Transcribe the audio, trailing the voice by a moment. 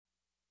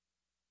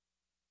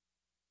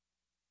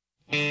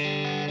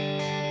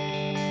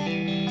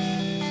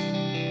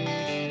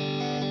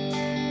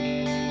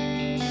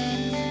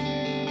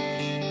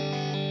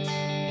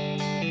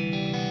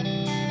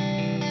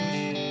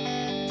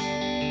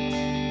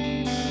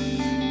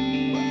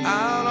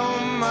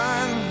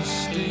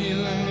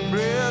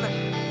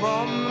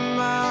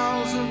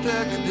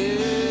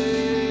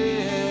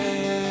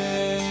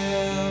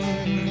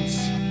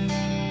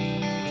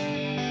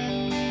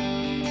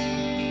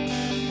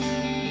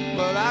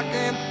but I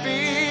can't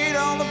feed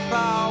on the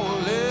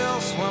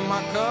powerless when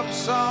my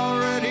cup's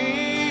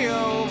already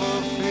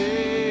overfilled.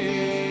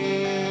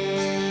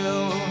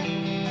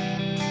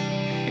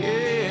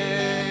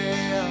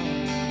 Yeah,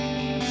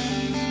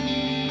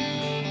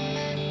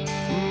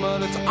 but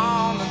it's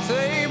on the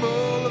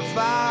table, the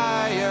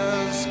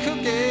fire's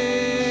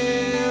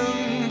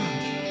cooking,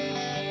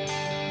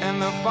 and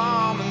the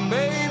farming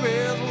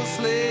babies with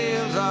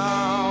slaves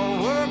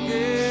are working.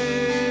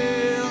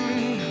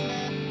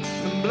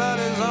 The blood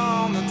is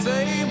on the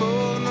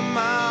table and the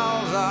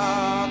mouths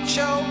are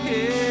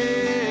choking.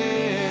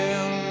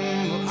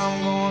 But I'm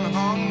going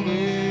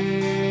hungry.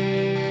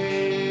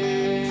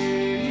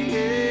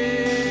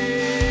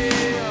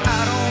 Yeah. I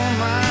don't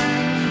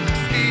mind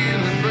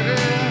stealing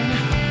bread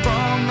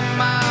from the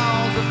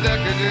mouths of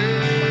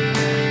decadence.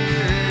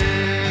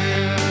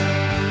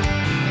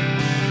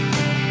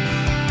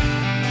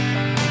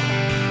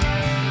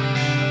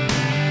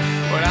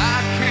 But I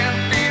can't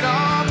feed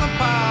on the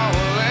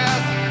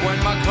powerless when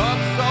my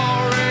cup's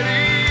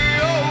already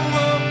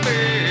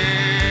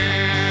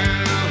overfilled.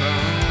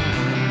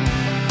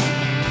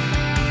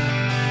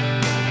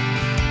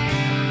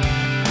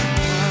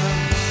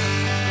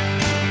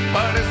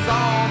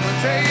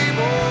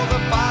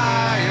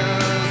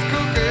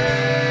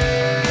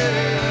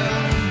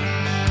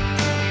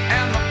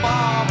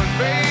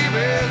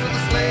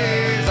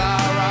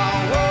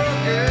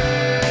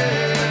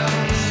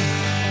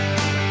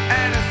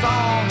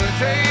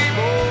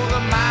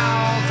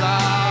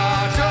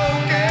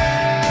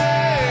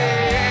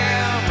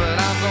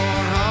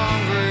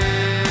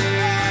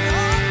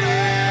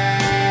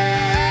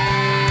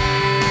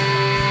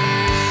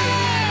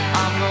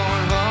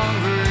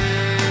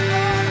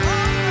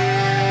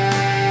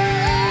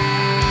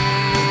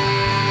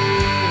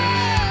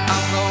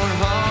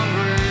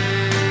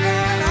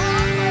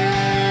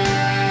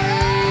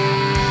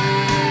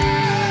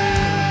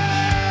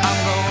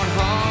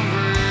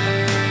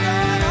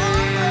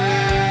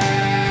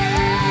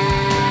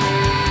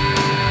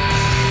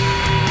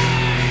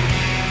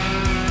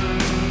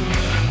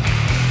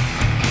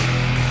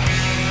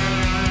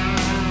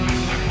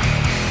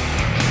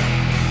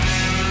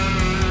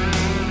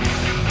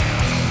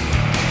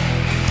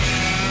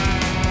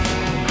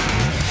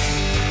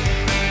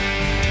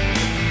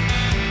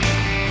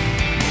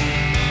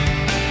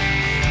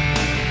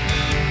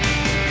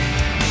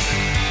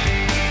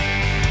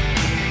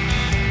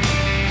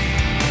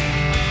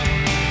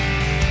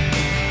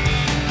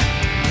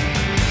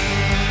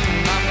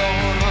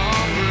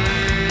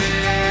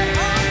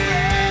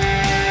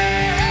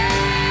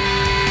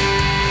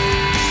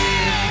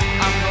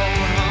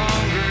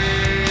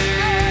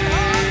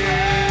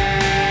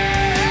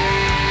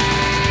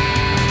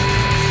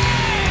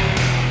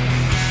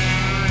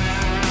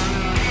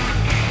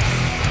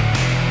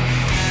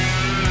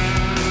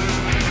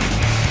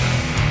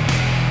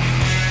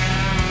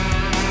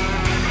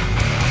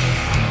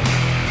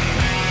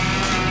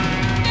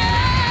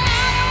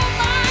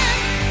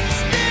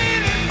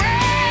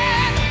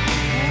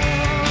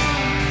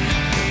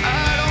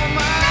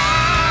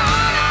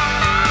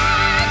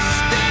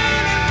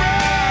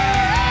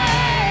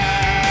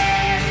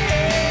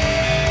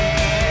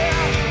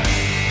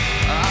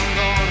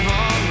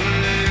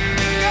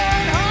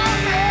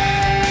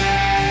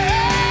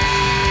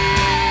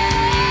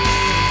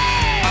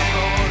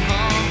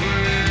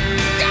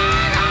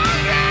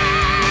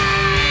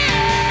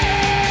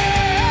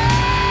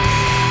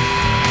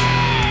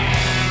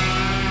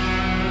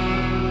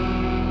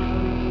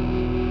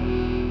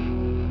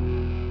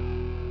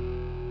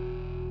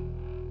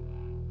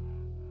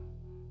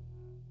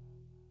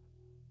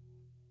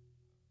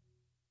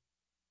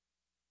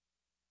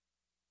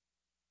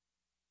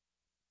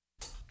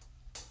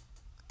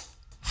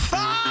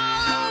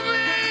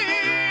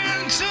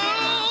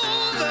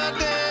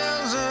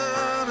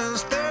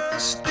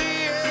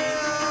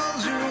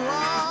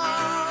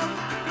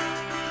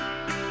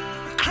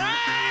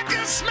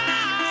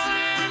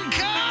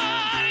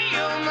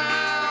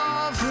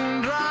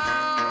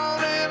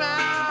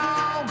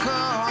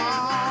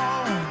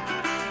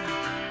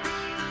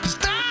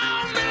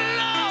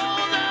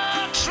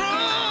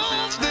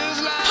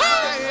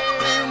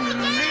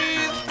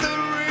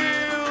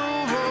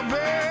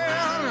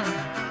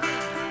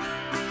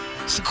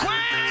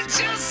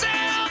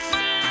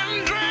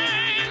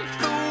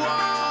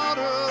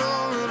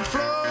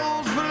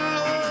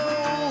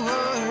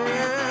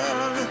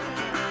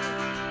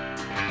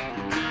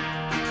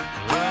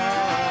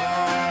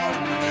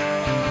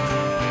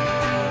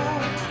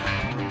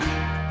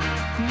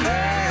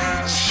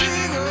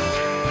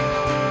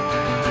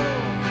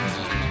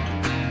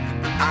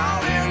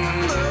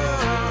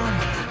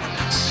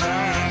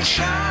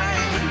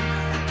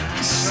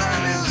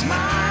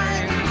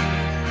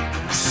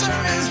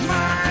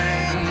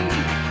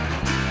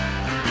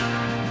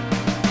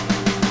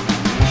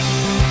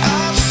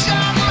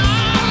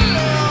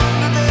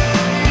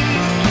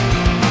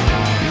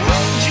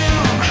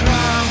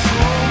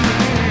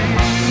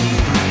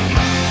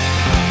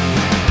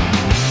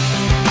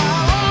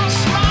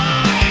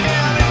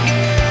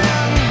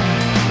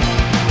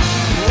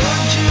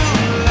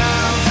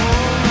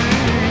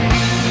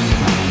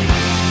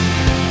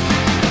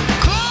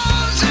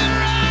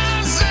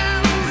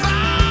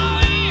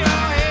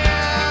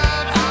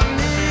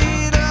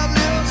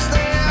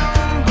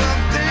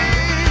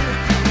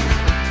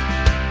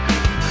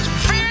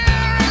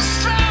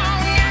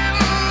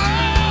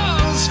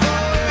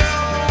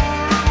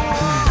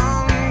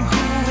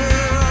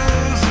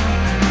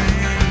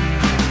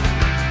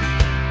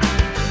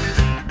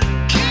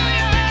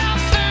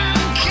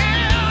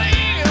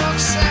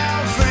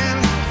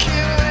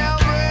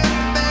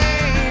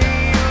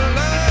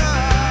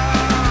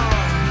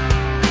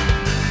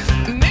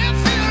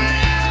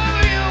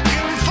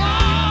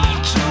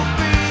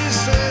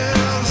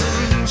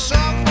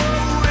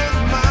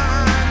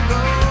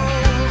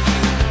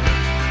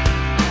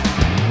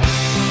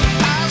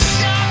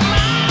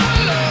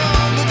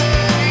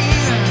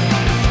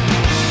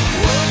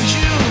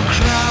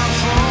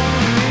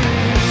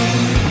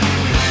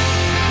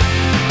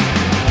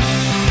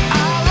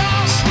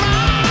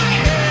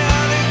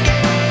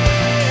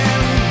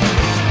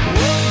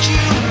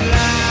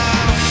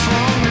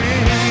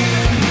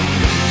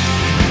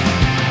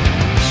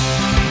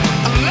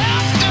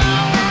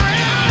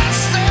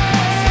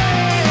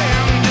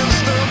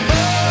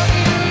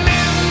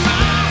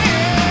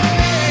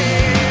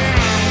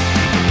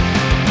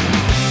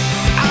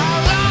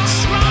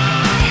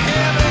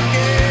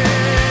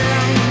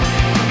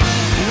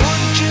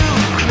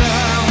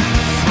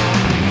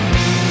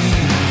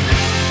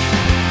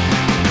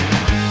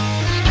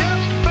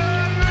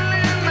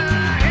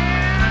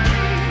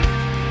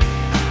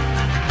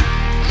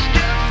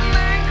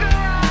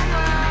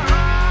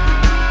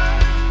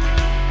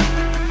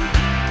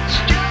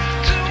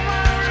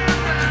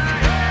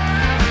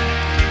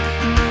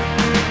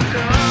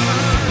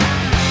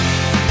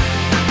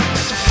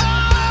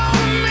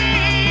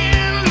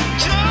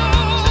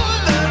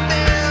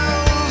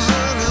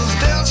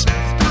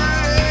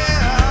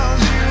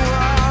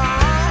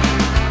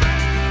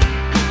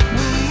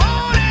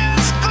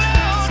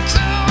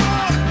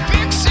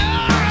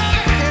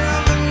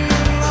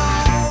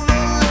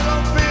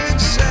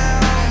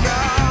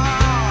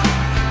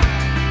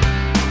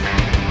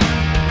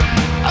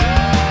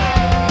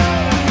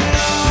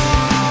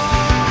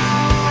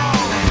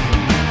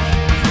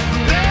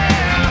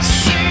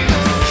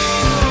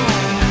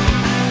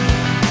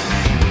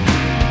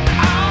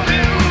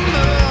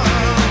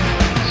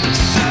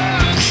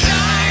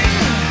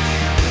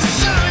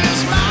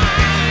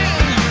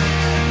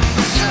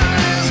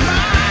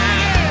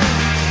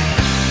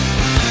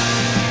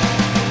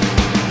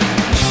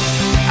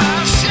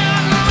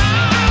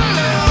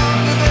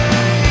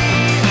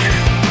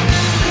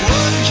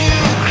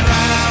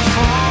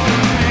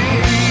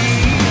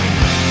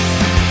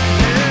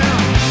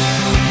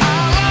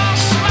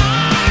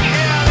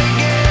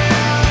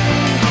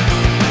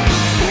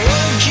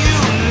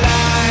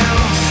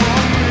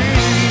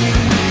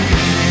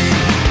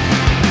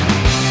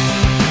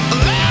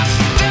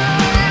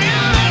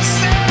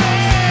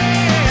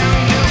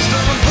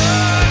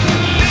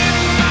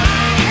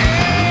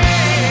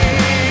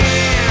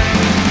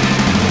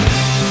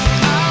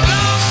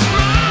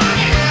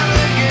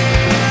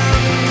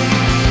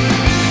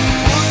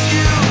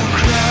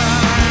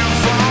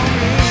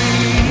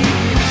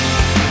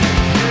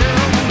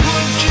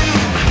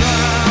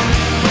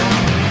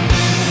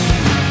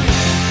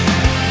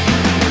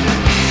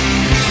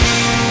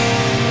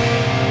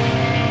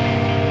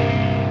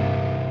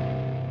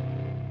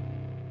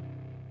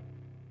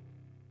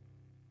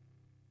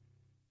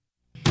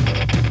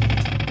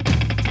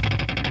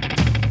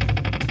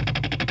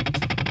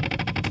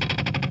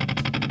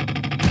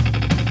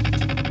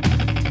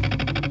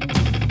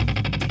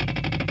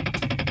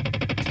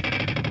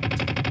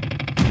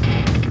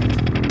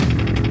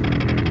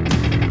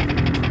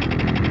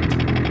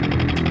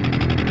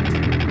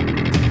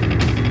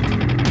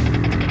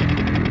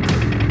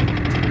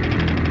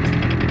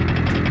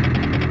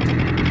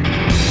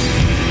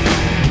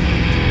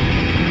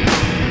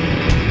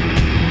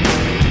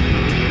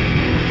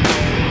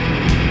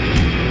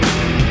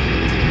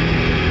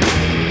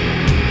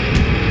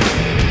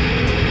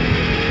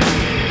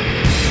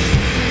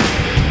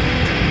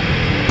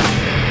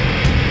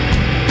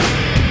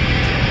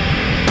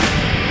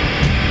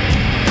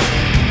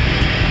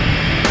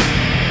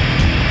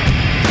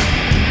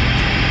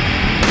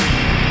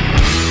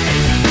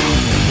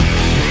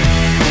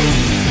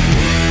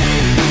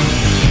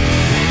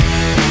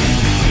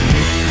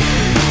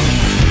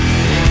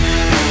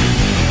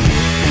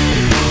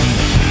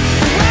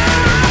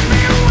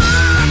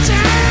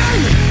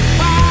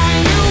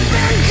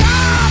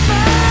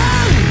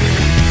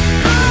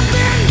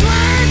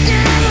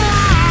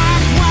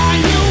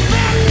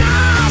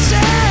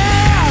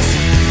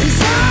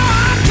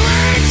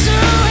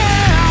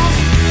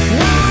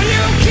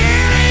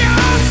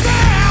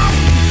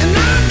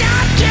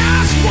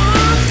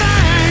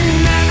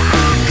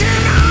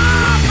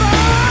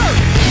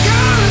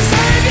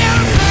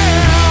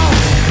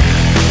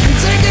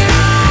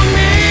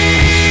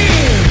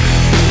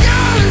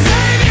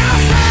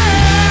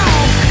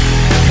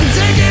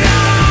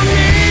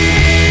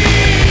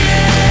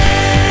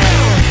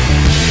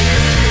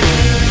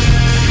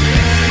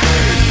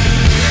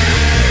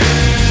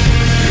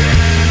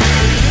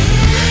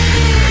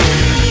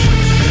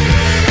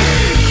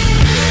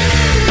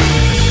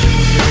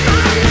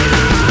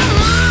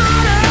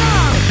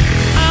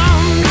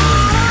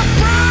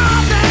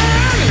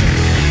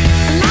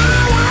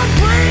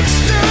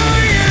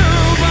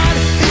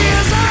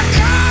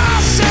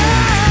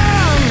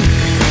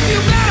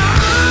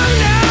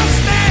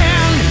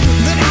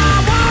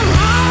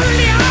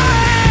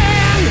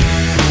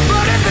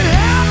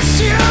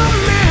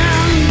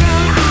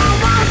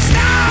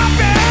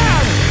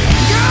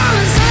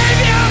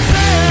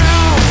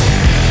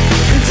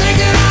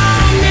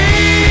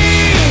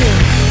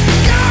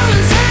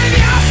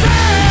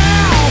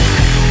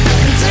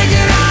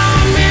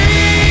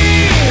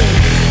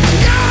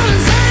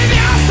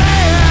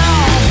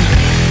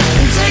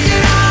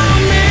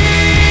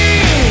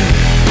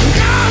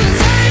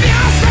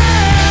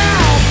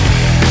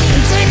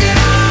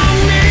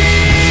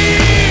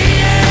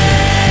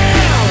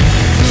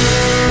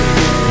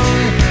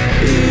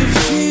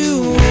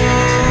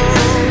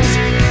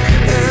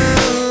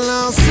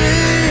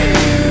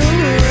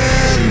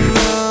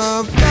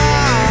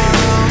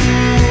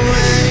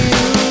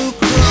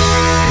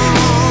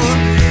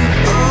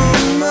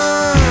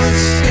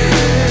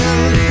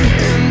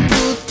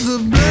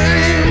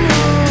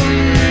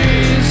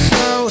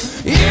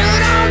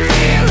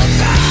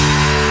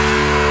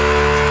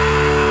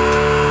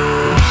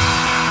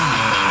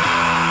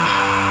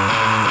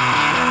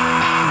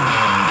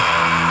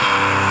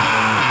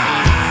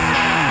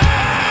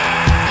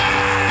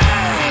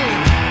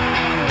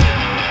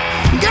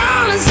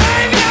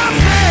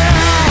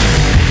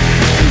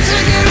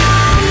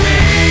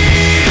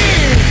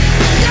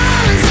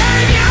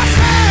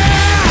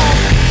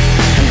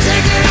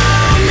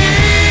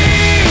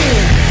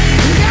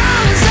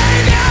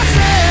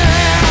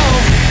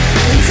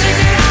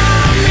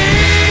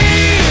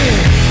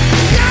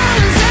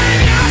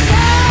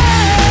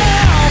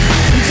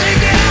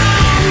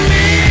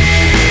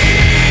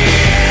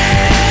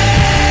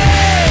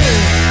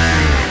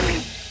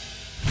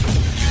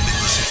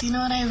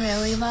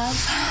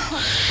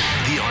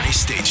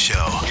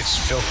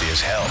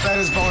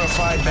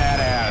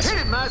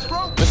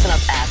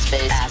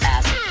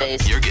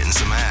 face. You're getting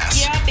some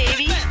ass. Yeah,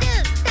 baby.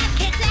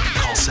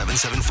 Call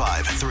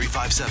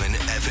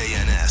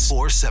 775-357-FANS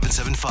or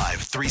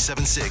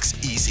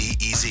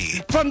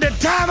 775-376-EASY-EASY. From the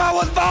time I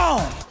was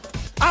born,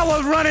 I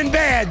was running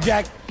bad,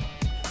 Jack.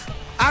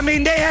 I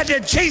mean, they had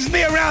to chase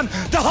me around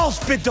the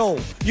hospital,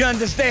 you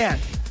understand,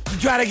 to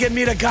try to get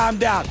me to calm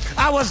down.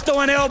 I was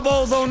throwing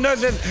elbows on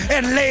nurses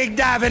and leg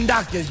diving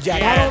doctors,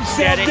 Jack. I don't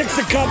sell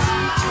Dixie cups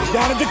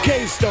down at the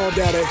K-Store,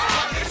 Daddy.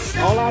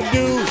 All I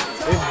do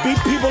is beat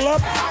people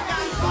up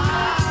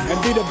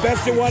and be the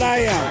best at what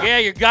I am. Yeah,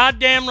 you're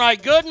goddamn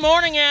right. Good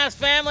morning, ass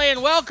family,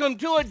 and welcome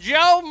to a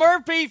Joe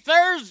Murphy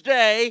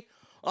Thursday,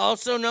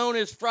 also known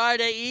as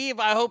Friday Eve.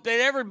 I hope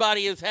that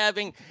everybody is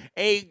having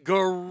a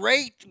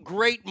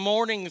great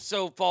morning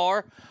so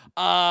far.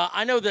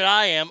 I know that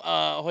I am.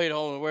 Wait,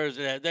 hold on. Where is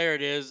it at? There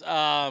it is.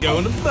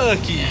 Going to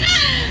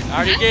Buc-ee's. I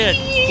already did.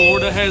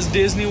 Florida has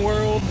Disney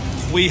World.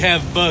 We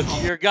have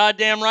Buc-ee's. You're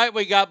goddamn right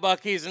we got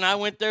Buc-ee's, and I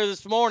went there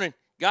this morning.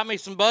 Got me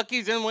some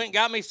Buc-ee's and went and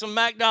got me some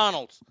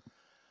McDonald's.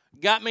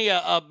 Got me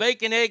a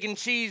bacon, egg, and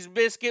cheese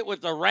biscuit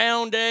with a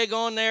round egg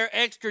on there,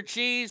 extra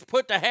cheese,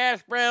 put the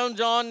hash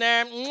browns on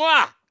there.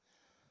 Mwah!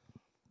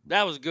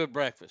 That was a good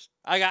breakfast.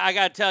 I got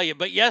to tell you.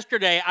 But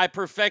yesterday, I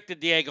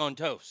perfected the egg on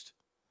toast.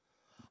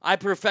 I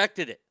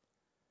perfected it.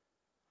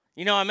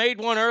 You know, I made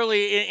one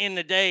early in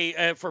the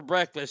day for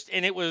breakfast,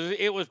 and it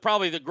was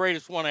probably the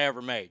greatest one I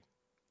ever made.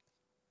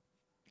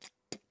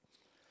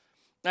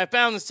 I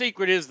found the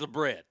secret is the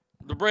bread.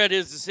 The bread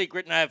is the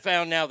secret, and I have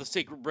found now the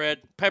secret bread.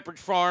 Pepperidge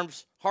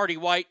Farms, Hardy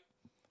White,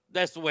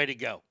 that's the way to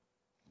go.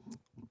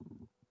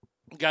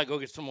 Got to go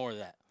get some more of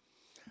that.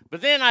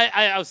 But then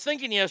I was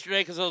thinking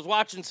yesterday, because I was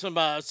watching some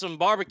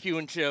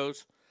barbecuing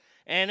shows,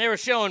 and they were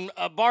showing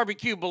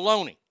barbecue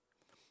bologna.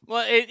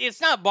 Well,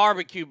 it's not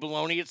barbecue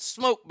bologna, it's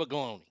smoked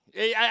bologna.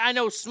 I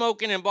know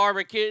smoking and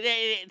barbecue,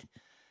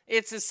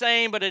 it's the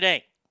same, but it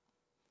ain't.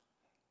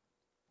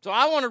 So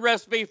I want a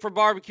recipe for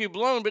barbecue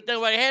bologna, but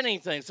nobody had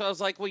anything. So I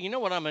was like, well, you know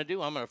what I'm going to do?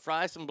 I'm going to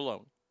fry some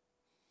bologna.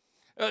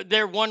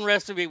 Their one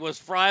recipe was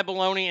fry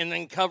bologna and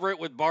then cover it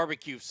with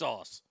barbecue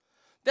sauce.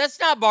 That's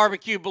not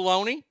barbecue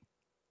bologna.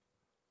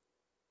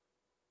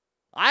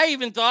 I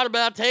even thought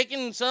about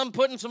putting some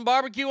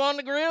barbecue on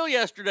the grill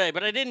yesterday,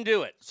 but I didn't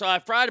do it. So I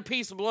fried a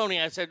piece of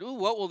bologna. I said, ooh,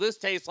 what will this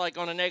taste like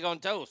on an egg on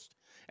toast?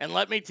 And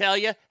let me tell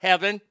you,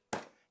 heaven,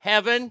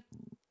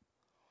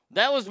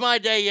 that was my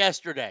day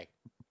yesterday.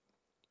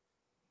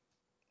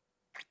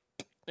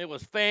 It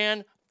was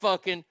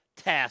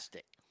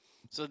fan-fucking-tastic.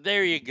 So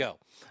there you go.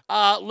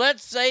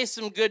 Let's say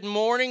some good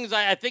mornings.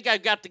 I think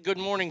I've got the good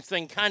mornings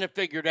thing kind of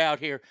figured out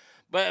here,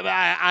 but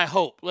I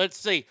hope. Let's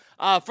see.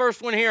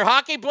 First one here,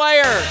 hockey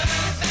player.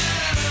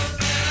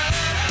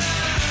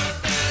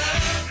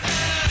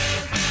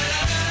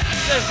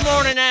 This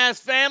morning, ass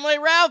family,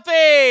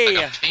 Ralphie.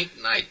 Like a pink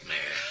nightmare.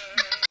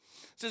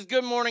 Says,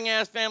 good morning,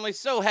 ass family.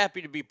 So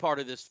happy to be part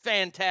of this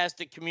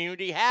fantastic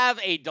community. Have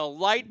a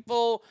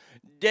delightful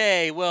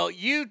day. Well,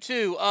 you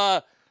too.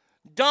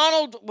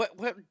 Donald,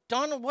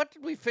 what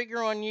did we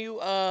figure on you?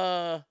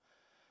 No,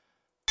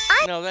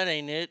 that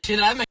ain't it.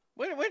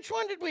 Which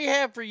one did we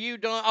have for you,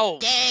 Don? Oh.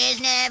 Days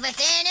never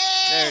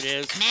finished. There it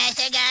is.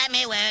 Master got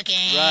me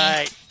working.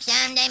 Right.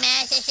 Someday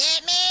Master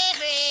set me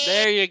free.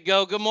 There you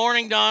go. Good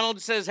morning,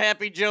 Donald. Says,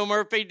 happy Joe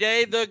Murphy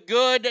Day. The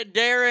good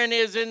Darren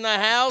is in the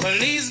house.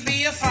 Please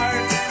be a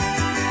fart.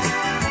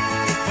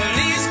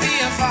 Please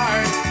be a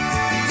fart.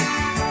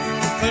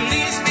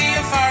 Please be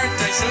a fart.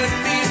 I should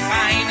be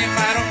fine if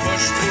I don't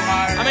push too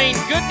hard. I mean,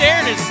 good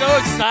Darren is so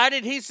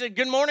excited. He said,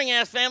 good morning,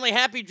 ass family.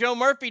 Happy Joe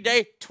Murphy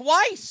Day.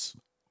 Twice.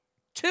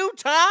 2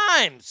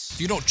 times.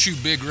 If you don't chew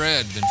Big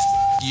Red, then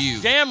you.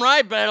 Damn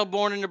right,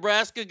 Battleborn in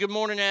Nebraska. Good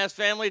morning, ass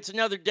family. It's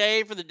another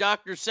day for the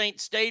Dr.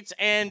 St. States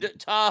and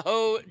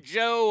Tahoe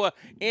Joe.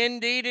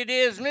 Indeed it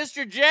is.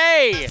 Mr.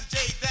 J.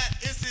 J,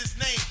 that is his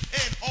name.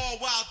 And all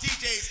wild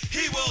DJs,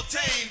 he will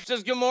tame.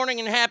 Says, good morning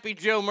and happy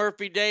Joe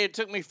Murphy Day. It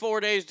took me 4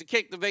 days to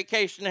kick the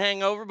vacation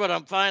hangover, but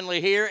I'm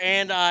finally here,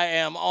 and I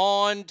am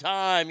on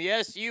time.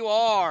 Yes, you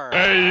are.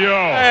 Hey, yo.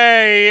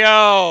 Hey,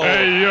 yo.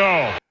 Hey,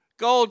 yo.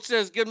 Gold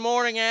says, good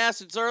morning,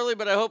 ass. It's early,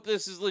 but I hope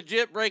this is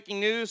legit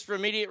breaking news for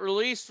immediate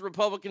release.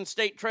 Republican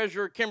State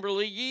Treasurer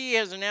Kimberly Yee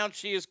has announced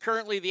she is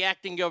currently the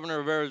acting governor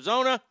of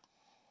Arizona.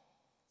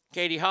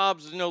 Katie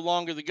Hobbs is no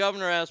longer the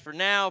governor as for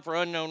now for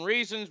unknown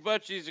reasons,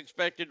 but she's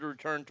expected to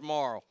return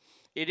tomorrow.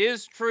 It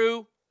is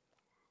true.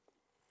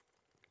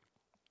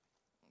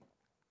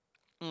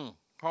 Hold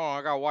on,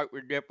 I got to wipe the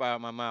dip out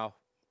of my mouth.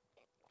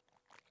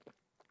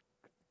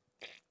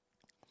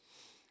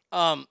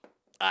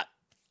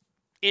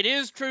 It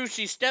is true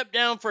she stepped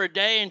down for a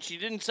day and she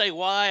didn't say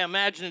why. I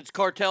imagine it's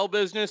cartel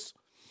business.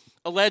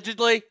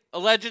 Allegedly.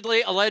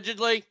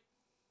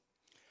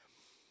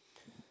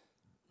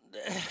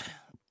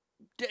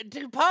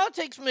 Do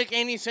politics make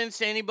any sense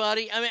to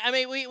anybody? I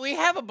mean, we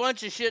have a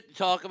bunch of shit to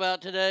talk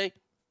about today.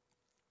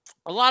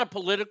 A lot of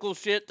political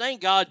shit. Thank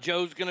God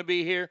Joe's going to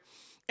be here.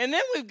 And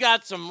then we've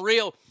got some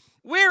real...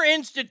 We're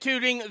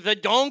instituting the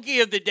donkey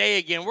of the day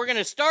again. We're going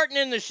to start and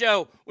end the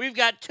show. We've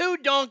got 2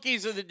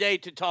 donkeys of the day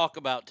to talk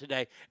about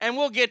today, and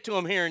we'll get to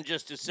them here in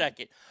just a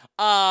second.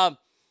 But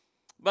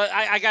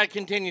I got to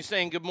continue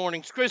saying good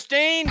mornings.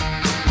 Christine.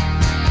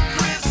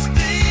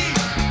 Christine,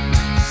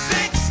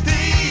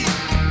 16.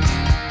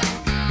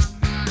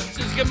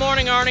 Says good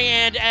morning, Arnie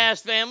and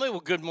Ass family.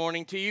 Well, good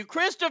morning to you,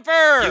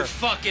 Christopher. You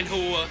fucking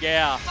whore.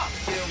 Yeah.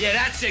 Yeah,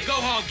 that's it. Go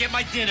home. Get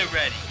my dinner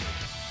ready.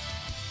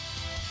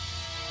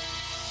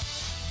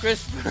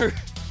 Christopher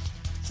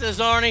says,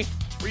 Arnie,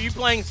 were you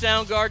playing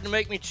Soundgarden to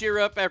make me cheer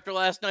up after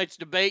last night's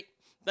debate?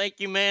 Thank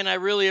you, man. I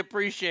really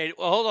appreciate it.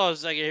 Well, hold on a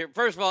second here.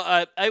 First of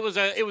all, it was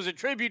a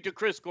tribute to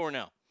Chris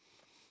Cornell.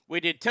 We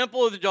did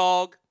Temple of the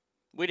Dog,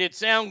 we did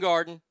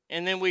Soundgarden,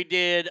 and then we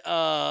did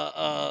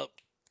Audio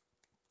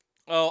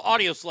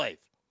Slave.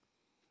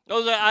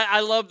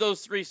 I love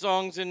those 3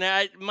 songs, and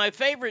my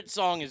favorite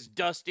song is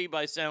Dusty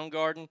by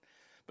Soundgarden,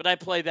 but I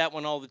play that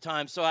one all the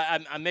time, so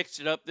I mixed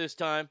it up this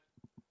time.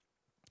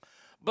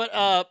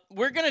 But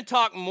we're going to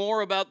talk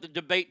more about the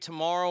debate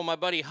tomorrow. My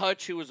buddy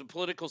Hutch, who was a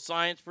political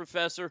science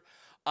professor,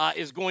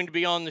 is going to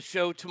be on the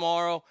show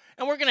tomorrow,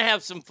 and we're going to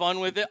have some fun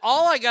with it.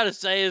 All I got to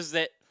say is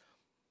that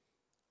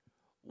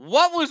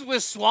what was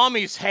with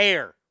Swami's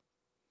hair?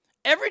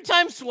 Every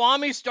time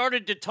Swami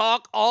started to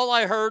talk, all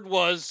I heard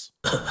was...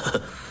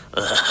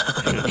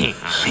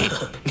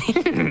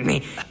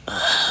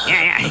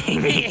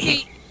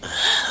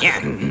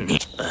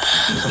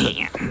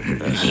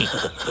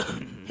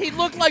 He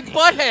looked like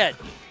Butthead.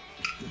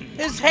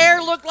 His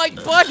hair looked like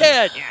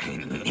Butthead.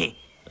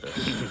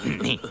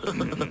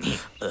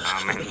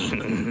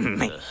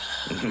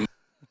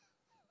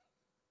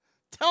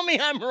 Tell me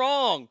I'm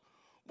wrong.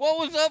 What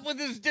was up with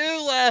this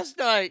dude last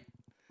night?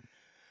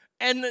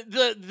 And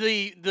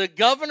the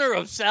governor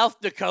of South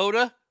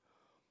Dakota,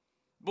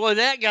 boy,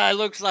 that guy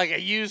looks like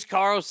a used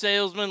car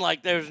salesman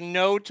like there's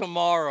no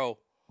tomorrow.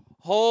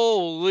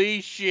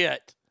 Holy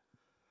shit.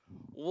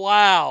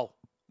 Wow.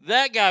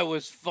 That guy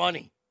was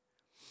funny.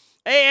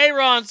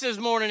 Aaron says,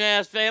 morning,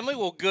 ass family.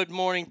 Well, good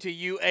morning to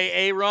you,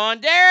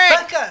 Aaron.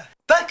 Derek!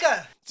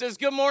 Becca! Says,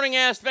 good morning,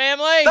 ass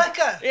family.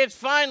 Becca! It's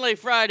finally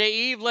Friday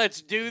Eve.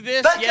 Let's do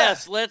this. Becca!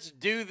 Yes, let's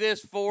do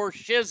this for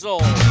shizzle.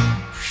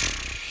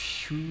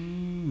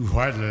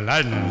 White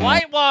lightning.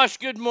 Whitewash,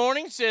 good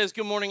morning. Says,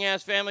 good morning,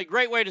 ass family.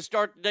 Great way to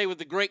start the day with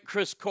the great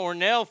Chris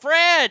Cornell.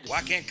 Fred!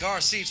 Why can't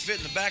car seats fit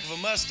in the back of a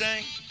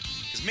Mustang?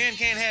 Because men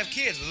can't have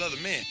kids with other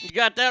men. You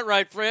got that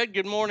right, Fred.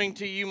 Good morning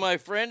to you, my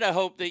friend. I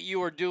hope that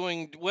you are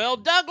doing well.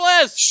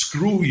 Douglas!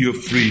 Screw your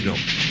freedom.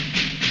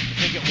 I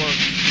think it worked.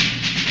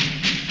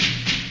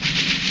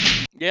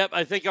 Yep,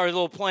 I think our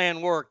little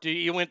plan worked.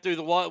 You went through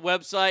the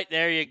website?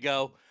 There you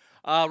go.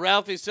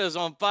 Ralphie says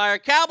on fire.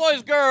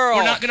 Cowboys girl!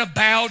 We're not going to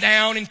bow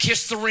down and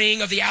kiss the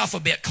ring of the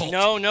alphabet cult.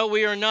 No,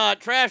 we are not.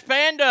 Trash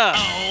Panda!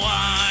 Oh,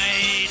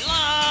 I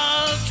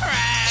love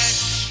trash.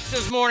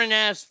 Says morning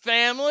ass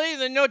family.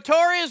 The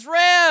Notorious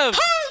Rev!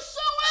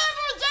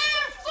 Whosoever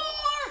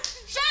therefore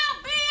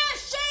shall be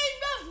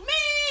ashamed of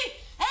me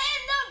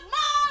and of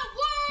my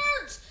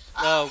words.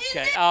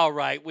 Okay, all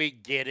right, we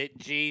get it.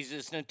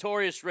 Jesus.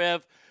 Notorious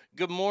Rev,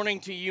 good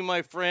morning to you,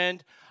 my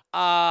friend.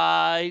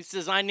 He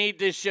says, I need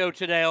this show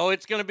today. Oh,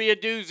 it's going to be a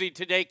doozy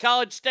today.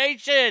 College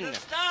Station. The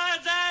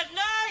stars at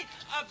night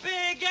are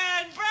big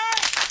and bright.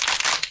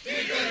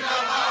 Deep in the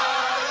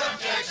heart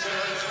of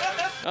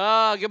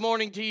Texas. Good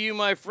morning to you,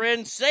 my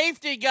friend.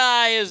 Safety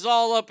Guy is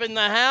all up in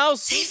the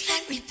house. Safe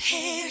like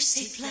repair,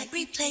 safe like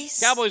replace.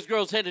 Cowboys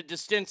girls headed to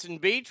Stinson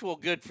Beach. Well,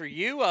 good for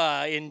you.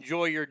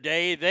 Enjoy your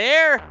day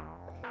there.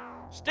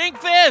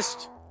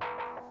 Stinkfist.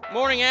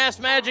 Morning ass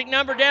magic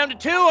number down to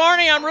 2.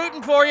 Arnie, I'm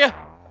rooting for you.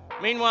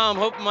 Meanwhile, I'm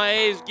hoping my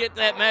A's get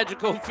that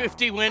magical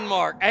 50 win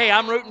mark. Hey,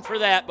 I'm rooting for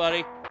that,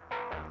 buddy.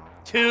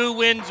 2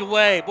 wins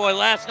away. Boy,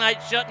 last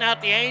night shutting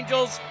out the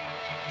Angels.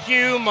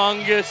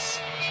 Humongous.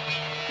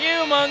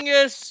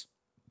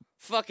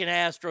 Fucking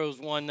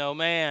Astros won, though,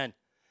 man.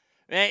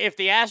 If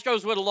the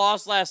Astros would have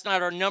lost last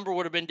night, our number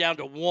would have been down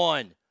to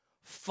 1.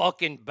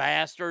 Fucking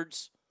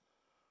bastards.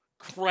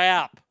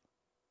 Crap.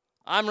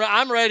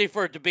 I'm ready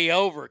for it to be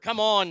over. Come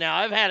on now.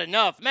 I've had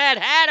enough. Mad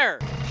Hatter.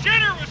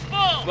 Shitter was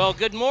full. Well,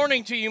 good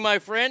morning to you, my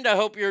friend. I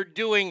hope you're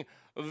doing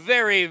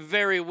very,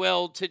 very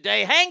well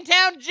today.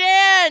 Hangtown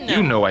Jen!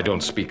 You know I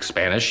don't speak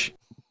Spanish.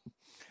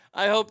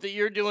 I hope that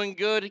you're doing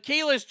good.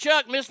 Keyless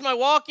Chuck missed my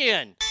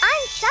walk-in.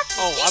 I'm Chuck.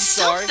 Oh, He's I'm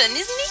sorry. something,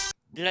 isn't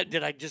he?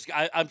 Did I just...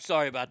 I'm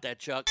sorry about that,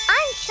 Chuck.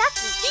 I'm Chuck.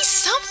 He's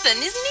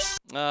something, isn't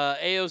he?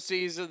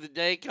 AOCs of the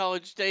day,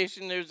 College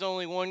Station. There's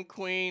only one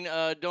queen.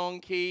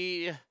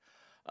 Donkey.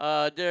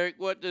 Derek,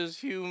 what does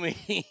Hugh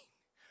mean?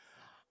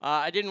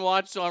 I didn't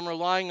watch, so I'm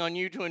relying on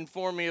you to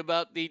inform me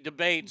about the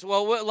debates.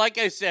 Well, like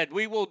I said,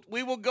 we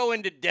will go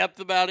into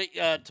depth about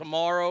it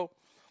tomorrow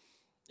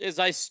as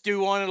I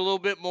stew on it a little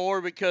bit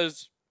more,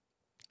 because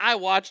I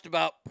watched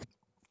about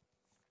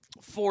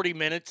 40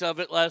 minutes of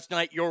it last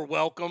night. You're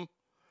welcome.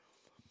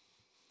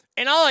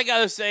 And all I got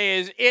to say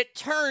is it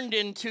turned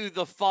into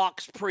the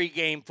Fox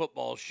pregame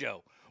football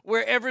show.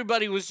 where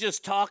everybody was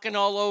just talking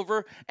all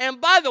over.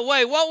 And by the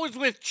way, what was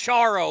with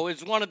Charo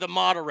as one of the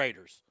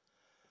moderators?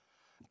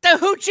 The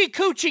Hoochie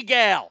Coochie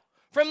gal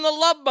from the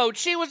Love Boat.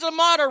 She was a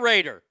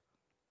moderator.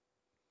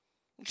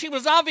 She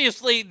was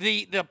obviously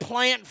the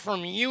plant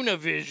from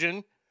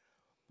Univision.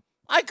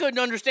 I couldn't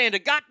understand a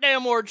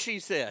goddamn word she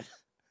said.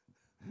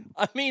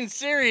 I mean,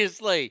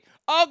 seriously.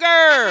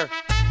 Ogre!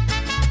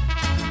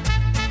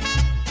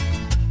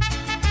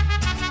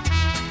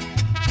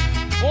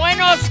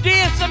 Buenos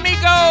dias, amigo!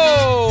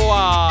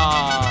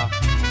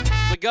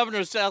 The governor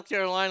of South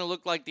Carolina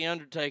looked like The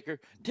Undertaker.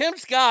 Tom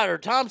Scott, or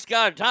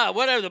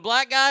whatever, the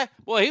black guy,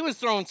 boy, he was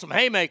throwing some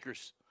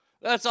haymakers.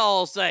 That's all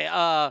I'll say.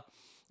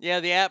 Yeah,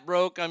 the app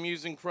broke. I'm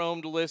using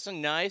Chrome to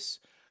listen. Nice.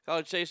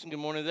 College Station, good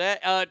morning to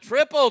that.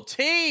 Triple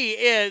T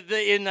is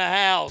in the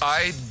house.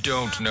 I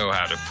don't know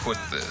how to put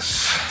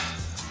this,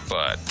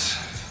 but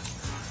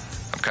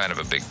I'm kind of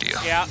a big deal.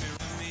 Yeah.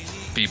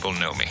 People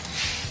know me.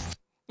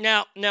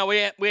 Now we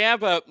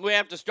have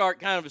to start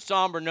kind of a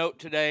somber note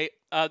today.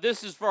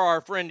 This is for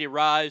our friend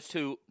Rise,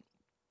 who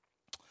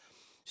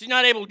she's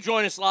not able to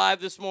join us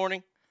live this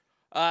morning.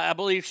 I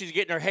believe she's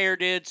getting her hair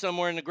did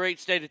somewhere in the great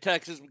state of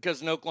Texas,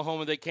 because in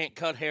Oklahoma they can't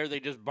cut hair, they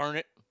just burn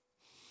it.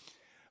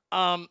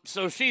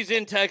 So she's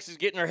in Texas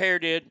getting her hair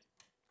did,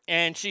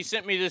 and she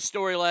sent me this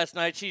story last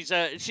night. She's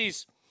kind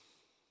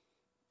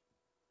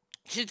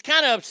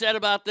of upset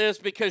about this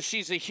because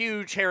she's a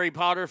huge Harry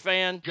Potter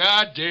fan.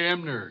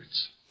 Goddamn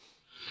nerds.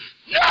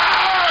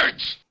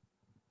 Nerds!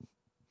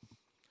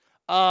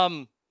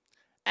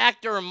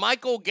 Actor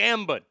Michael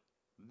Gambon,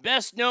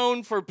 best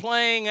known for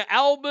playing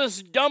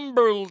Albus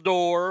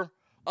Dumbledore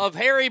of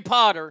Harry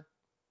Potter,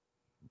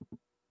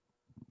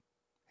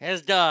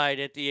 has died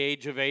at the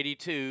age of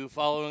 82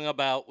 following a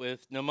bout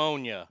with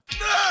pneumonia.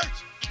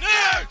 Nerds!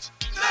 Nerds!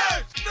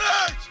 Nerds!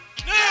 Nerds!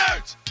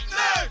 Nerds!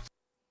 Nerds!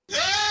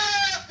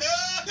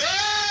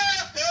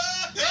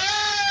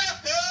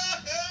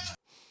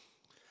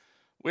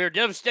 We are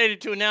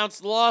devastated to announce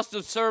the loss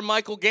of Sir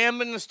Michael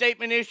Gambon. The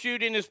statement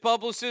issued in his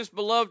publicist,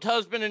 beloved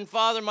husband and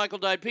father. Michael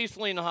died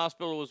peacefully in the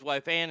hospital with his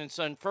wife Anne and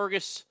son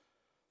Fergus.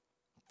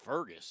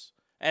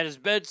 At his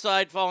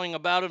bedside following a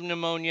bout of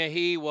pneumonia.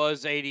 He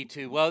was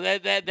 82. Well,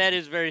 that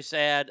is very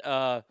sad.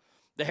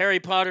 The Harry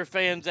Potter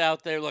fans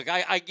out there, look,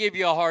 I give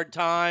you a hard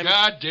time.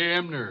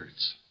 Goddamn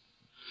nerds.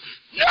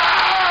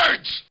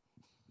 Nerds!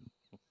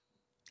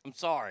 I'm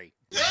sorry.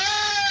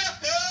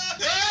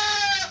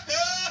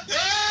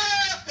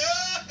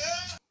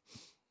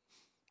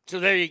 So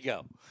there you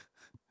go.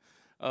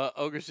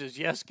 Ogre says,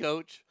 yes,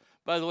 coach.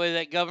 By the way,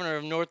 that governor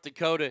of North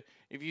Dakota,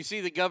 if you see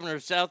the governor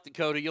of South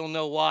Dakota, you'll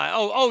know why.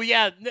 Oh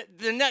yeah,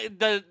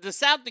 the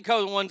South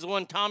Dakota one's the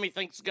one Tommy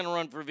thinks is going to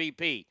run for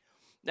VP.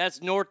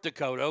 That's North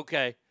Dakota,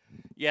 okay.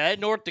 Yeah, that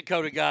North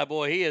Dakota guy,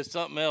 boy, he is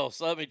something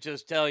else. Let me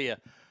just tell you.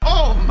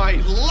 Oh, my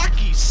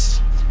lucky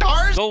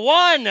stars! The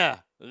one,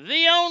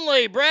 the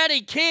only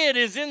Bratty Kid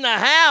is in the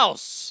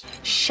house.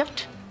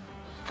 Shut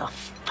the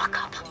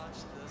fuck up.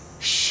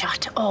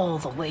 Shut all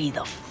the way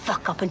the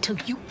fuck up until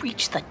you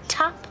reach the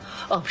top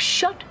of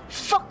Shut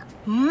Fuck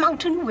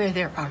Mountain, where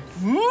there are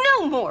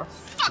no more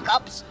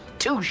fuck-ups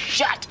to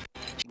shut.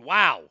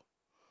 Wow.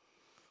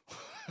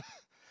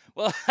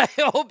 Well, I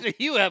hope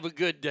that you have a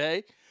good day.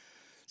 It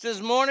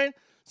says, morning,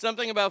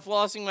 something about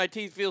flossing my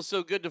teeth feels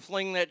so good to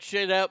fling that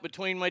shit out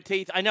between my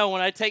teeth. I know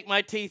when I take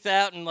my teeth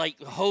out and,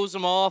 like, hose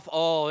them off,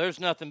 oh, there's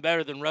nothing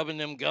better than rubbing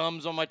them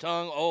gums on my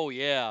tongue. Oh,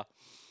 yeah.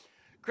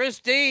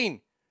 Christine.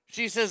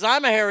 She says,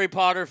 I'm a Harry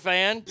Potter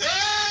fan.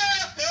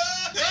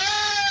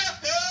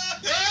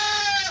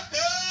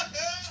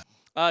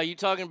 You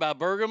talking about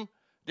Burgum?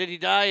 Did he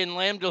die in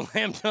Lambda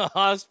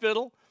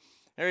Hospital?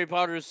 Harry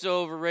Potter is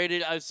so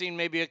overrated. I've seen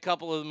maybe a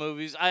couple of the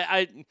movies.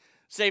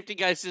 Safety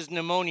guy says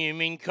pneumonia. You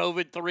mean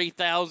COVID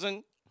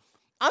 3000?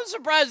 I'm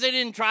surprised they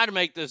didn't try to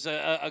make this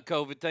a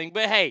COVID thing.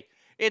 But hey,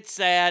 it's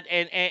sad,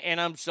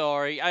 and I'm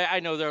sorry. I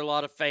know there are a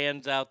lot of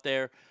fans out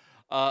there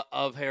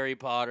of Harry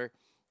Potter.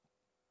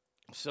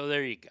 So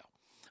there you go.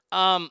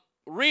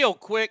 Real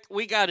quick,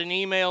 we got an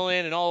email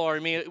in, and all our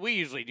email. We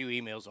usually do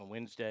emails on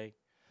Wednesday.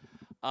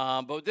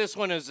 But this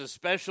one is a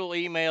special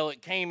email.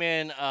 It came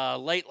in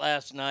late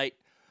last night.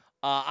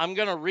 I'm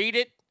going to read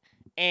it,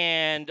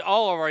 and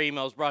all of our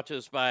emails brought to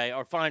us by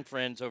our fine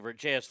friends over at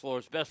JS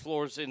Floors, best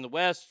floors in the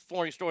West,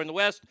 flooring store in the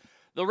West.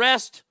 The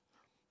rest,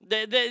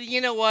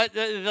 you know what?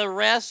 The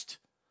rest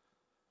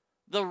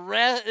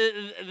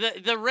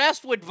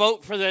would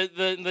vote for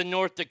the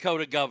North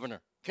Dakota governor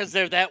because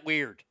they're that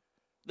weird.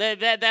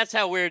 That's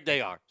how weird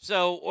they are.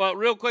 So,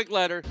 real quick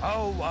letter.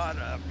 Oh, what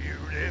a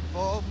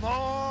beautiful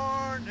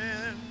morning.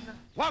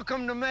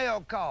 Welcome to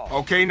Mail Call.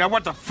 Okay, now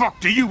what the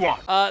fuck do you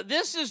want?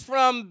 This is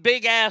from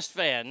Big Ass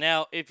Fan.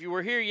 Now, if you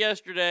were here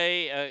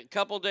yesterday, a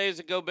couple days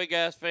ago, Big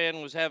Ass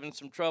Fan was having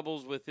some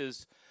troubles with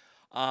his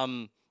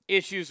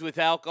issues with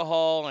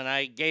alcohol, and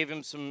I gave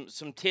him some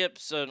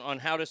tips on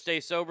how to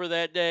stay sober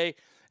that day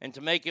and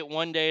to make it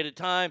one day at a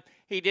time.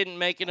 He didn't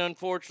make it,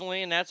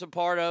 unfortunately, and that's a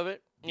part of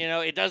it. You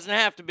know, it doesn't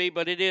have to be,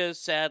 but it is,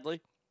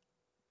 sadly.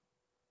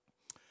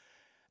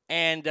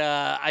 And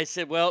I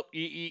said, well,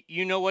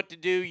 you know what to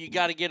do. You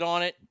got to get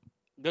on it.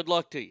 Good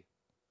luck to you.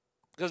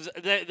 Because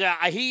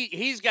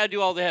he's got to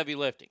do all the heavy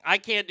lifting. I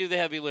can't do the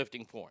heavy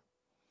lifting for him.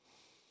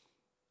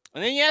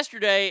 And then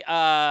yesterday,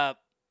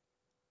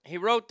 he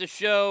wrote the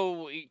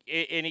show,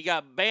 and he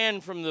got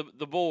banned from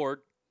the board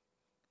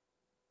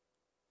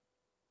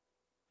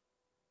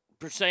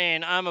for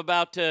saying, I'm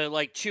about to,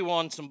 like, chew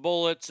on some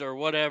bullets or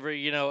whatever,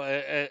 you know,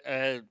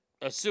 a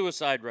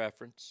suicide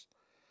reference.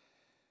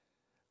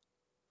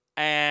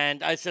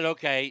 And I said,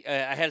 okay,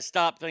 I had to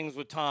stop things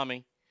with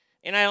Tommy.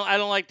 And I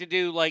don't like to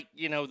do, like,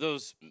 you know,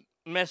 those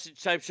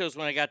message type shows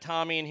when I got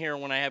Tommy in here,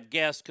 when I have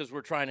guests, because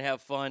we're trying to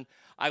have fun.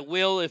 I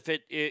will if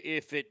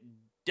it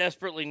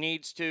desperately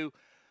needs to,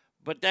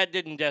 but that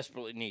didn't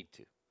desperately need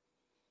to.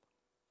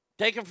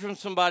 Take it from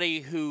somebody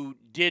who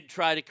did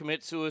try to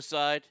commit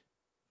suicide.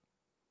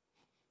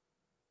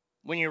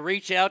 When you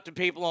reach out to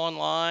people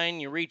online,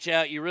 you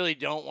really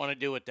don't want to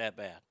do it that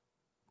bad.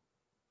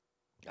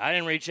 I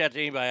didn't reach out to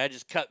anybody. I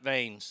just cut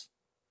veins.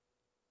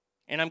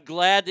 And I'm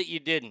glad that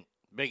you didn't,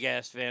 big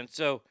ass fan.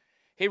 So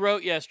he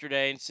wrote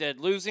yesterday and said,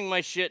 losing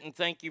my shit and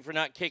thank you for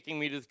not kicking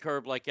me to the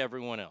curb like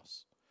everyone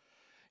else.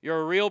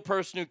 You're a real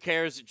person who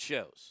cares, it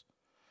shows.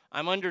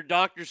 I'm under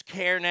doctor's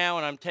care now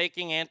and I'm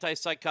taking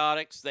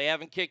antipsychotics. They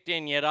haven't kicked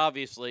in yet,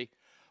 obviously.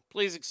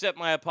 Please accept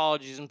my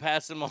apologies and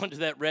pass them on to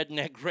that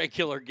redneck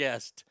regular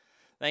guest.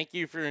 Thank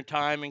you for your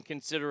time and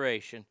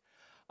consideration.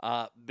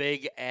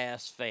 Big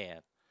ass fan.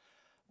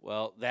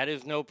 Well, that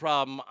is no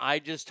problem. I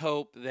just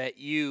hope that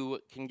you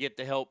can get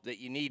the help that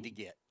you need to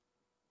get.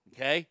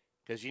 Okay?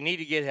 Because you need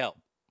to get help.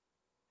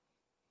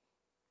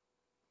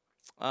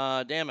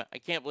 Damn it. I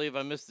can't believe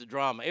I missed the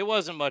drama. It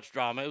wasn't much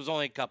drama. It was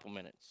only a couple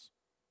minutes.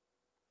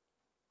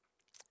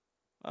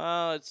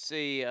 Let's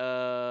see.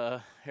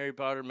 Harry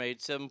Potter made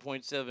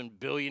 $7.7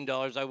 billion.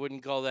 I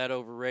wouldn't call that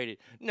overrated.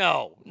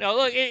 No.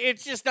 Look,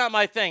 it's just not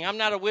my thing. I'm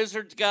not a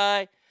Wizards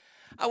guy.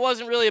 I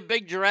wasn't really a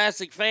big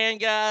Jurassic fan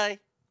guy.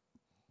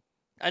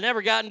 I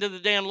never got into the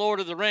damn Lord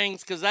of the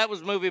Rings because that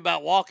was a movie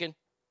about walking.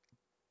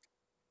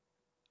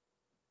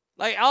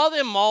 Like, all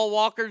them mall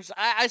walkers,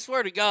 I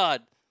swear to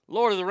God,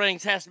 Lord of the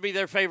Rings has to be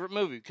their favorite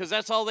movie because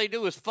that's all they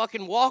do is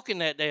fucking walk in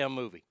that damn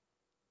movie.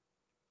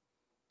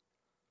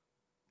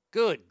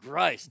 Good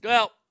Christ.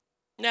 Well,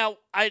 now,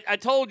 I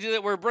told you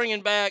that we're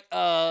bringing back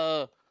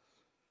an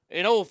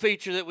old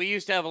feature that we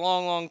used to have a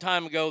long, long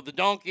time ago, the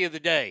Donkey of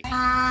the Day.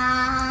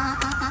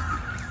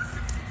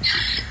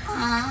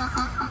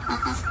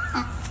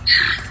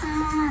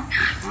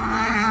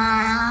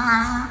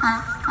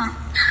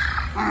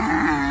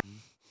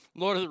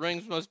 Lord of the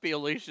Rings must be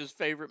Alicia's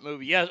favorite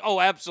movie. Yes, oh,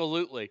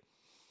 absolutely.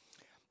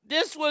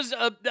 This was,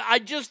 I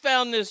just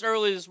found this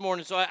early this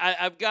morning, so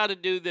I've got to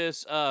do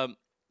this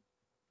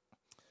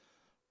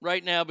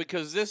right now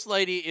because this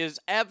lady is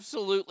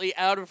absolutely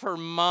out of her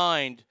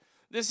mind.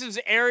 This is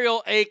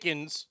Ariel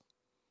Akins,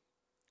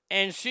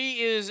 and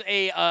she is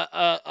a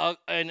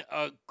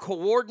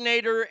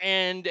coordinator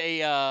and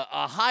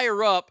a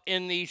higher up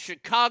in the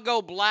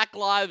Chicago Black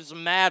Lives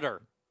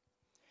Matter.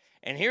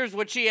 And here's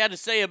what she had to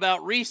say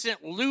about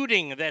recent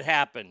looting that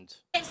happened.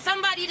 If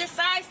somebody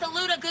decides to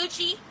loot a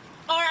Gucci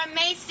or a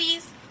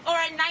Macy's or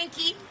a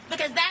Nike,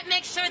 because that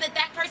makes sure that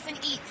that person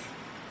eats.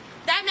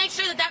 That makes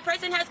sure that that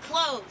person has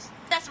clothes.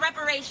 That's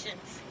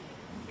reparations.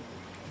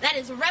 That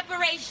is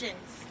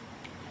reparations.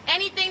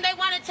 Anything they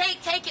want to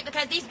take it,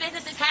 because these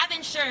businesses have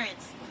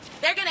insurance.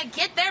 They're going to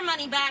get their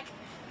money back.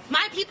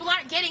 My people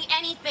aren't getting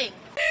anything.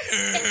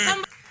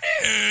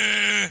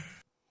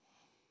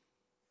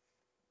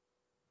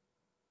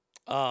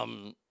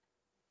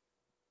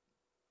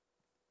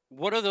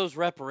 What are those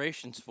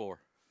reparations for?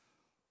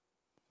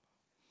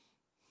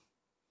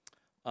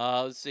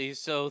 Let's see.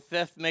 So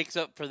theft makes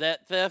up for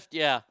that theft?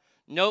 Yeah.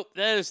 Nope,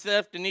 that is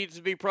theft and needs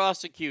to be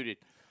prosecuted.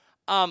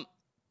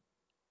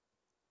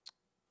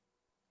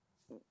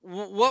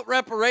 What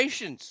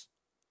reparations?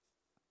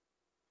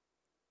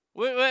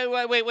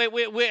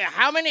 Wait.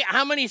 How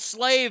many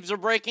slaves are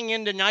breaking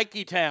into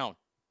Nike Town?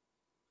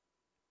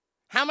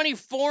 How many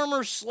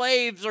former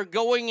slaves are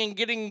going and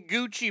getting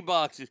Gucci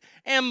boxes?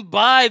 And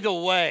by the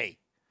way,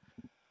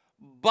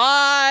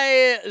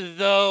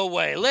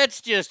 let's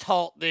just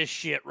halt this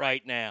shit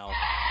right now.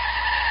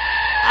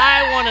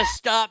 I want to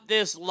stop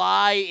this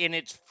lie in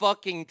its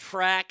fucking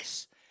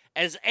tracks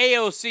as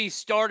AOC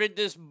started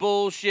this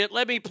bullshit.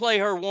 Let me play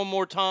her one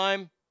more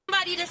time.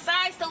 Somebody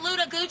decides to loot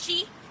a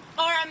Gucci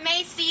or a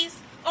Macy's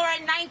or a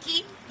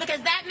Nike,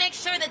 because that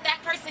makes sure that that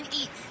person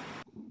eats.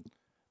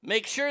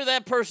 Make sure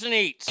that person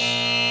eats.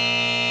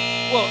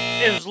 Well,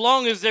 as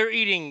long as they're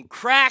eating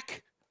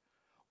crack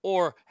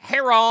or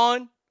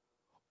heroin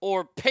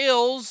or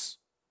pills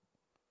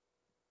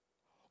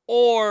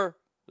or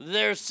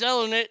they're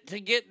selling it to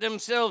get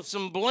themselves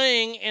some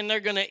bling and they're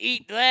going to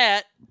eat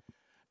that,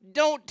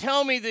 don't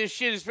tell me this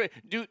shit is free.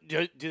 Do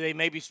they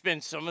maybe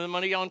spend some of the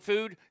money on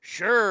food?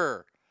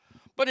 Sure.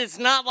 But it's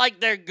not like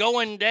they're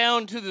going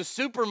down to the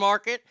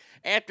supermarket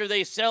after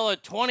they sell a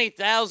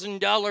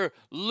 $20,000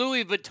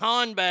 Louis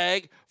Vuitton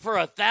bag for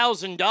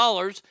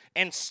 $1,000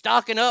 and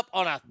stocking up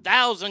on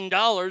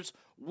 $1,000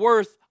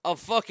 worth of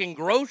fucking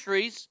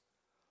groceries.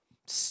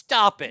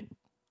 Stop it.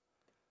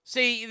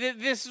 See,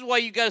 this is why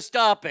you gotta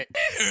stop it.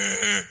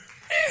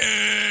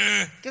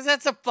 Because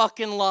that's a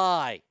fucking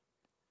lie.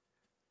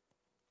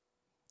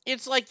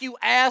 It's like you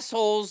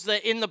assholes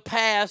that in the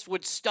past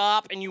would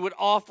stop and you would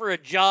offer a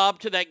job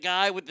to that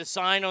guy with the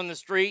sign on the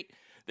street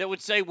that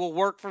would say, we'll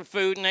work for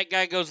food, and that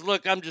guy goes,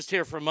 look, I'm just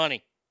here for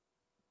money.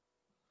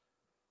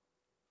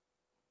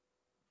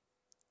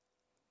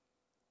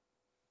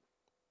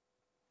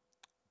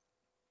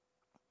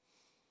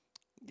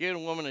 Give a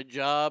woman a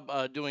job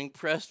doing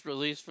press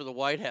release for the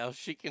White House.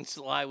 She can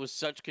lie with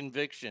such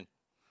conviction.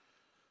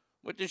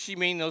 What does she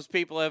mean those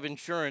people have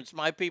insurance?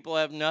 My people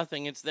have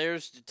nothing. It's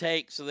theirs to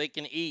take so they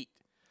can eat.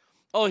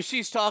 Oh,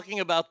 she's talking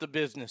about the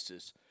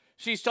businesses.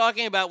 She's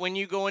talking about when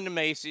you go into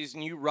Macy's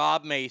and you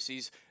rob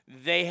Macy's,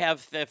 they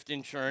have theft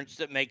insurance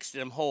that makes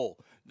them whole.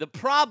 The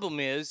problem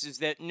is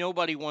that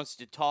nobody wants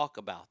to talk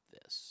about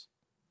this.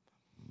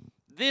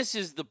 This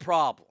is the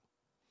problem.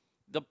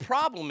 The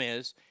problem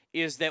is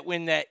that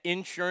when that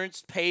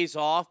insurance pays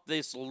off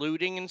this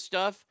looting and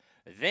stuff,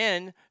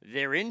 then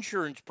their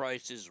insurance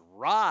prices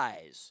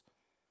rise.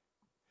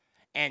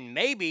 And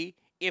maybe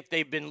if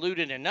they've been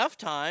looted enough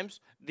times,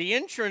 the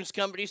insurance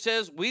company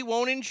says, we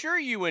won't insure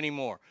you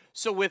anymore.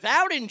 So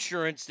without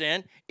insurance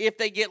then, if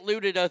they get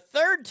looted a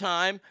third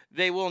time,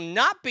 they will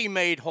not be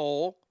made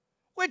whole,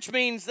 which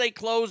means they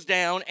close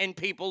down and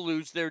people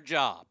lose their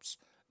jobs.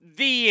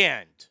 The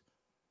end.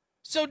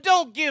 So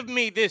don't give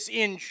me this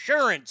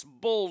insurance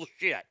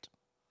bullshit.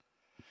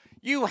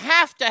 You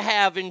have to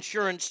have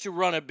insurance to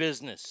run a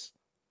business.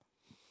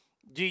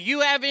 Do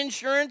you have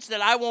insurance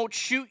that I won't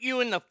shoot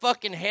you in the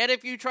fucking head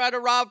if you try to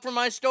rob from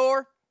my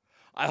store?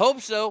 I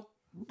hope so,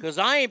 because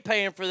I ain't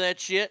paying for that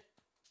shit.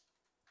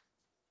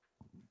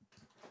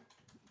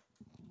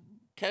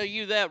 Tell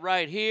you that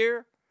right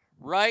here,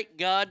 right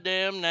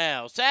goddamn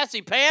now.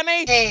 Sassy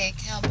Pammy? Hey,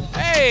 cowboy.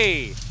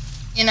 Hey!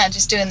 You're not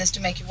just doing this to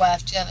make your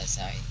wife jealous,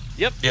 are you?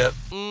 Yep.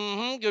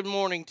 Good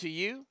morning to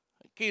you.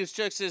 Keys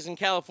Chuck says in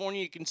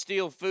California you can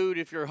steal food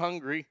if you're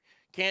hungry.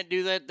 Can't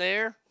do that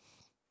there.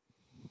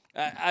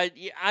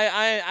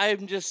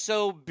 I'm just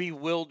so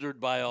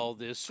bewildered by all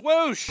this.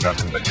 Swoosh! Then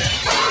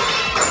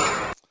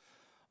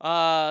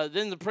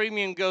the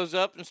premium goes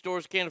up and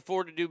stores can't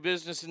afford to do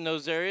business in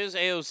those areas.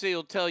 AOC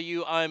will tell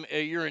you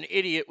you're an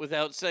idiot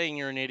without saying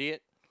you're an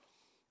idiot.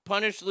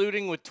 Punish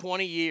looting with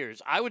 20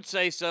 years. I would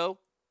say so.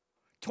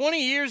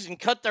 20 years and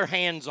cut their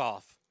hands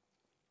off.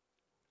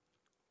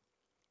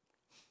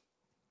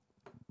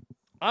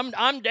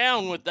 I'm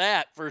down with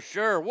that for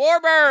sure.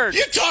 Warbird!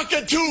 You're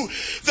talking to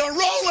the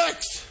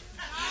Rolex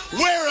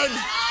wearing,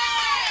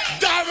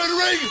 diamond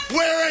ring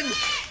wearing,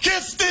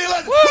 kiss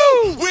stealing,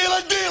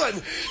 wheeling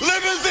dealing,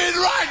 limousine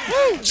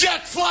riding,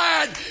 jet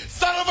flying,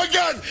 son of a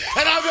gun,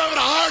 and I'm having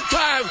a hard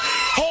time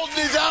holding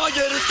these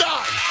alligators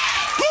down.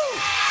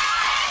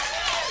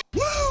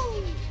 Woo!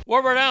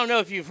 Warbird, I don't know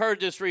if you've heard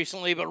this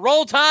recently, but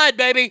roll tide,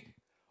 baby.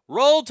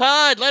 Roll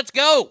tide. Let's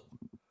go.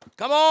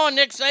 Come on,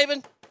 Nick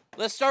Saban.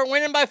 Let's start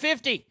winning by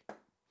 50.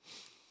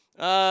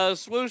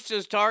 Swoosh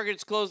says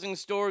Target's closing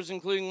stores,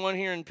 including one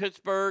here in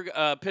Pittsburgh,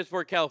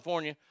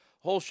 California.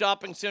 Whole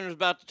shopping center is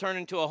about to turn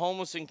into a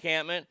homeless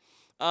encampment.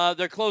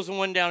 They're closing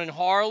one down in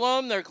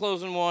Harlem. They're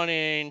closing one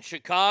in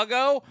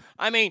Chicago.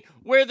 I mean,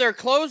 where they're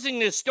closing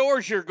the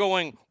stores, you're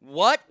going,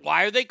 what?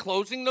 Why are they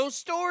closing those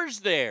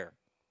stores there?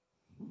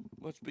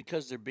 Well, it's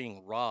because they're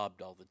being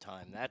robbed all the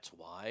time. That's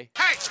why.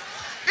 Hey,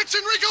 it's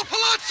Enrico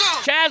Palazzo!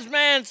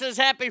 Chazman says,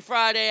 happy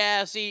Friday,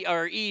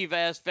 Eve,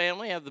 ass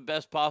family. Have the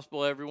best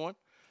possible, everyone.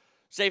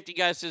 Safety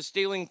guy says,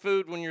 stealing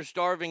food when you're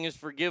starving is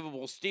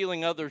forgivable.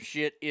 Stealing other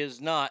shit is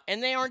not.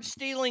 And they aren't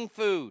stealing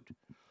food.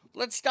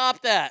 Let's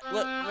stop that.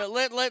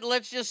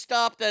 Let's just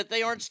stop that.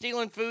 They aren't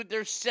stealing food.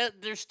 They're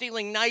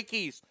stealing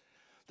Nikes.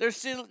 They're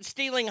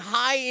stealing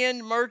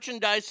high-end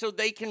merchandise so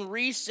they can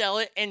resell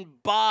it and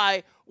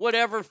buy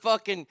whatever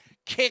fucking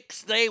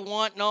kicks they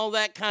want and all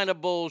that kind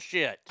of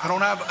bullshit. I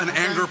don't have an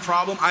anger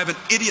problem. I have an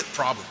idiot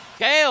problem.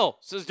 Kale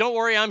says, don't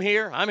worry, I'm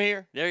here. I'm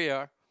here. There you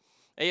are.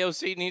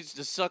 AOC needs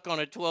to suck on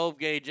a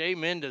 12-gauge.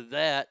 Amen to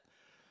that.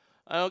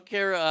 I don't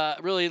care,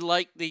 really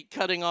like the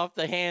cutting off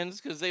the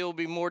hands because they will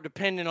be more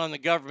dependent on the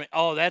government.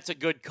 Oh, that's a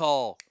good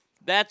call.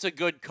 That's a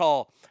good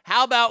call.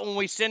 How about when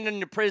we send them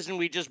to prison,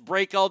 we just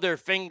break all their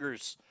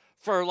fingers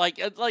for like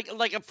a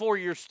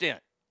 4-year stint?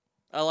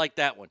 I like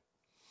that one.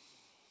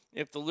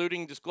 If the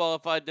looting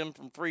disqualified them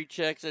from free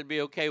checks, I'd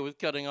be okay with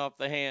cutting off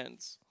the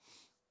hands.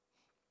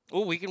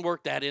 Oh, we can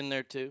work that in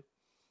there too.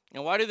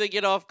 And why do they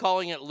get off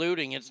calling it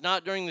looting? It's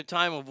not during the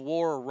time of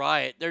war or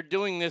riot. They're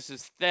doing this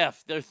as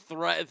theft. They're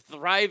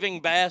thriving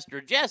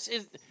bastards. Yes,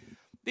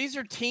 these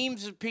are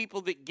teams of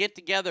people that get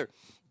together.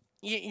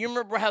 You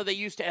remember how they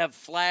used to have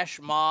flash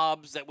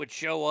mobs that would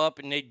show up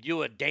and they'd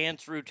do a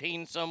dance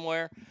routine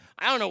somewhere?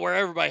 I don't know where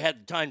everybody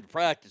had the time to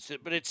practice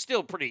it, but it's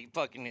still pretty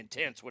fucking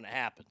intense when it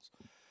happens.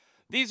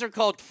 These are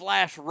called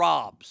flash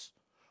robs,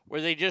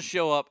 where they just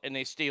show up and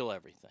they steal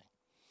everything.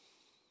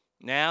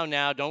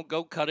 Now, don't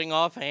go cutting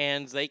off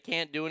hands. They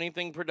can't do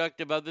anything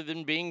productive other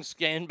than being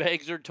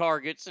scandbags or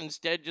targets.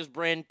 Instead, just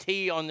brand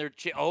T on their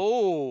chin.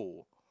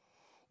 Oh,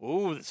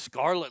 the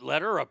scarlet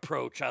letter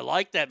approach. I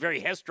like that. Very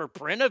Hester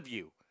Prynne of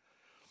you.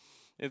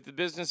 If the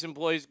business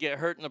employees get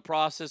hurt in the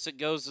process, it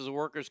goes as a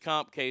workers'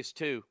 comp case,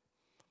 too.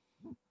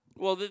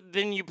 Well,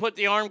 then you put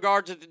the armed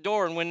guards at the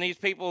door, and when these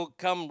people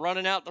come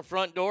running out the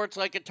front door, it's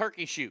like a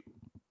turkey shoot.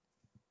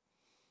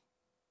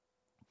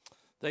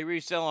 They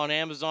resell on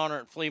Amazon or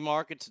at flea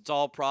markets. It's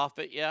all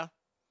profit, yeah.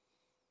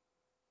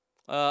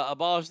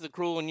 Abolish the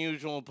cruel and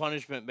unusual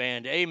punishment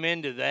ban.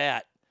 Amen to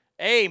that.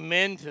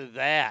 Amen to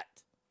that.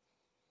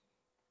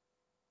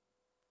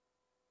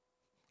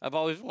 I've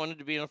always wanted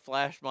to be in a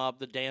flash mob,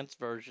 the dance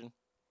version.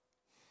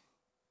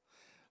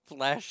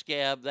 Flash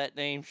scab, that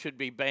name should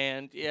be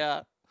banned,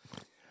 yeah.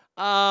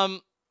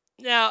 Now,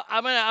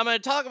 I'm gonna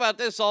talk about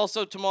this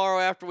also tomorrow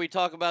after we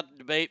talk about the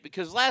debate,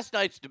 because last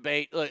night's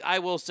debate, look, I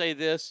will say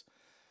this.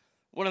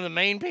 One of the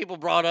main people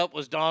brought up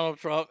was Donald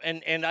Trump,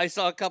 and I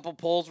saw a couple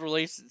polls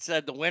released that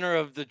said the winner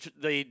of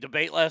the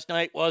debate last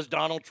night was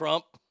Donald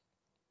Trump,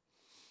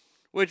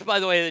 which, by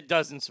the way, it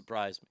doesn't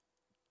surprise me.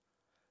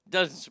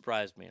 Doesn't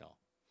surprise me at all.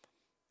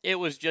 It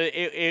was just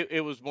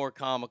it was more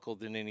comical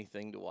than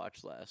anything to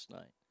watch last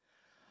night.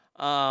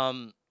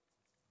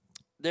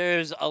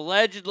 There's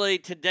allegedly,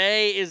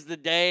 today is the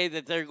day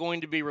that they're going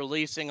to be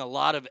releasing a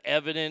lot of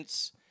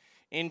evidence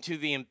into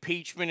the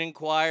impeachment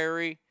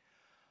inquiry.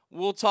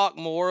 We'll talk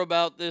more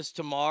about this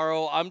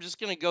tomorrow. I'm just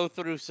going to go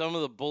through some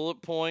of the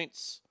bullet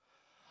points.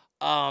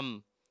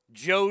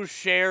 Joe's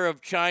share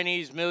of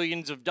Chinese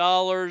millions of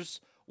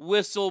dollars,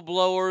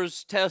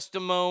 whistleblowers'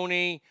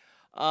 testimony,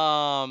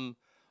 voicemail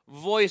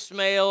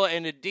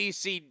and a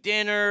DC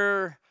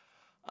dinner.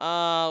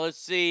 Let's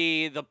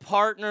see. The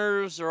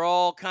partners are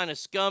all kind of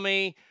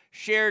scummy.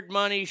 Shared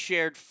money,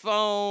 shared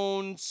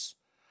phones.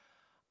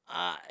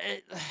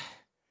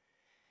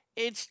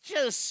 It's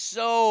just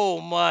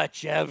so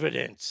much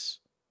evidence.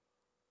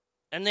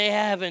 And they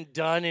haven't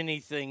done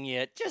anything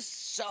yet.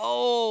 Just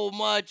so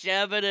much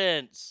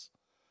evidence.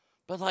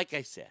 But like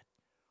I said,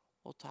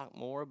 we'll talk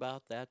more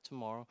about that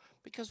tomorrow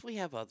because we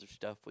have other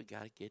stuff we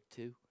got to get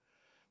to.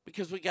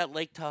 Because we got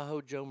Lake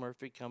Tahoe Joe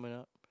Murphy coming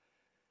up.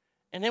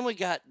 And then we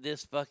got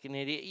this fucking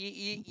idiot.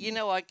 You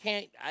know, I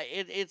can't.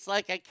 It's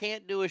like I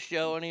can't do a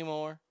show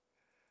anymore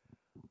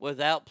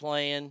without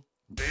playing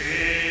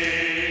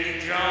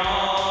Big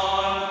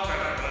John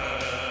Turpin.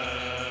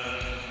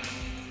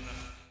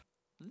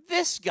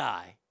 This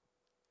guy.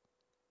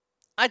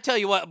 I tell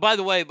you what. By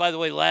the way,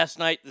 last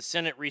night the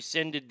Senate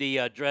rescinded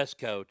the dress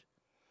code,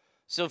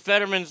 so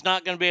Fetterman's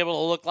not going to be able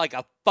to look like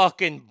a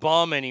fucking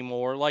bum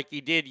anymore, like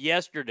he did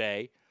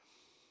yesterday.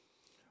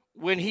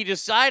 When he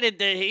decided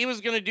that he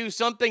was going to do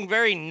something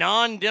very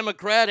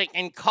non-democratic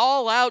and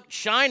call out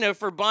China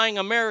for buying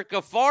America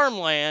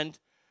farmland,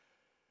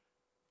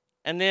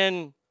 and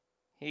then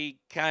he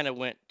kind of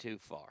went too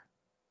far.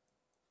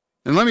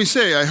 And let me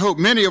say, I hope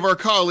many of our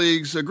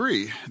colleagues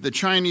agree. The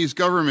Chinese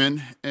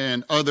government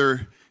and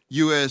other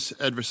U.S.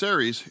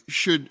 adversaries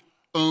should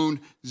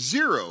own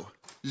zero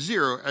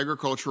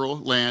agricultural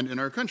land in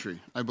our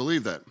country. I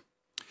believe that.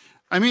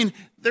 I mean,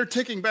 they're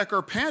taking back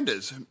our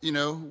pandas. You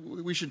know,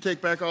 we should take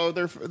back all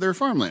of their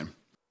farmland.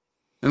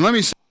 And let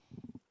me say,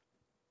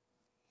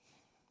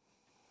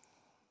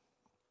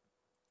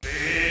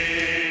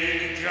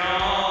 Big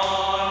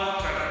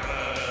John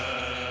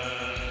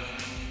Turpin.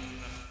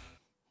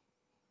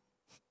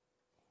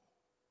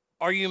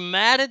 Are you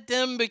mad at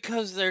them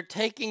because they're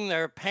taking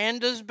their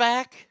pandas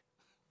back?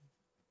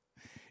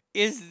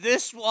 Is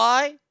this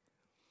why?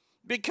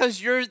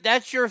 Because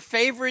that's your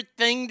favorite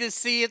thing to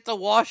see at the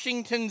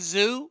Washington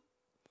Zoo?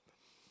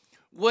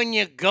 When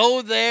you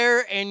go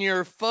there and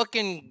you're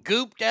fucking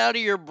gooped out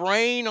of your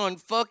brain on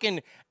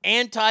fucking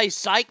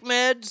anti-psych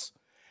meds,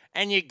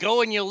 and you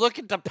go and you look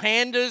at the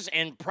pandas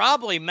and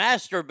probably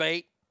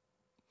masturbate.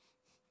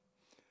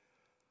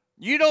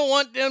 You don't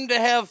want them to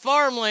have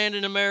farmland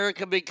in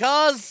America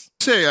because...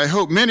 I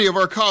hope many of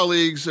our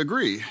colleagues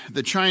agree.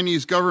 The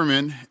Chinese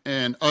government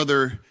and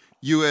other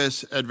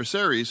U.S.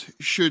 adversaries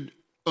should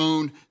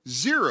own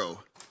zero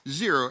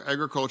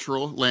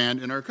agricultural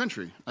land in our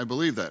country. I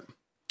believe that.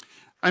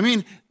 I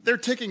mean, they're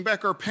taking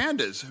back our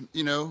pandas.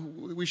 You know,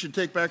 we should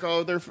take back all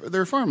of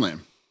their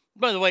farmland.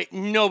 By the way,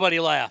 nobody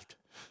laughed.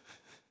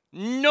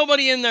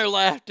 Nobody in there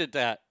laughed at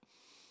that.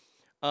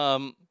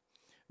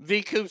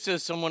 V. Coop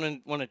says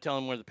someone want to tell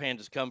him where the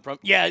pandas come from.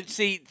 Yeah,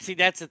 see,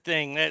 that's the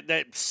thing.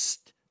 They're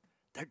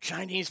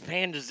Chinese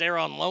pandas. They're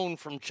on loan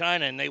from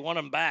China, and they want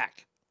them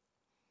back.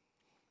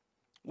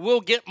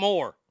 We'll get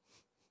more.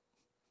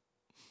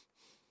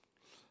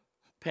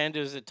 Panda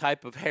is a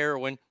type of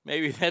heroin.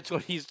 Maybe that's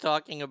what he's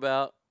talking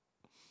about.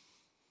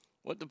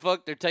 What the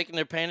fuck? They're taking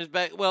their pandas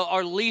back? Well,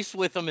 our lease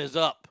with them is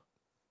up.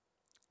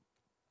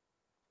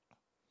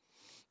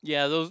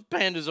 Yeah, those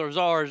pandas are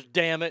ours,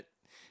 damn it.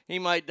 He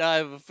might die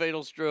of a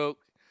fatal stroke.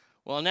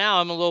 Well,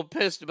 now I'm a little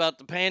pissed about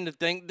the panda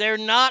thing. They're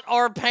not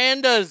our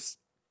pandas.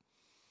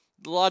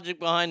 The logic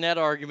behind that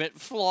argument,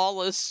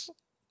 flawless.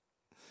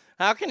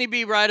 How can he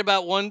be right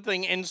about one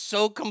thing and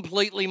so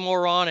completely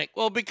moronic?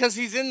 Well, because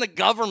he's in the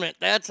government,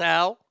 that's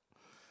how.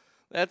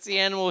 That's the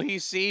animal he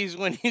sees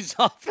when he's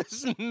off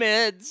his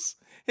meds,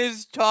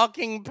 his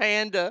talking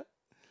panda.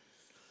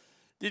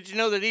 Did you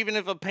know that even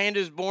if a panda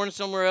is born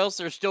somewhere else,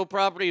 they're still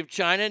property of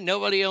China?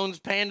 Nobody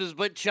owns pandas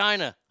but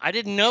China. I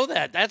didn't know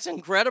that. That's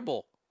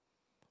incredible.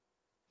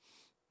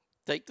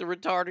 Take the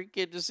retarded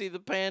kid to see the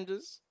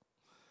pandas.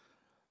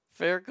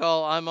 Fair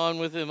call. I'm on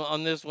with him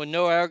on this one.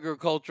 No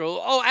agricultural.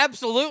 Oh,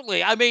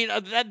 absolutely. I mean,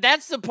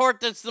 that's the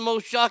part that's the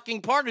most shocking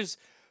part is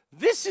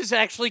this is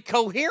actually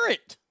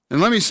coherent.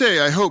 And let me say,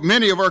 I hope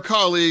many of our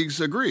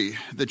colleagues agree.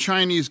 The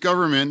Chinese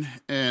government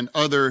and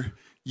other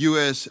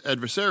U.S.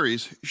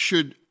 adversaries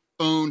should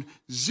own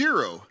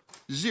zero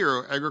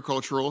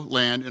agricultural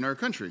land in our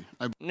country.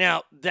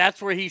 Now,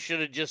 that's where he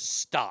should have just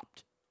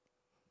stopped.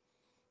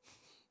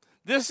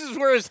 This is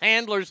where his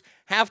handlers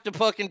have to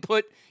fucking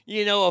put,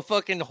 a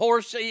fucking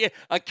horse,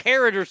 a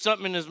carrot or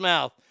something in his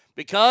mouth.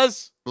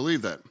 Because?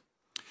 Believe that.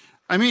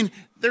 I mean,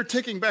 they're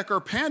taking back our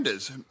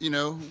pandas.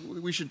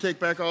 We should take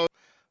back all.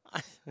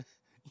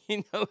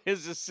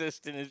 His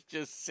assistant is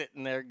just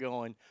sitting there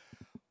going,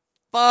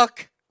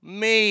 fuck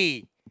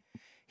me.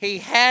 He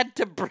had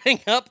to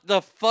bring up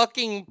the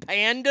fucking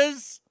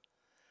pandas?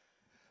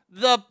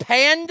 The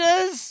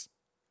pandas?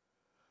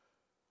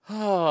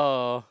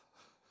 Oh.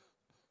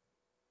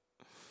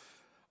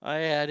 I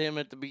had him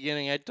at the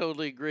beginning. I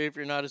totally agree. If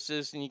you're not a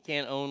citizen, you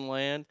can't own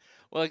land.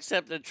 Well,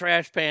 except the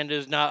trash panda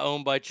is not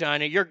owned by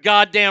China. You're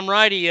goddamn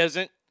right he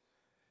isn't.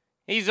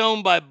 He's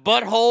owned by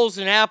buttholes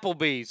and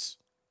Applebee's.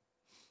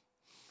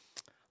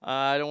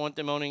 I don't want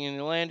them owning any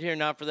land here,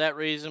 not for that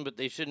reason, but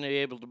they shouldn't be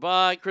able to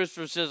buy.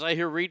 Christopher says, I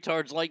hear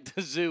retards like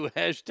the zoo,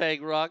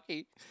 #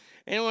 Rocky.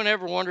 Anyone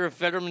ever wonder if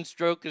Fetterman's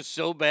stroke is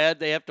so bad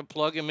they have to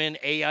plug him in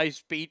AI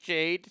speech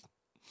aid?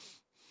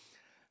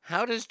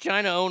 How does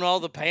China own all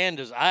the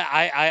pandas?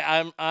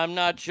 I'm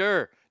not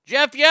sure.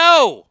 Jeff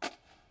Yo!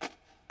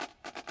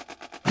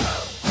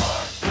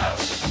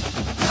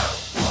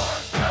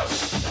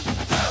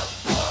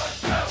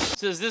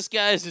 Says, this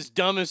guy is as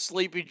dumb as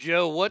Sleepy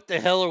Joe. What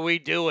the hell are we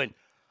doing?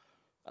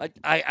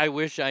 I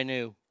wish I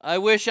knew. I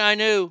wish I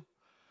knew.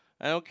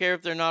 I don't care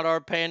if they're not our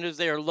pandas.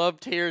 They are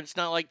loved here. It's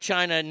not like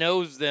China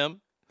knows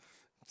them.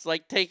 It's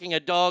like taking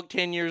a dog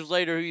 10 years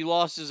later who you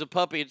lost as a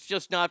puppy. It's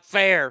just not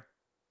fair.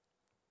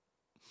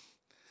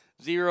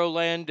 Zero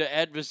land to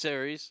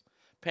adversaries.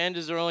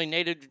 Pandas are only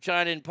native to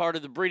China and part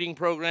of the breeding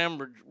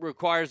program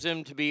requires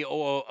them to be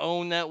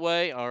owned that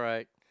way. All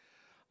right.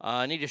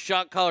 I need a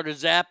shock collar to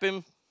zap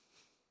him.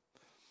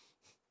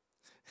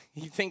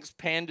 He thinks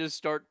pandas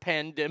start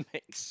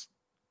pandemics.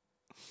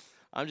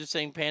 I'm just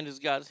saying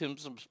pandas got him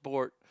some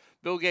support.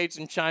 Bill Gates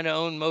and China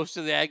own most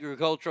of the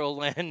agricultural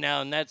land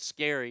now, and that's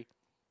scary.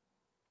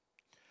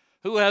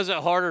 Who has it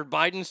harder,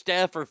 Biden's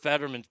staff or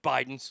Fetterman's?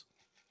 Biden's.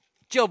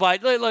 Joe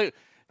Biden. Look,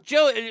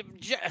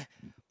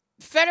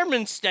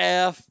 Fetterman's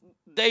staff,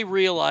 they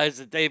realize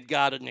that they've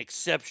got an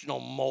exceptional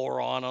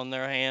moron on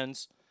their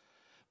hands.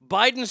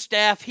 Biden's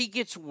staff, he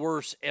gets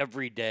worse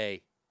every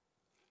day.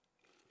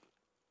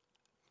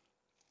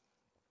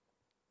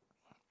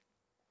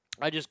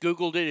 I just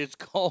Googled it. It's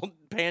called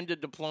panda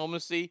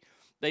diplomacy.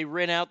 They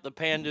rent out the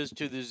pandas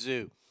to the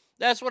zoo.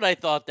 That's what I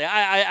thought.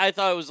 I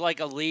thought it was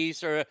like a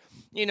lease or,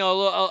 a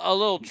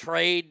little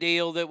trade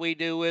deal that we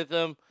do with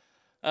them.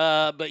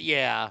 But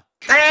yeah.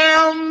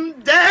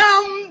 Damn!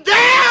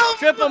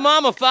 Triple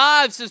Mama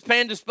 5 says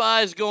Panda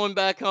Spy is going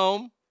back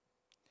home.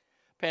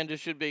 Pandas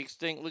should be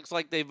extinct. Looks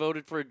like they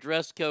voted for a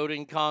dress code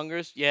in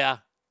Congress. Yeah.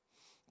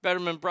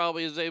 Fetterman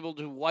probably is able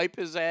to wipe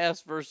his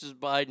ass versus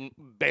Biden.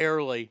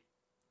 Barely.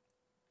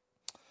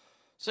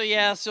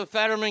 So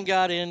Fetterman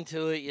got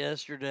into it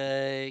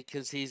yesterday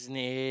because he's an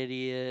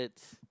idiot.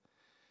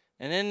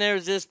 And then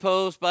there's this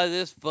post by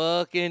this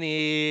fucking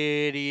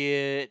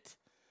idiot.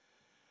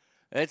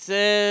 It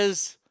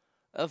says,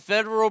 a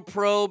federal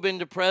probe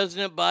into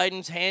President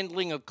Biden's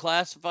handling of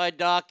classified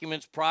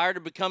documents prior to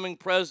becoming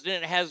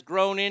president has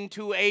grown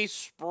into a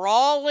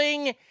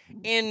sprawling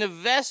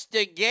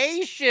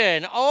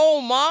investigation.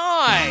 Oh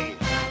my!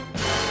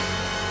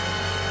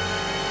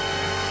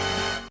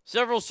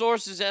 Several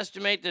sources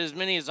estimate that as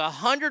many as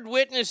 100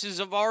 witnesses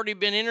have already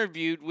been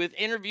interviewed, with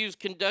interviews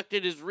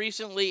conducted as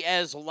recently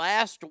as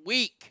last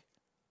week.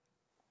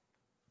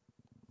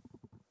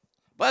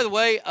 By the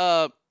way,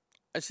 I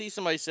see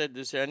somebody said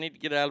this here. I need to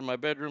get out of my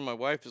bedroom. My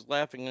wife is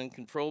laughing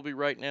uncontrollably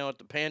right now at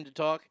the panda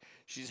talk.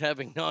 She's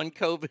having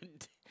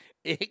non-COVID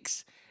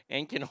icks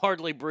and can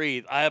hardly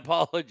breathe. I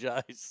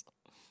apologize.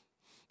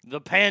 The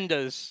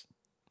pandas.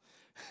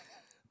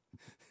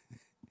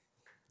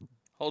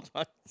 Hold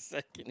on a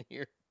second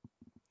here.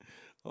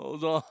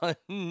 Hold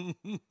on.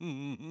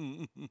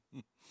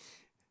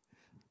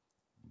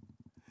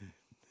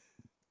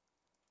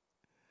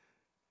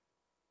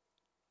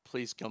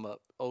 Please come up.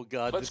 Oh,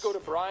 God. Let's go to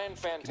Brian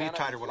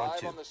Fantana,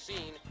 live on the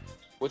scene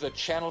with a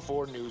Channel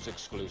 4 News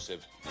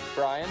exclusive.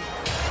 Brian?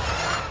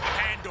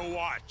 Panda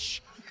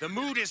Watch. The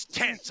mood is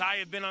tense. I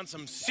have been on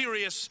some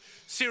serious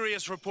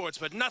reports,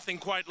 but nothing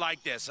quite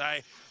like this.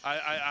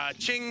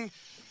 Ching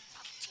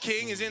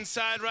King is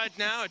inside right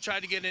now. I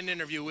tried to get an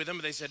interview with him,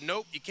 but they said,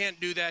 nope, you can't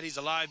do that. He's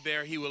a live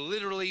bear. He will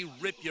literally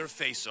rip your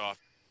face off.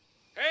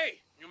 Hey,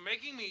 you're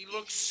making me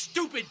look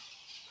stupid.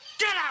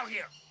 Get out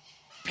here,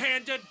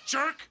 panda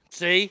jerk.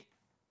 See,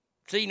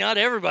 not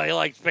everybody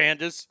likes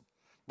pandas.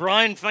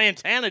 Brian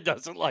Fantana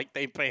doesn't like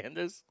they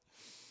pandas.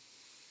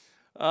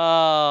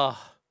 But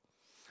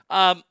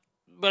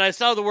I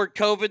saw the word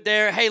COVID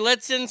there. Hey,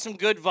 let's send some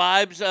good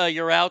vibes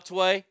your out's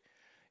way.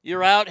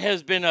 Your out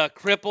has been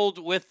crippled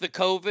with the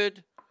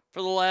COVID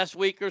for the last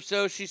week or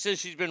so. She says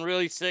she's been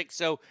really sick,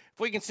 so if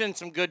we can send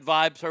some good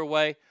vibes her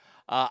way,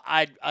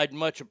 I'd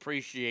much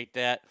appreciate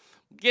that.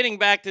 Getting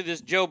back to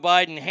this Joe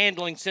Biden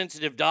handling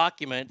sensitive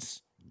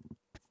documents,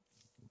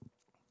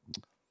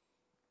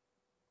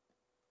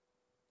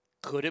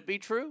 could it be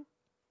true?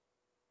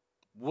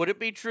 Would it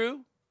be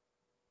true?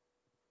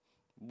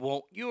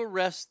 Won't you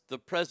arrest the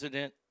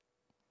president?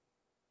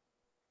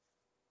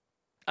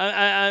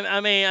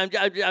 I mean,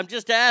 I'm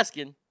just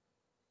asking.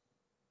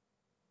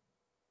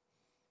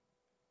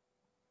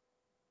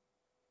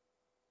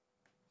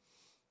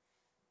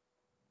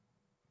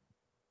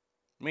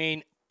 I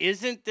mean,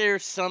 isn't there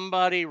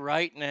somebody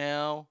right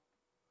now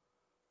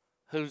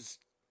who's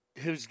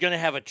going to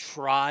have a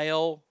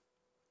trial?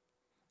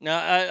 Now,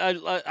 I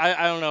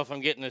don't know if I'm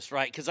getting this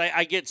right, because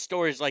I get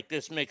stories like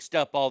this mixed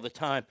up all the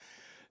time.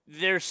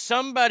 There's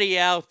somebody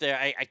out there,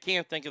 I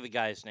can't think of the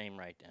guy's name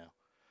right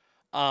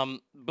now,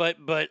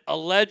 but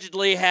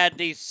allegedly had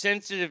these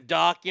sensitive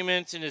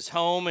documents in his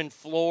home in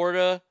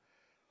Florida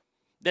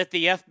that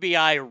the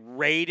FBI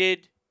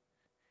raided,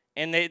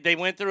 and they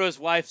went through his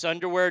wife's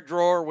underwear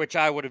drawer, which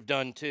I would have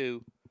done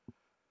too.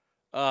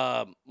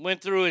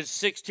 Went through his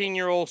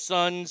 16-year-old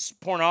son's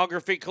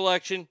pornography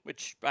collection,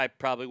 which I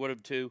probably would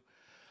have too,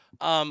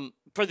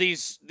 for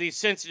these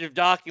sensitive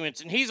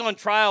documents, and he's on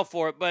trial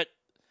for it, but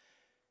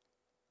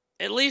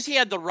at least he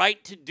had the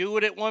right to do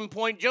it at one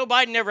point. Joe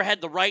Biden never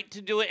had the right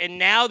to do it, and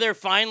now they're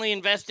finally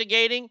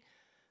investigating.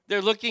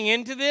 They're looking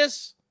into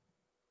this.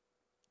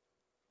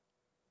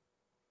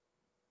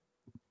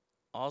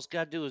 All it's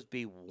got to do is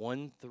be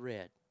one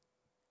thread.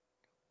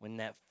 When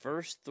that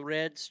first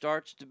thread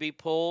starts to be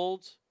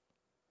pulled,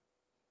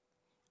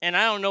 and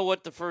I don't know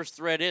what the first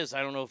thread is.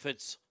 I don't know if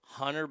it's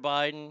Hunter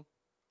Biden,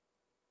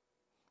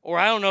 or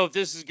I don't know if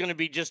this is going to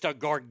be just a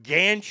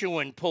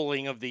gargantuan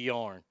pulling of the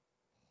yarn.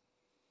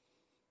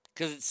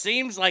 Because it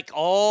seems like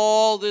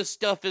all this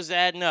stuff is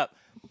adding up.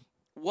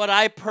 What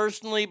I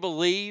personally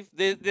believe,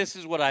 this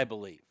is what I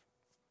believe.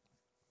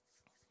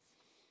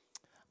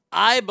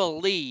 I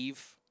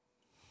believe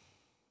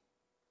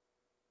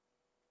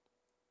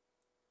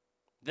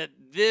that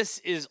this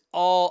is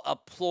all a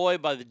ploy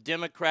by the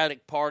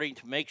Democratic Party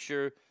to make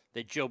sure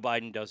that Joe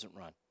Biden doesn't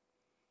run.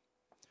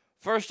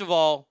 First of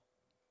all,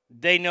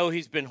 they know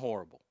he's been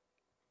horrible.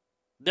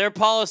 Their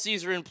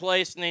policies are in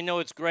place, and they know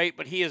it's great,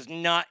 but he is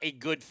not a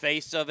good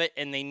face of it,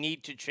 and they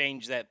need to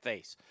change that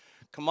face.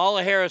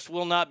 Kamala Harris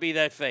will not be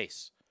that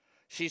face.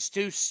 She's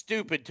too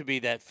stupid to be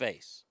that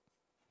face.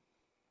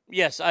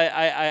 Yes,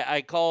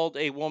 I called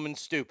a woman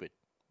stupid,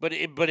 but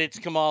it's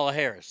Kamala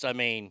Harris. I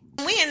mean,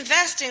 when we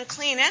invest in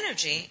clean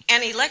energy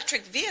and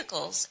electric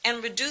vehicles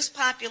and reduce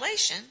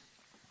population,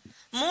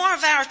 more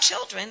of our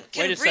children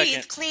can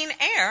breathe clean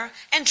air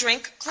and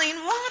drink clean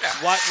water.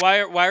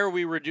 Why are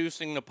we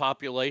reducing the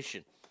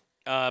population?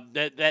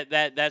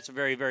 That's a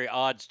very, very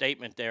odd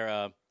statement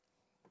there,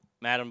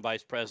 Madam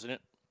Vice President.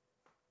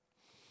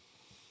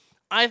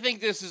 I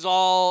think this is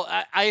all.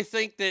 I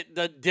think that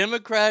the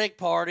Democratic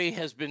Party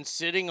has been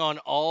sitting on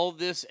all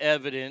this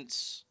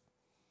evidence,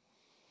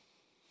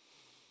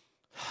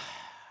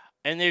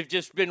 and they've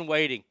just been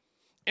waiting.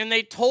 And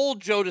they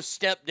told Joe to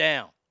step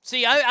down.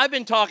 See, I've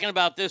been talking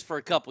about this for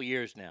a couple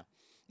years now.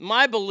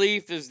 My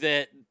belief is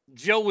that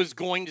Joe was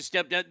going to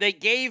step down. They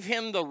gave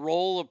him the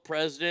role of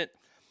president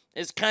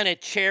as kind of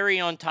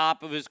cherry on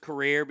top of his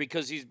career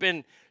because he's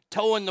been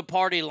towing the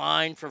party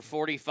line for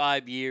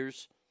 45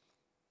 years.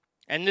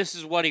 And this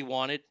is what he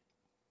wanted.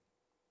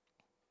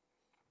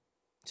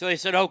 So they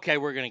said, okay,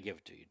 we're going to give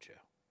it to you, Joe.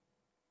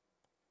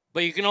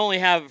 But you can only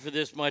have it for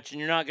this much, and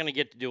you're not going to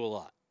get to do a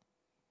lot.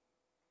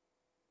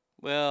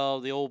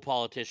 Well, the old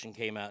politician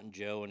came out in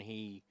Joe, and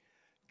he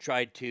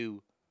tried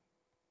to,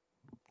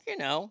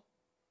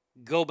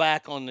 go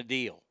back on the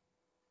deal.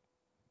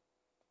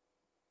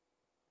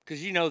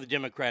 Because the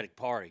Democratic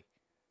Party.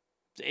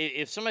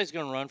 If somebody's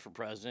going to run for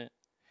president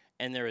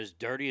and they're as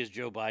dirty as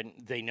Joe Biden,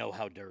 they know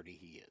how dirty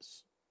he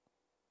is.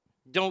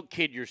 Don't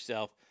kid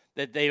yourself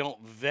that they don't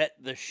vet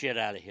the shit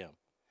out of him.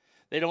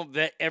 They don't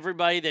vet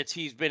everybody that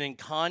he's been in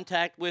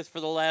contact with for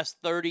the last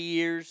 30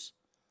 years.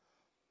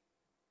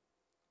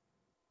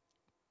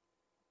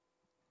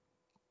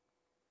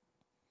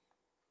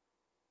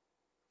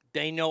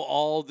 They know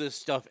all this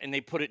stuff, and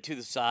they put it to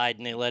the side,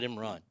 and they let him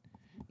run.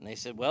 And they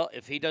said, well,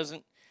 if he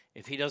doesn't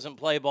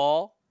play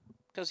ball,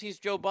 because he's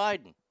Joe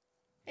Biden.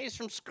 He's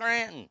from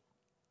Scranton.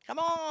 Come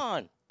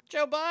on,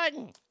 Joe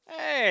Biden.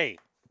 Hey,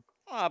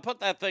 Oh, put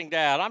that thing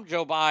down. I'm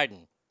Joe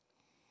Biden.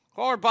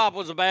 Corn Pop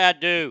was a bad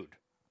dude.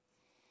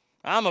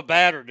 I'm a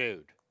badder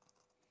dude.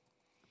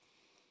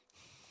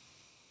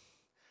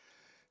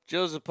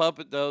 Joe's a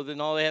puppet, though.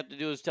 Then all they have to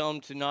do is tell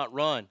him to not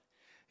run.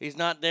 He's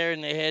not there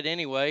in the head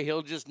anyway.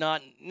 He'll just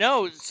not.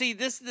 No, see,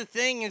 this is the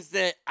thing is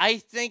that I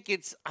think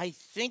it's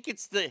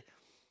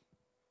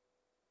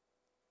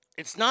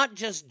not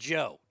just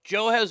Joe.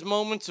 Joe has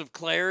moments of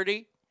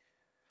clarity.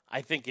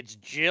 I think it's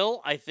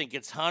Jill. I think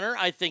it's Hunter.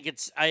 I think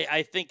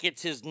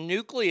it's his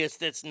nucleus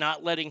that's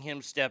not letting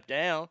him step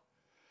down.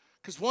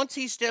 Because once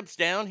he steps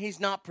down, he's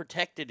not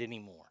protected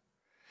anymore.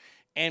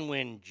 And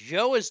when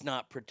Joe is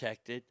not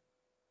protected,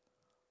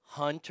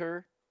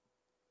 Hunter,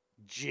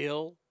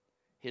 Jill,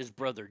 his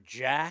brother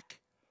Jack,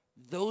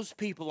 those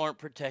people aren't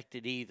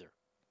protected either.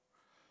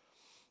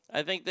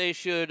 I think they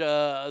should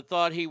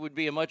thought he would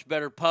be a much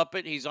better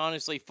puppet. He's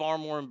honestly far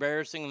more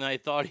embarrassing than I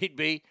thought he'd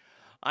be.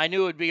 I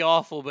knew it'd be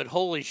awful, but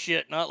holy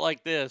shit, not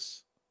like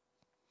this.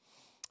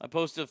 I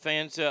posted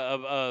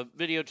a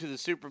video to the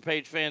Super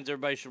Page fans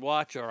everybody should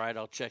watch. All right,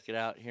 I'll check it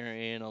out here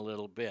in a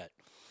little bit.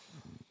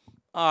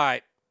 All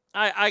right,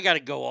 I got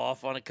to go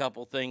off on a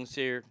couple things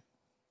here.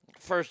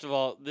 First of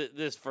all,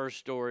 this first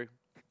story,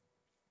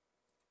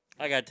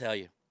 I got to tell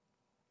you.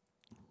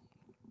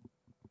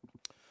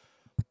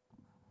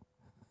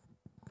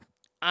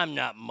 I'm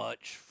not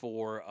much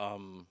for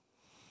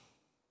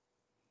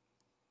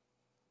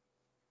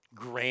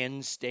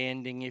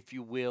grandstanding, if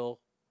you will.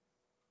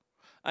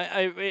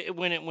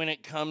 When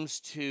it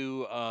comes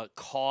to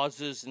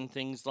causes and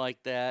things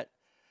like that,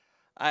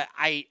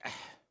 I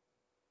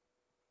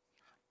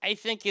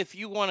think if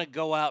you want to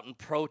go out and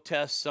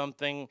protest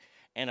something,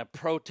 and a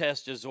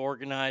protest is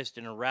organized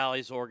and a rally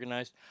is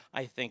organized,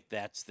 I think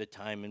that's the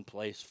time and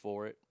place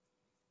for it.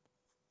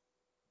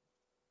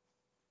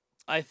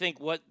 I think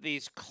what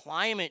these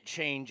climate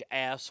change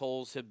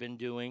assholes have been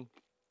doing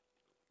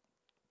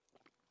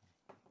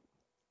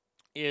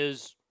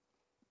is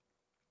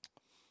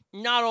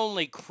not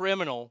only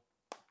criminal,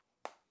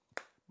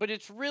 but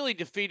it's really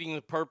defeating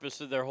the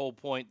purpose of their whole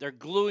point. They're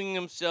gluing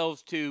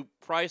themselves to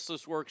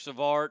priceless works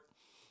of art.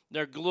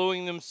 They're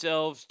gluing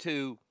themselves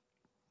to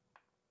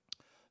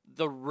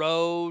the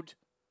road.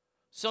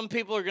 Some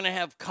people are going to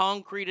have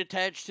concrete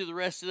attached to the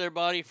rest of their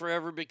body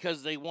forever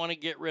because they want to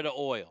get rid of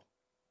oil.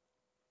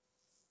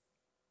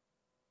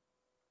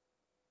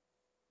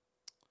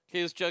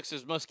 Keyless Chuck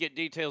says, must get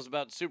details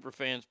about the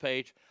Superfans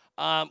page.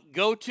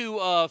 Go to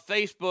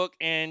Facebook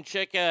and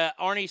check out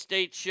Arnie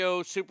State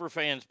Show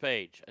Superfans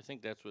page. I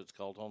think that's what it's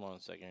called. Hold on a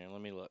second here.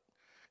 Let me look.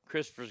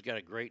 Christopher's got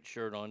a great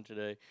shirt on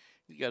today.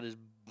 He's got his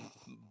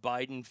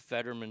Biden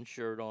Fetterman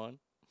shirt on.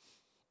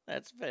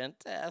 That's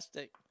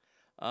fantastic.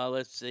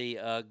 Let's see.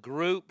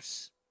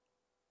 Groups.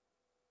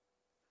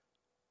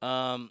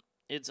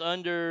 It's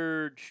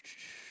under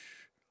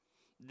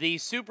the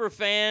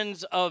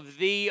Superfans of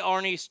the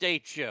Arnie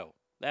State Show.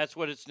 That's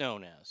what it's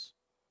known as.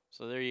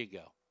 So there you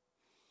go.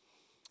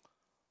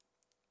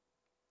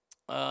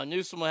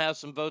 Newsom will have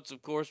some votes,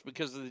 of course,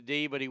 because of the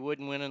D, but he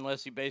wouldn't win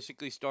unless he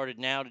basically started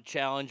now to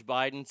challenge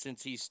Biden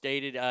since he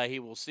stated he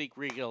will seek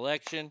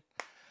re-election.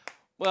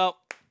 Well,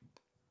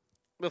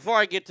 before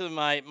I get to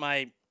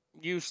my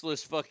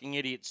useless fucking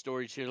idiot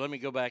stories here, let me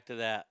go back to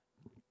that.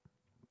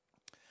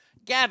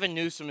 Gavin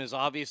Newsom is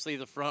obviously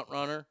the front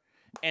runner.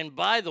 And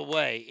by the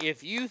way,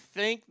 if you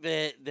think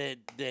that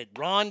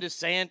Ron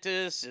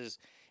DeSantis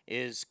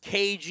is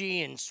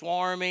cagey and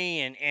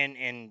swarmy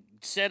and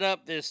set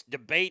up this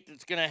debate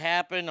that's going to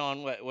happen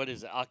on what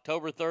is it,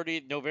 October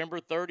 30th, November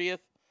 30th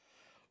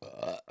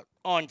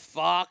on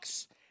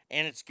Fox,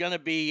 and it's going to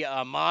be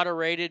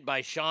moderated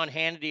by Sean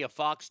Hannity of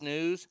Fox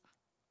News.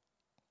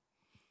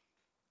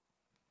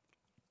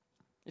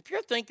 If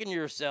you're thinking to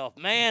yourself,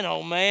 man,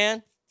 oh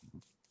man,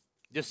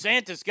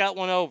 DeSantis got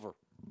one over.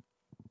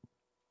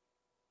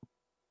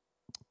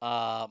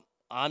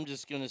 I'm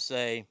just going to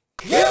say,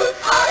 you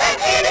are an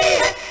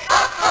idiot!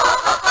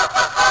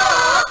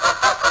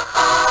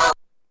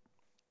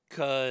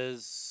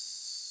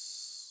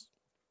 Because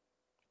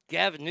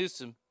Gavin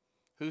Newsom,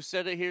 who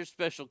said it here,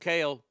 Special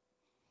Kale,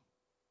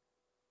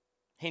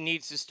 he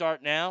needs to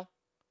start now.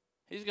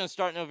 He's going to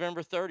start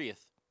November 30th.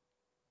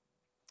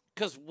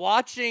 Because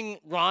watching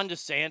Ron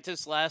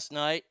DeSantis last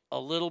night, a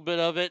little bit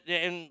of it,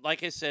 and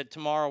like I said,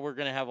 tomorrow we're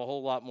going to have a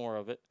whole lot more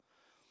of it.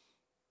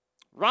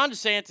 Ron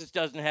DeSantis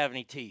doesn't have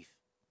any teeth.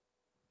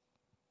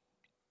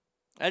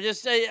 I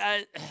just say,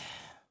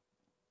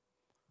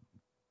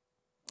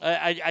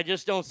 I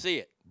just don't see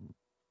it.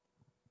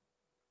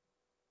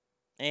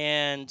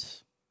 And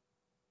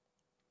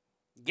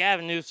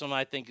Gavin Newsom,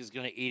 I think, is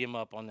going to eat him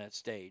up on that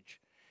stage.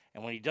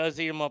 And when he does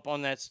eat him up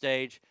on that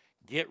stage,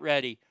 get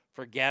ready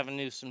for Gavin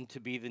Newsom to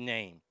be the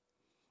name.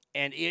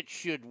 And it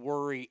should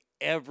worry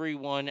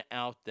everyone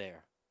out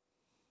there.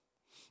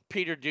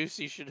 Peter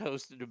Ducey should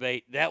host the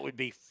debate. That would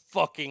be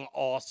fucking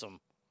awesome.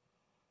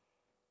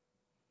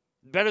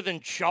 Better than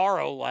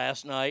Charo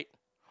last night.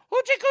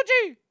 Hoochie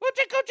coochie!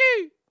 Hoochie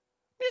coochie!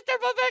 Mr.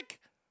 Vivek,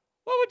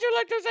 what would you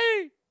like to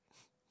say?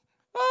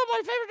 Oh, my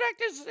favorite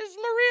actress is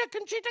Maria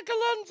Conchita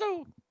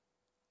Alonso.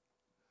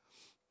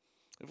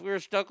 If we were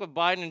stuck with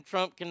Biden and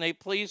Trump, can they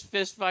please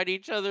fist fight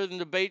each other in the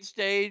debate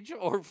stage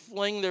or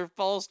fling their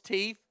false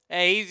teeth?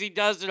 Hey, easy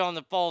does it on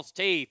the false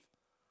teeth.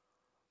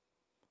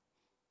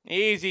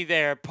 Easy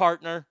there,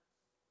 partner.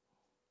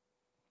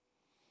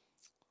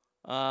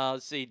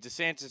 Let's see.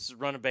 DeSantis has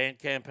run a ban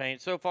campaign.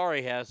 So far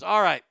he has.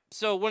 All right.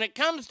 So when it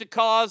comes to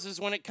causes,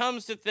 when it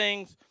comes to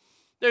things,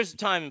 there's a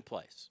time and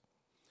place.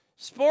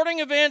 Sporting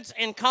events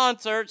and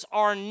concerts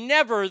are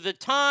never the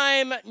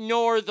time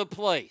nor the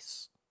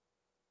place.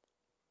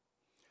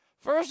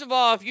 First of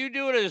all, if you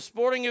do it at a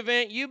sporting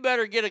event, you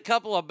better get a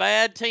couple of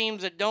bad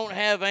teams that don't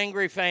have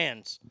angry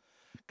fans.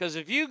 Because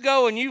if you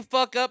go and you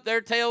fuck up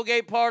their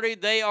tailgate party,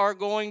 they are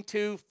going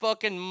to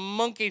fucking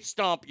monkey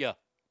stomp you.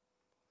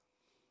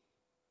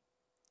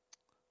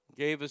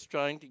 Gabe is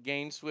trying to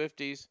gain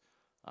Swifties.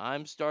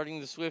 I'm starting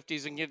the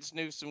Swifties against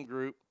Newsom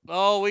group.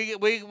 Oh,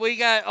 we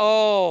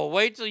got,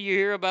 wait till you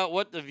hear about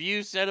what The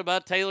View said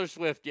about Taylor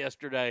Swift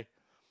yesterday.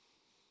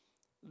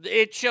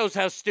 It shows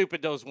how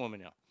stupid those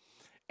women are.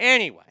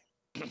 Anyway,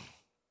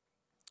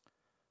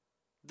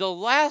 the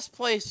last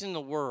place in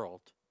the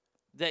world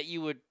that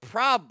you would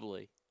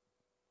probably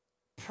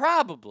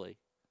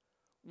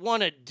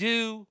want to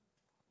do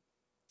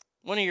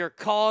one of your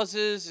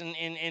causes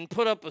and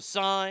put up a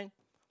sign,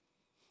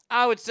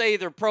 I would say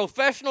either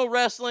professional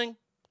wrestling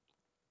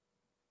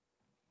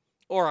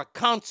or a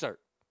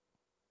concert.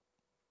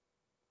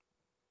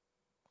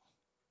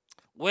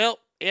 Well,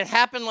 it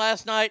happened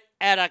last night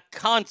at a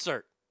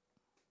concert.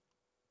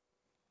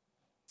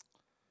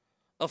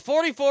 A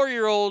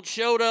 44-year-old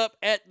showed up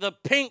at the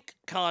Pink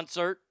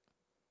concert.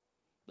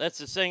 That's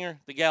the singer,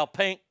 the gal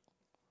Pink.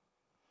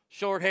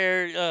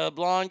 Short-haired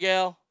blonde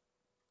gal.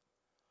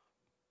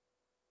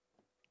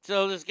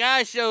 So this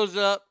guy shows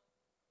up,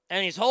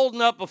 and he's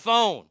holding up a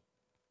phone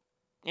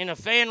in a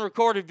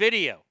fan-recorded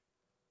video.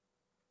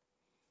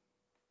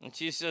 And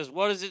she says,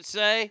 what does it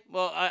say?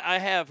 Well, I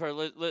have her.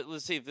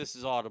 Let's see if this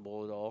is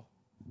audible at all.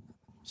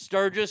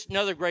 Sturgis,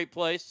 another great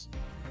place.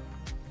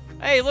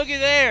 Hey, looky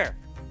there.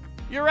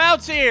 You're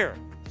out's here.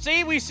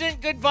 See, we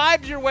sent good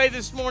vibes your way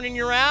this morning.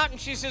 You're out. And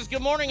she says,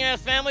 good morning,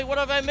 ass family. What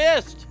have I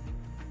missed?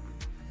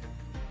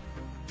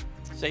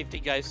 Safety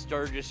guy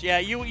Sturgis. Yeah,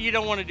 you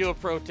don't want to do a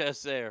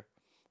protest there.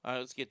 All right,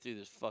 let's get through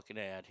this fucking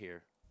ad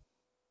here.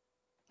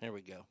 There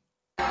we go.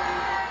 All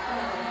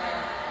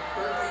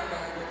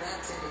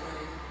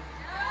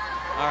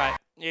right.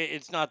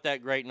 It's not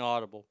that great and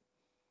audible.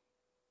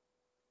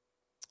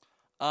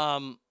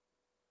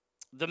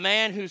 The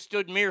man who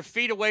stood mere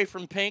feet away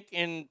from Pink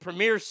in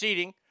premier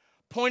seating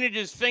pointed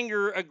his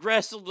finger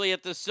aggressively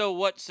at the So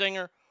What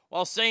singer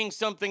while saying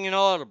something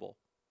inaudible.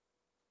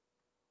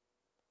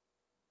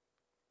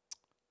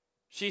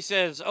 She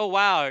says, oh,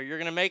 wow, you're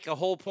going to make a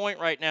whole point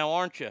right now,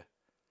 aren't you?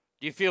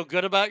 Do you feel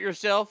good about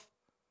yourself?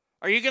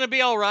 Are you going to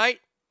be all right?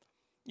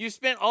 You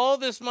spent all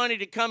this money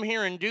to come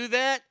here and do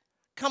that?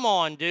 Come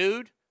on,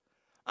 dude.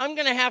 I'm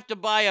going to have to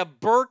buy a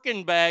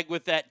Birkin bag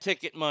with that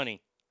ticket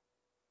money.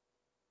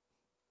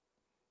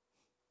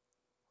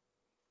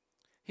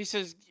 He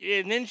says,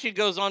 and then she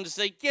goes on to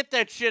say, get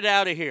that shit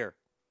out of here.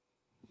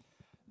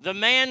 The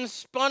man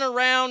spun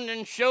around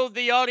and showed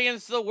the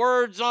audience the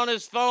words on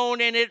his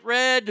phone, and it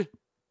read,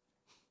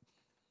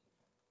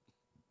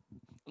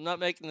 I'm not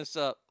making this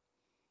up.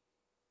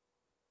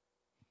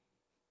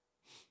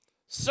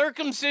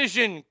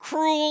 Circumcision,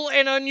 cruel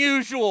and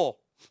unusual.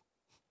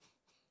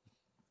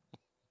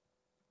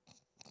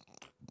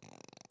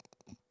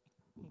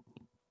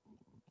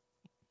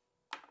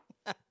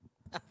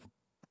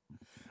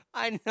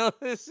 I know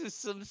this is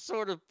some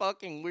sort of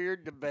fucking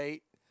weird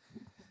debate.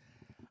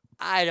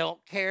 I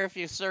don't care if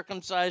you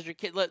circumcise your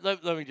kid.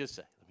 Let me just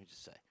say.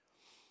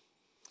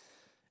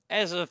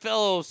 As a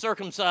fellow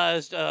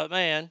circumcised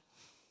man,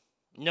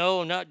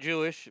 no, not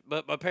Jewish,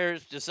 but my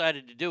parents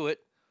decided to do it.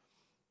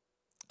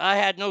 I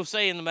had no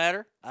say in the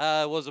matter.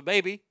 I was a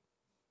baby.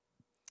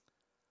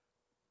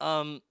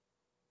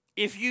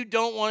 If you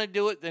don't want to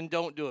do it, then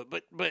don't do it.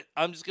 But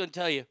I'm just going to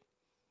tell you.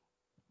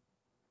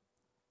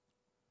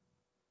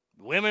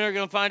 Women are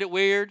going to find it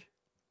weird.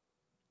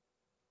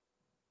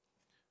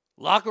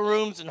 Locker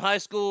rooms in high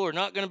school are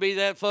not going to be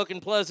that fucking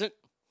pleasant.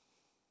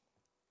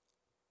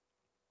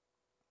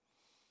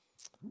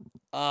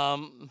 I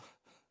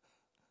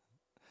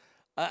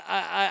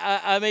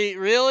mean,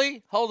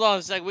 really? Hold on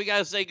a second. We got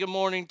to say good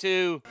morning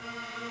to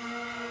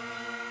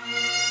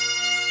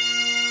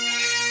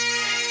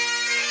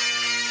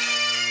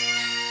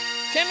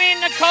Timmy and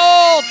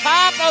Nicole.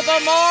 Top of the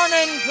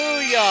morning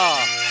to ya.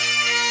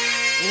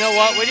 You know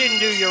what? We didn't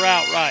do your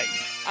out right.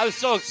 I was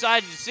so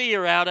excited to see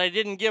her out, I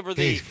didn't give her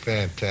the... He's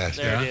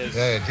fantastic. There it is.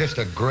 Yeah, just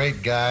a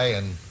great guy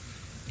and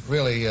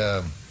really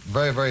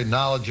very, very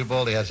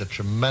knowledgeable. He has a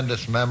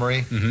tremendous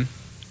memory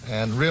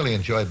and really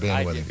enjoyed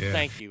being with him. Yeah.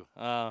 Thank you.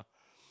 I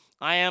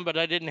am, but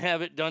I didn't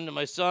have it done to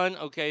my son.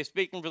 Okay,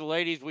 speaking for the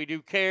ladies, we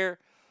do care.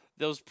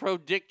 Those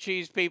pro-Dick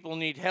Cheese people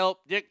need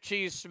help. Dick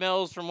Cheese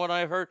smells, from what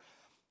I've heard.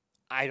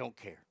 I don't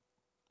care.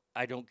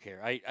 I don't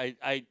care.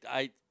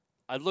 I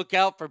look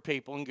out for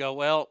people and go,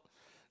 well,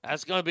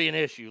 that's going to be an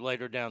issue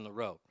later down the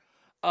road.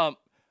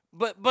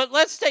 But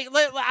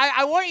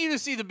I want you to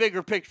see the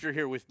bigger picture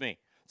here with me.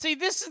 See,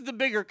 this is the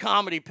bigger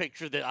comedy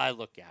picture that I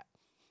look at.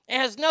 It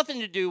has nothing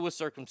to do with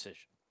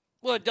circumcision.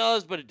 Well, it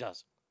does, but it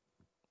doesn't.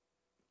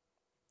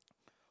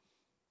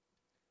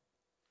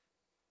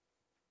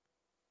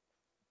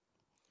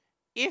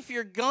 If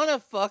you're gonna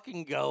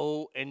fucking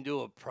go and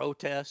do a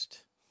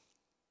protest,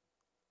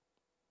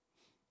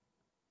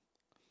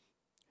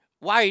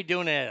 why are you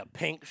doing it at a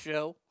Pink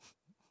show?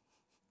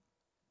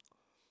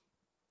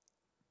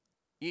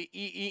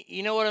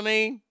 You know what I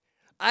mean?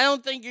 I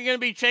don't think you're going to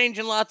be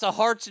changing lots of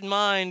hearts and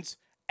minds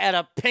at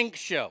a Pink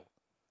show.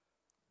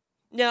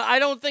 Now, I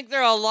don't think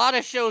there are a lot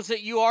of shows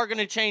that you are going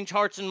to change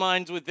hearts and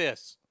minds with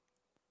this.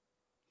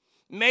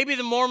 Maybe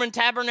the Mormon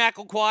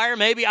Tabernacle Choir,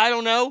 maybe, I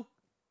don't know.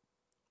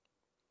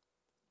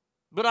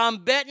 But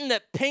I'm betting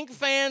that Pink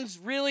fans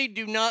really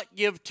do not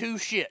give two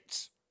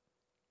shits.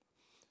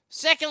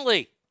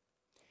 Secondly,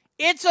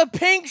 it's a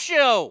Pink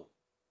show.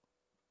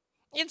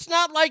 It's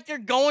not like they're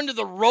going to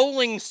the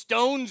Rolling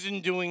Stones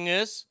and doing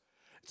this.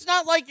 It's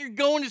not like you're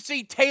going to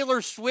see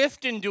Taylor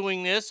Swift and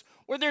doing this,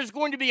 where there's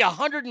going to be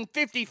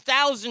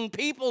 150,000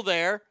 people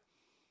there.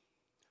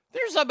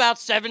 There's about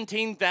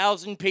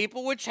 17,000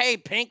 people, which, hey,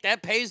 Pink,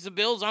 that pays the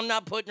bills. I'm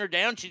not putting her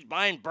down. She's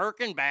buying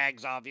Birkin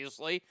bags,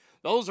 obviously.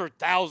 Those are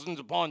thousands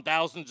upon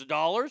thousands of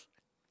dollars.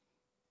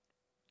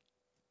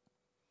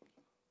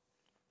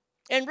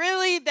 And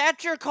really,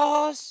 that's your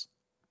cause?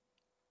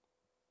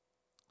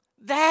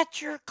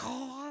 That's your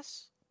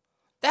cause?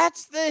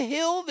 That's the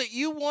hill that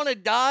you want to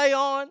die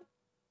on?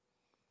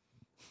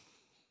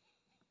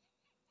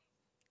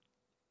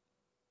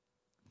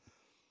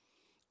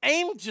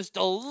 Aim just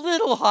a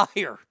little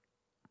higher.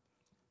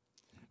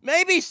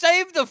 Maybe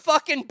save the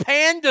fucking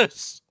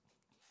pandas.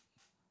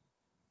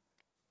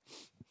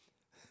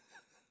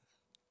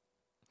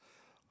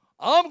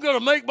 I'm going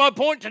to make my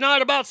point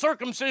tonight about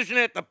circumcision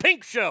at the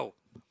Pink show.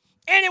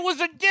 And it was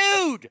a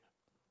dude.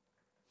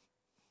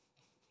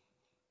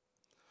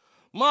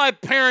 My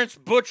parents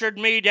butchered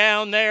me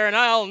down there, and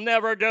I'll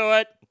never do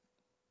it.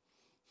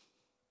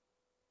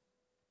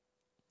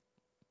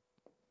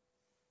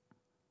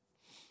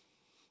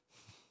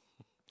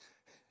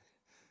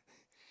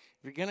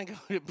 If you're going to go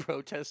to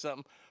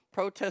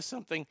protest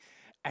something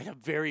at a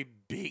very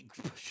big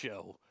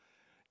show.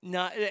 And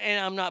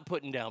I'm not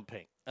putting down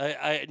Pink.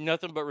 I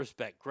nothing but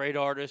respect. Great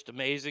artist,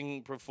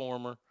 amazing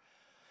performer.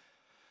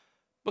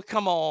 But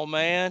come on,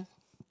 man.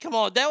 Come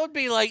on. That would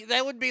be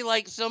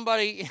like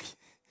somebody...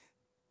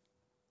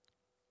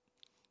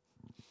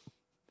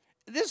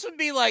 This would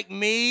be like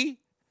me.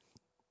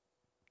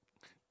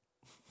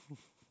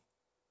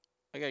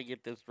 I gotta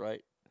get this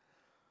right.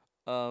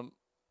 Where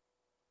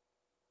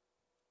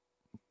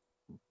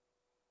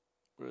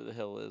the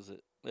hell is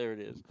it? There it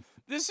is.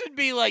 This would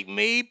be like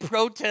me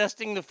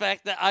protesting the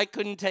fact that I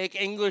couldn't take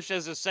English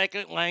as a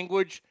second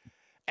language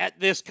at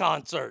this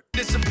concert.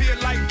 Disappear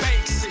like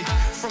Banksy,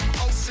 from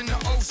ocean to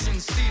ocean,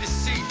 sea to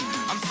sea.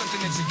 I'm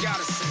something that you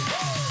gotta see.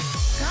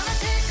 Gonna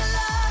take a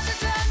lot to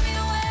drive me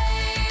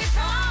away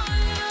from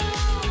you.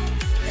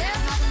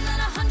 There's nothing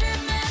that 100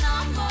 men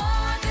or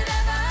more could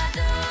ever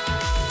do.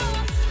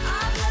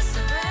 I bless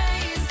the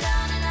rains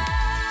down in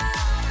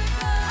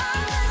Africa.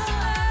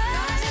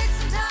 Gonna take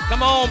some time.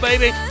 Come on,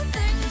 baby.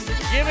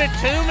 Give it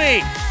to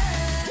me.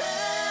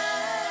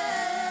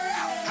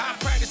 I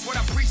practice what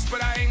I preach,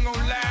 but I ain't gonna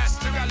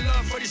last. Still got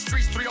love for these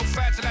streets,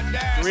 305 till I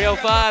die.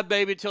 305,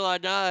 baby, till I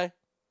die.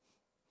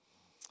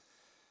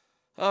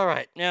 All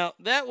right, now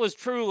that was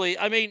truly.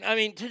 I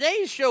mean,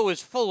 today's show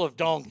is full of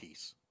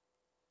donkeys.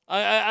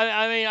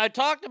 I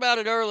talked about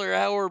it earlier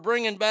how we're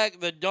bringing back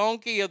the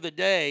donkey of the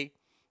day,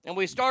 and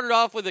we started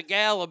off with a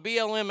gal, a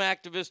BLM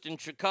activist in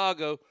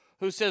Chicago,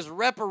 who says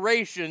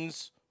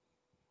reparations.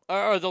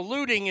 Or the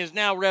looting is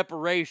now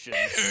reparations.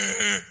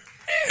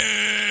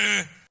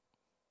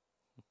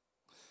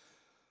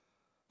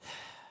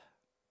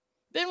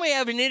 Then we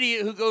have an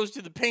idiot who goes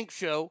to the Pink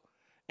show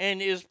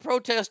and is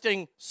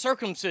protesting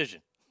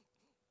circumcision.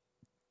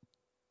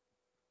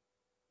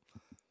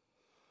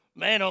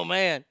 Man, oh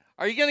man.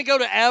 Are you going to go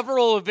to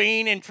Avril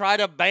Lavigne and try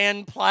to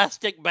ban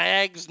plastic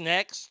bags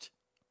next?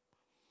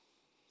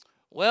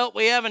 Well,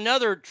 we have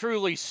another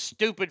truly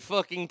stupid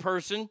fucking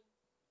person.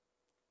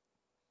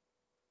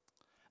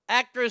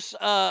 Actress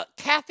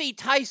Kathy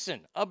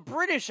Tyson, a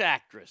British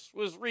actress,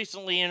 was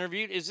recently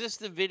interviewed. Is this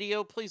the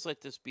video? Please let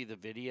this be the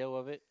video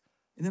of it.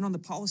 And then on the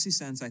policy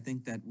sense, I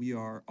think that we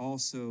are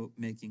also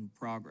making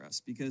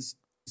progress because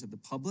of the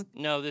public.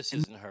 No, this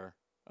isn't her.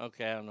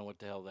 Okay, I don't know what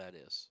the hell that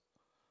is.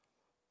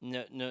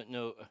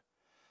 No.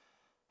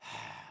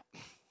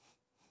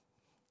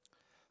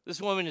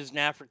 This woman is an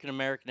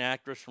African-American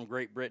actress from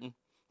Great Britain.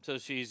 So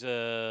she's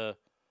a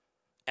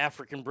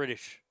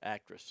African-British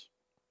actress.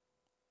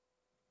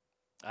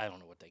 I don't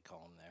know what they call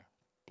them there.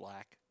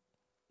 Black.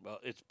 Well,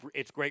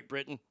 it's Great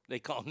Britain. They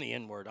call them the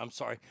N-word. I'm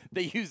sorry.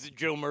 They use the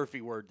Joe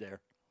Murphy word there.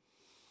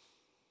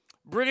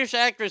 British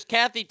actress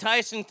Kathy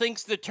Tyson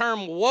thinks the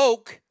term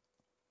woke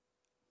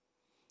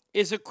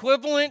is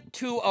equivalent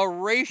to a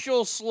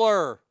racial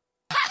slur.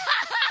 A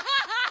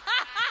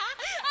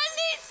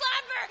knee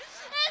slapper!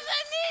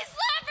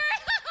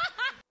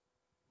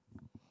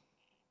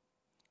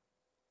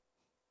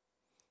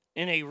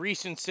 in a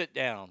recent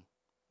sit-down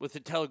with the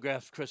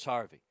Telegraph's Chris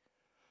Harvey.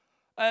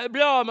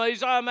 Blimey,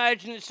 I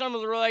imagine that some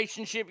of the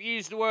relationship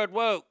use the word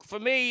woke. For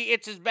me,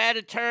 it's as bad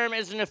a term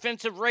as an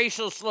offensive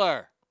racial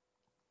slur.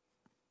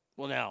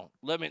 Well, now,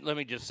 let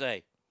me just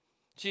say.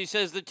 She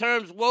says the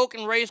terms woke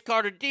and race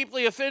card are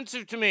deeply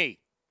offensive to me.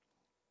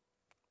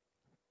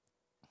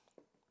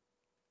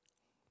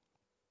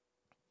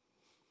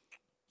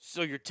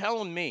 So you're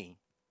telling me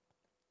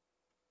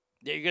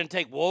that you're going to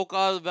take woke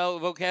out of the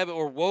vocabulary,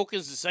 or woke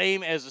is the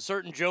same as a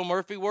certain Joe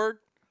Murphy word?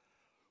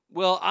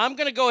 Well, I'm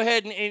going to go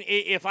ahead and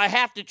if I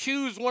have to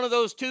choose one of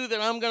those two that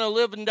I'm going to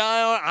live and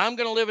die on, I'm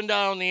going to live and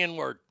die on the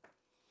N-word.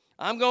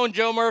 I'm going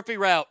Joe Murphy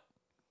route.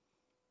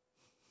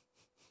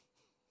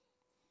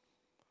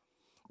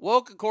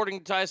 Woke, according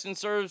to Tyson,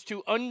 serves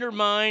to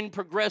undermine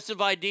progressive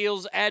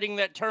ideals, adding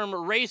that term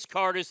race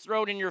card is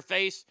thrown in your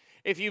face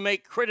if you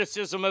make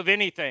criticism of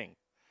anything.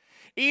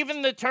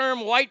 Even the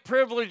term white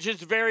privilege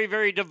is very,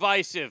 very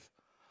divisive.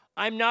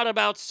 I'm not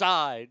about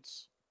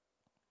sides.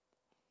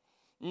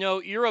 No,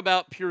 you're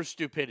about pure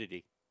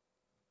stupidity.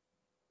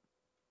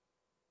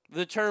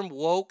 The term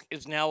woke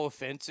is now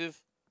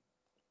offensive.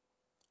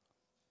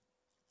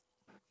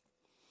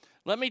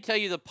 Let me tell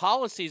you, the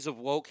policies of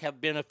woke have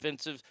been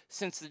offensive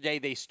since the day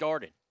they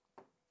started.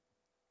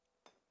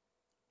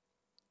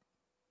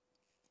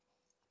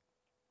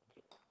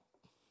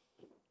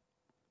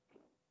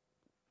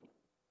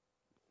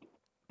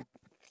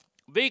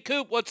 V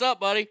Coop, what's up,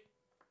 buddy?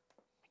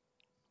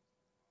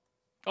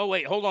 Oh,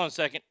 wait, hold on a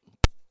second.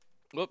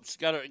 Whoops,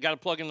 got to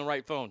plug in the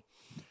right phone.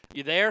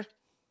 You there?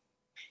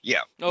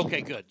 Yeah.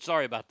 Okay, good.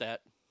 Sorry about that.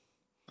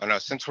 I know.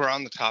 Since we're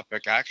on the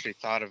topic, I actually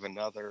thought of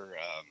another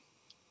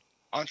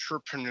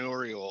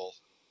entrepreneurial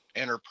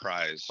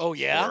enterprise. Oh,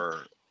 yeah?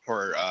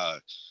 For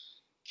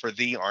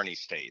the Arnie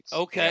States.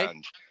 Okay.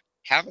 And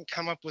haven't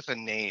come up with a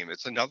name.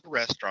 It's another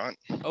restaurant.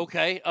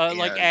 Okay,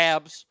 like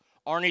Abs,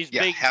 Arnie's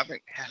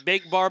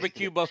big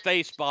barbecue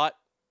buffet spot.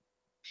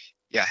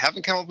 Yeah,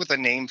 haven't come up with a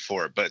name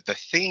for it, but the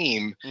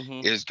theme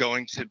is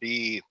going to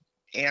be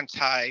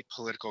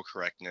anti-political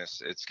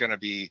correctness. It's going to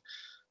be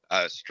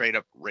straight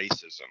up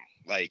racism.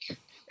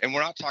 And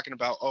we're not talking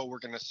about, we're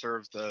going to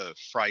serve the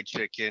fried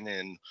chicken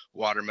and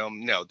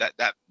watermelon. No,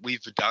 that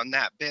we've done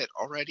that bit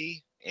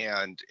already,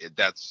 and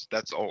that's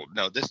old.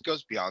 No, this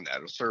goes beyond that.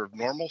 It'll serve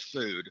normal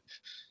food.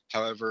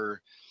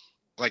 However,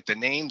 the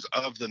names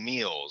of the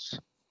meals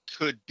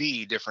could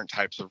be different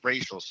types of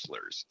racial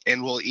slurs,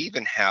 and we'll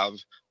even have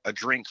a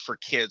drink for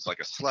kids like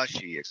a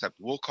slushie, except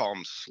we'll call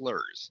them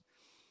slurs.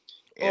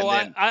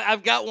 And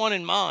I've got one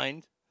in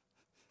mind.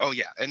 Oh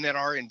yeah, and then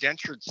our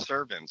indentured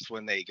servants,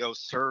 when they go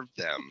serve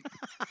them,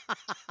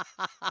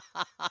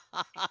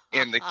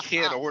 and the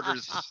kid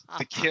orders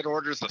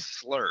a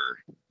slur.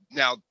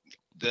 Now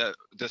the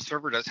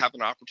server does have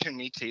an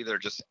opportunity to either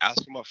just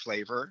ask them what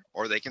flavor,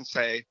 or they can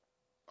say,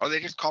 or they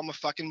just call them a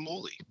fucking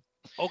moolie.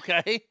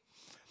 Okay.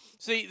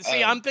 See,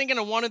 I'm thinking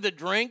of one of the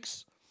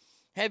drinks.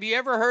 Have you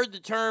ever heard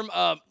the term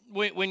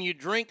when you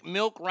drink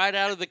milk right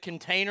out of the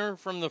container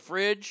from the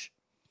fridge?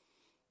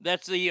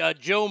 That's the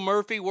Joe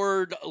Murphy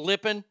word,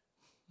 lippin'.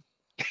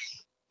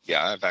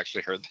 Yeah, I've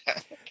actually heard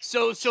that.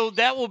 So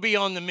that will be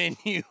on the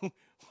menu.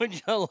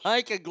 Would you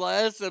like a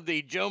glass of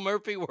the Joe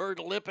Murphy word,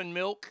 lippin'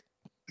 milk?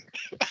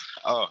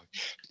 Oh,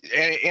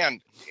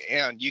 and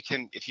you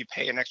can, if you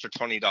pay an extra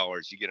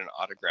 $20, you get an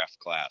autographed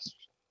glass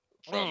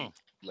from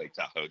Lake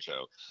Tahoe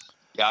Joe.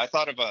 Yeah,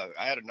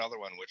 I had another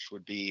one, which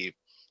it'd be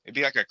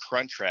like a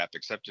crunch wrap,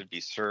 except it'd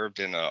be served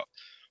in a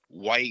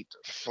white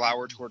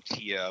flour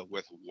tortilla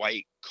with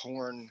white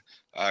corn,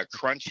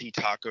 crunchy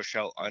taco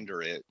shell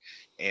under it,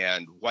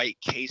 and white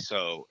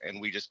queso,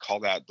 and we just call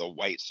that the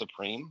White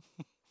Supreme.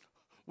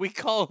 We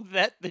call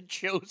that the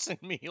chosen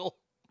meal.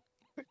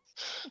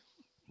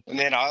 And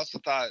then I also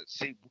thought,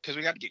 because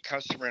we got to get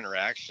customer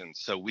interaction,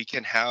 so we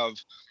can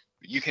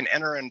you can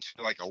enter into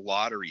like a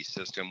lottery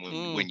system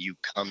when you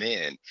come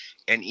in,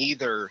 and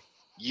either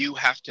you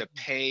have to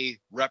pay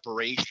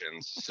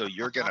reparations, so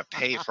you're going to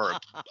pay for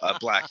a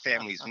black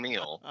family's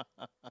meal,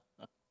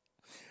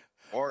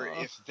 or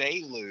if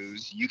they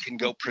lose, you can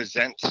go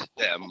present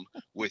them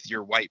with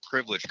your white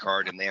privilege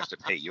card and they have to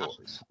pay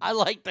yours. I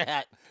like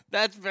that.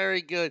 That's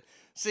very good.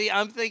 See,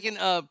 I'm thinking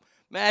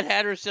Mad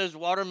Hatter says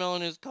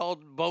watermelon is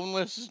called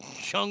boneless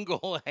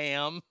jungle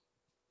ham.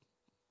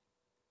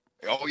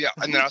 Oh, yeah.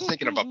 And then I was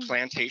thinking about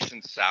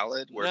plantation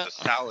salad, where it's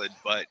a salad,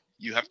 but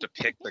you have to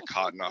pick the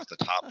cotton off the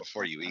top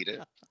before you eat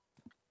it.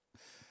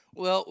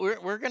 Well,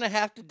 we're going to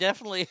have to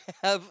definitely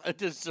have a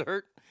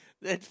dessert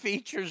that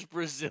features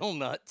Brazil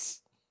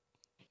nuts.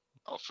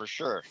 Oh, for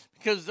sure.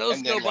 Because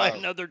those go by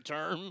another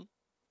term.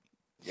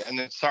 Yeah, and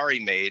then sorry,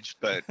 Mage,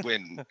 but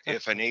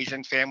if an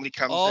Asian family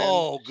comes in,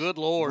 oh, good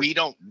Lord, we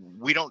don't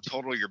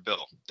total your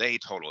bill. They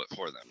total it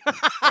for them. Or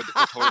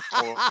they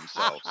total it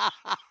themselves.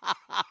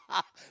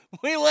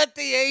 We let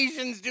the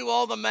Asians do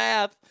all the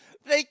math.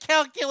 They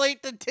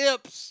calculate the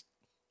tips.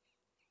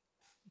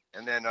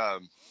 And then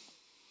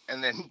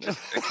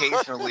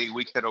occasionally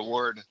we could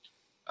award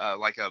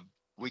like a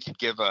we could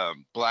give a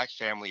black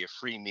family a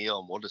free meal,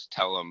 and we'll just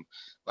tell them,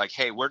 like,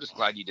 hey, we're just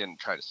glad you didn't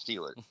try to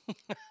steal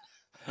it.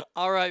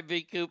 All right,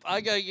 V Coop. I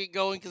got to get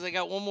going because I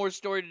got one more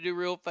story to do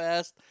real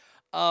fast.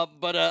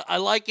 But I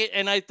like it,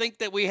 and I think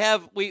that we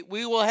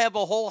will have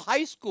a whole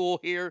high school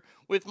here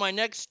with my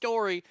next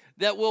story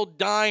that will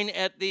dine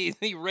at the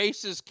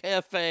Racist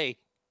Cafe.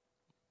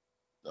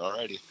 All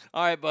righty.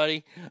 All right,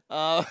 buddy.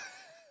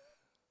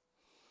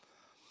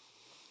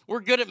 We're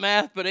good at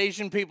math, but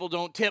Asian people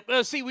don't tip.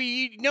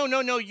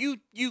 No.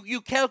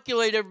 You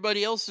calculate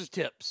everybody else's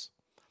tips.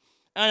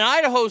 An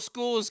Idaho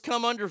school has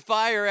come under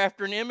fire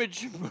after an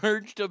image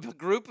emerged of a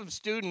group of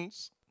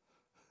students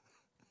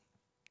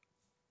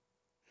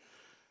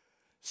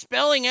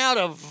spelling out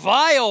a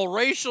vile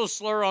racial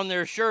slur on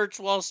their shirts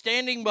while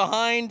standing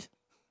behind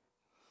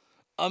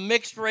a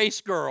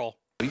mixed-race girl.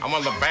 I'm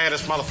one of the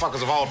baddest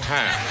motherfuckers of all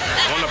time.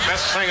 One of the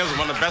best singers,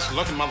 one of the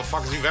best-looking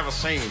motherfuckers you've ever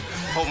seen.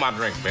 Hold my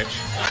drink,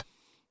 bitch.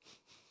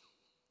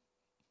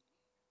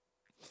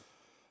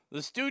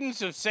 The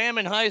students of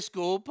Salmon High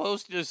School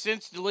posted a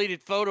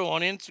since-deleted photo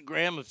on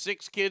Instagram of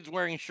 6 kids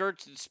wearing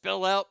shirts that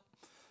spell out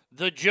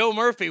the Joe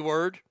Murphy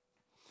word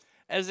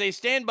as they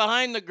stand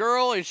behind the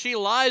girl as she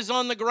lies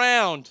on the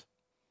ground.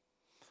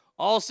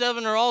 All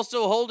 7 are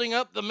also holding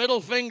up the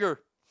middle finger.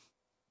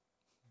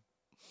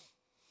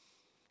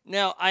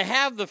 Now, I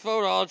have the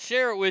photo. I'll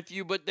share it with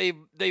you, but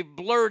they've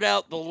blurred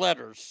out the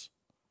letters.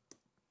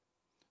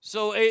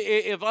 So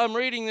if I'm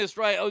reading this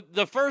right,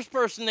 the first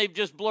person, they've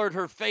just blurred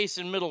her face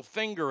and middle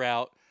finger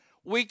out.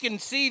 We can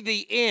see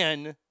the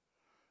N.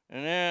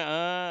 And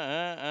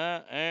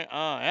yeah,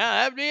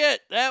 that'd be it.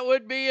 That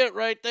would be it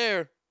right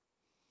there.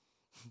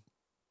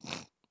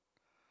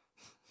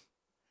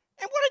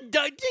 And what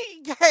a...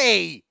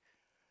 Hey!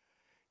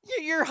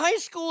 Your high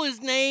school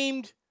is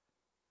named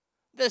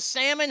the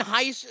Salmon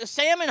High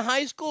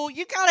School.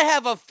 You gotta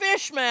have a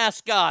fish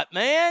mascot,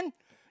 man.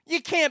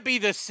 You can't be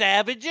the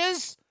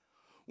Savages.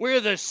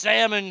 We're the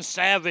Salmon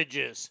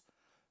Savages.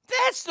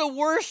 That's the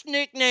worst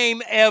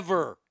nickname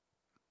ever.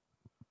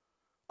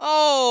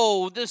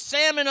 Oh, the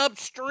Salmon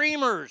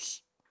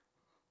Upstreamers.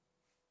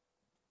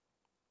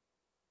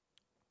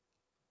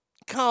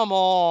 Come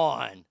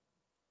on.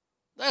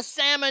 The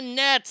Salmon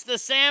Nets, the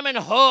Salmon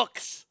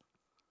Hooks.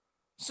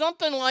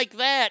 Something like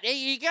that.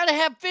 You got to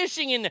have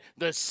fishing in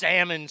the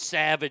Salmon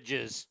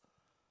Savages.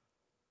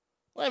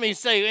 Let me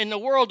say, in the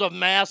world of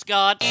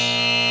mascots,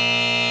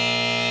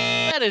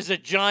 that is a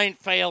giant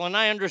fail, and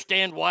I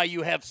understand why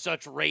you have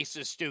such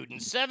racist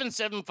students.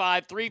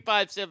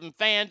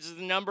 775-357-FANS is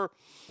the number.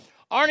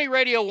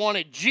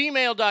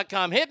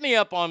 ArnieRadio1@gmail.com. Hit me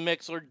up on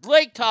Mixler.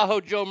 Lake Tahoe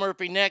Joe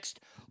Murphy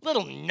next.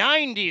 Little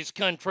 90s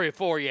country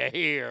for you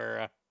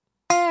here.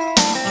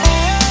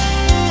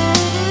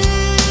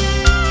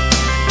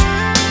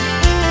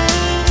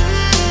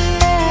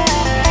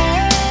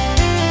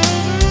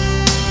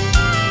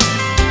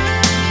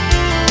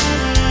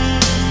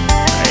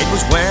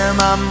 Was where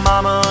my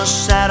mama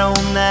sat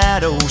on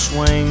that old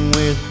swing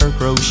with her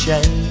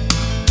crochet.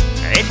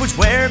 It was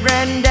where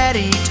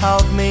granddaddy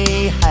taught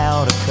me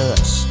how to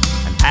cuss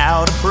and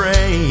how to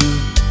pray.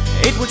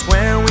 It was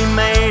where we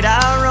made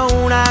our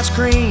own ice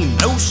cream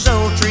those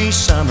sultry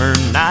summer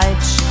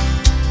nights,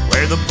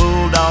 where the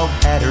bulldog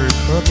had her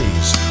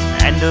puppies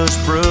and us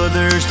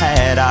brothers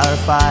had our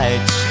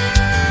fights.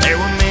 There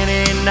were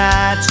many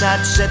nights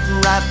I'd sit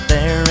right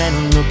there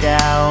and look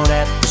out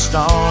at the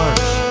stars,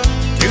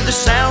 to the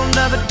sound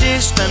of a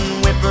distant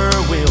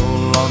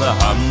whippoorwill or the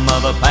hum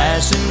of a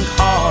passing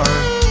car.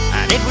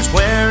 And it was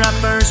where I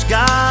first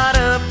got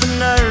up the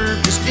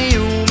nerve to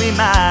steal me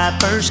my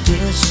first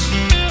kiss.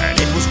 And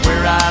it was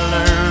where I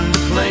learned to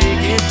play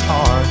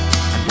guitar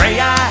and pray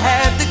I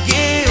had the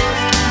gift.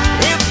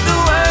 If the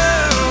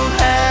world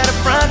had a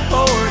front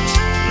porch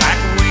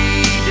like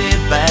we did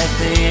back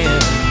then,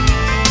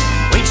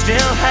 we'd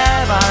still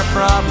have our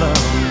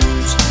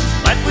problems,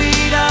 but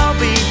we'd all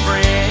be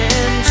friends.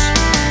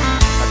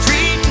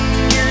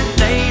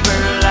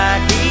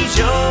 Like he's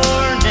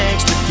your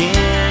next of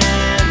kin,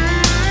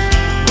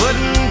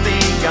 wouldn't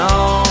be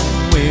gone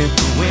with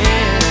the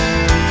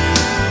wind.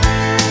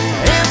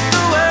 If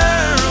the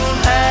world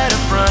had a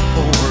front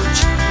porch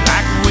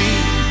like we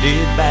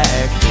did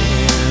back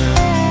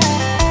then.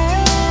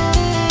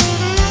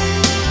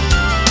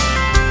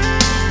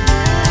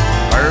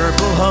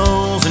 Purple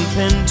hulls and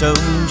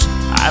pintos,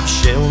 I've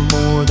shelled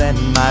more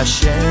than my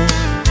share.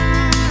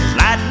 There's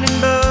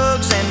lightning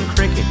bugs and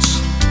crickets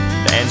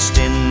danced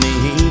in the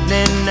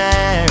evening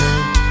air,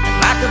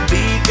 and like a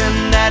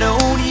beacon that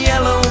old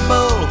yellow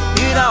bull,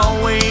 it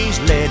always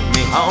led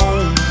me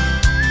home.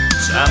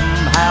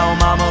 Somehow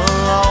mama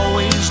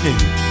always knew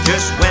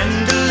just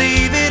when to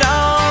leave it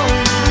on.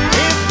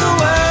 If the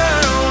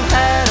world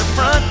had a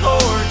front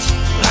porch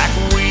like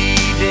we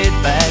did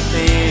back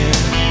then,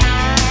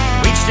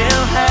 we'd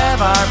still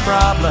have our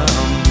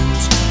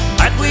problems,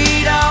 but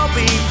we'd all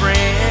be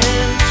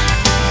friends.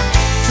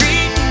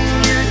 Treating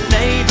your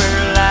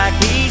neighbor like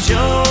he's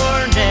your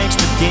next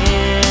of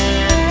kin,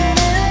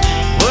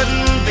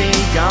 wouldn't be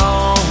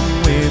gone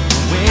with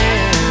the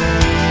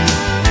wind.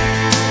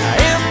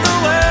 If the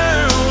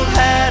world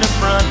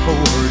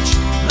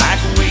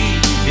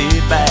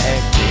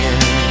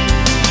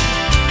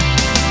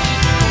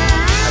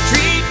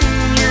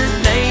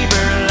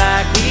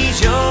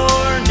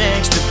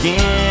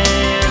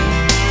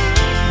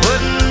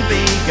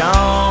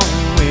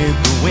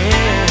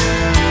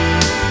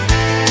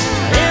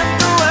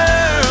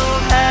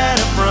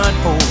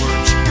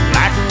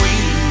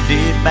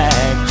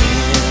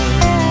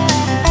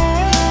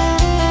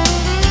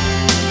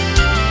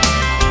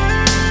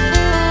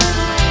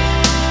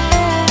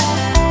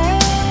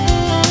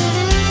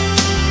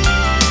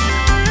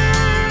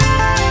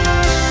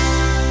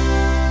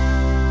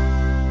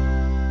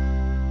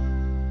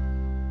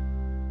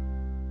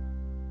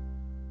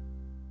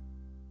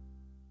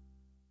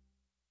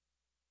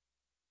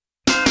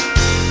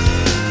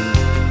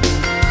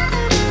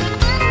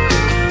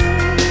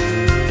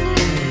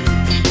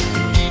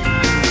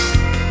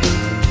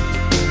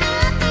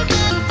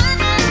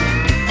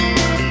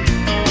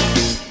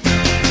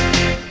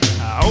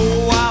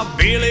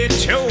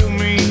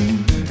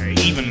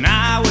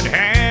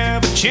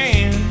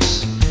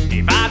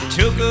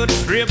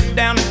trip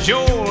down the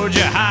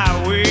Georgia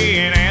highway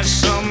and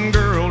asked some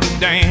girl to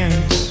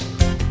dance.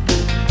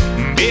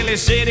 Billy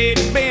said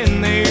he'd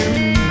been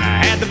there,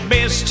 had the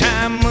best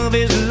time of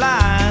his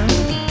life.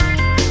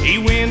 He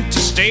went to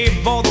stay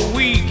for the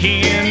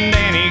weekend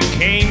and he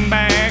came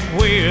back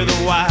with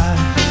a wife.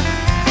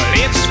 Well,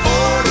 it's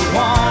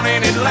 4-1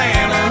 in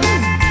Atlanta.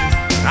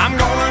 I'm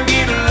gonna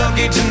get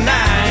lucky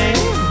tonight.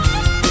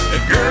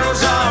 The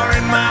girls are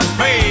in my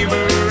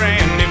favor,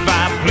 and if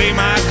I play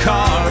my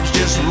cards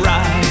just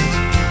right,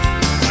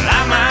 well,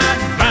 I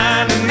might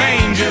find an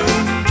angel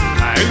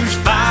whose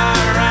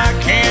fire I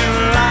can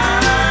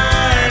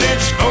light.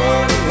 It's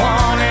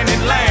 4-1 in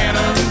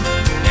Atlanta,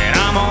 and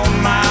I'm on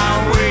my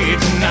way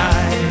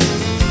tonight.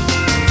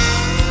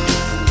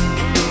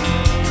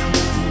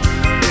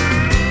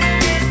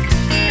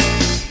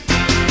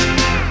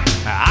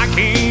 I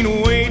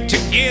can't wait to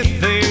get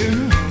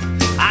there.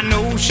 I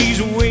know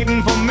she's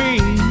waiting for me,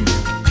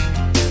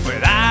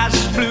 with eyes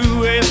as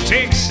blue as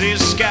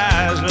Texas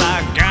skies,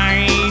 like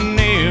I ain't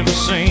never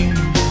seen.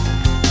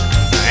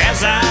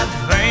 As I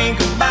think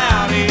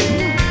about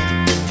it,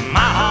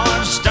 my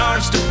heart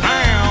starts to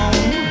pound.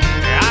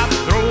 I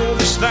throw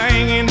this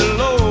thing into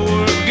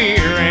lower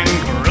gear and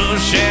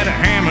crush that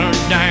hammer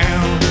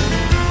down.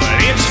 But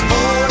it's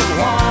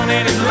 4-1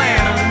 in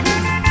Atlanta.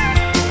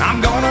 I'm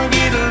gonna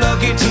get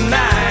lucky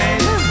tonight.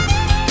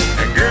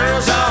 The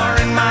girls are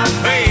in my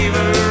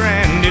favor,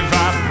 and if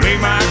I play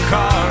my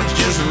cards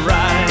just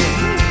right,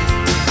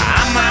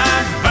 I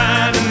might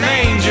find an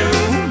angel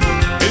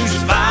whose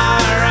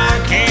fire I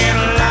can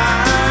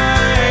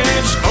light.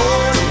 It's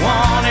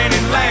 4-1 in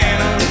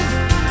Atlanta,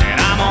 and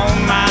I'm on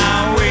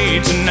my way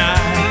tonight.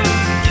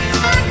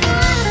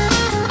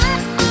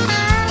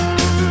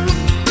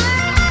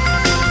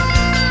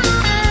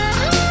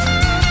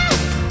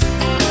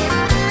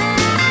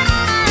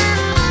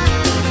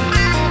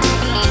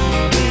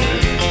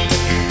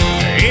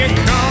 Here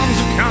comes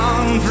a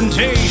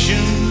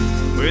confrontation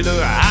with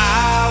a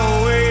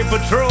highway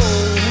patrol.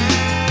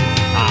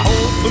 I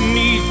hope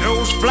beneath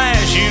those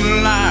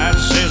flashing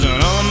lights there's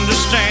an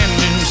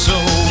understanding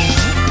soul.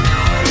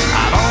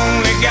 I've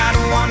only got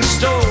one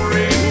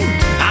story.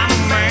 I'm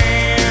a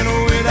man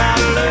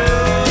without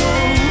love.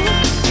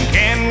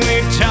 Can we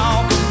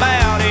talk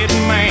about it,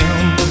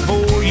 ma'am,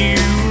 before you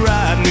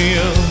ride me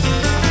up?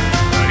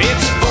 But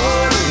it's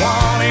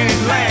 4-1 in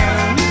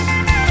Atlanta.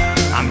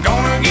 I'm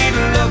gonna get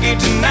lucky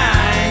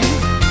tonight.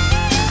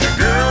 The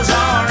girls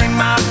are in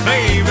my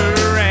favor,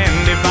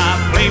 and if I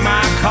play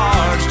my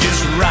cards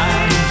just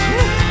right,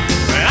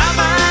 well, I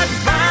might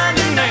find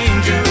an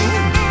angel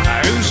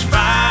whose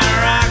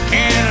fire I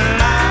can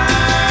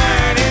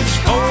light. It's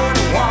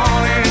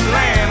 4-1 in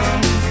Atlanta,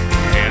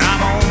 and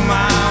I'm on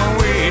my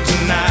way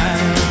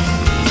tonight.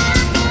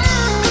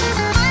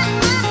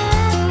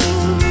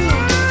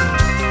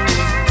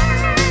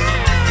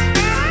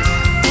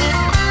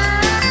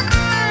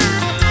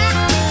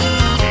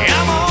 Yeah,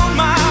 I'm on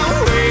my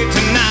way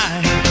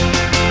tonight.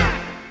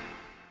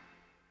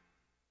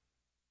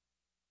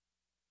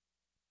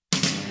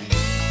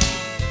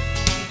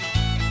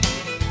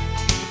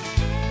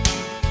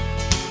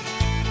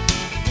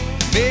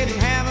 Been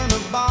having a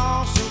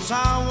ball since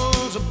I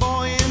was a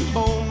boy in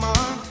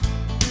Beaumont.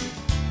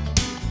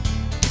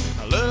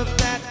 I love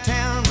that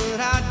town,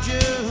 but I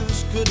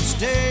just couldn't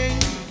stay.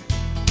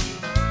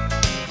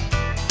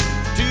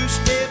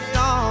 Two-stepped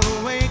all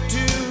the way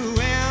to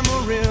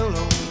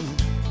Amarillo,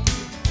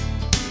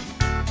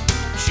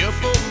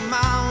 shuffled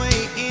my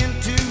way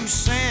into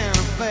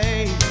Santa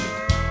Fe.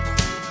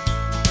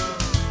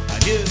 I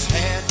just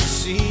had to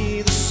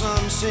see the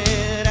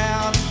sunset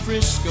out of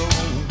Frisco.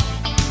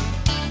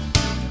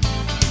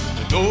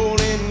 The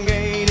Golden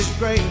Gate is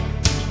great,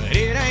 but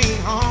it ain't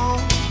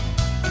home.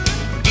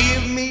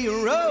 Give me a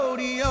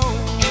rodeo.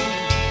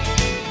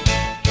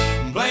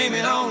 Blame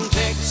it on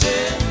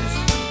Texas,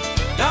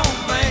 don't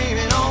blame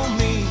it on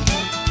me.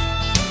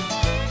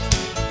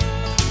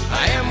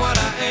 I am what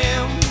I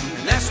am,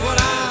 and that's what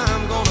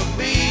I'm gonna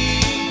be.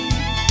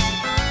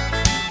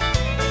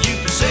 You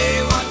can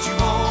say what you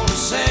wanna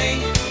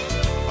say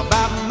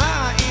about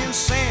my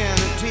insanity.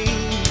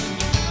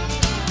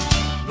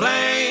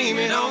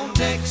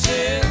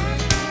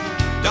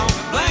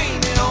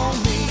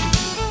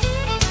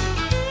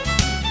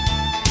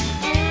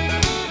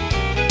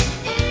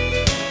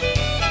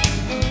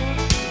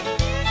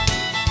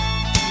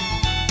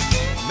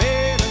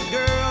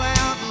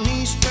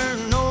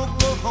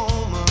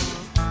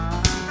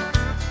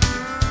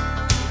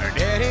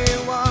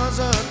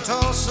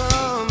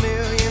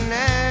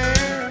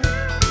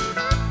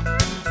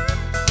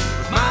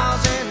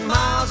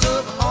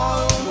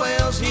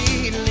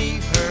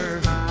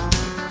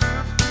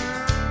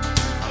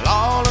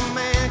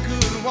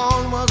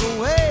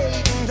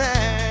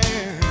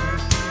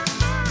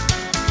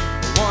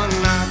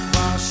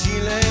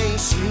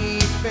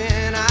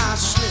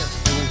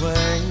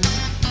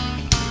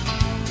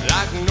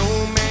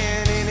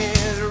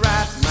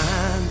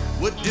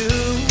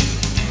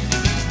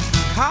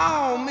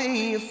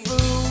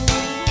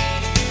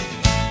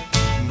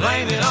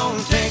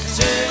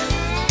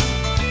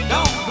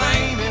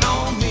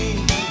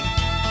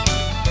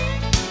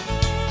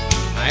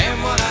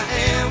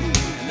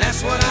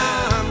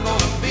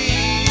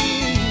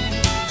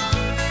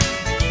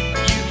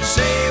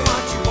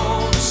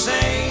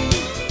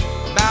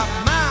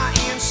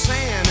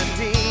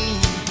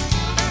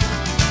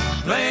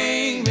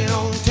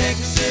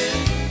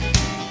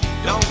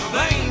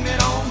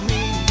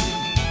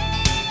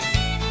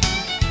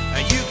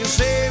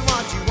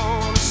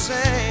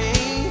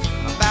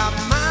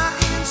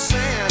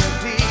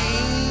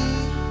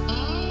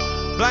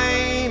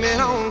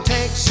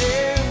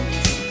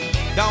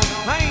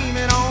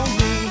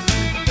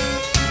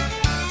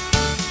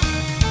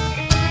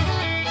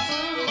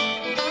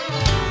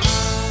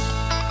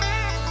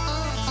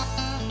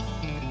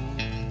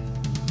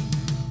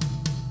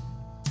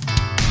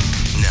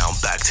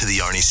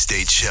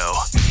 show,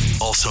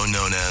 also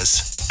known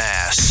as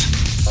ass.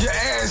 Your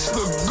ass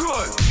look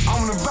good.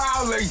 I'm gonna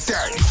violate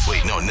that.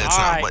 Wait, no, that's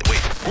not. Wait.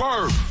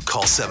 Word.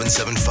 Call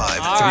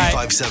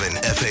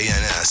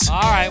 775-357-FANS. All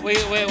right,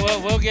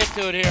 we'll get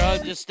to it here.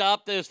 I'll just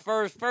stop this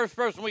first. First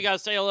person we got to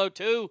say hello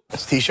to.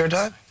 It's t-shirt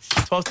time?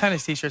 12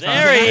 tennis t-shirts.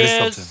 There he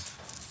is.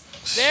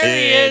 There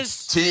he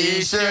is.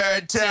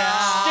 T-shirt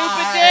time.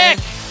 Stupid dick.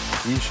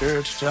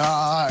 T-shirt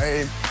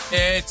time.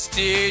 It's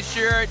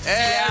t-shirt time.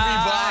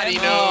 Everybody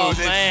knows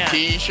it's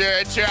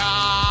t-shirt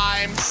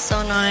time.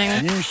 So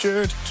annoying.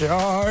 T-shirt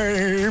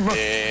time.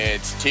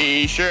 It's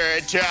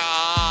t-shirt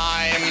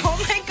time. Oh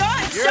my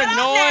God, You're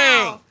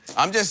annoying.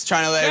 I'm just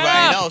trying to let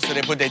everybody know so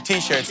they put their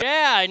t-shirts.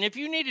 Yeah, and if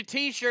you need a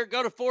t-shirt,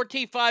 go to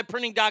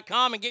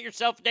 4t5printing.com and get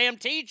yourself a damn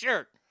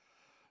t-shirt.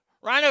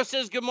 Rhino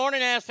says, good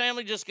morning, ass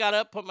family. Just got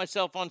up, put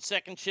myself on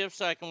second shift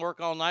so I can work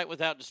all night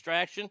without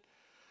distraction.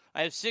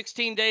 I have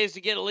 16 days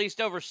to get at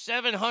least over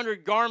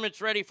 700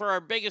 garments ready for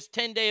our biggest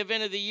 10-day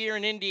event of the year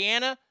in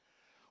Indiana.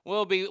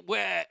 We'll be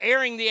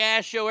airing the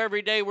ass show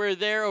every day we're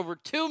there. Over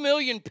 2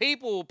 million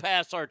people will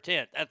pass our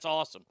tent. That's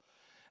awesome.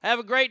 Have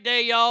a great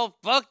day, y'all.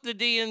 Fuck the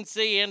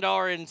DNC and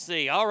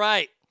RNC. All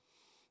right.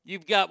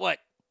 You've got what?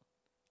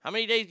 How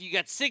many days? You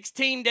got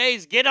 16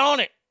 days. Get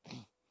on it.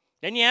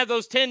 Then you have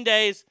those 10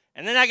 days.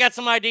 And then I got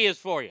some ideas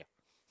for you.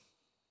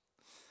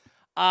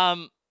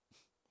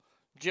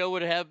 Joe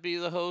would have be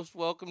the host.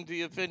 Welcome to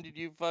the Offended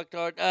You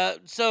Fucktard.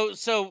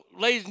 So,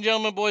 ladies and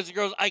gentlemen, boys and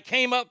girls, I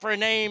came up for a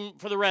name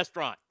for the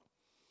restaurant.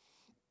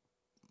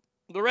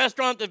 The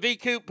restaurant that V.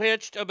 Coop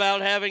pitched about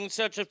having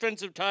such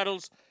offensive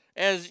titles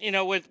as,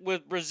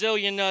 with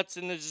Brazilian nuts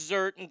and the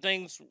dessert and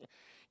things,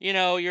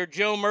 your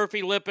Joe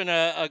Murphy lipping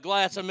a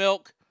glass of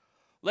milk.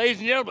 Ladies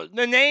and gentlemen,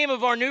 the name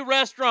of our new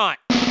restaurant.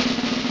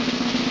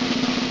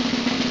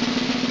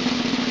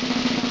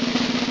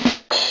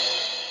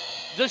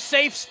 The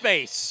Safe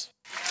Space.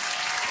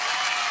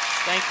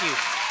 Thank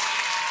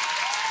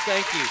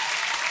you.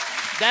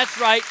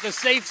 That's right, the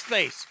Safe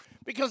Space.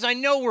 Because I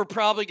know we're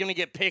probably going to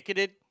get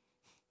picketed.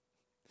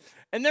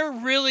 And they're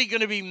really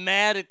going to be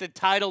mad at the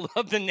title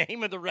of the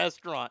name of the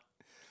restaurant.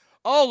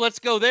 Oh, let's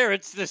go there.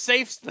 It's the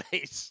Safe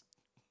Space.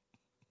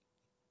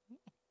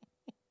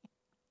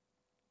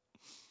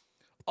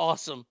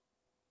 Awesome.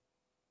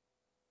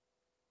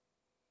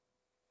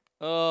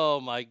 Oh,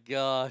 my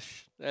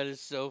gosh. That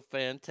is so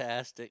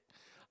fantastic.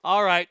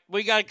 All right,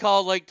 we got to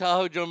call Lake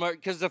Tahoe Joe Murphy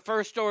because the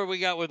first story we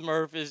got with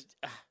Murph is...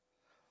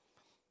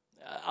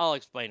 I'll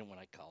explain it when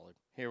I call it.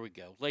 Here we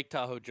go. Lake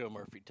Tahoe Joe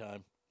Murphy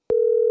time.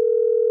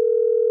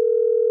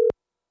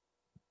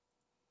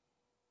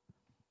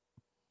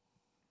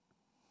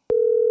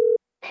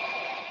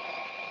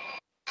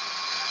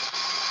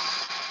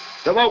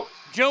 Hello.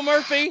 Joe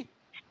Murphy.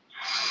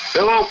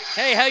 Hello.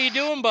 Hey, how you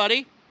doing,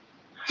 buddy?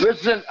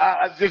 Listen,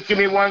 just give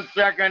me 1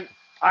 second.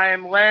 I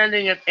am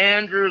landing at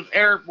Andrews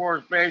Air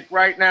Force Base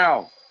right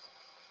now.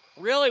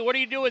 Really? What are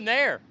you doing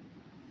there?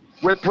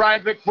 With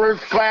Private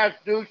First Class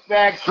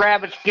douchebag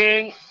Travis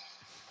King.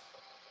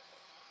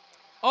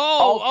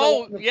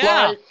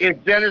 Yeah.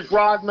 It's Dennis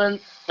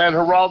Rodman and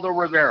Geraldo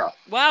Rivera.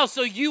 Wow,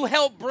 so you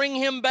helped bring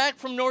him back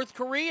from North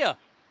Korea.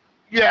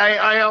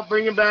 Yeah, I helped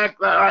bring him back.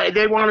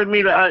 They wanted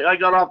me to. I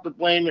got off the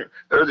plane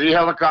or the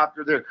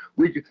helicopter there.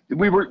 We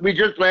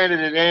just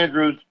landed at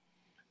Andrews.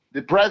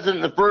 The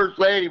president and the first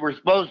lady were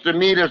supposed to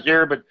meet us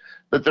here, but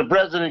the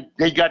president,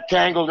 he got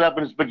tangled up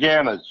in his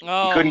pajamas.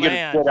 Oh, he couldn't get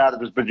his shit out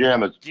of his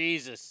pajamas.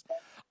 Jesus.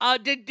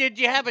 Did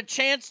you have a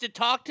chance to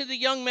talk to the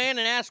young man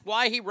and ask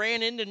why he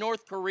ran into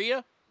North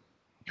Korea?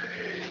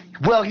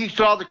 Well, he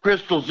saw the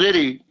Crystal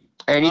City,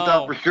 and he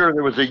thought for sure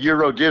there was a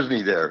Euro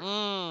Disney there.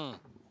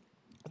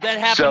 That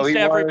happens so he to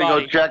everybody.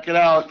 wanted to go check it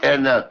out,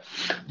 and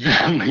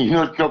you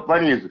know what's so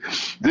funny is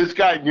this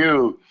guy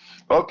knew,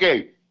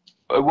 okay,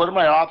 what are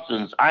my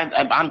options?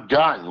 I'm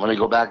done when I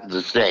go back to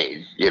the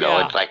States.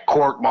 It's like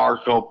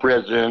court-martial,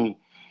 prison.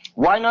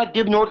 Why not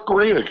give North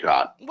Korea a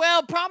shot?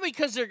 Well, probably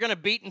because they're going to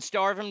beat and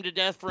starve him to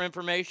death for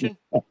information.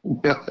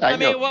 I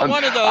mean,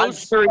 one of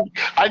those.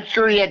 I'm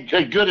sure he had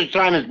as good a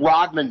time as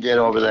Rodman did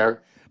over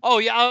there. Oh,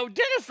 yeah.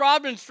 Dennis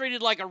Rodman's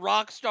treated like a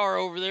rock star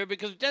over there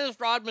because Dennis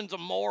Rodman's a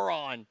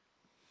moron.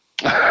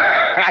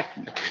 I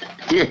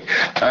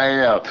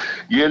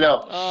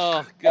know.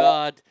 Oh,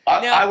 God.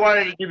 I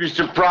wanted to give you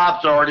some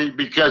props, Arnie,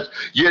 because,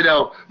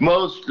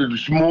 most of the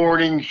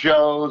morning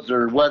shows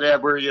or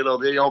whatever,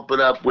 they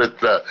open up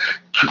with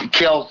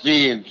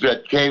Kelsey and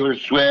Taylor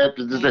Swift.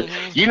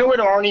 You know what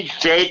Arnie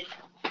State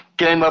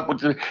came up with?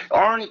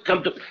 Arnie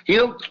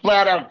he'll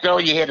flat out tell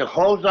you he had to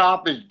hose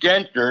off his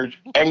dentures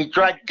and he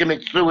tried to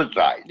commit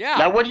suicide. Yeah.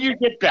 Now, what do you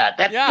get that?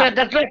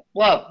 That's not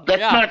fluff.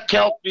 That's not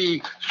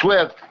Kelsey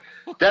Swift.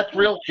 That's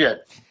real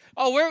shit.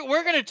 Oh,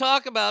 we're going to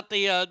talk about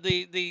the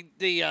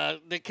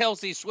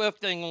Kelsey Swift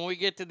thing when we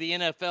get to the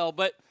NFL.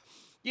 But,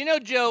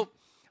 Joe,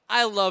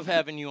 I love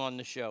having you on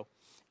the show.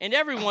 And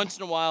every once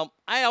in a while,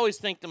 I always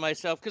think to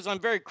myself, because I'm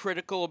very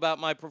critical about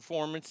my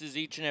performances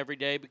each and every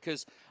day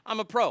because I'm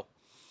a pro.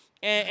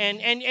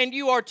 And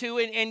you are too,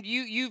 and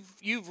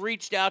you've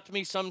reached out to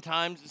me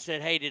sometimes and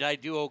said, hey, did I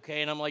do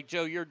okay? And I'm like,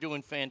 Joe, you're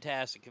doing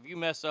fantastic. If you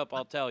mess up,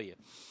 I'll tell you.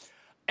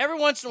 Every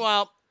once in a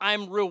while,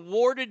 I'm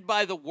rewarded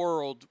by the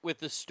world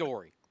with a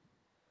story.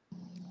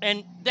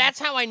 And that's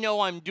how I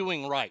know I'm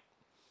doing right.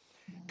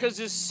 Because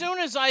as soon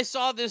as I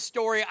saw this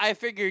story, I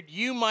figured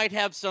you might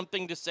have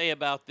something to say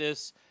about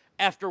this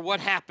after what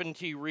happened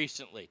to you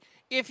recently.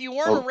 If you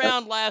weren't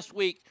around last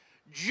week,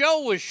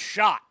 Joe was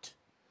shot.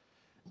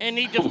 And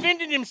he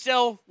defended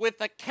himself with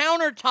a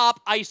countertop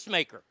ice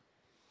maker.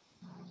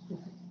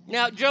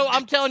 Now, Joe,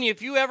 I'm telling you,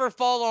 if you ever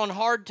fall on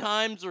hard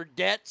times or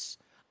debts,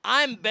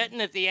 I'm betting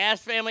that the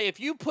Ass family, if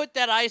you put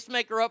that ice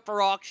maker up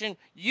for auction,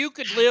 you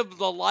could live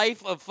the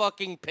life of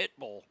fucking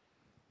Pitbull.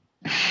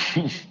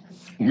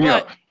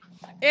 Yeah. But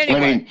anyway. I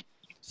mean,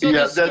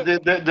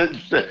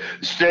 the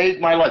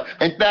saved my life.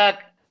 In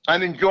fact,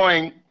 I'm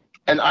enjoying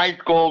an ice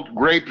cold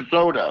grape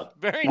soda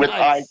Very with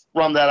nice. ice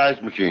from that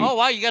ice machine. Oh,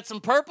 wow, you got some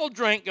purple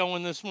drink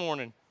going this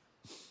morning.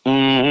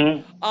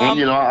 Mm-hmm.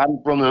 You know,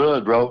 I'm from the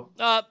hood, bro.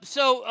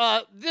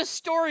 So this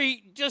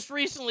story just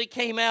recently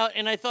came out,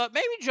 and I thought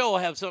maybe Joe will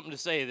have something to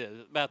say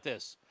about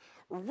this.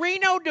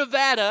 Reno,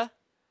 Nevada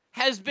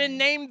has been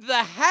named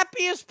the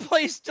happiest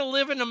place to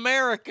live in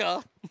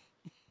America.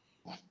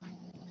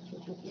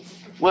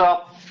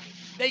 Well,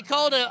 they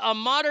called it a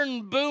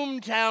modern boom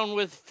town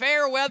with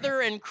fair weather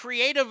and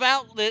creative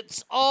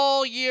outlets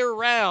all year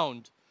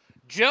round.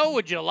 Joe,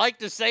 would you like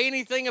to say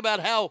anything about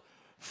how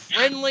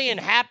friendly and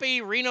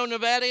happy Reno,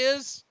 Nevada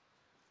is?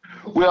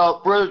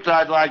 Well, first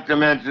I'd like to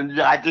mention,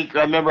 I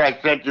remember I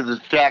sent you this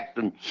text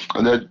and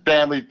the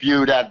Family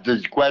Feud had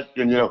this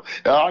question, you know,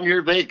 on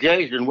your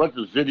vacation, what's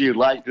the city you'd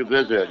like to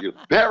visit?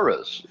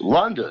 Paris,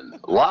 London,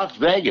 Las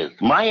Vegas,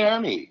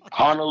 Miami,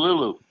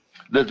 Honolulu.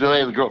 The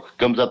girl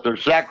comes up there,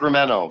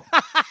 Sacramento.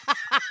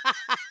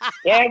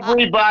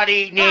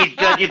 Everybody needs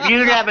to, if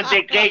you'd have a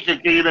vacation,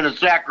 you've been to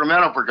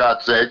Sacramento, for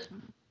God's sake.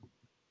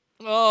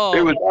 Oh.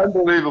 It was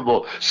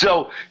unbelievable.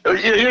 So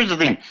here's the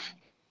thing.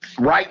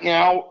 Right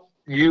now,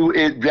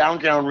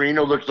 downtown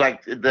Reno looks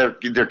like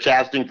they're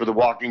casting for The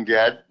Walking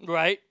Dead.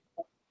 Right.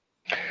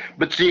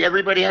 But see,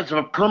 everybody has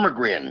a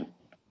permagrin.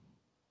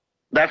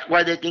 That's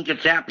why they think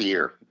it's happy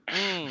here.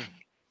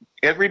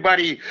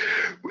 Everybody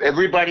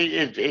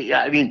is,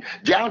 I mean,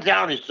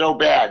 downtown is so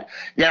bad.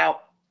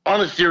 Now,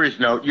 on a serious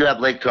note, you have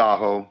Lake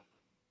Tahoe.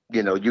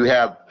 You know, you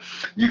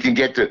can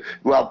get to,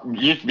 well, it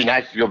used to be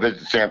nice to go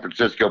visit San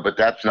Francisco, but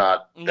that's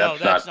not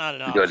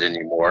good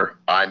anymore.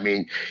 I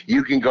mean,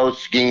 you can go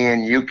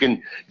skiing, you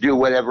can do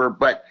whatever,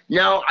 but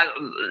no,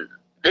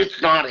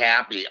 it's not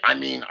happy. I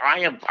mean,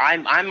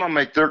 I'm on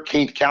my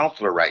 13th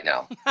counselor right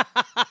now.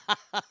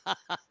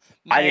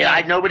 I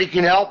mean, nobody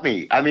can help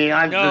me. I mean,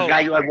 I'm this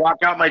guy. I walk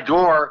out my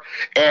door,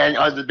 and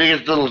the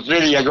biggest little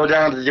city, I go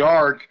down to the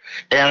Arch,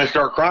 and I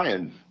start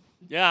crying.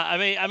 Yeah,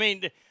 I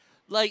mean,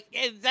 like,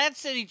 that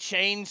city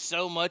changed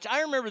so much.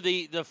 I remember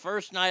the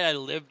first night I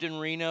lived in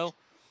Reno,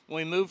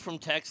 when we moved from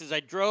Texas. I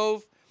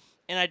drove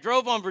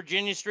on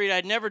Virginia Street.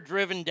 I'd never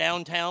driven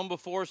downtown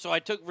before, so I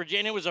took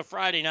Virginia. It was a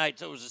Friday night,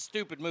 so it was a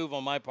stupid move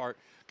on my part,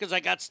 because I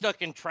got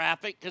stuck in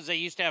traffic, because they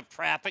used to have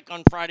traffic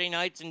on Friday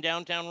nights in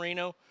downtown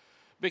Reno,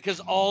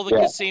 because all the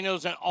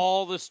casinos and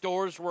all the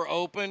stores were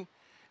open.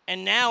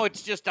 And now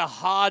it's just a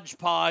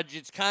hodgepodge.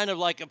 It's kind of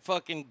like a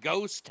fucking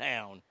ghost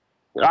town.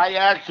 I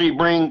actually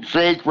bring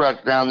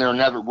sagebrush down there and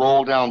have it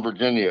roll down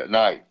Virginia at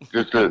night,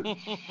 just to,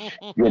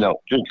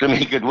 just to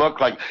make it look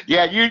like.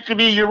 Yeah, it used to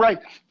be. You're right.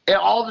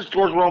 All the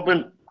stores were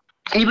open,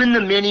 even the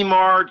mini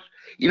marts.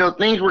 You know,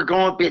 things were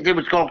going. It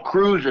was called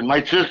cruising.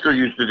 My sister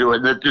used to do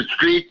it. The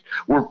streets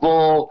were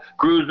full,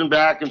 cruising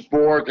back and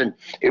forth, and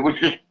it was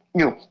just,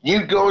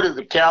 you'd go to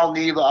the Cal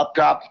Neva, up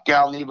top of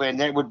Cal Neva, and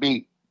it would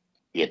be.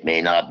 It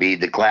may not be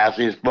the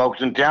classiest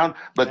folks in town,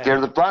 but they're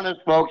the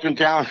funnest folks in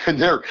town,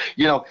 and they're,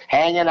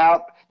 hanging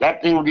out.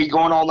 That thing would be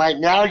going all night.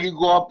 Now you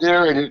go up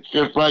there, and it's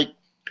just like,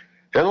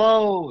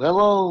 hello.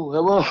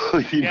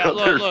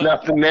 There's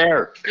nothing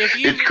there.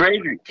 It's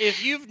crazy.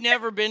 If you've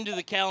never been to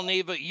the Cal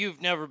Neva,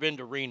 you've never been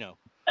to Reno.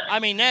 I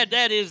mean, that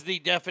is the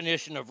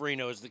definition of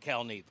Reno, is the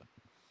Cal Neva.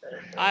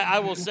 I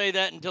will say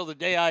that until the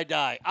day I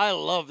die. I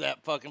love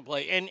that fucking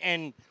place,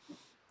 and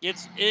it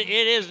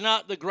is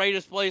not the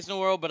greatest place in the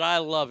world, but I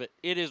love it.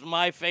 It is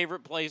my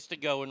favorite place to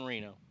go in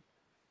Reno.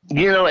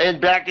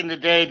 And back in the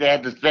day, they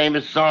had this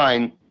famous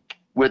sign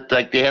with,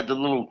 they had the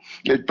little,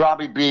 it'd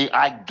probably be,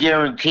 I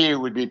guarantee it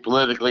would be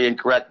politically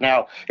incorrect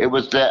now. It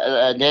was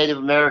a Native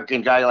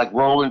American guy,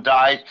 rolling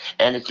dice,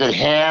 and it said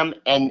ham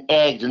and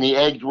eggs, and the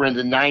eggs were in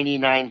the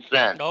 99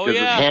 cents. Oh,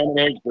 yeah. Ham and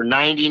eggs were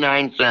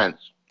 99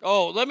 cents.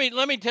 Oh, let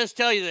me just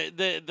tell you,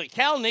 the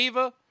Cal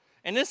Neva,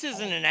 and this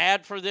isn't an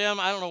ad for them.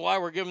 I don't know why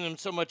we're giving them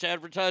so much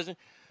advertising.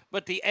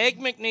 But the Egg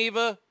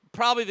McNeva,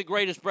 probably the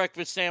greatest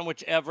breakfast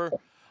sandwich ever.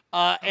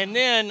 And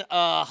then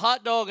a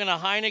hot dog and a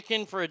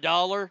Heineken for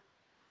 $1.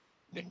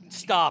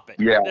 Stop it.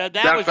 Yeah.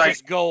 That was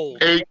just gold.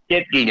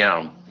 $8.50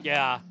 now.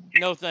 Yeah.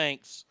 No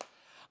thanks.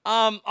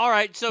 All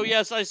right. So,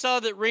 yes, I saw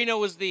that Reno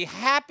was the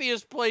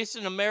happiest place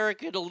in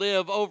America to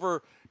live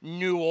over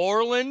New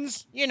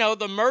Orleans, you know,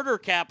 the murder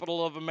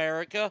capital of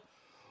America.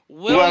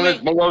 Well,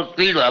 it's below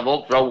sea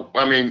level, so,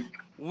 I mean.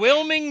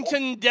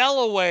 Wilmington,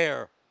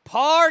 Delaware.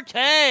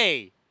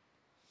 Partay.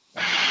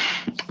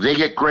 They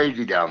get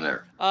crazy down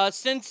there.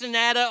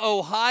 Cincinnati,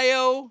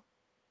 Ohio.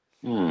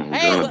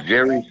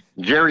 Hey,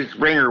 Jerry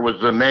Springer was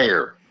the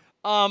mayor.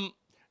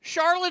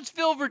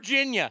 Charlottesville,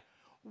 Virginia.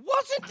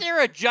 Wasn't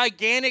there a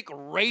gigantic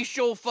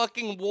racial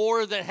fucking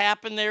war that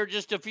happened there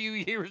just a few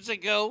years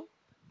ago?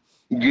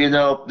 You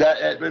know,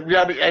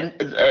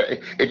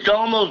 it's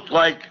almost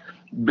like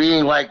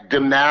being like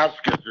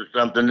Damascus or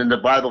something in the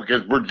Bible,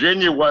 because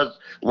Virginia was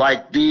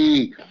like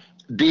the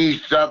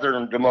most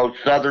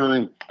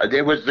southern,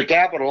 it was the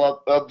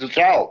capital of the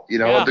South, you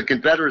know, of the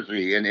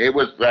Confederacy. And it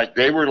was like,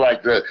 they were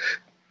like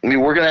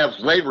we're going to have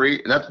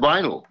slavery, and that's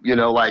vinyl, you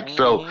know, like,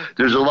 so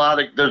there's a lot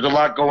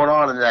going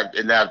on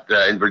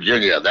in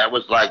Virginia. That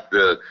was like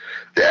the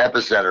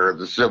epicenter of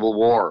the Civil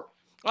War.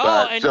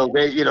 So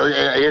they, you know,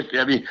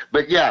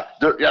 but yeah,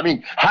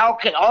 how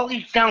can all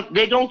these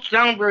they don't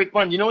sound very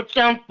fun. You know what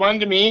sounds fun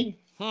to me?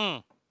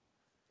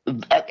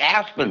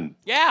 Aspen.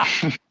 Yeah.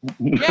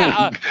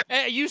 Yeah.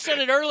 You said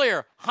it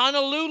earlier.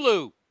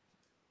 Honolulu.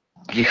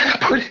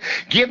 Yeah,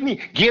 give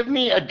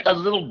me a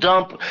little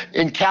dump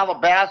in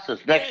Calabasas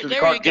next to the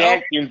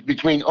Kardashians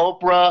between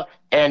Oprah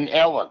and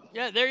Ellen.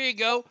 Yeah, there you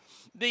go.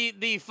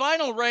 The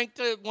final ranked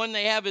one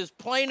they have is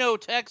Plano,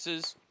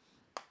 Texas.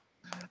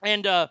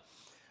 And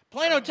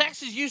Plano,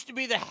 Texas used to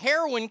be the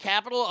heroin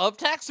capital of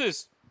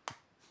Texas.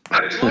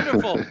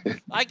 Wonderful.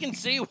 I can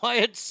see why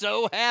it's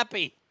so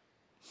happy.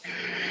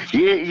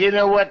 You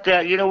know what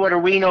a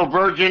Reno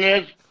virgin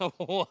is?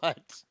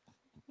 What?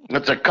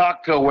 It's a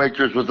cocktail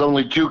waitress with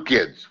only 2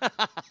 kids.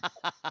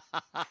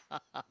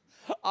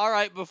 All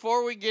right,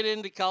 before we get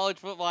into college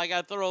football, I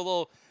got to throw a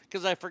little,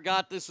 because I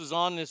forgot this was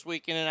on this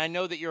weekend, and I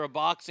know that you're a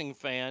boxing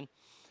fan.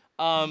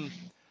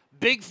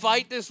 Big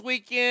fight this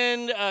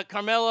weekend.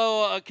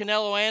 Canelo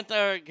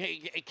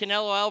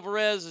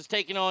Alvarez is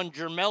taking on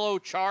Jermelo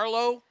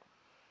Charlo.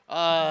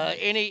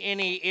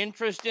 Any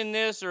interest in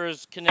this, or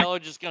is Canelo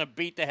just going to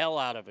beat the hell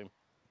out of him?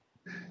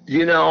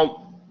 You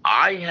know,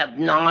 I have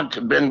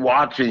not been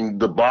watching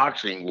the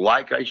boxing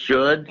like I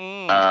should.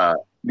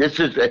 This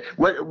is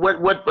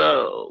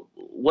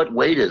what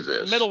weight is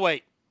this?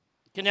 Middleweight.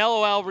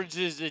 Canelo Alvarez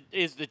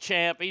is the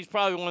champ. He's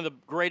probably one of the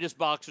greatest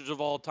boxers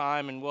of all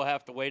time, and we'll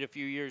have to wait a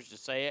few years to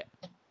say it.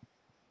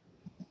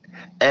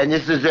 And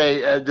this is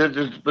this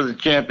is for the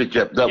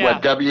championship.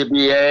 What,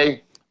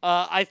 WBA?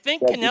 I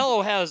think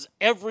Canelo has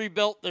every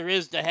belt there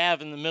is to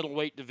have in the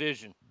middleweight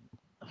division.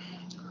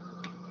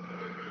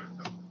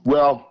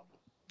 Well,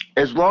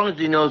 as long as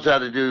he knows how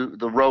to do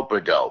the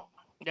rope-a-dope.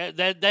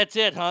 That's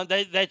it, huh?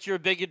 That's your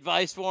big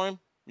advice for him?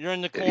 You're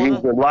in the corner?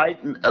 He's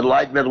a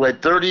light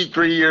middleweight,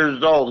 33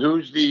 years old.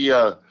 Who's the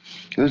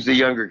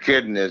younger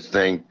kid in this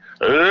thing?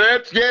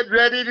 Let's get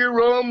ready to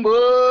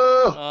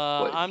rumble.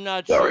 I'm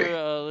not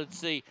sure. Let's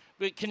see.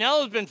 But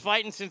Canelo's been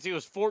fighting since he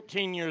was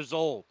 14 years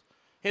old.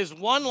 His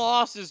one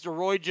loss is to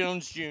Roy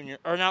Jones Jr.,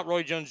 or not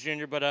Roy Jones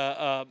Jr., but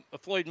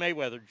Floyd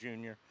Mayweather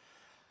Jr.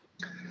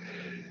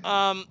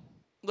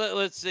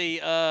 Let's see.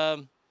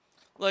 That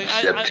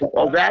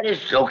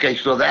is okay.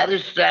 So that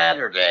is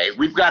Saturday.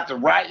 We've got the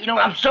right. You know,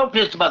 I'm so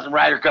pissed about the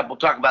Ryder Cup. We'll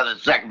talk about it in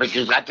a second,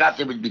 because I thought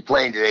they would be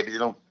playing today, but they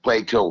don't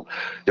play till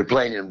they're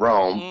playing in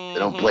Rome. They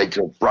don't play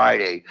till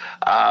Friday.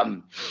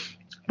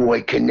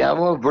 Boy,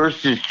 Canelo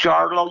versus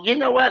Charlo. You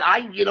know what?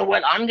 I'm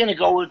gonna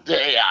go with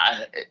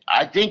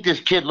I think this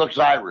kid looks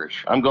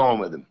Irish. I'm going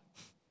with him.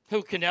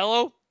 Who,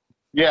 Canelo?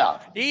 Yeah.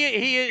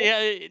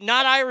 He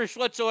not Irish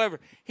whatsoever.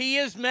 He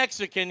is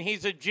Mexican.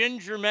 He's a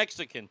ginger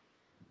Mexican.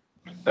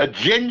 A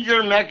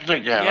ginger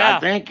Mexican. Yeah.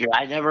 Thank you.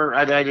 I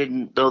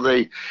didn't know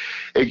they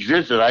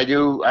existed. I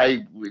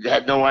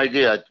had no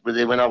idea.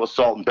 They went out with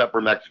salt and pepper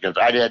Mexicans.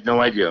 I had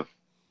no idea.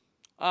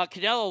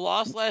 Canelo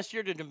lost last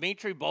year to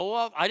Dmitry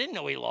Bolov. I didn't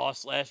know he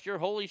lost last year.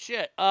 Holy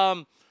shit.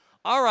 All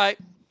right.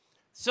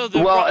 So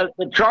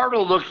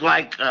Charlo looks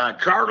like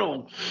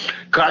Charlo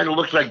kind of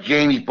looks like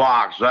Jamie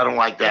Foxx. I don't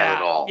like that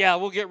at all. Yeah,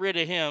 we'll get rid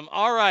of him.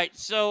 All right.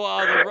 So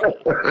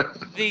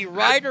the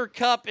Ryder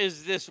Cup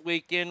is this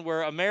weekend,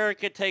 where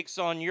America takes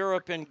on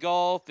Europe in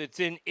golf. It's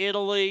in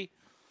Italy.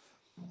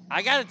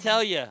 I got to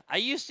tell you, I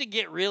used to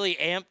get really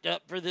amped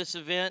up for this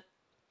event.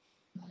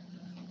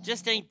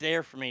 Just ain't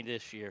there for me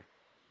this year.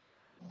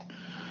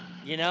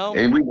 You know?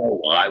 And we know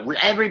why.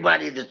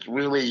 Everybody that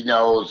really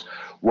knows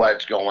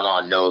what's going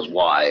on knows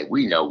why.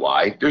 We know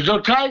why. There's no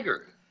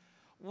Tiger.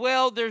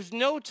 Well, there's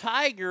no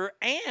Tiger,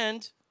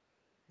 and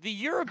the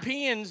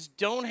Europeans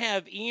don't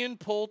have Ian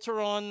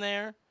Poulter on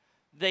there.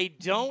 They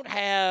don't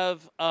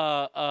have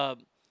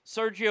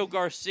Sergio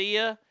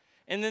Garcia,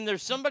 and then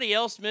there's somebody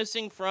else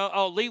missing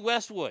from Lee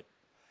Westwood.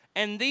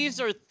 And these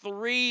are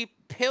 3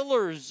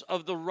 pillars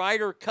of the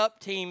Ryder Cup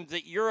team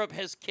that Europe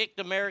has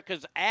kicked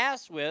America's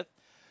ass with.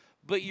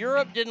 But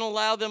Europe didn't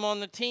allow them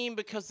on the team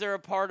because they're a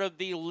part of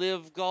the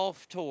Live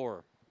Golf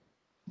Tour.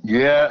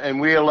 Yeah,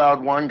 and we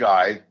allowed one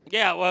guy.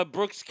 Yeah, well,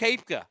 Brooks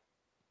Koepka.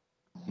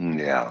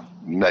 Yeah,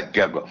 that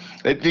Koepka.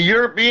 If the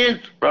Europeans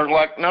are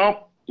like,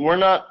 no, we're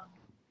not.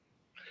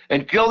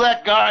 And kill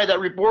that guy, that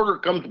reporter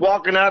comes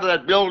walking out of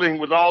that building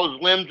with all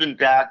his limbs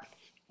intact.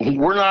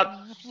 We're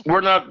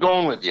not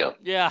going with you.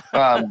 Yeah.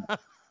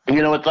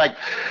 It's like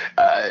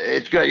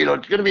it's good.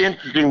 It's going to be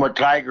interesting what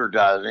Tiger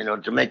does.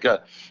 To make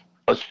a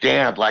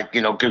stand, like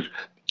because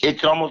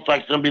it's almost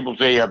like some people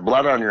say you have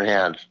blood on your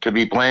hands to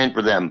be playing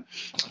for them,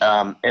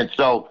 and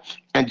also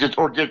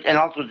just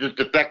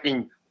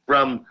defecting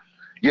from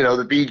the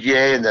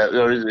PGA and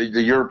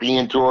the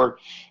European tour.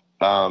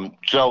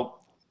 So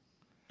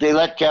they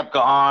let Koepka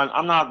on.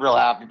 I'm not real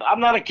happy. I'm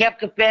not a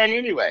Koepka fan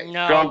anyway.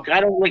 No. So I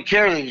don't really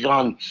care that he's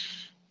on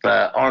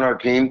our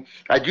team.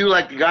 I do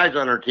like the guys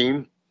on our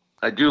team.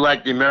 I do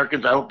like the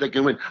Americans. I hope they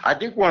can win. I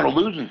think we're on a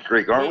losing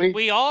streak, aren't we?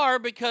 We are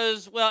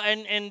because,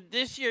 and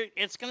this year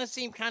it's going to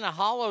seem kind of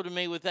hollow to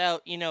me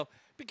without,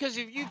 because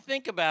if you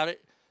think about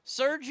it,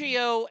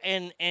 Sergio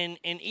and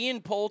Ian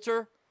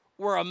Poulter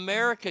were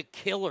America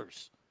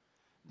killers.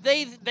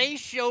 They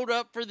showed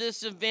up for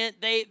this event.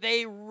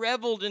 They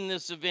reveled in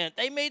this event.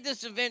 They made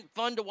this event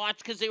fun to watch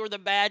because they were the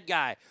bad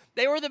guy.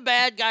 They were the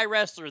bad guy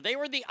wrestler. They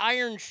were the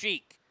Iron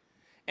Sheik.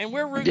 And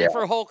we're rooting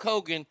for Hulk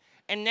Hogan.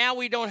 And now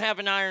we don't have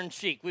an Iron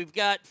Sheik. We've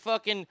got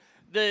fucking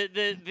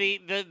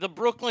the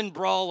Brooklyn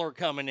Brawler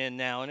coming in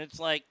now, and it's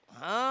like,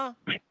 huh?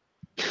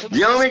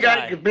 The only guy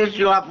that could piss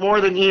you off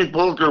more than Ian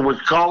Poulter was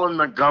Colin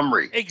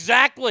Montgomery.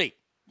 Exactly.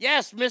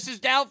 Yes,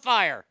 Mrs.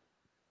 Doubtfire.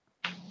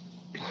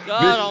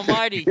 God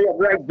almighty. Yeah,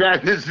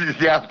 right, Mrs.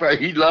 Doubtfire.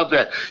 He loved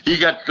that. He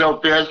got so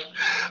pissed.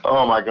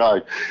 Oh, my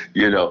God.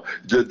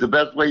 The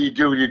best way you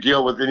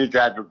deal with any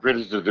type of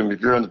criticism,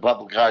 if you're in the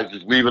public eye, is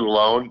just leave it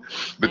alone.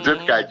 But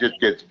this guy just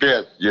gets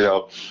pissed,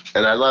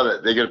 and I love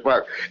it. They get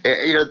fired.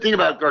 The thing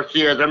about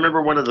Garcia is I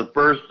remember one of the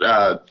first,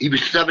 he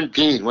was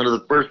 17, one of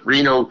the first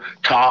Reno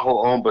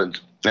Tahoe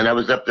Opens, and I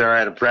was up there. I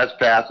had a press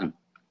pass, and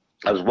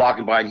I was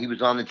walking by, and he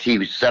was on the tee. He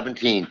was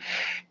 17.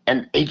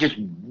 And he just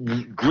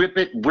grip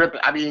it.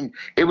 I mean,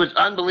 it was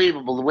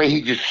unbelievable the way he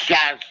just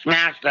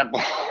smashed that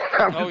ball.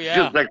 I was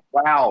just like,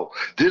 wow,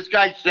 this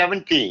guy's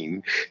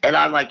 17. And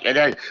I'm like,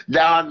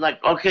 now I'm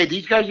like, okay,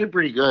 these guys are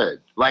pretty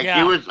good. Like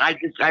it was, I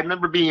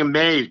remember being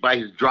amazed by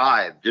his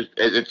drive, just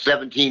at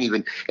 17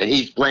 even, and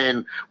he's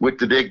playing with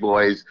the big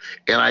boys.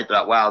 And I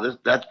thought, wow,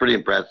 that's pretty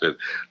impressive.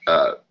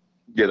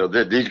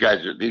 These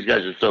guys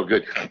are so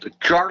good.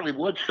 Charlie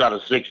Woods got a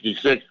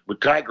 66 with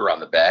Tiger on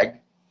the bag.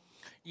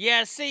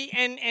 Yeah, see,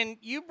 and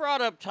you brought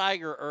up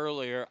Tiger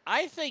earlier.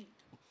 I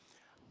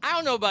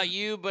don't know about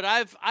you, but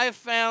I've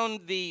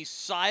found the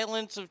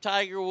silence of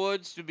Tiger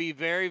Woods to be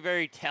very,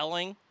 very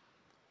telling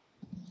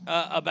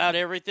about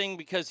everything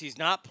because he's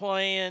not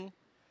playing.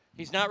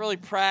 He's not really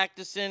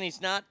practicing.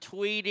 He's not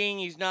tweeting.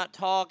 He's not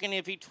talking.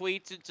 If he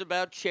tweets, it's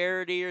about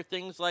charity or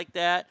things like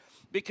that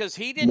because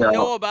he didn't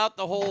know about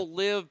the whole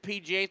Live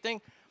PGA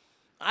thing.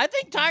 I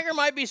think Tiger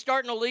might be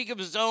starting a league of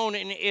his own,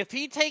 and if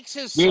he takes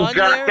his son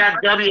there, I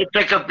don't mean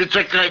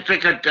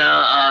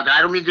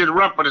to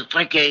interrupt, but it's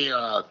like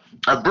a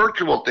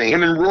virtual thing.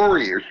 Him and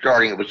Rory are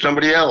starting it with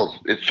somebody else.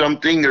 It's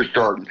something they're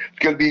starting. It's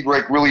going to be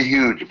like really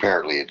huge,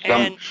 apparently.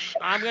 And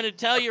I'm going to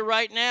tell you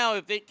right now,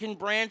 if it can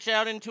branch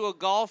out into a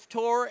golf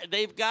tour,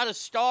 they've got a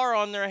star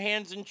on their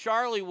hands in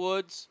Charlie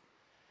Woods.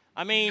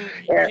 I mean,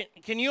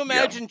 can you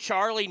imagine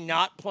Charlie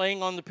not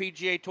playing on the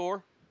PGA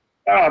Tour?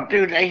 Oh,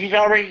 dude, he's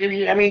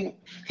already,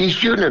 he's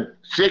shooting a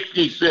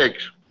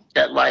 66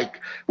 at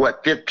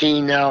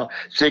 15 now,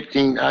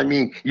 16. I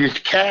mean, his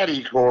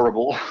caddy's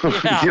horrible.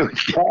 Yeah. His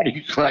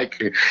caddy's like,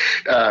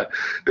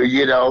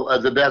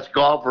 the best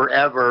golfer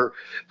ever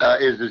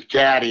is his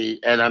caddy.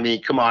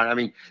 And come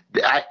on.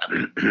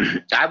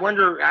 I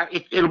wonder,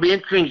 it'll be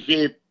interesting to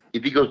see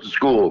if he goes to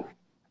school.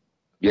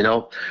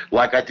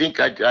 I think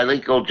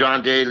old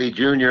John Daly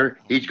Jr.,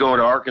 he's going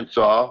to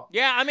Arkansas.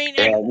 Yeah,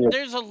 and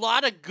there's a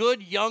lot of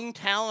good young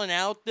talent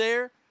out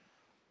there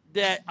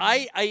that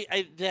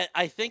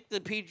I think the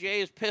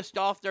PGA is pissed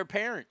off their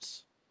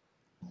parents.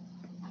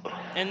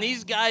 And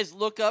these guys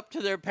look up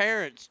to their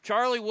parents.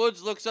 Charlie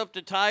Woods looks up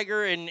to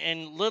Tiger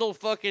and little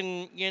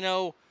fucking,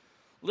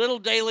 little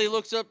Daly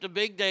looks up to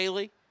Big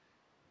Daly.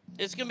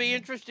 It's going to be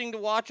interesting to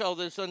watch all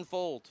this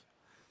unfold.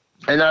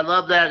 And I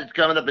love that it's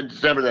coming up in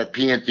December, that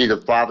PNC, the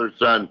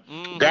father-son.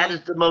 Mm-hmm. That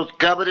is the most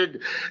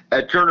coveted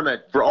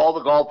tournament for all the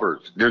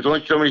golfers. There's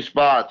only so many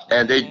spots,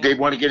 and they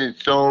want to get in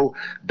so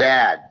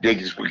bad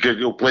because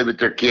they'll play with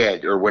their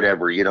kid or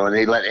whatever, and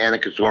they let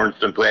Annika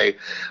Sorensen play.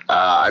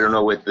 I don't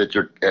know if it's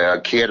her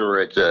kid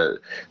or it's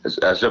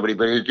somebody,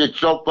 but it's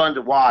so fun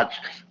to watch.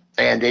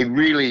 And they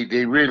really,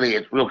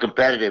 it's real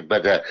competitive,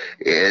 but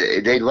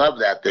they love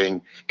that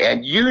thing.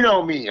 And you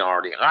know me,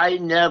 Arnie, I've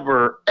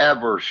never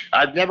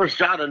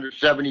shot under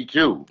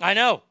 72. I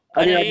know.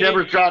 I've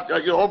never shot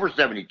over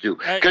 72.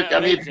 Because,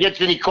 if it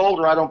gets any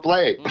colder, I don't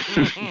play.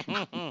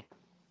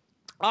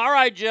 All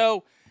right,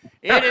 Joe.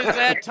 It is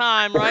that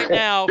time right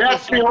now.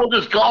 That's the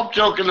oldest golf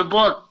joke in the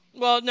book.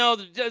 Well, no,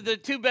 the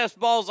two best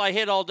balls I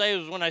hit all day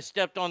was when I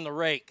stepped on the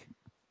rake.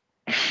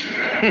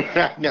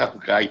 No,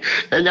 guy,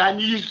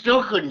 and you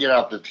still couldn't get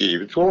off the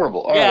team. It's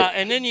horrible. All Yeah, right.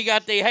 and then you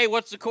got the, hey,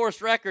 what's the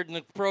course record? And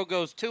the pro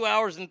goes 2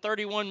 hours and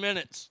 31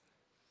 minutes.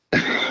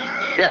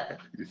 Yeah.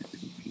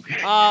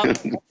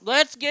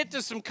 Let's get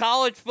to some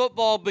college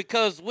football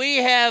because we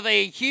have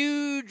a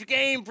huge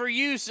game for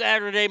you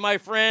Saturday, my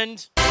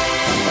friend.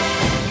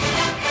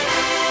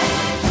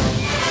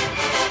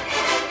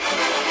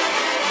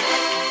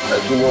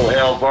 That's a little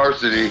hell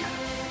varsity.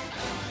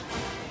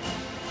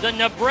 The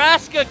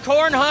Nebraska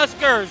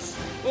Cornhuskers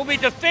will be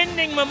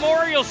defending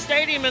Memorial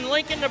Stadium in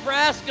Lincoln,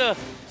 Nebraska,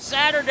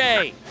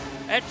 Saturday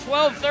at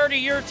 12:30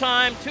 your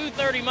time,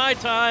 2:30 my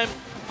time,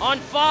 on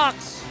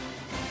Fox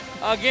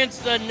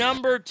against the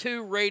number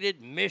 2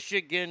 rated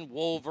Michigan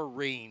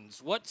Wolverines.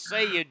 What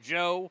say you,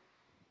 Joe?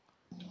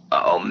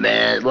 Oh,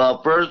 man.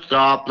 Well, first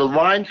off, the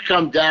lines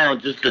come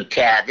down just a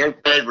tad. They're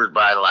favored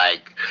by,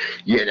 like,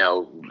 I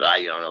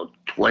don't know,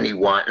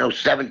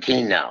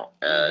 17 now.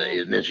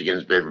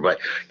 Michigan's favored by.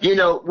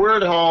 We're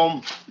at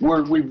home. We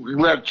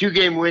have a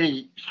 2-game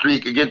winning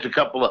streak against a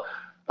couple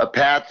of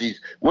patsies.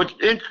 What's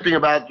interesting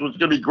about what's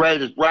going to be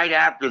great is right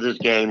after this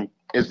game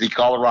is the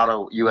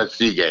Colorado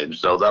USC game,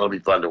 so that'll be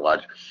fun to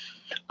watch.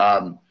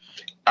 I'm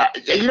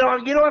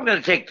going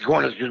to take the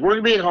Corners because we're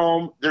going to be at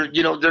home. They're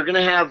going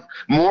to have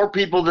more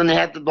people than they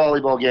had the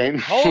volleyball game.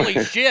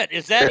 Holy shit!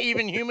 Is that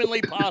even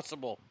humanly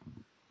possible?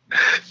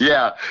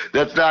 Yeah,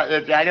 that's not.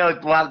 I know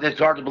it's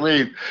hard to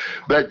believe,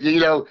 but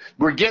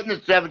we're getting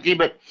to 17.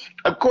 But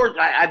of course,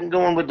 I'm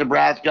going with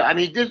Nebraska. I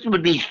mean, this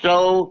would be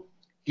so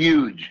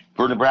huge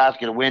for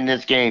Nebraska to win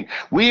this game.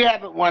 We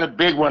haven't won a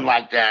big one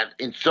like that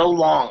in so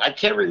long. I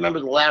can't remember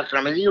the last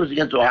time. I think it was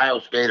against Ohio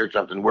State or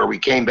something where we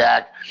came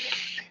back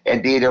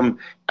and beat them.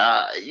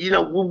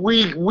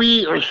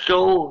 We are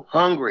so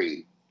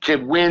hungry to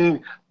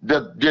win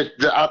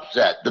the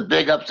upset, the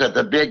big upset,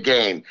 the big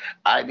game.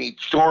 I mean,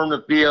 storm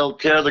the field,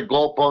 tear the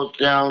goalpost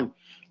down,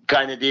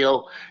 kind of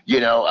deal.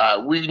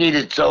 We need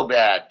it so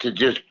bad to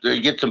just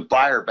get some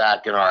fire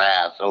back in our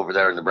ass over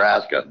there in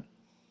Nebraska.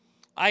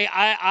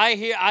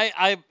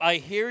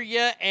 I hear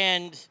you,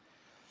 and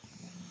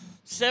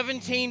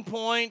 17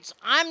 points.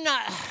 I'm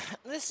not.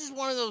 This is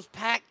one of those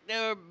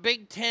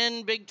Big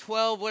 10, Big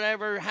 12,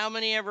 whatever. How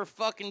many ever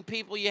fucking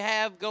people you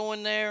have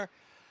going there?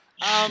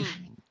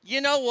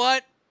 You know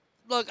what?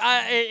 Look,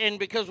 and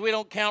because we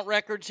don't count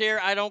records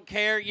here, I don't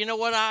care. You know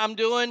what I'm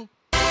doing?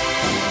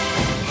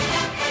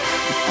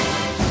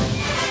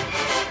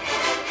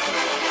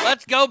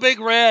 Let's go, Big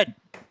Red.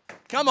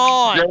 Come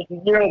on.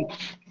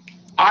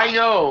 I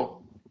know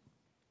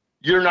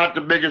you're not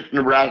the biggest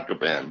Nebraska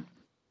fan.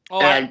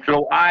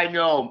 So I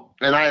know,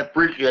 and I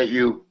appreciate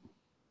you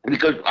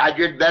because I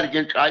did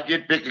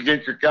pick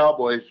against your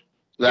Cowboys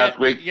last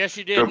week. Yes,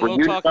 you did. So for we'll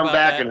you talk to come about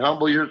back that. and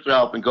humble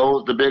yourself and go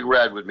with the Big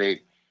Red with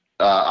me,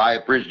 I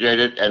appreciate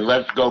it. And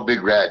let's go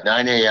Big Red.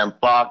 9 a.m.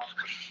 Fox.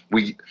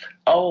 You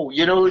know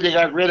who they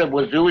got rid of?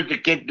 Who was the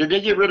kid? Did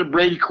they get rid of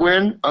Brady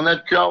Quinn on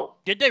that show?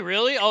 Did they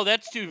really? Oh,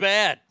 that's too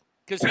bad.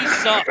 Because he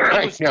sucked.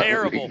 He was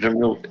terrible. Some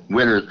real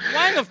winners.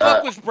 Why in the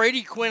fuck was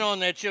Brady Quinn on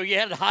that show? You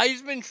had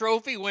Heisman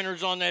Trophy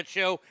winners on that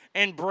show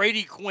and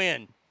Brady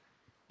Quinn.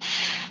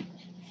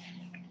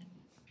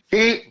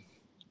 He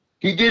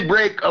did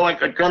break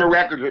like a ton of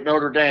records at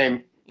Notre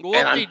Dame. What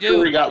and did he I'm do?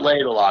 sure he got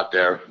laid a lot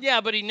there.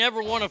 Yeah, but he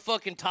never won a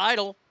fucking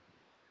title.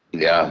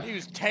 Yeah. He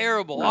was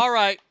terrible. All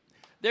right.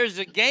 There's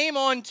a game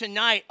on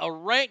tonight.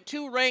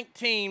 Two ranked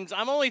teams.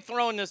 I'm only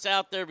throwing this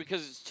out there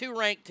because it's 2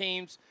 ranked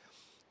teams.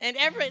 And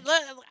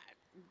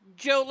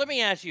Joe, let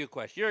me ask you a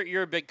question.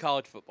 You're a big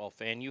college football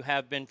fan. You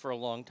have been for a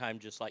long time,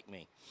 just like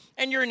me.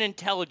 And you're an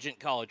intelligent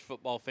college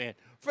football fan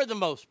for the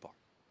most part.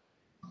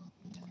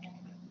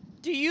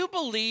 Do you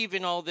believe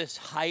in all this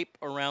hype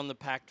around the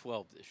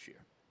Pac-12 this year?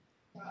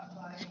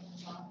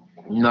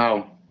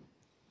 No,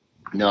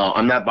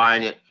 I'm not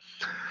buying it.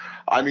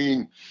 I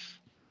mean,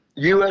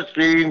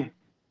 USC,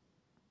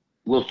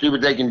 we'll see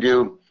what they can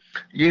do.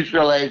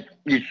 UCLA,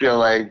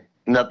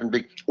 nothing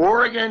big.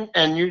 Oregon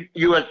and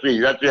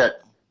USC, that's it.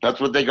 That's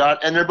what they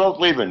got, and they're both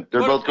leaving. They're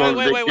both going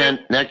to Big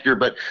Ten next year.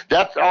 But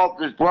that's all,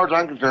 as far as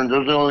I'm concerned,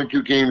 those are the only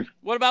 2 teams.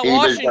 What about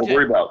anybody's got to Washington?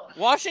 worry about.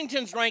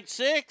 Washington's ranked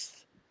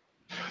 6th.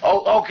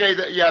 Oh, okay.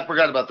 I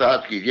forgot about the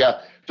Huskies.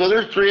 Yeah. So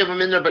there's 3 of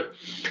them in there. But,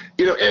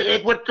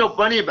 what's so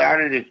funny about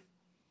it is,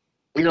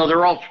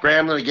 they're all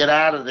scrambling to get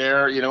out of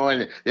there,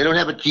 and they don't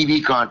have a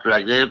TV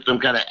contract. They have some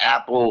kind of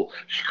Apple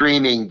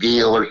streaming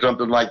deal or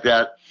something like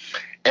that.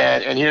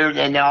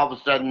 And now all of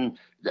a sudden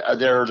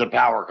they're the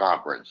power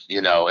conference.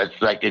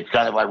 It's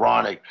kind of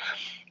ironic.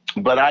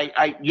 But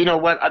I you know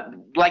what?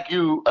 Like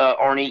you,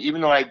 Arnie, even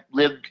though I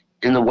lived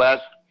in the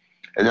West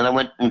and then I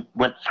went to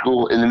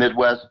school in the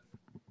Midwest,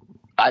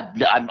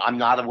 I'm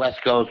not a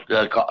West Coast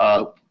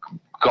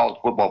college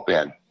football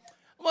fan.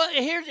 Well,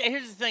 here's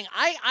the thing.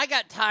 I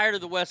got tired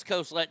of the West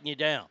Coast letting you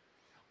down.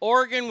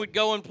 Oregon would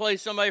go and play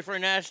somebody for a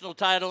national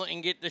title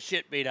and get the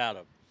shit beat out of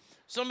them.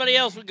 Somebody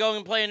else would go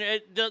and play.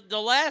 The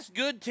last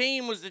good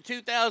team was the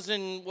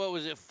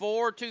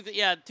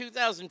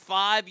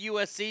 2005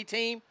 USC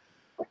team.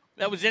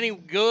 that was any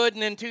good.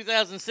 And then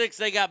 2006,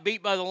 they got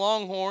beat by the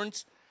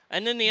Longhorns.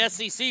 And then the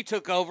SEC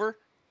took over.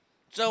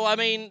 So, I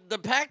mean, the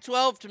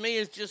Pac-12 to me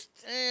is just,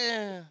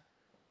 And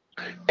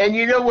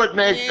you know what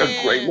makes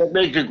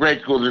a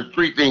great school? There's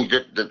three things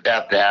that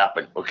have to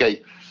happen.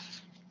 Okay,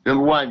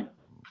 number one,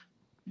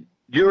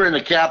 you're in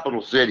the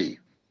capital city.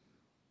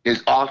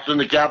 Is Austin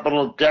the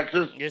capital of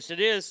Texas? Yes, it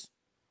is.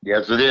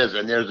 Yes, it is.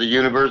 And there's a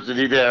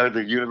university there,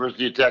 the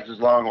University of Texas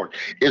Longhorn.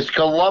 Is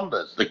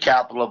Columbus the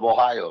capital of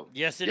Ohio?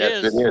 Yes, it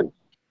is. is. Yes, it is.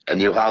 And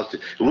the Ohio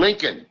State.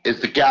 Lincoln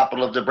is the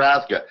capital of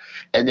Nebraska.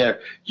 And they're,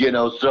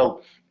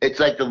 so it's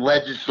like the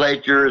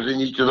legislatures in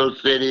each of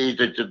those cities.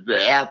 It's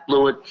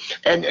affluent.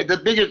 And the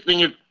biggest thing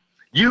is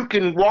you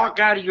can walk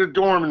out of your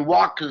dorm and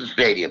walk to the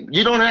stadium.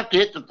 You don't have to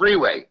hit the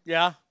freeway.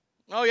 Yeah.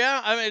 Oh,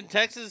 yeah. I mean,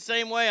 Texas the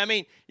same way. I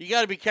mean, you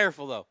got to be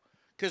careful, though,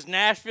 because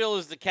Nashville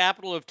is the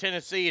capital of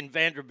Tennessee and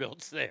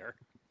Vanderbilt's there.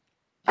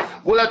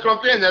 Well, that's what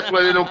I'm saying. That's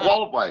why they don't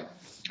qualify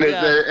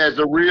as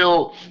a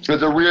real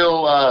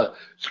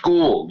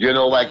school.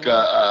 Like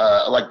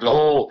the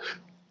whole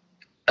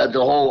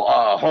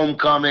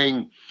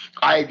homecoming,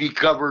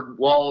 ivy-covered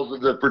walls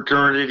of the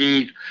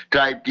fraternities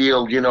type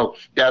deal.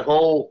 That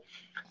whole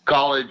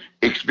college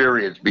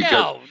experience.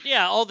 Because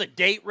all the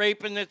date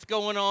raping that's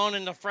going on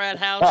in the frat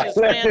house is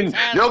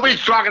fantastic.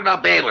 Nobody's talking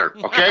about Baylor,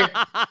 okay?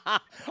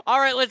 All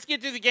right, let's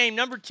get to the game.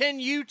 Number 10,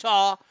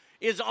 Utah,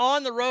 is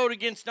on the road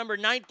against number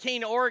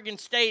 19, Oregon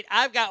State.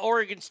 I've got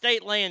Oregon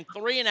State laying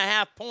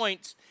 3.5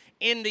 points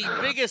in the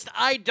biggest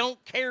I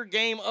don't care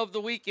game of the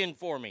weekend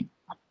for me.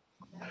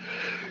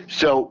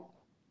 So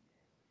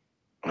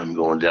I'm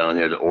going down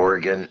here to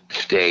Oregon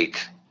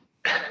State.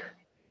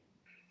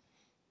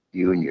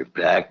 You and your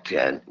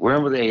Pac-10. Where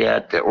were they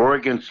at? The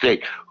Oregon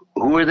State.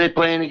 Who are they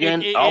playing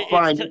again? I'll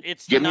find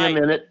it. Give me a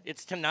minute.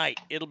 It's tonight.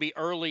 It'll be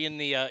early in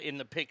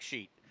the pick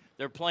sheet.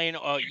 They're playing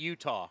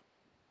Utah.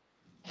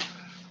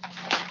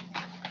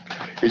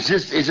 Is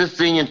this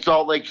thing in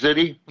Salt Lake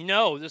City?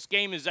 No, this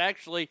game is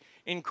actually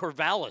in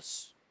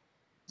Corvallis.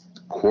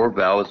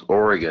 Corvallis,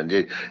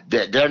 Oregon.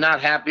 They're not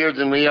happier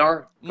than we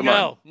are? Come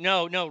on.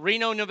 No.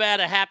 Reno,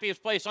 Nevada,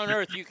 happiest place on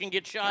earth. You can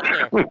get shot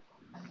there.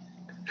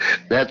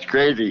 That's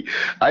crazy.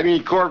 I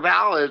mean,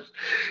 Corvallis,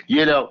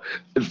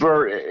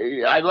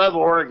 I love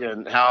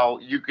Oregon, how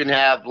you can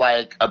have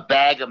like a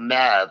bag of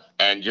meth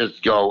and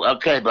just go,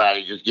 okay,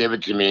 buddy, just give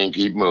it to me and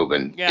keep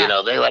moving. Yeah.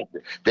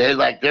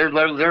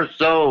 They're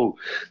so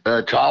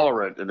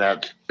tolerant in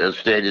that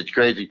state. It's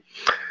crazy.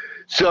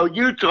 So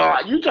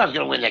Utah's going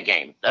to win that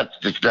game. That's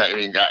just,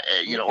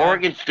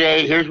 Oregon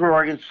State, here's where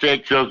Oregon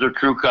State shows their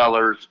true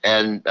colors.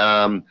 And,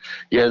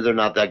 they're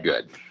not that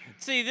good.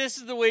 See, this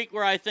is the week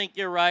where I think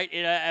you're right.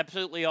 It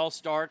absolutely all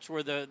starts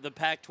where the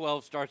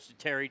Pac-12 starts to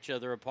tear each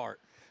other apart.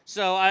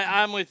 So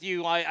I'm with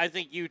you. I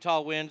think Utah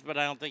wins, but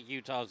I don't think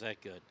Utah's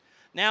that good.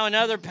 Now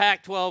another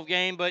Pac-12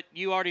 game, but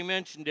you already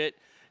mentioned it.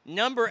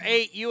 Number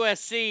 8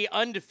 USC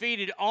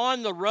undefeated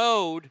on the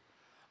road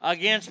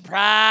against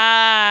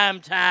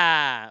Prime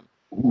Time.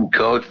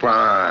 Coach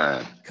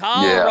Prime.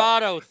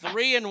 Colorado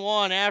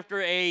 3-1 after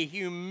a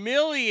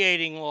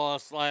humiliating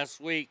loss last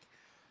week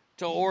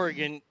to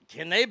Oregon.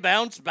 Can they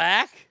bounce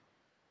back?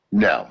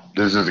 No,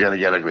 this is going to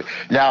get ugly.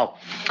 Now,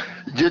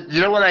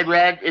 you know what I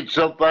read? It's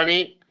so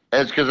funny.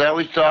 It's because I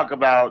always talk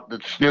about the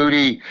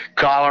snooty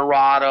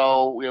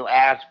Colorado,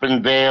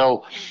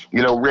 Aspenvale,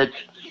 rich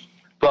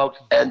folks,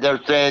 and they're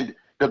saying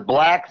the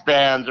black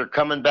fans are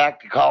coming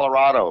back to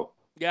Colorado.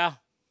 Yeah.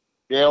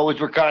 They always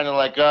were kind of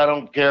like, I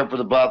don't care for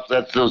the Buffs.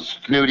 That's those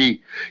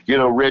snooty,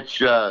 rich,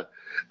 the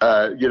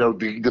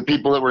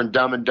people that were in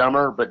Dumb and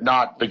Dumber, but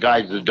not the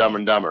guys that are Dumb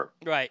and Dumber.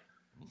 Right.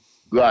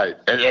 Right,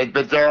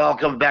 but they're all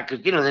coming back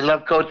because they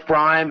love Coach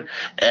Prime,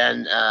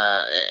 and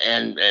oh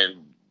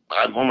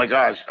my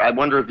gosh, I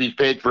wonder if he's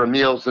paid for a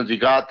meal since he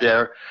got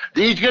there.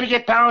 He's going to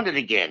get pounded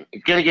again.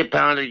 He's going to get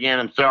pounded again.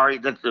 I'm sorry.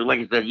 That's like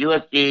I said,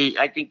 USC.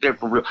 I think they're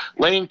for real.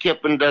 Lane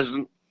Kiffin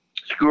doesn't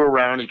screw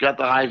around. He's got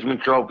the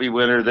Heisman Trophy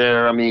winner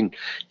there. I mean,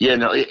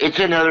 it's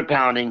another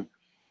pounding.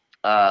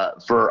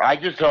 I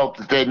just hope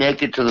that they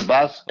make it to the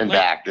bus and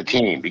back, the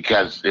team,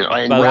 because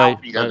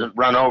Ralphie doesn't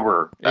run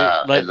over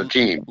as a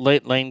team.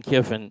 Lane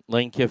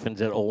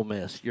Kiffin's at Ole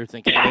Miss. You're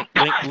thinking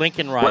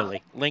Lincoln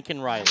Riley.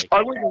 Lincoln Riley. Oh,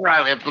 Lincoln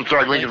Riley. I'm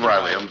sorry, Lincoln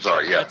Riley. I'm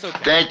sorry. Yeah. That's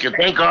okay. Thank you.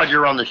 Thank God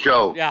you're on the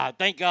show. Yeah.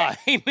 Thank God.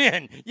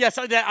 Amen. Yes,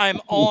 I'm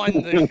on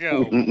the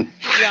show.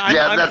 Yeah.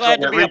 I'm that's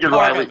glad to be Lincoln a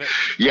part Riley. of it.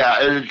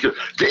 Yeah,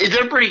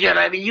 they're pretty good.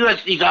 I mean,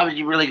 USC's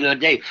obviously really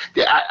good.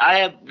 I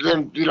have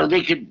them.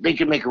 They could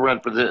make a run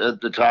for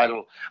the title.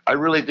 I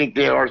really think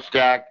they are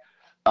stacked.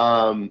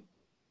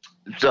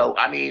 So,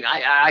 I mean,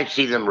 I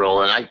see them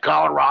rolling.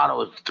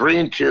 Colorado is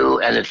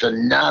 3-2, and it's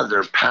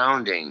another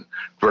pounding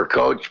for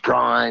Coach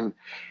Prime.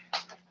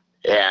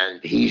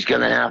 And he's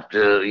going to have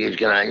to, his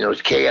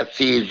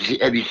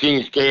KFC. Have you seen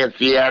his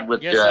KFC ad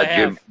with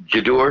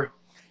Jador?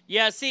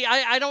 Yeah, see,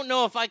 I don't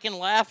know if I can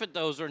laugh at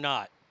those or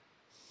not.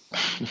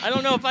 I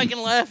don't know if I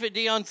can laugh at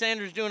Deion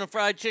Sanders doing a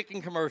fried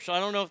chicken commercial. I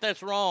don't know if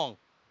that's wrong.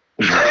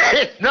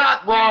 It's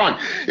not wrong.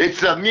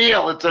 It's a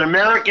meal. It's an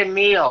American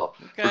meal.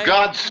 Okay. For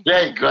God's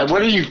sake. What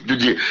did you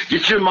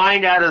get your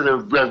mind out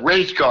of the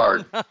race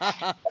card?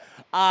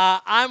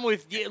 I'm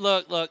with you.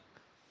 Look.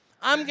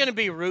 I'm going to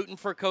be rooting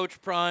for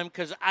Coach Prime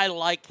because I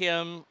like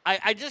him.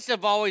 I just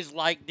have always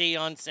liked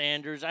Deion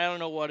Sanders. I don't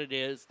know what it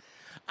is.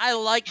 I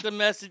like the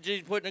message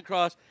he's putting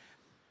across.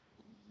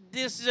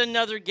 This is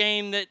another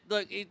game that,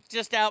 look, it's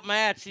just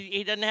outmatched.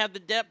 He doesn't have the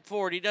depth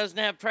for it. He doesn't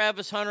have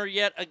Travis Hunter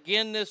yet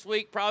again this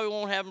week. Probably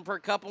won't have him for a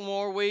couple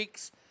more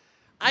weeks.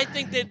 I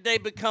think that they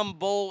become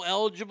bowl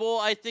eligible.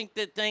 I think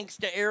that thanks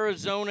to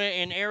Arizona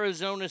and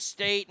Arizona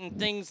State and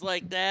things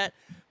like that,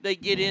 they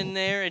get in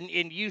there, and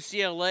in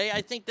UCLA,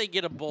 I think they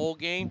get a bowl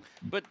game.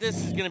 But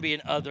this is going to be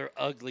another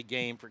ugly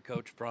game for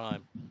Coach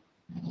Prime.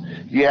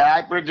 Yeah,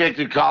 I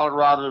predicted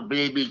Colorado to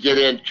maybe get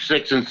in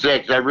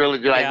 6-6. I really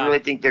do. Yeah. I really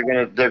think they're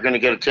gonna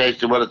get a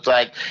taste of what it's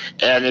like.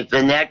 And if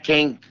the Nat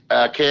King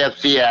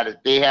KFC at it,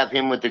 they have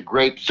him with the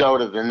grape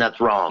soda, then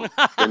that's wrong.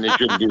 Then they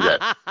shouldn't do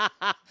that.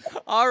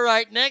 All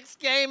right, next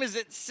game is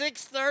at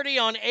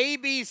 6:30 on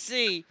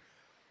ABC.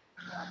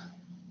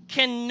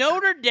 Can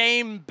Notre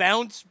Dame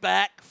bounce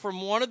back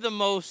from one of the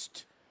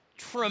most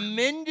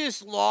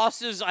tremendous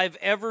losses I've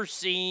ever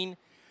seen?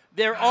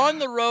 They're on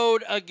the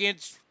road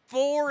against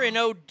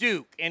 4-0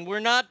 Duke, and we're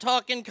not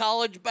talking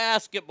college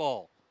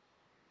basketball.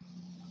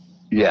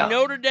 Yeah.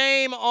 Notre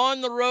Dame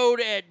on the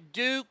road at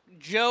Duke.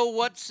 Joe,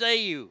 what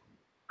say you?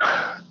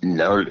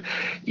 No,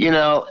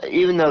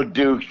 even though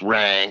Duke's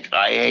ranked,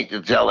 I hate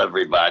to tell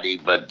everybody,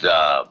 but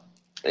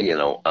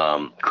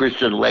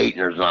Christian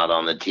Laettner's not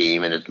on the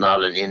team, and it's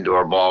not an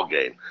indoor ball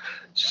game.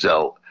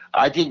 So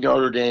I think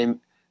Notre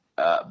Dame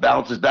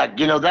bounces back.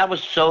 That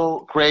was so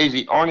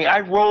crazy. Arnie,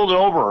 I rolled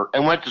over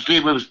and went to see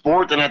if it was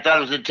sports, and I thought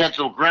it was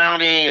intentional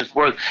grounding and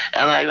sports.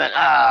 And I went,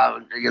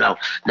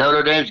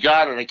 Notre Dame's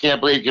got it. I can't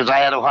believe, because I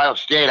had Ohio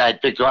State. I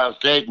had picked Ohio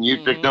State, and you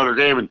picked Notre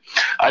Dame. And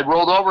I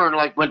rolled over and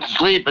went to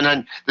sleep. And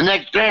then the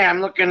next day I'm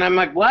looking, I'm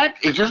like, what?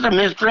 Is this a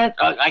misprint?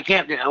 I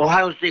can't.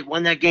 Ohio State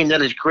won that game.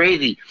 That is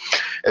crazy.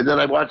 And then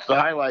I watched the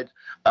highlights.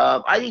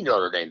 I think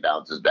Notre Dame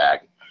bounces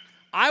back.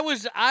 I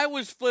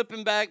was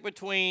flipping back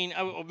between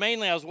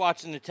mainly I was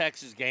watching the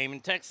Texas game,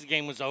 and Texas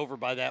game was over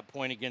by that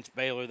point against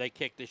Baylor. They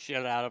kicked the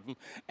shit out of them,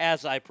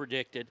 as I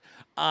predicted.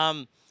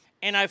 And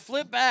I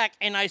flipped back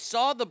and I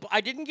saw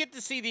I didn't get to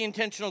see the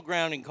intentional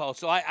grounding call,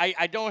 so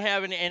I don't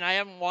have it, and I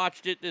haven't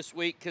watched it this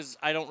week because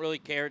I don't really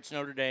care. It's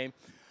Notre Dame.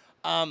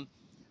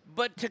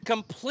 But to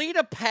complete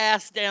a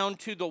pass down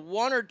to the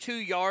 1 or 2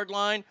 yard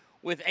line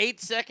with 8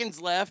 seconds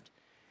left.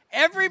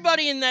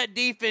 Everybody in that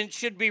defense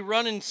should be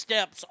running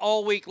steps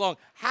all week long.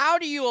 How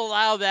do you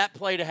allow that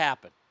play to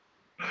happen?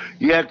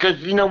 Yeah,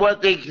 because you know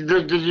what?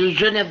 You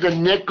shouldn't have the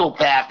nickel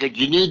package.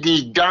 You need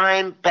the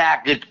dime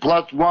package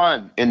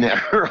 +1 in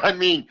there. I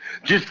mean,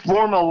 just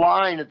form a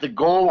line at the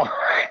goal line.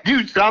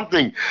 Do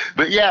something.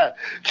 But yeah,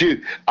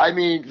 I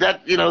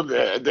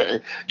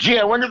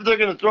wonder if they're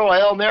going to throw a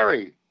Hail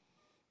Mary.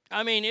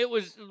 I mean, it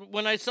was,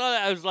 when I saw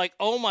that, I was like,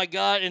 oh my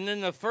God. And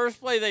then the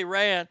first play they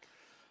ran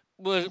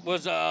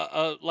was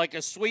like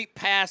a sweep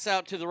pass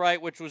out to the right,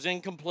 which was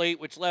incomplete,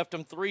 which left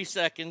them 3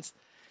 seconds.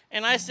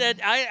 And I said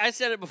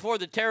it before,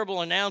 the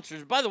terrible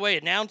announcers. By the way,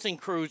 announcing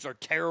crews are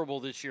terrible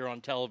this year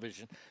on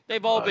television.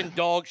 They've all been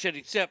dog shit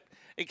except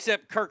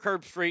Kirk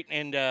Herbstreit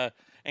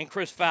and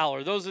Chris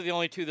Fowler. Those are the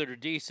only two that are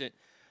decent.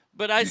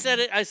 But I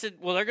said,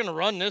 well, they're going to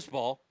run this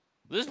ball.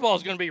 This ball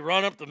is going to be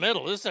run up the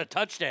middle. This is a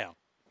touchdown.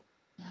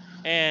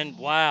 And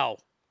wow,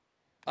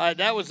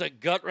 that was a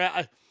gut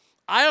wrench.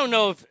 I don't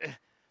know if.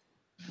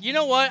 You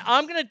know what?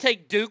 I'm going to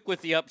take Duke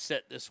with the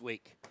upset this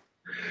week.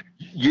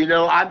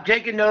 I'm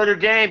taking Notre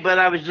Dame, but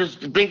I was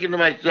just thinking to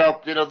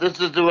myself, this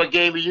is a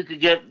game where you could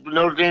get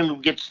Notre Dame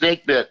would get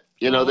snake bit.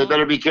 They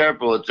better be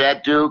careful. It's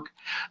at Duke.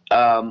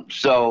 I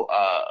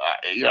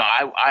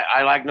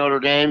like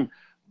Notre Dame,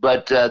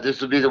 but this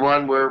would be the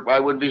one where I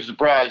wouldn't be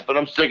surprised. But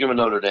I'm sticking with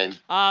Notre Dame.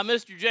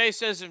 Mr. J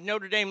says if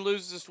Notre Dame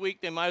loses this week,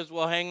 they might as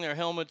well hang their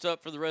helmets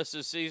up for the rest of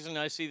the season.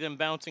 I see them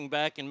bouncing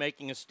back and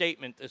making a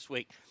statement this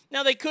week.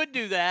 Now, they could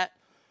do that.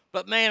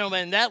 But, man, oh,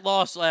 man, that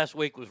loss last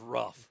week was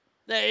rough.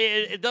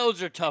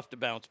 Those are tough to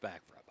bounce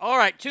back from. All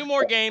right, 2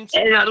 more games.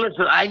 Hey, now,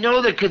 listen, I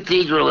know the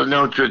Cathedral of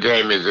Notre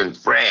Dame is in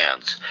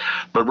France,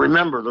 but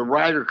remember, the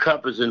Ryder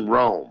Cup is in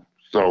Rome.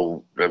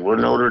 So we're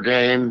Notre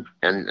Dame,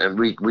 and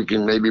we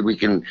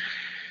can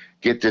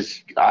get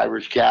this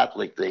Irish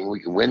Catholic thing.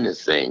 We can win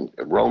this thing.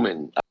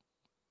 Roman.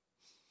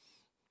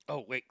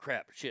 Oh, wait,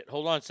 crap. Shit.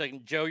 Hold on a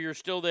second. Joe, you're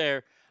still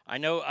there. I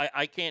know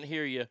I can't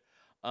hear you.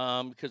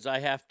 Because I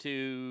have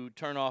to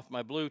turn off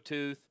my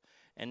Bluetooth,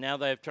 and now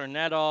that I've turned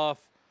that off,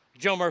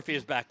 Joe Murphy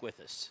is back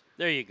with us.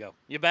 There you go.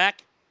 You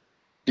back?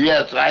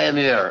 Yes, I am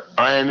here.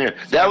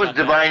 That was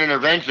divine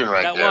intervention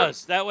there.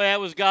 That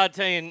was God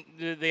saying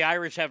the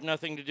Irish have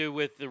nothing to do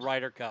with the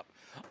Ryder Cup.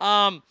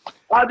 They're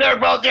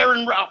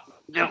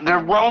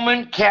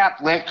Roman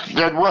Catholics. I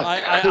get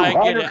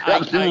it.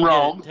 I in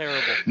Rome. Get it.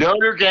 Terrible.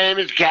 Notre Dame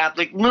is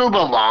Catholic. Move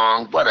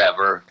along.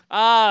 Whatever.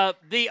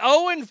 The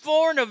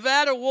 0-4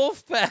 Nevada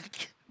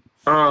Wolfpack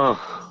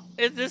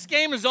This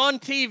game is on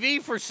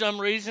TV for some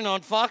reason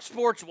on Fox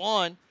Sports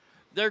 1.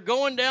 They're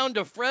going down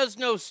to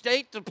Fresno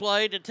State to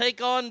play to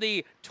take on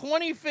the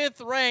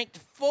 25th ranked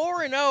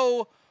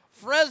 4-0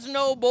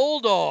 Fresno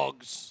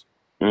Bulldogs.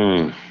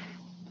 You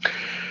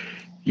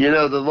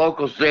know, the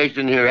local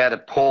station here had a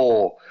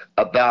poll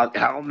about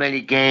how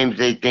many games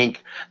they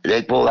think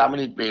they pulled. How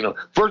many,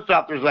 first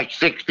off, there's like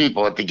 6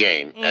 people at the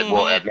game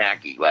at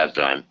Mackey last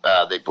time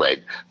they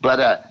played.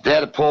 But they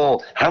had a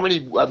poll. How many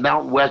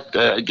Mountain West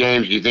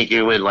games do you think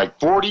you win? Like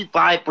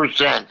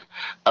 45%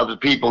 of the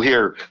people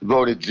here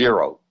voted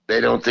 0. They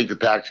don't think the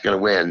Pac's going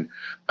to win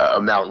a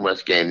Mountain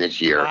West game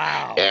this year.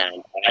 Wow.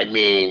 And I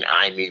mean,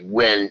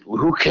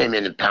 who came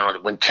in and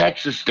pounded? When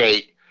Texas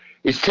State,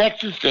 is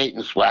Texas State in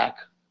the SWAC?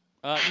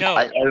 No.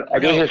 Are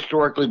they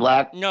historically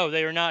black? No,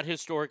 they are not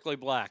historically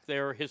black. They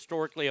are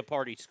historically a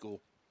party school.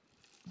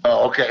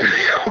 Oh, okay.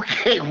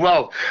 Okay,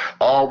 well,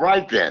 all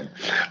right then.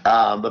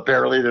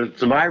 Apparently there's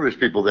some Irish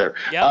people there.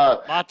 Yeah,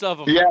 lots of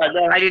them. Yeah,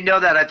 no, I didn't know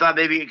that. I thought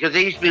maybe, because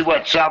they used to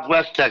be,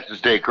 Southwest Texas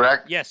State,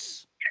 correct? Yes.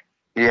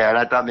 Yeah, and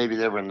I thought maybe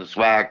they were in the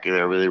SWAC.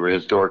 They were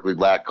historically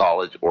black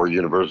college or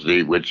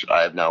university, which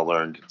I have now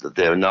learned that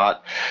they're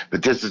not.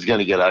 But this is going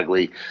to get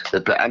ugly.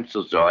 I'm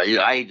so sorry.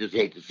 I just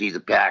hate to see the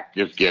Pac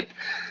just get,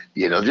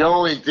 the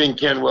only thing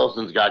Ken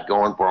Wilson's got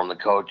going for him, the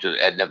coach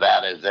at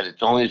Nevada, is that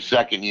it's only his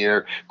second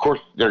year. Of course,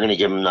 they're going to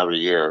give him another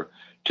year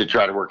to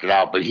try to work it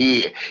out. But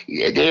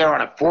they are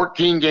on a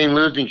 14-game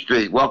losing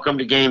streak. Welcome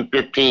to game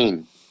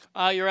 15.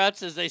 Your ad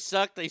says they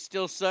suck. They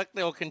still suck.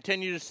 They'll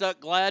continue to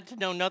suck. Glad to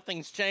know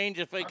nothing's changed.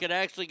 If they could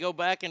actually go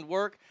back and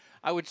work,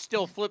 I would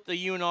still flip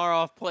the UNR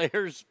off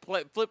players,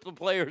 flip the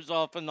players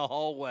off in the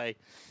hallway.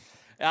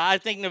 I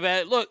think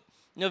Nevada. Look,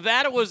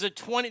 Nevada was a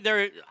 20.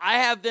 I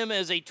have them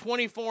as a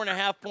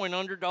 24.5-point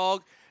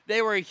underdog.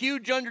 They were a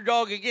huge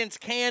underdog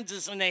against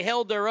Kansas, and they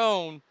held their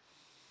own.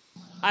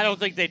 I don't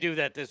think they do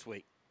that this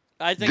week.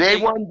 I think they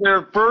won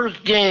their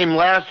first game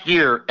last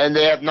year, and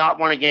they have not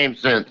won a game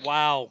since.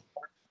 Wow.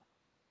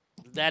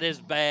 That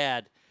is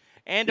bad.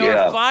 And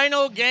our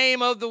final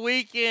game of the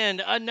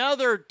weekend,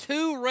 another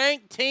 2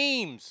 ranked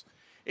teams.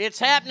 It's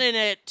happening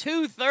at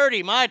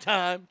 2:30 my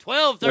time,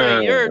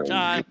 12:30 your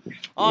time,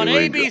 on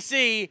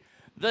ABC.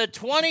 The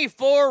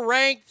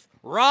 24-ranked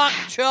Rock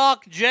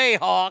Chalk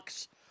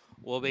Jayhawks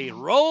will be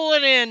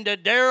rolling into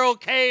Darrell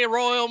K.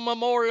 Royal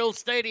Memorial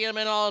Stadium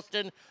in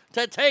Austin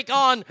to take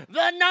on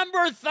the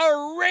number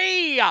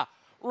 3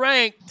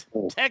 ranked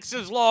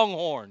Texas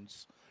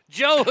Longhorns.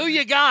 Joe, who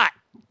you got?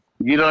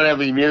 You don't have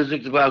any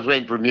music? I was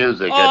waiting for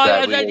music. I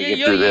thought we were going to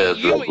get through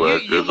this real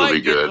quick. This will be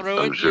good,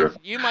 I'm sure.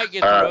 You might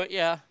get through it,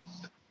 yeah.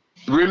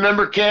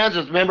 Remember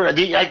Kansas? Remember,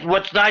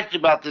 what's nice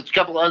about this,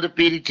 couple of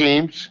undefeated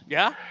teams.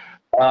 Yeah.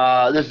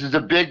 This is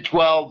a Big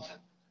 12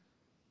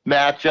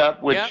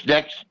 matchup, which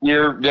next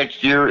year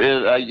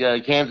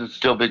is Kansas is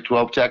still Big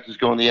 12. Texas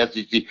going to the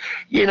SEC.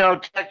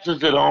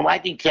 Texas at home. I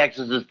think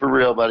Texas is for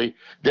real, buddy.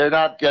 They're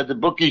not. The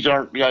bookies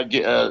aren't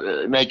making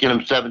them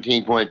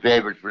 17-point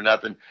favorites for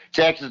nothing.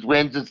 Texas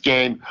wins this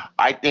game.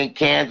 I think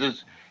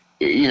Kansas.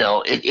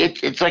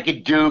 It's like a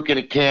Duke and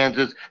a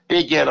Kansas.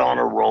 They get on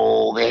a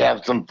roll. They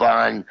have some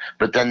fun,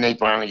 but then they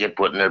finally get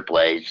put in their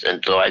place.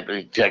 And so I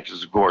think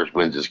Texas, of course,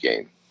 wins this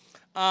game.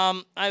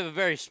 I have a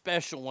very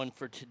special one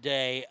for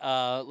today.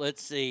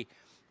 Let's see.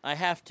 I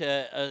have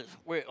to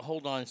wait.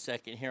 Hold on a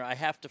second here. I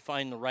have to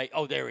find the right.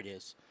 Oh, there it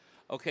is.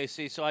 Okay,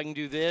 see, so I can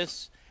do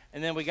this,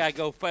 and then we gotta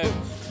go.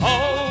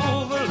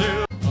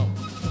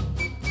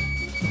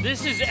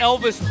 This is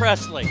Elvis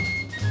Presley.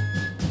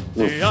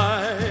 The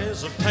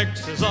eyes of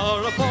Texas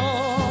are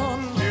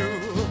upon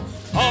you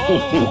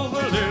all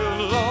the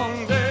little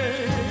long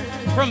day.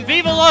 From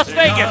Viva Las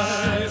Vegas. The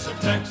eyes of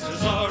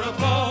Texas are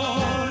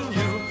upon you.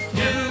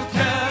 You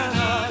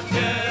cannot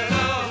get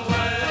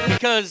away.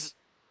 Because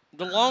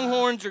the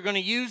Longhorns are going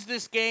to use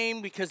this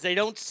game because they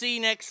don't see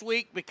next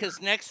week,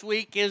 because next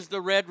week is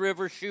the Red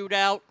River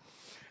Shootout.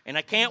 And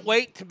I can't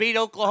wait to beat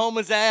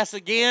Oklahoma's ass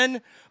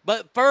again.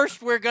 But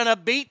first, we're going to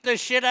beat the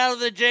shit out of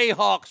the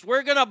Jayhawks.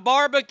 We're going to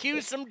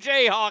barbecue some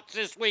Jayhawks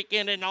this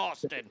weekend in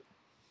Austin.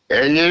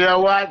 And you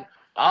know what?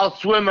 I'll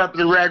swim up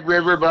the Red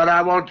River, but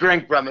I won't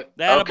drink from it.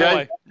 That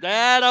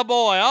a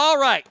boy. All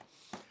right.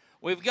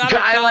 We've got.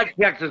 I like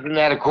Texas in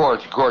that, of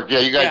course. Yeah,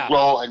 you guys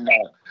roll. And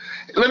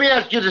let me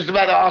ask you this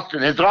about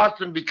Austin. Has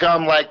Austin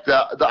become like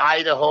the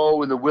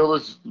Idaho and the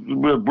Bruce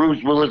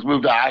Willis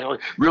moved to Idaho?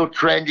 Real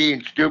trendy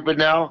and stupid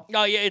now?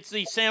 Oh, yeah, it's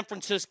the San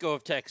Francisco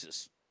of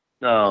Texas.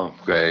 Oh,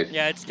 great.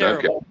 Yeah, it's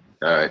terrible.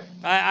 Okay. All right.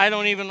 I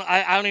don't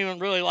even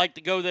really like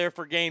to go there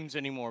for games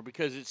anymore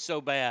because it's so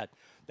bad.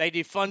 They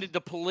defunded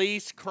the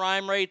police,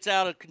 crime rates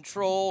out of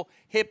control,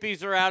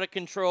 hippies are out of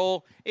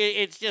control.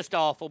 It's just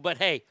awful. But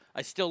hey,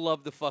 I still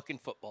love the fucking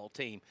football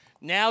team.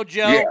 Now,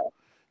 Joe,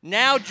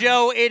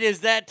 it is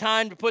that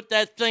time to put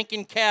that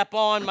thinking cap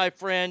on, my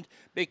friend,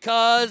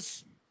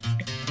 because,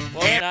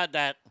 well, not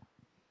that.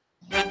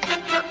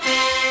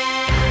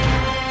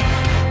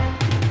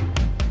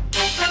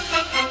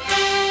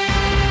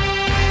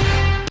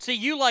 See,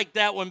 you like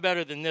that one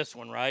better than this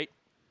one, right?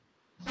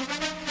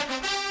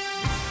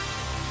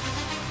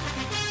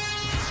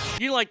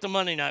 You like the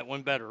Monday night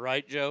one better,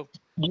 right, Joe?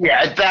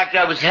 Yeah, in fact,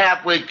 I was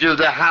halfway through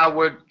the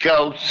Howard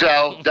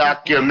Cosell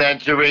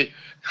documentary.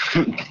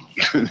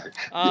 The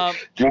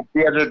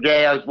other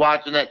day I was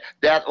watching it.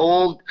 That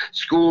old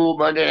school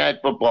Monday Night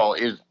Football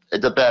is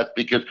the best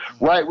because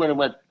right when it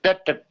went da,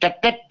 da, da,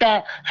 da,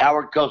 da,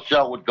 Howard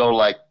Cosell would go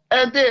like,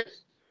 and this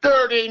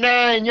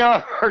 39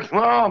 yards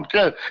long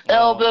to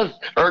Elvis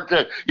or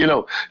to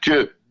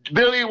to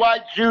Billy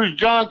White Shoes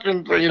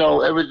Johnson.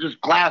 It was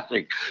just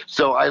classic.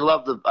 So I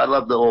love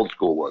the old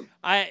school one.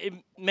 I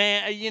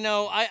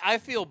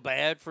feel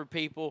bad for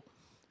people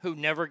who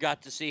never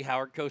got to see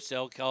Howard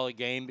Cosell call a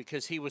game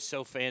because he was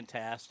so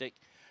fantastic.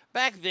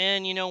 Back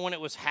then, when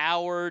it was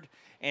Howard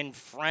and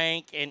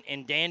Frank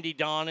and Dandy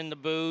Don in the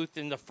booth,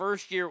 and the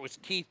first year it was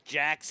Keith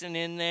Jackson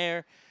in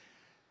there.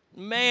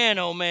 Man,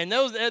 oh man,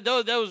 those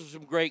are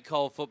some great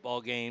call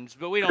football games,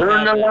 but we don't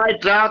Turn have the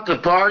lights out, the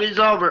party's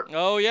over.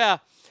 Oh, yeah.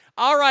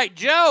 All right,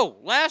 Joe,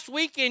 last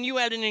weekend you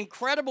had an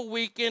incredible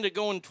weekend of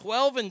going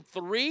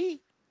 12-3.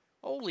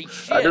 Holy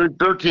shit. I did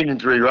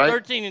 13-3, right?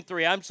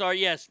 13-3. I'm sorry,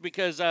 yes,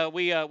 because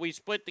we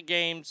split the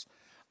games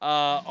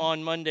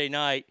on Monday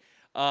night.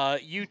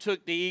 You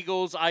took the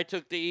Eagles, I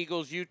took the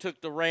Eagles, you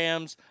took the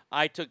Rams,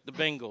 I took the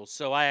Bengals.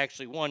 So I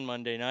actually won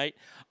Monday night.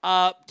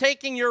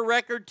 Taking your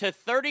record to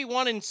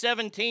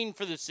 31-17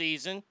 for the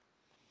season,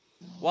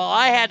 while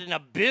I had an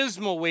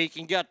abysmal week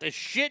and got the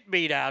shit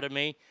beat out of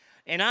me,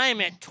 and I am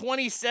at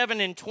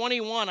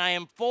 27-21. I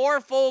am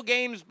 4 full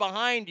games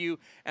behind you,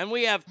 and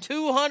we have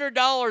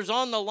 $200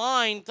 on the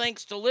line,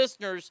 thanks to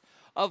listeners,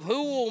 of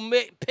who will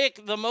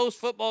pick the most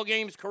football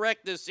games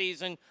correct this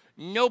season.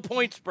 No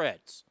point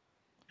spreads.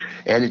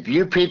 And if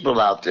you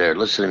people out there,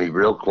 listen to me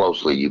real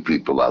closely, you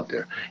people out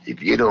there,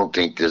 if you don't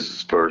think this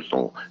is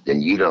personal,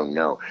 then you don't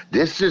know.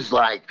 This is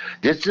like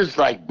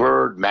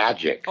bird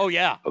magic. Oh,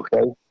 yeah.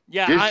 Okay?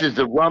 Yeah. This is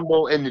the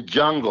rumble in the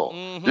jungle.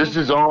 Mm-hmm. This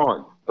is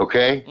on.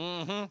 Okay?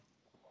 Mm-hmm.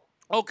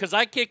 Oh, because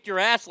I kicked your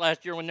ass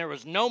last year when there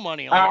was no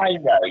money on it. I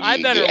know. I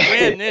better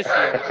win this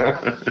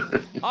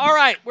year. All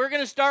right, we're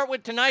going to start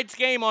with tonight's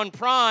game on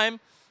Prime.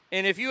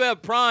 And if you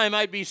have Prime,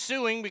 I'd be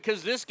suing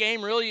because this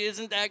game really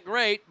isn't that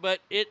great, but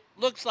it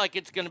looks like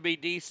it's going to be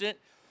decent.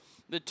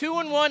 The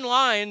 2-1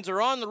 Lions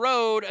are on the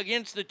road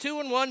against the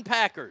 2-1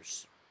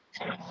 Packers.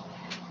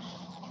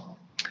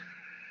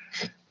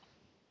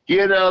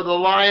 The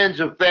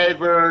Lions are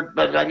favored,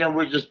 but I know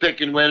we're just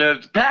picking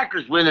winners. The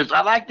Packers winners.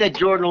 I like that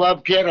Jordan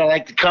Love kid. I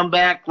like the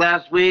comeback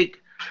last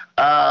week.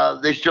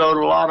 They showed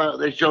a lot of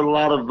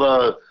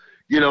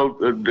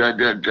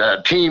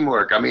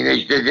teamwork. I mean,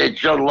 they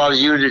showed a lot of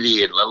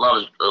unity and a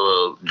lot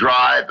of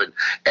drive,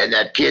 and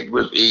that kid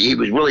was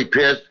really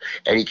pissed,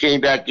 and he came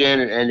back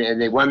in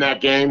and they won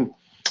that game.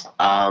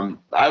 I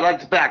like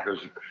the Packers.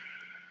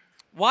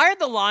 Why are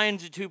the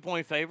Lions a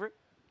 2-point favorite?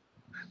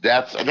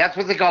 That's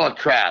what they call a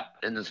trap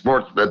in the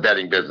sports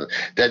betting business.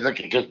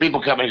 Because people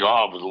come and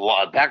go,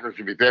 the Packers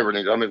should be favored.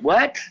 And go,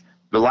 what?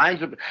 The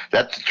Lions are.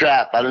 That's a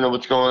trap. I don't know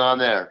what's going on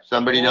there.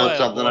 Somebody knows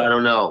something I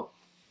don't know.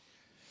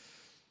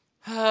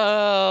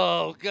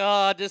 Oh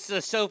God, this is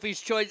a Sophie's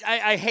choice.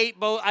 I hate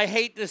both. I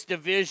hate this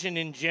division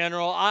in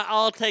general.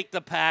 I'll take the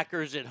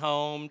Packers at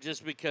home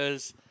just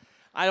because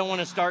I don't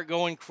want to start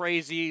going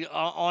crazy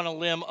on a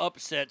limb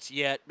upsets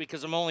yet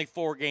because I'm only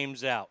 4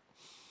 games out.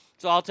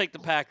 So I'll take the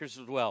Packers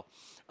as well.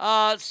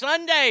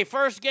 Sunday,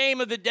 first game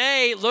of the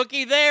day.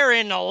 Looky there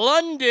in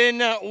London,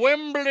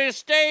 Wembley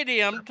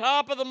Stadium.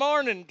 Top of the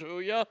morning to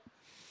you.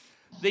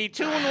 The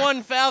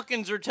 2-1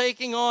 Falcons are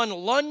taking on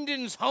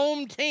London's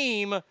home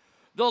team,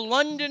 the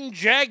London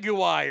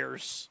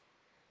Jaguars.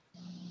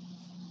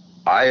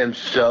 I am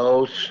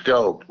so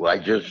stoked. I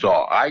just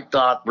saw. I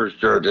thought for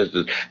sure this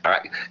is.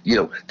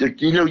 You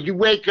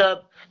wake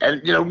up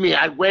and me.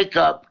 I wake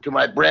up to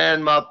my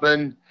bran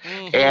muffin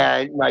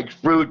and my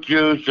fruit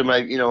juice and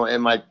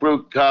and my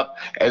fruit cup,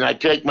 and I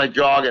take my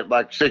jog at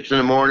like 6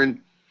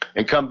 a.m.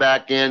 and come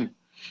back in,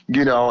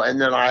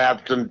 and then I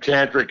have some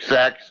tantric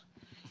sex,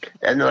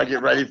 and then I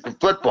get ready for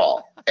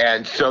football.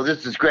 And so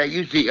this is great.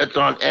 Usually it's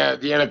on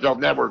the NFL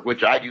Network,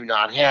 which I do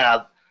not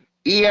have.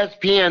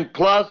 ESPN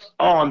Plus,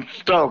 I'm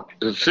stoked.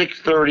 It's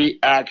 6:30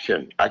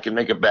 action. I can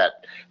make a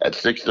bet at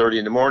 6:30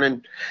 in the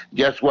morning.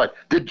 Guess what?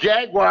 The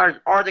Jaguars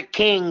are the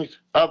kings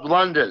of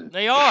London.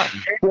 They are.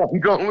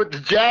 I'm going with the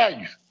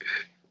Jags.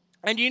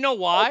 And you know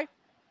why?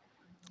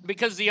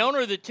 Because the owner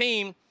of the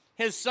team,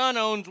 his son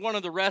owns one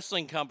of the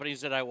wrestling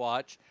companies that I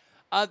watch.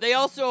 They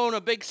also own a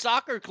big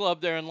soccer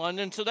club there in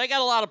London, so they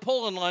got a lot of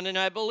pull in London.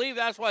 I believe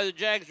that's why the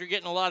Jags are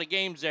getting a lot of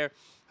games there.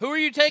 Who are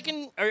you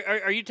taking?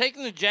 Are you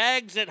taking the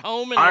Jags at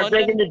home in London? I'm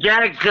taking the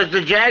Jags because the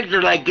Jags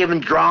are like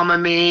giving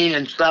Dramamine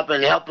and stuff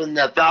and helping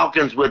the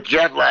Falcons with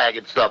jet lag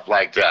and stuff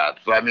like that.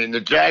 So, I mean, the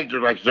Jags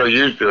are like so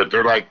used to it.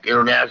 They're like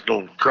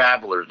international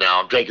travelers now.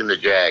 I'm taking the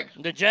Jags.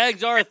 The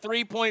Jags are a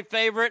 3-point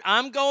favorite.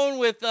 I'm going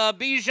with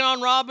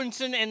Bijan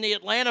Robinson and the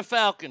Atlanta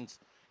Falcons.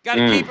 Got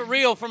to keep it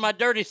real for my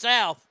dirty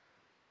South.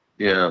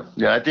 Yeah.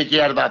 I think he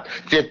had about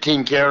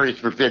 15 carries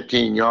for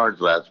 15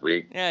 yards last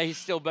week. Yeah, he's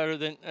still better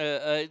than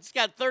it's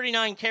got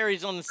 39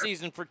 carries on the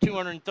season for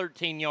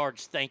 213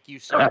 yards. Thank you,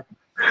 sir.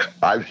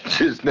 I'm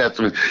just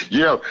messing with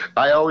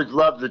I always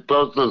love to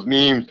post those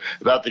memes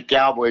about the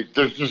Cowboys.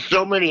 There's just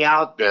so many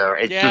out there.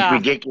 It's just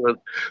ridiculous.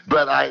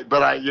 But I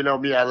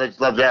me, I just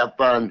love to have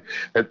fun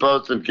and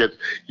post them because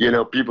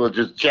people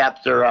just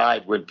chaps their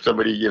eye when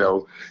somebody you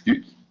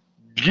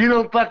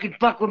don't fucking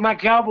fuck with my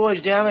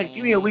Cowboys, damn it.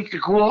 Give me a week to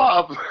cool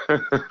off.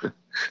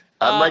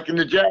 I'm liking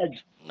the Jags.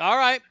 All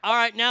right.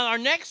 Now our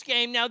next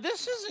game. Now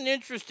this is an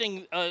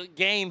interesting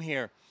game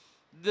here.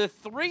 The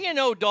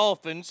 3-0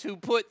 Dolphins, who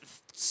put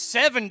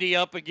 70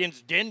 up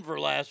against Denver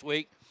last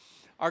week,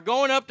 are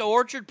going up to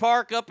Orchard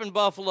Park up in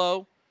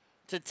Buffalo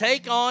to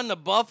take on the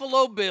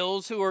Buffalo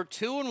Bills, who are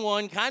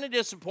 2-1, kind of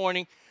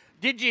disappointing.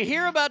 Did you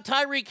hear about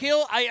Tyreek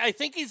Hill? I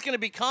think he's going to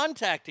be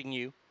contacting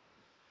you.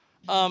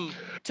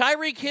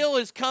 Tyreek Hill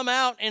has come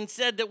out and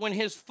said that when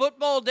his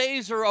football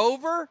days are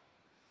over,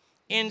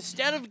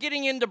 instead of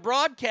getting into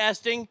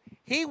broadcasting,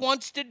 he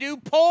wants to do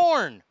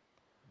porn.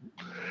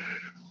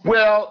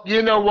 Well,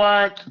 you know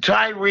what?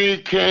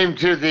 Tyreek came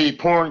to the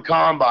porn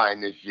combine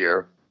this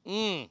year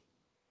in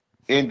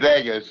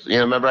Vegas.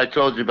 Remember I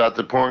told you about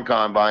the porn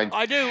combine?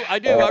 I do.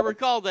 I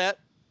recall that.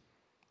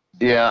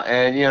 Yeah,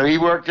 and, he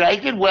worked. He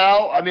did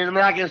well. I mean, I'm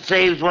not going to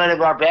say he was one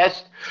of our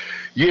best,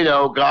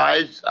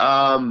 guys.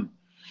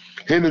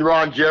 Him and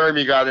Ron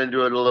Jeremy got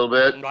into it a little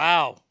bit.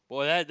 Wow.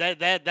 Boy,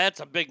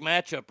 that's a big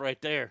matchup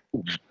right there.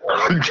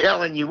 I'm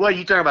telling you what,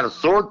 you talking about a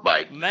sword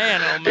fight.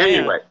 Man, oh man.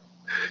 Anyway.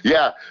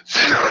 Yeah, so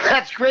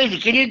that's crazy.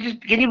 Can you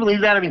believe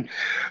that? I mean,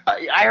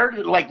 I heard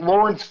that, like,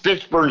 Lawrence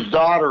Fishburne's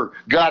daughter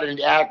got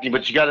into acting,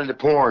 but she got into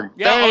porn.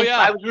 Yeah, Thanks.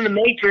 I was in the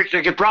Matrix.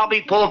 I could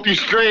probably pull a few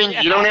strings.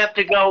 Yeah. You don't have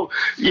to go,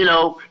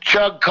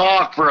 chug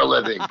cock for a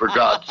living, for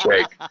God's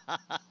sake.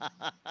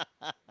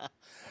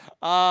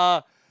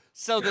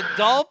 So the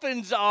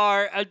Dolphins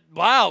are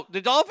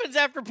the Dolphins,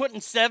 after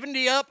putting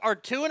 70 up, are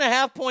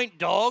 2.5-point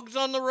dogs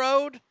on the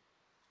road.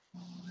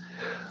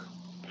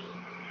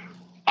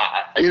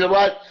 You know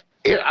what?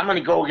 I'm going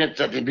to go against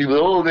something.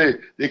 People,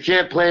 they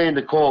can't play in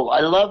the cold.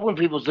 I love when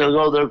people say,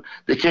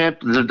 they can't,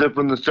 they're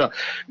different and stuff.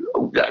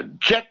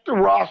 Check the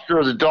roster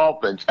of the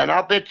Dolphins, and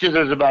I'll bet you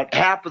there's about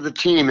half of the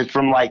team is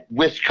from, like,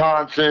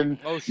 Wisconsin,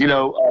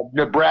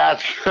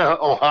 Nebraska,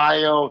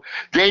 Ohio.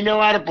 They know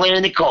how to play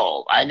in the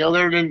cold. I know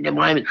they're in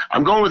Miami.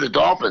 I'm going with the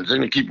Dolphins. They're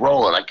going to keep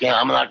rolling.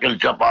 I'm not going to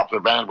jump off their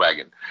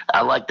bandwagon.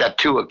 I like that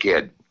Tua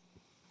kid.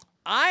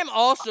 I'm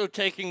also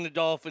taking the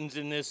Dolphins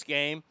in this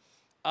game.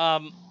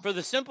 For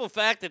the simple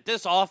fact that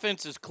this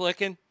offense is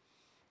clicking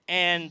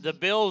and the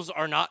Bills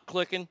are not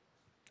clicking.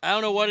 I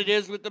don't know what it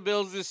is with the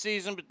Bills this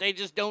season, but they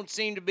just don't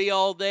seem to be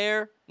all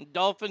there. The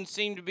Dolphins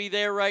seem to be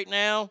there right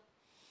now.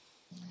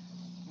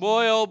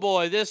 Boy, oh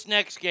boy, this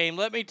next game,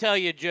 let me tell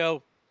you,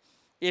 Joe,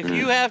 if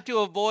you have to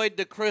avoid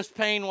the Chris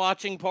Payne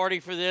watching party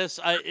for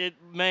this,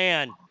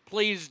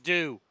 please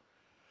do.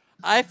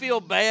 I feel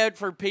bad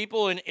for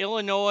people in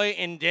Illinois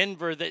and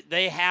Denver that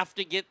they have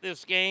to get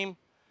this game.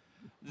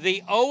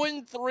 The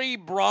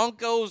 0-3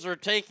 Broncos are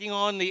taking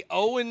on the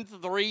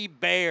 0-3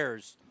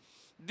 Bears.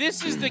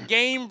 This is the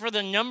game for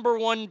the number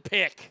one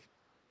pick.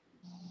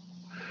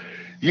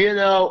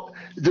 The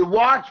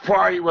watch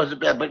party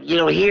wasn't bad, but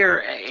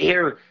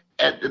here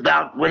at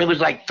about when it was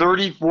like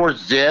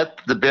 34-0,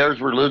 the Bears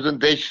were losing.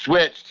 They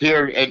switched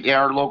here in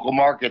our local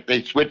market.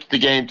 They switched the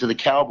game to the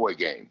Cowboy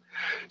game.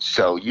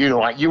 So, you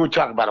were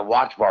talking about a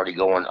watch party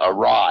going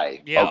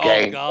awry. Yeah,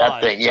 okay? Oh God.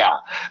 That thing, yeah.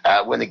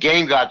 When the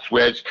game got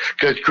switched,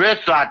 because Chris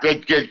thought they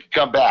could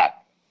come back.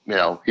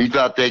 He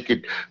thought they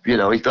could,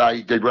 he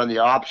thought they'd run the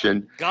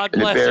option. God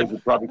and bless the Bears him.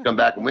 would probably come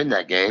back and win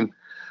that game.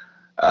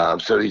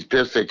 So he's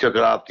pissed they took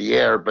it off the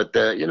air. But,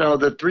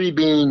 the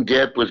 3-bean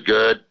dip was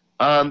good.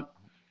 You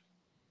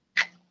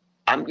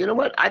know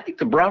what? I think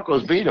the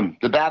Broncos beat them.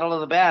 The battle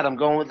of the bat. I'm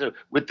going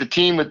with the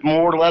team with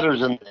more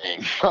letters in the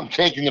name. I'm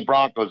taking the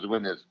Broncos to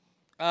win this.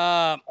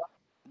 The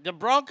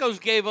Broncos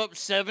gave up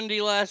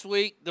 70 last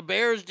week. The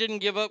Bears didn't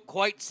give up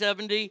quite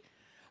 70.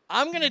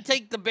 I'm going to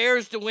take the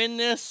Bears to win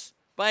this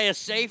by a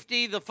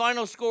safety. The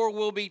final score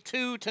will be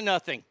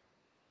 2-0.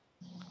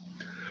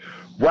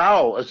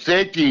 Wow, a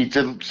safety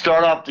to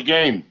start off the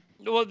game.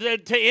 Well,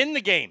 to end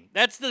the game.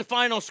 That's the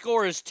final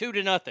score is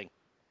 2-0.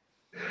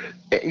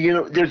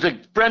 There's a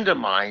friend of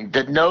mine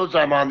that knows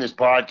I'm on this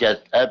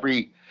podcast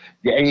every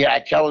day. I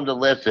tell him to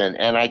listen,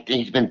 and I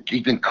think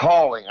he's been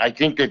calling. I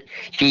think that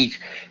he's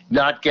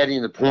not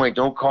getting the point.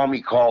 Don't call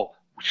me. Call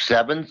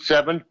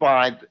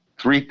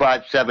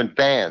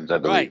 775-357-FANS, I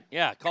believe. Right,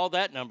 yeah, call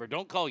that number.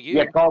 Don't call you.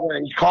 Yeah, call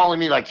that. He's calling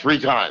me like 3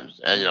 times.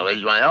 And,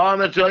 he's like, I'm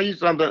going to tell you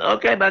something.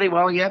 Okay, buddy,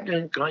 well, you have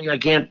to call you. I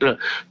can't put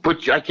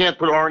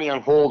Arnie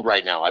on hold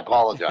right now. I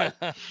apologize.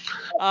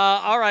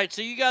 All right,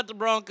 so you got the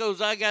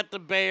Broncos. I got the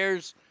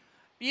Bears.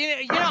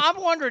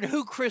 I'm wondering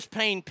who Chris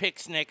Payne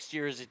picks next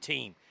year as a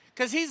team.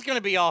 Because he's going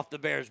to be off the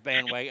Bears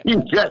bandwagon.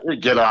 You got to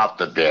get off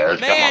the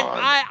Bears. Man, come on.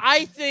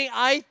 I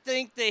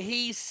think that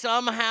he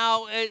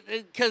somehow,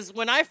 because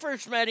when I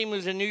first met him, he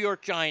was a New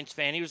York Giants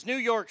fan. He was New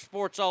York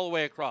sports all the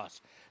way across.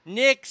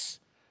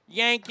 Knicks,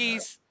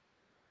 Yankees,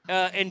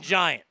 and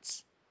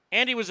Giants.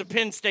 And he was a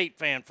Penn State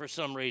fan for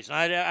some reason.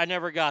 I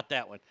never got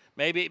that one.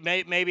 Maybe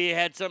it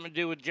had something to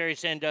do with Jerry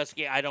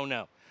Sandusky. I don't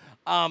know.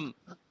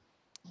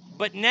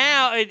 But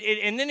now,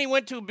 and then he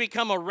went to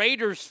become a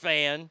Raiders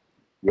fan.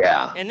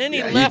 Yeah. And then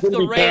he He's left gonna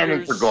the be panning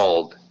Raiders. for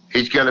gold.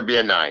 He's going to be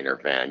a Niner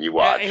fan. You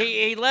watch.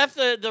 He left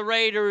the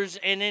Raiders,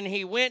 and then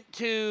he went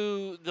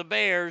to the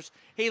Bears.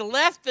 He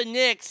left the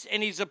Knicks,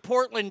 and he's a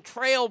Portland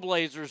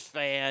Trailblazers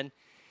fan.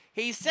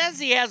 He says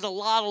he has a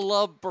lot of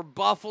love for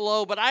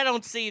Buffalo, but I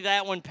don't see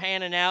that one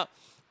panning out.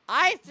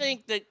 I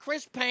think that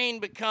Chris Payne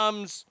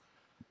becomes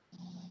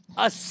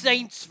a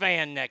Saints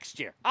fan next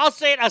year. I'll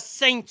say it, a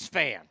Saints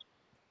fan.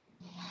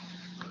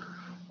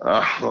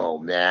 Oh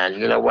man,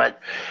 you know what?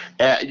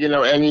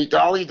 And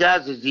all he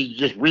does is he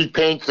just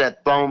repaints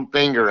that foam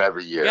finger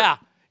every year. Yeah,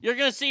 you're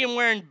gonna see him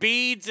wearing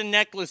beads and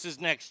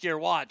necklaces next year.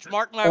 Watch,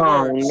 mark my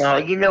Oh words. no,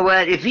 you know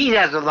what? If he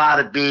has a lot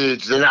of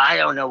beads, then I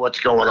don't know what's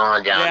going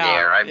on down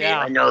there. I mean,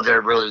 I know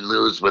they're really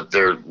loose with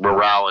their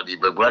morality,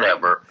 but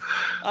whatever.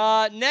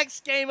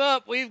 Next game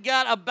up, we've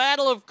got a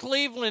Battle of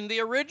Cleveland.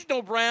 The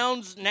original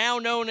Browns, now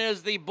known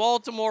as the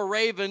Baltimore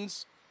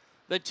Ravens.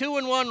 The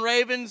 2-1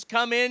 Ravens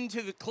come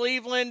into the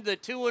Cleveland. The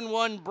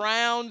 2-1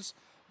 Browns.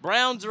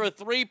 Browns are a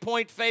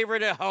 3-point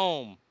favorite at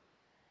home.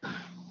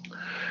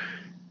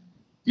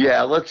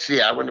 Yeah, let's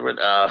see. I wonder what.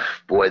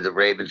 The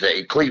Ravens.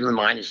 Cleveland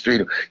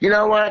 -3. You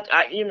know what?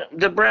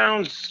 The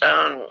Browns.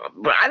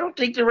 But I don't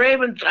think the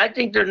Ravens. I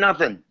think they're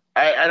nothing.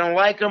 I don't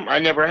like them. I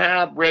never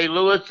have. Ray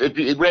Lewis. If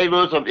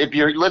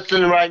you're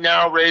listening right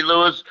now, Ray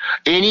Lewis,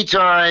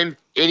 anytime,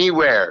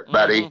 anywhere,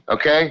 buddy.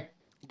 Okay.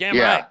 Damn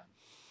right.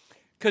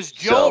 Because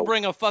Joe will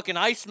bring a fucking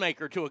ice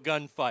maker to a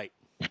gunfight.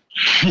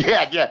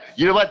 Yeah.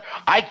 You know what?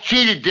 I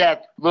cheated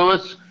death,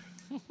 Lewis.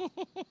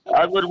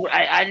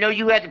 I know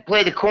you had to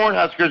play the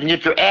Cornhuskers and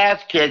get your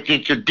ass kicked,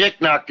 get your dick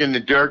knocked in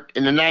the dirt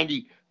in the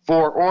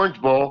 '94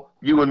 Orange Bowl.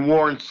 You and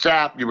Warren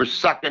Sapp, you were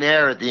sucking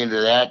air at the end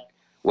of that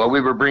while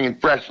we were bringing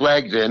fresh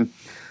legs in.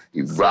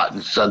 You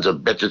rotten sons of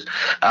bitches.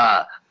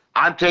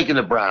 I'm taking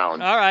the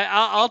Browns. All right,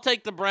 I'll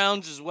take the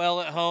Browns as well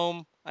at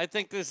home. I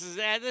think this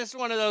is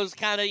one of those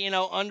kind of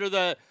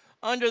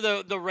under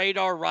the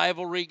radar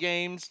rivalry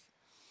games.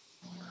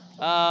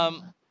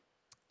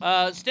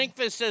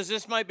 Stinkfist says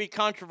this might be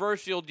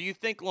controversial. Do you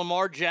think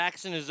Lamar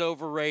Jackson is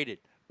overrated?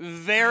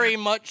 Very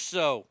much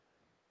so.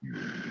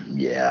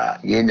 Yeah,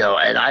 and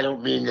I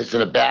don't mean this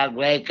in a bad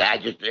way. I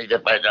just think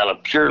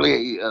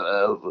purely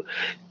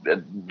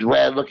the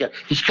way I look at it,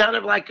 he's kind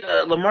of like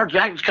Lamar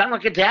Jackson's kind of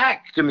like a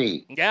Dak to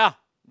me. Yeah,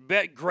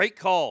 great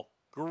call.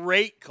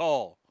 Great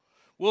call.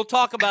 We'll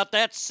talk about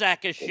that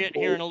sack of shit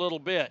here in a little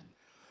bit.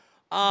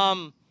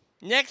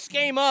 Next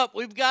game up,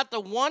 we've got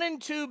the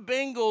 1-2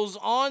 Bengals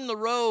on the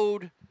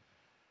road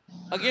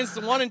against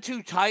the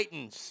 1-2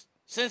 Titans.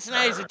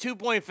 Cincinnati's a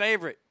 2-point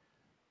favorite.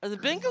 Are the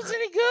Bengals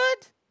any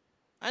good?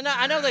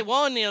 I know they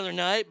won the other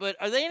night, but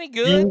are they any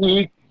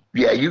good?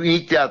 Yeah, you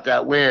eked out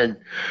that win.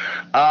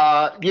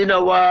 You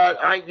know what?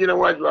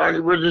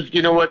 Arnie, we're just,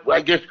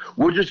 I guess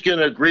we're just going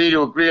to agree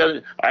on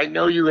it. I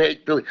know you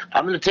hate Philly.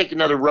 I'm going to take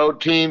another road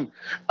team.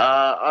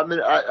 I'm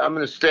going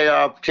to stay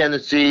off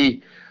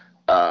Tennessee.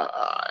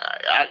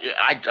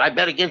 I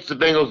bet against the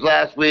Bengals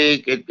last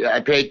week. I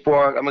paid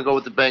for it. I'm going to go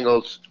with the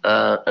Bengals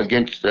I'm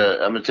going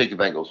to take the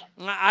Bengals.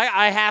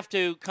 I have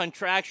to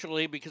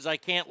contractually because I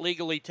can't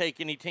legally take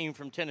any team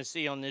from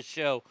Tennessee on this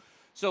show.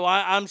 So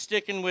I'm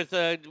sticking with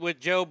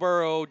Joe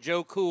Burrow,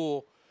 Joe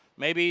Cool.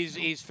 Maybe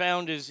he's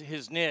found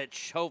his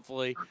niche,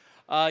 hopefully.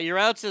 Your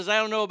out says, I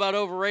don't know about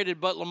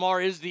overrated, but Lamar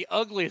is the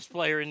ugliest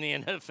player in the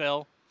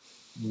NFL.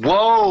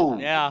 Whoa.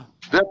 Yeah.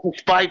 That's a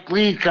Spike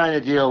Lee kind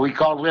of deal. We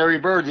called Larry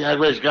Bird the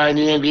ugliest guy in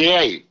the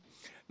NBA.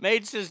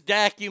 Maid says,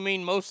 Dak, you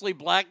mean mostly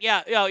black?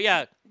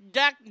 Yeah.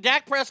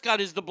 Dak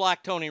Prescott is the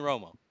black Tony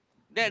Romo.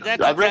 That's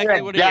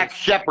exactly what it is. Dak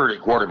Shepard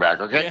at quarterback,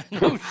 okay? Yeah,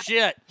 no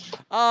shit.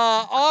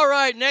 All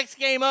right, next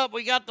game up,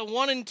 we got the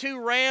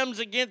 1-2 Rams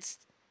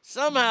against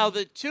somehow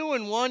the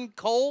 2-1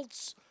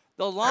 Colts.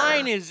 The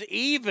line is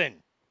even.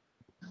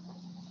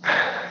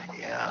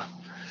 Yeah.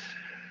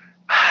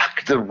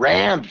 The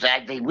Rams,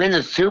 they win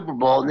the Super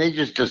Bowl, and they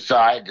just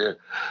decide to,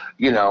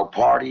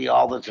 party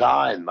all the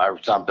time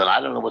or something. I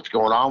don't know what's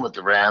going on with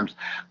the Rams.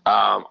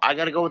 I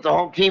got to go with the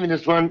home team in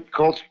this one.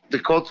 The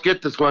Colts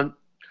get this one.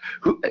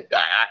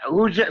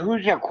 Who's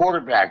your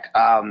quarterback?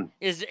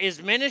 Is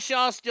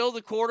Minshew still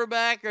the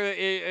quarterback?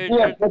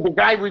 Yeah, but the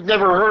guy we've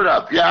never heard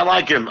of. Yeah, I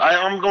like him.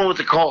 I'm going with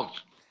the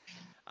Colts.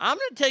 I'm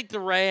going to take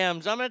the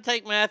Rams. I'm going to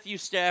take Matthew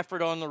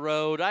Stafford on the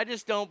road. I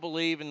just don't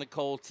believe in the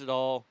Colts at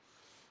all.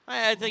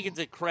 I think it's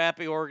a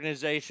crappy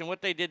organization.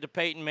 What they did to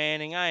Peyton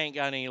Manning, I ain't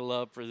got any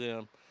love for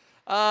them.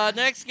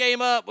 Next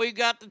game up, we've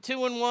got the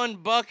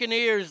 2-1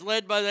 Buccaneers,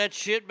 led by that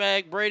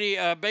shitbag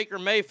Baker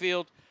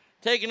Mayfield,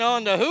 taking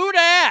on the who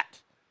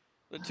dat?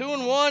 The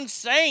 2-1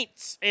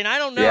 Saints. And I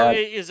don't know,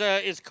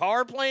 is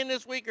Carr playing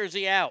this week or is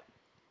he out?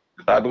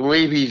 I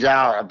believe he's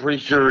out. I'm pretty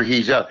sure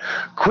he's out.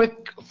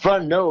 Quick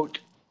fun note,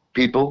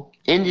 people.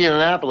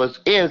 Indianapolis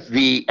is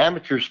the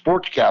amateur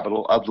sports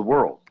capital of the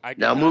world.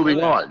 Now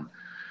moving on.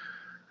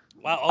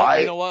 Wow.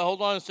 You know what?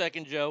 Hold on a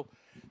second, Joe.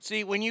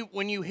 See, when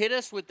you hit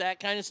us with that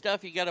kind of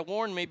stuff, you got to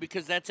warn me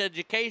because that's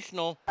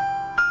educational.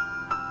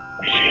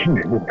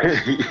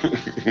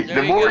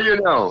 The more you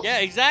know. Yeah,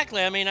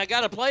 exactly. I mean, I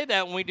got to play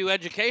that when we do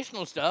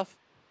educational stuff.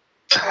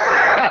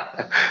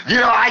 You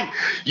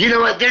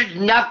know what? There's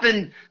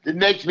nothing that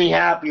makes me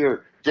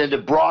happier than to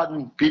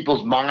broaden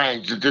people's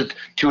minds,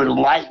 to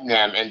enlighten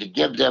them and to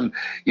give them,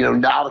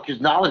 knowledge.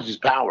 Because knowledge is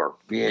power.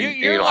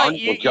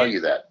 Arnie will tell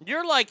you that.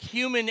 You're like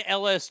human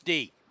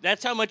LSD.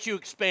 That's how much you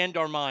expand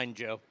our mind,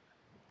 Joe.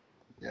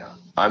 Yeah,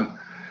 I'm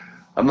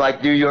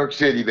like New York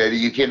City, baby.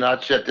 You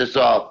cannot shut this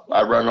off.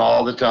 I run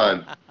all the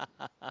time.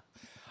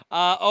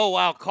 Oh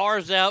wow,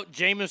 Carr's out.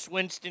 Jameis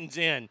Winston's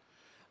in.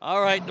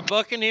 All right, the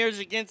Buccaneers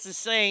against the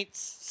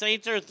Saints.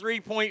 Saints are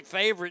 3-point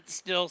favorites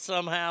still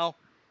somehow.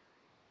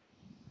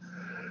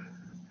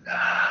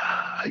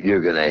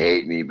 You're going to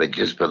hate me, but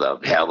just for the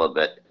hell of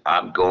it,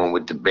 I'm going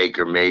with the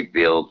Baker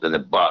Mayfield and the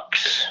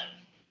Bucks.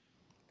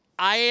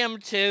 I am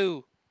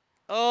too.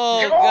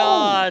 Oh,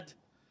 God.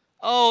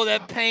 Oh,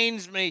 that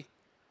pains me.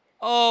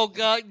 Oh,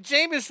 God.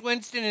 Jameis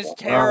Winston is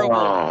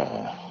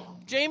terrible.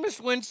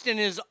 Jameis Winston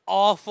is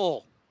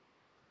awful.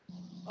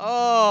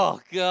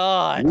 Oh,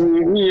 God.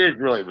 He is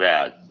really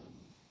bad.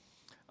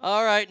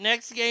 All right,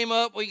 next game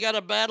up, we got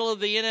a battle of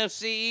the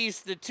NFC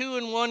East. The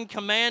 2-1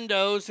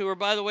 Commandos, who are,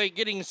 by the way,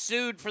 getting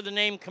sued for the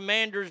name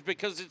Commanders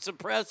because it's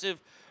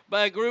oppressive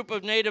by a group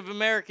of Native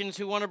Americans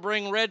who want to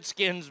bring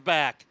Redskins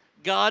back.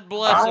 God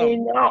bless them. I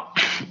know.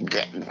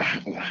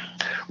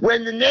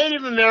 When the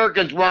Native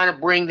Americans want to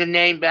bring the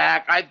name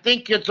back, I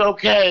think it's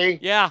okay.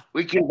 Yeah.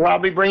 We can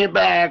probably bring it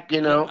back,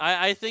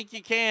 I think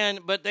you can,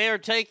 but they are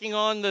taking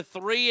on the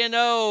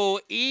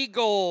 3-0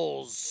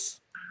 Eagles.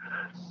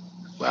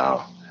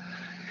 Wow.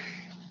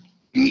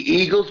 The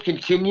Eagles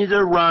continue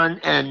to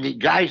run, and the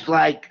guys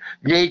like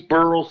Nate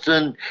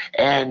Burleson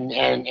and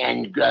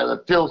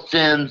Phil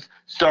Simms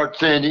start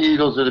saying the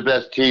Eagles are the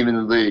best team in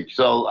the league.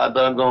 So,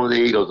 but I'm going with the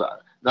Eagles.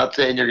 Not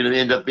saying they're going to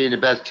end up being the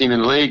best team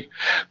in the league,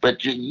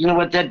 but you know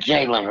what? That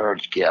Jalen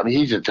Hurts kid, I mean,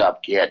 he's a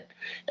tough kid,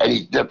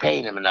 and they're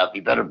paying him enough. He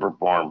better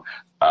perform.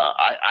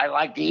 I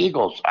like the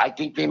Eagles. I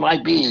think they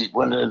might be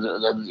one of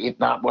if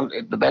not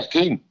the best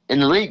team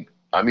in the league.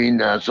 I mean,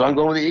 so I'm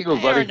going with the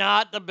Eagles, buddy. They're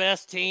not the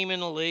best team in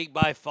the league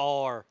by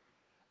far.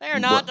 They're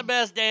not the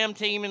best damn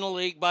team in the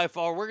league by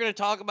far. We're going to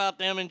talk about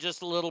them in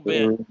just a little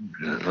bit. All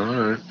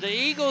right. The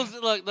Eagles,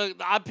 look,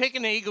 I'm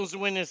picking the Eagles to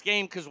win this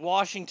game because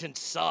Washington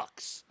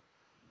sucks.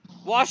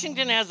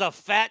 Washington has a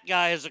fat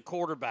guy as a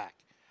quarterback.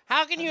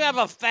 How can you have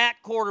a fat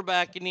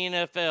quarterback in the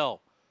NFL?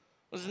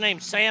 What's his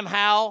name, Sam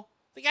Howell?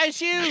 The guy's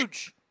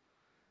huge.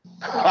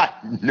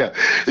 No.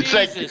 It's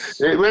like,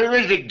 what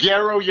is it,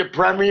 Garo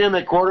Yepremian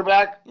at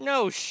quarterback?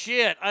 No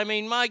shit. I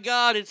mean, my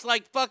God, it's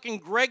like fucking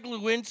Greg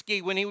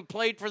Lewinsky when he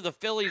played for the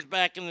Phillies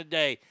back in the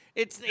day.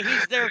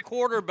 He's their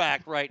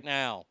quarterback right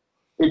now.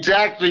 It's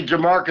actually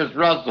Jamarcus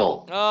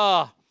Russell.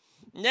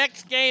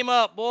 Next game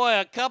up, boy,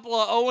 a couple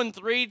of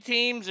 0-3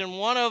 teams, and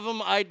one of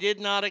them I did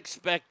not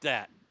expect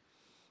that.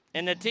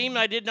 And the team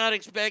I did not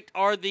expect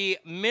are the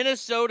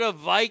Minnesota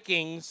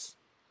Vikings,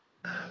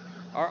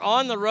 are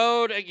on the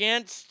road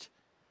against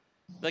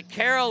the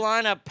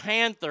Carolina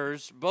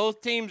Panthers.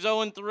 Both teams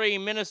 0-3.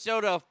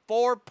 Minnesota,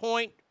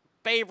 4-point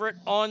favorite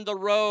on the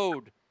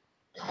road.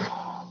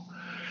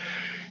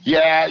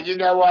 Yeah, you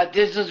know what?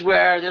 This is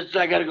where they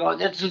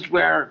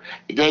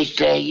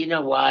say, you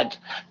know what?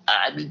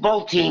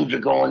 Both teams are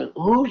going,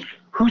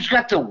 who's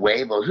got the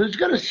waiver? Who's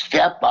going to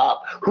step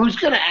up? Who's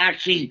going to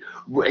actually,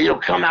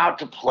 come out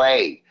to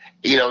play?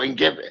 And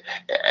give it.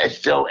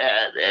 So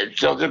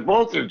they're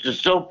both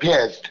just so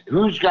pissed.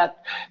 Who's got?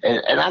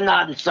 And I'm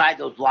not inside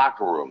those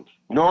locker rooms.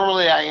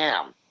 Normally I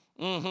am.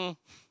 Mm-hmm.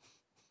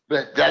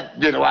 But that,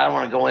 I don't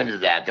want to go into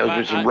that. Those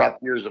are some rough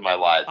years of my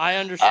life. I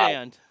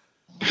understand.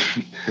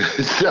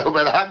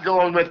 But I'm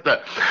going with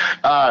the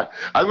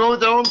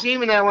home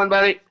team in that one,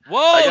 buddy.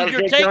 Whoa,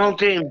 you're taking the home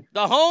team.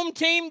 The home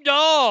team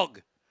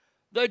dog.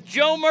 The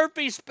Joe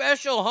Murphy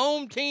special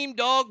home team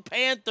dog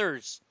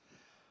Panthers.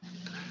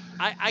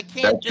 I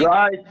can't. That's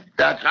right.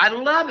 I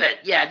love it.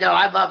 Yeah, no,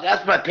 I love.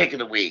 That's my pick of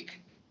the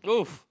week.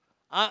 Oof,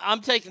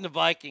 I'm taking the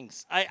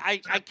Vikings.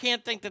 I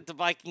can't think that the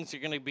Vikings are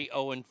going to be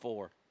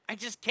 0-4. I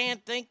just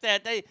can't think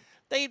that they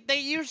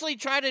usually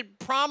try to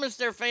promise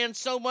their fans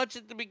so much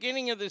at the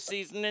beginning of the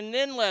season and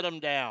then let them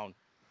down.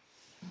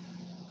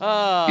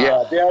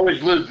 Yeah, they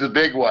always lose the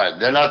big one.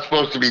 They're not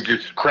supposed to be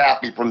just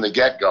crappy from the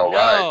get-go,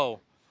 right? No.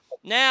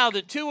 Now,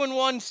 the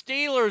 2-1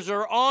 Steelers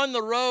are on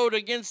the road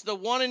against the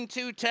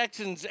 1-2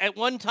 Texans. At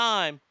one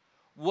time,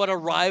 what a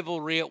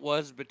rivalry it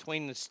was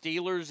between the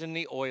Steelers and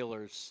the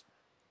Oilers.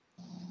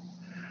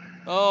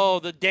 Oh,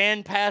 the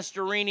Dan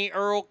Pastorini,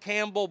 Earl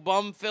Campbell,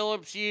 Bum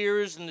Phillips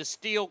years and the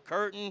Steel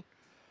Curtain.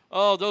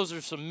 Oh, those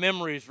are some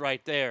memories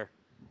right there.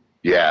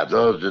 Yeah,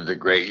 those are the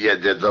great. Yeah,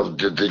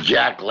 the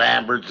Jack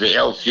Lamberts, the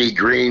L.C.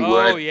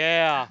 Greenwood. Oh,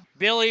 yeah.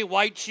 Billy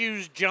White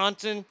Shoes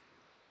Johnson.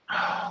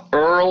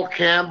 Earl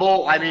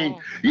Campbell. I mean,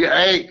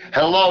 hey,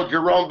 hello,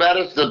 Jerome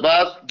Bettis, the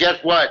bus.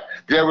 Guess what?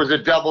 There was a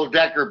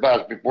double-decker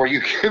bus before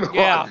you came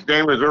on. His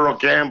name was Earl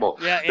Campbell.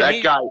 Yeah,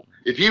 that guy,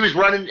 If he was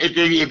running,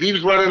 if he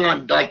was running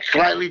on like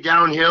slightly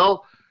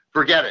downhill,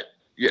 forget it.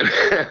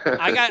 Yeah.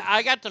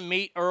 I got to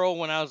meet Earl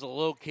when I was a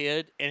little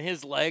kid, and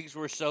his legs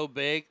were so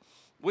big.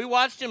 We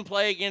watched him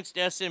play against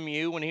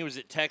SMU when he was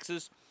at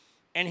Texas,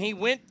 and he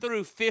went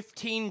through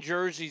 15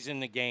 jerseys in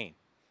the game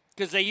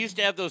because they used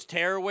to have those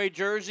tearaway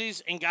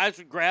jerseys, and guys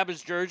would grab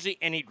his jersey,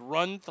 and he'd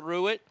run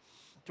through it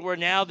to where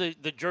now the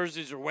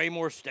jerseys are way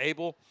more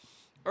stable.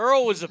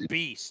 Earl was a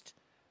beast.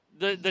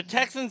 The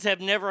Texans have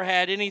never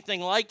had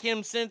anything like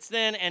him since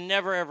then and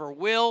never ever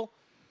will.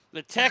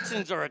 The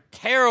Texans are a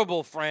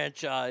terrible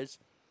franchise.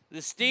 The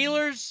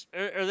Steelers,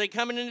 are they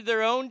coming into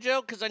their own,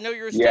 Joe? Because I know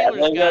you're a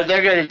Steelers guy.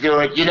 They're going to do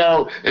it. You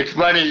know, it's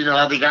funny,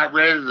 how they got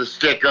rid of the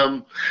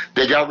Stickum.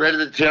 They got rid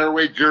of the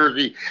tearaway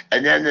jersey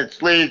and then the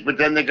sleeves, but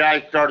then the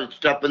guys started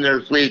stuffing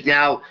their sleeves.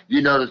 Now,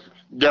 you notice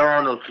there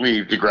are no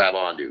sleeves to grab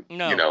onto.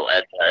 No.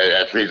 At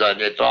sleeves.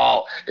 It's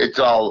all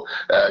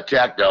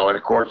techno. And,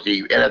 of course,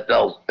 the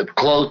NFL's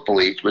clothes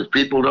police, which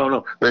people don't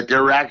know, but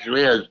there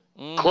actually is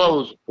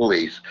clothes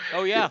police.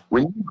 Oh, yeah.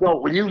 When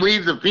you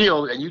leave the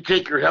field and you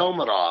take your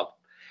helmet off,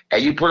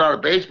 and you put on a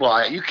baseball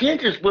hat, you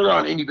can't just put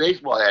on any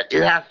baseball hat.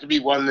 It has to be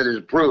one that is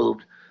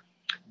approved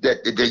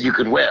that you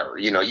can wear.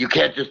 You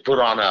can't just put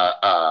on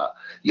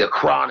a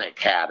chronic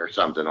hat or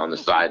something on the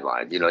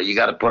sideline. You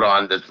got to put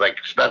on that's like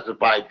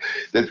specified,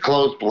 that's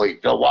clothes police.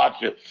 So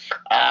watch it.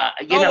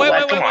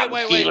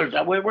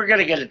 Steelers, we're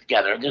gonna get it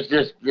together.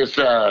 This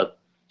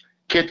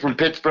kid from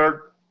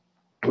Pittsburgh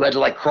who had to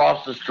like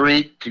cross the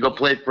street to go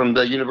play from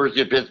the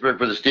University of Pittsburgh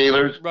for the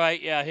Steelers. Right.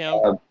 Yeah.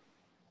 Him.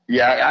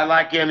 I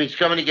like him. He's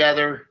coming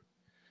together.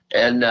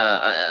 And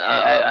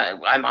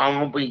I'm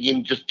hoping you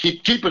can just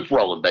keep us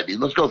rolling, baby.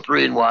 Let's go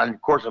 3-1.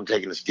 Of course, I'm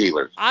taking the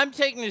Steelers. I'm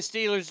taking the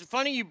Steelers.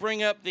 Funny you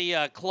bring up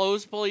the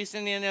clothes police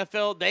in the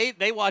NFL.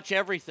 They watch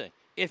everything.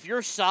 If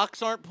your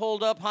socks aren't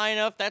pulled up high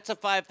enough, that's a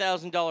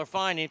 $5,000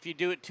 fine. If you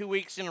do it 2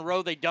 weeks in a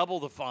row, they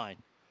double the fine.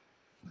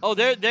 Oh,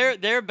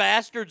 they're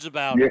bastards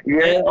about it.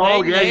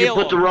 Yeah. You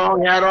put the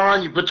wrong hat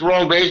on. You put the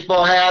wrong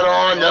baseball hat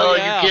on.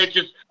 You can't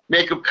just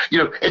make them.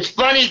 It's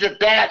funny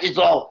that is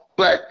all.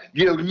 But,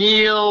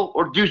 kneel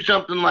or do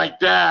something like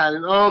that.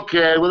 And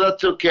okay, well,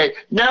 that's okay.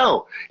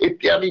 No.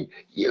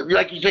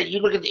 Like you said, you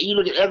look at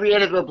every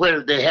NFL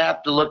player, they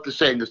have to look the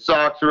same. The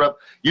socks are up.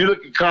 You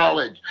look at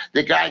college,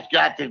 the guys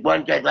got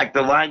one guy, like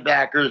the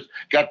linebackers,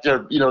 got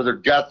their, their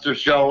guts are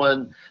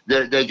showing.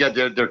 They got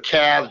their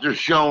calves are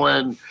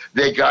showing.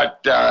 They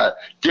got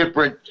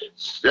different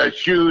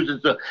shoes and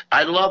stuff.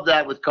 I love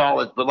that with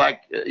college, but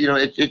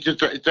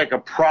it's like a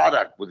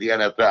product with the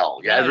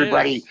NFL. Yeah,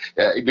 everybody,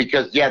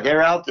 because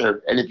they're out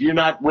there, and if you're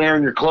not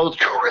wearing your clothes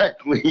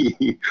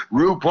correctly,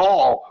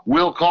 RuPaul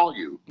will call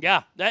you.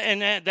 Yeah,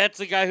 that's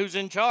the guy who's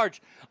in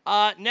charge.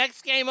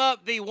 Next game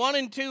up, the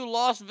 1-2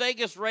 Las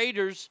Vegas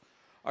Raiders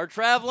are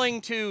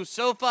traveling to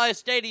SoFi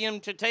Stadium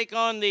to take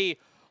on the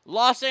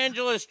Los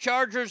Angeles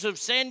Chargers of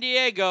San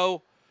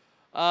Diego.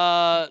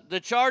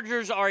 The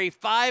Chargers are a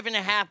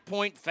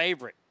 5.5-point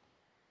favorite.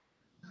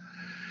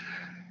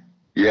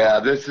 Yeah,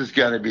 this is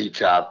going to be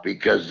tough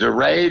because the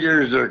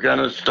Raiders are going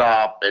to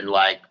stop in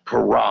like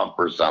Pahrump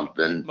or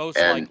something. Most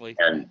likely.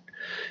 And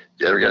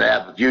they're going to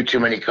have a few too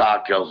many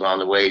cocktails on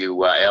the way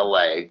to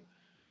L.A.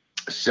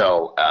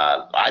 So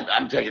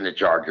I'm taking the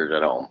Chargers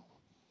at home.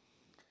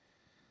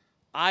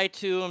 I,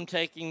 too, am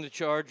taking the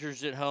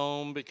Chargers at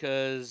home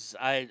because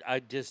I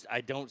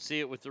don't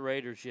see it with the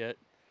Raiders yet.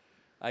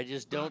 I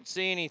just don't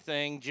see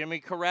anything. Jimmy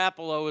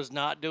Garoppolo is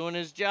not doing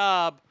his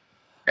job.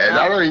 And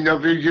I don't even know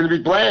if he's going to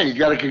be playing. He's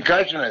got a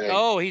concussion, I think.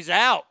 Oh, he's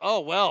out.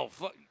 Oh, well.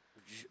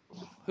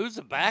 Who's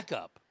the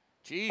backup?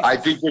 Jesus. I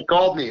think they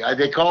called me. I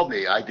think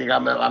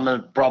I'm going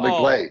to probably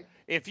play.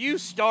 If you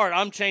start,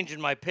 I'm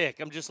changing my pick.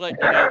 I'm just letting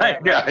you know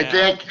that right I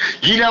think.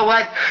 You know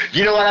what?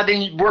 I've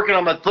been working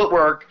on my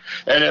footwork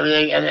and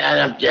everything,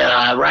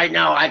 and right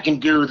now I can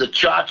do the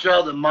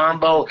cha-cha, the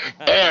mambo,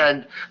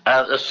 and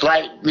a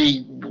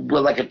slightly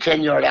like a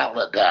 10-yard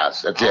outlet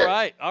pass. That's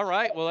it. All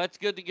right. Well, that's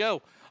good to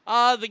go.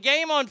 The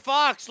game on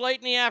Fox late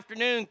in the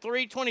afternoon,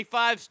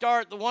 3:25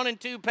 start. The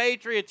 1-2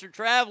 Patriots are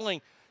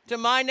traveling to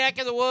my neck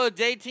of the woods,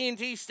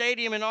 AT&T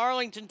Stadium in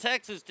Arlington,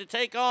 Texas, to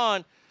take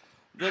on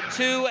the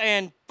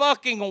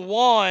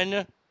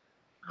 2-1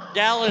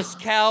 Dallas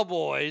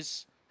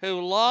Cowboys, who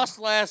lost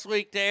last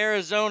week to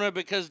Arizona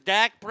because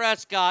Dak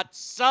Prescott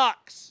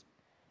sucks.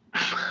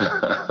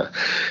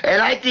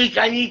 And I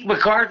think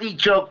McCarthy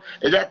choked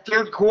in that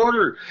third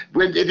quarter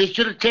when they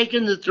should have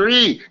taken the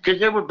 3 because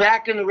they were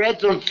back in the red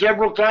zone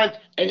several times.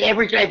 And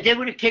every time if they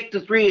would have kicked the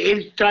 3,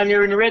 every time they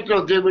were in the red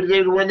zone, they would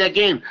have won that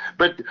game.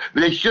 But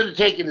they should have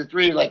taken the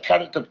 3, like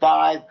cut it to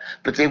 5.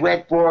 But they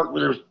went for it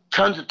when there was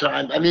tons of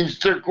time. I mean, it's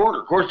third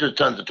quarter. Of course, there's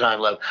tons of time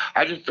left.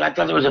 I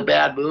thought it was a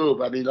bad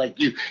move. I mean, like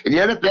in the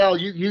NFL,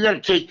 you got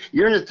to take.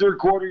 You're in the third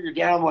quarter. You're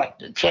down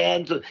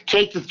 10. So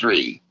take the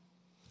 3.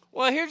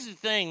 Well, here's the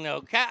thing,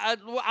 though.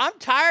 I'm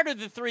tired of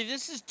the 3.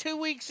 This is 2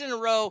 weeks in a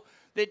row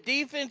that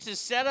defense has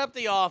set up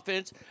the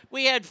offense.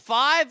 We had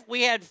 5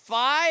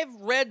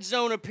 red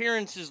zone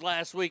appearances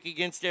last week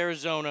against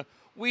Arizona.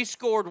 We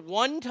scored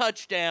 1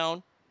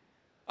 touchdown.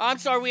 I'm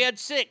sorry, we had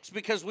 6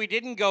 because we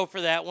didn't go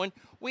for that one.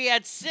 We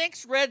had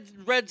 6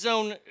 red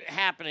zone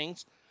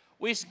happenings.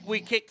 We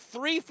kicked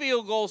 3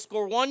 field goals,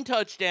 score 1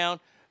 touchdown,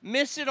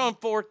 miss it on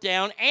 4th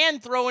down,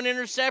 and throw an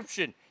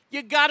interception.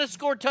 You got to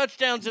score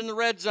touchdowns in the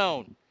red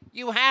zone.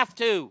 You have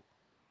to.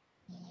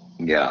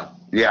 Yeah.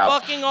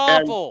 Fucking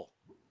awful.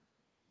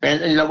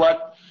 And you know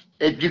what?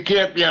 If you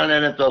can't be on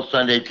NFL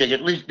Sunday Ticket,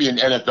 at least be in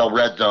NFL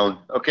Red Zone,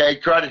 okay?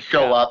 Try to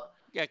show up.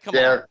 Yeah, come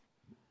there. on.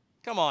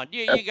 Come on.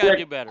 You got to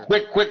do better.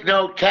 Quick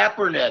note,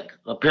 Kaepernick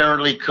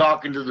apparently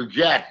talking to the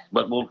Jets,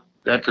 but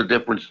that's a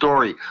different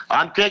story.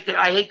 I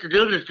hate to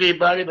do this to you,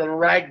 buddy, but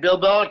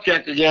Bill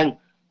Belichick again.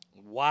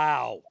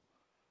 Wow,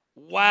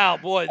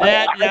 boy,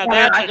 that's a dumb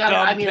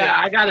pick.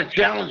 I got to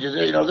challenge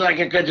it. Like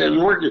I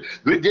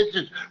said, this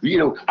is,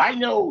 I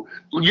know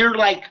you're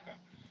like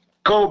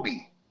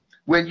Kobe.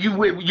 When you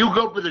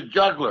go for the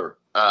juggler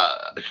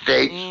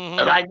states,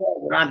 and I know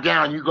when I'm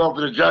down, you go for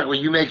the juggler.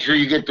 You make sure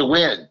you get the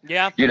win.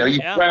 Yeah. You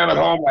slam it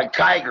home like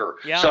Tiger.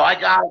 Yeah. So I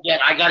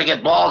gotta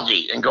get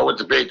ballsy and go with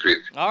the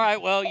Patriots. All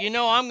right. Well,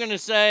 I'm going to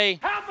say.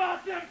 How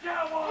about them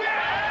Cowboys?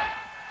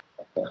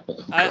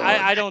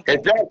 I don't think.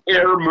 Is that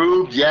air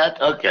moved yet?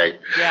 Okay.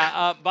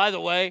 Yeah. By the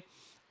way,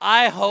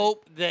 I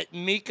hope that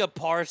Micah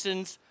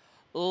Parsons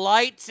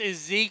lights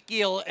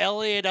Ezekiel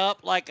Elliott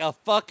up like a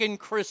fucking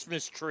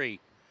Christmas tree.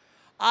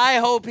 I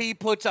hope he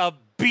puts a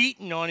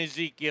beating on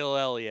Ezekiel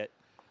Elliott.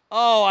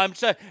 Oh, I'm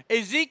sorry.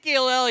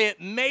 Ezekiel Elliott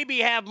maybe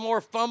have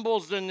more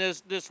fumbles than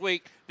this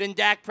week than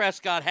Dak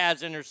Prescott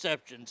has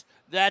interceptions.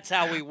 That's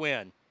how we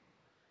win.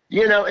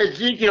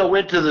 Ezekiel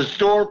went to the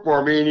store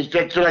for me, and he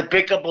said, "Should I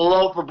pick up a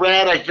loaf of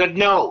bread?" I said,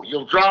 "No,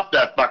 you'll drop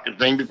that fucking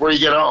thing before you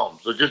get home.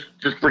 So just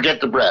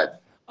forget the bread."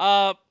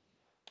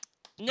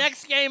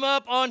 Next game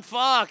up on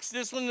Fox.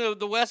 This one,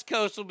 the West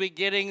Coast will be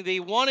getting the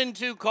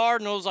 1-2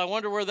 Cardinals. I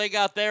wonder where they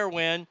got their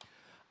win.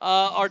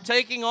 Are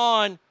taking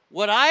on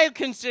what I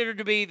consider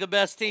to be the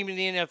best team in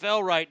the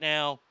NFL right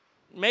now.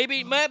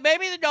 Maybe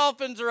the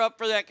Dolphins are up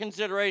for that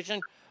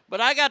consideration,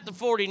 but I got the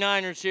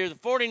 49ers here. The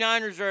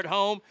 49ers are at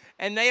home,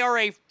 and they are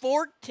a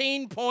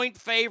 14-point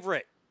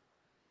favorite.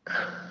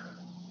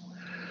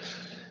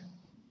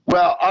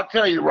 Well, I'll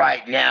tell you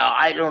right now,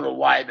 I don't know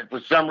why, but for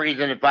some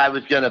reason, if I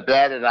was going to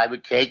bet it, I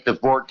would take the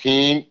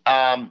 14.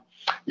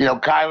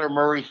 Kyler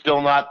Murray's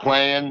still not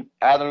playing.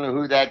 I don't know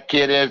who that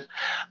kid is.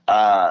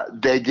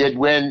 They did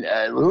win.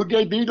 Who did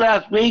they beat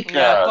last week?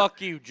 Yeah,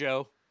 fuck you,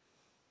 Joe.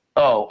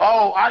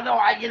 Oh, I know.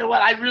 You know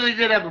what? I really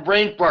did have a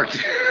brain fart.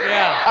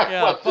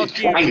 Yeah, fuck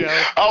you,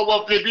 Joe. Oh,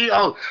 well, they beat.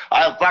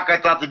 Fuck! I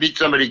thought they beat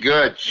somebody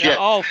good. Shit. Yeah,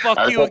 oh, fuck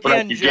I was you hoping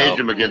again, I could Joe. gauge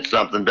them against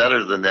something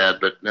better than that,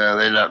 but no,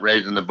 they're not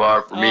raising the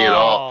bar for me at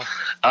all.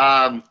 Who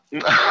are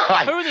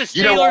the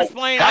Steelers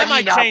playing? I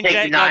might change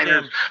that.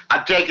 Niners?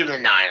 I'm taking the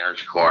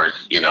Niners, of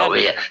course. And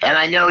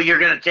I know you're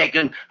going to take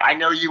them. I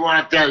know you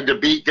want them to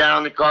beat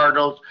down the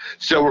Cardinals,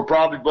 so we're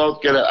probably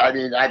both going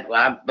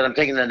to. But I'm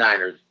taking the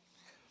Niners.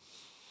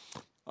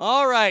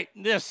 All right,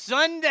 the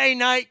Sunday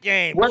night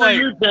game. What are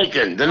you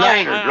taking? The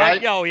Niners, right?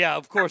 Yeah,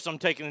 of course I'm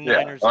taking the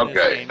Niners in this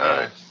okay, game. all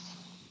right.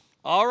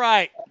 All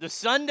right, the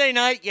Sunday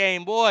night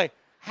game. Boy,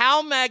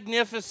 how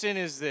magnificent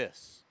is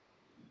this?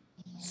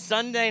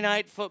 Sunday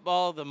night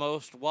football, the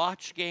most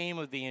watched game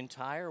of the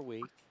entire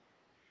week.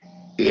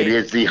 It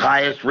is the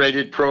highest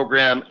rated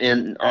program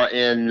in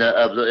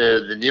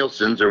the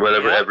Nielsen's or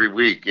whatever every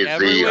week. It's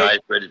the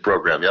highest rated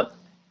program, yep.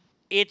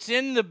 It's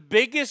in the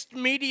biggest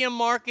media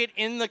market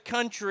in the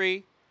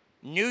country,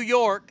 New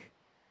York,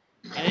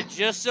 and it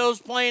just shows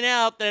playing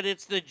out that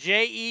it's the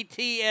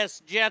Jets,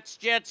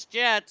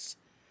 Jets,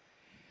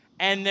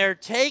 and they're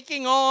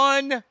taking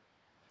on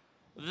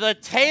the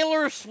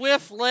Taylor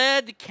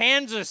Swift-led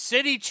Kansas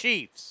City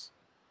Chiefs.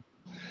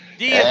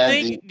 Do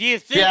you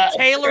think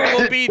Taylor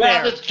will be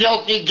there? Travis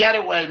Kelce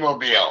getaway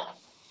mobile.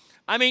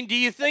 I mean, do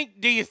you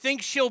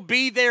think she'll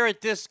be there at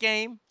this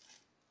game?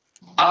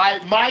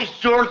 My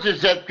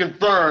sources have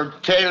confirmed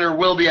Taylor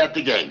will be at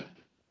the game.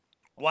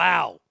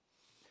 Wow.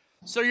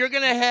 So you're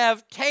going to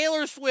have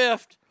Taylor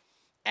Swift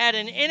at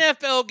an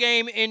NFL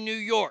game in New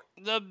York,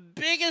 the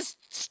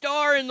biggest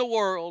star in the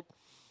world,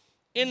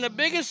 in the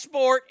biggest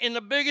sport, in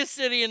the biggest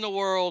city in the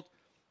world.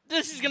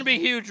 This is going to be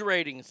huge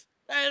ratings.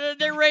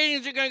 Their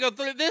ratings are going to go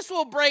through. This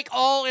will break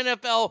all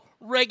NFL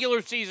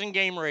regular season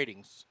game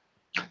ratings.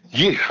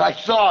 Yeah, I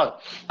saw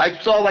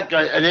like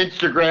an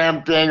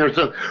Instagram thing or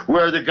something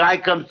where the guy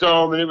comes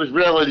home and it was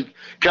real. And he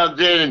comes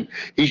in and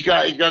he's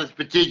got his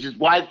petite. His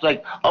wife's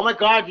like, "Oh my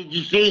God, did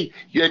you see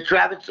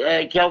Travis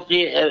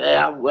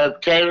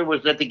Kelce Taylor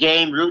was at the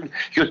game rooting?"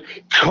 She goes,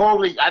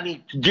 "Totally." I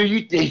mean, do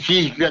you think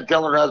she's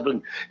telling her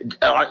husband,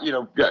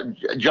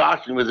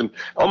 joshing with him?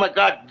 Oh my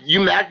God,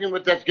 you imagine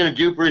what that's going to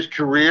do for his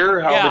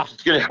career? How much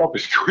it's going to help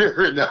his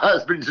career? And the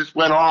husband just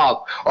went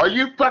off. Are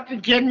you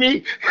fucking kidding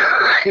me?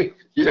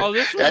 Yeah.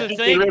 this was I a think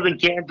thing? They live in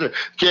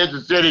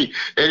Kansas City,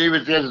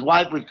 and his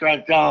wife was trying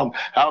to tell him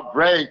how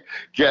great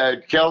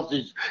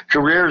Kelsey's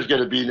career is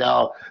going to be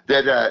now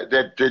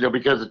that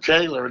because of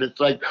Taylor, and it's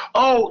like,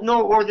 oh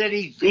no, or that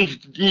he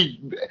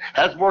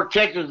has more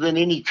catches than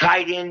any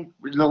tight end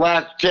in the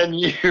last 10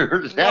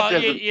 years.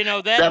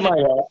 Well,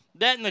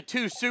 that and the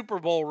 2 Super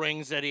Bowl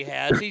rings that he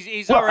has,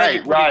 he's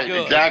already pretty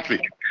good. Exactly.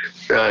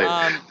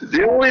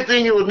 The only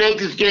thing that would make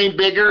this game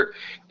bigger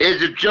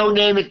is if Joe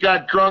Namath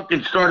got drunk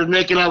and started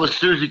making out with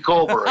Susie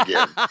Colbert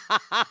again.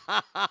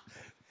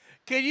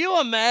 Can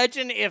you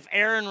imagine if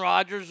Aaron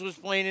Rodgers was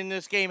playing in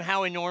this game,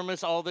 how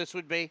enormous all this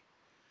would be?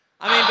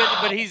 I mean,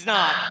 but he's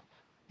not.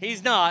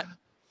 He's not.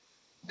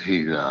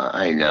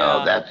 I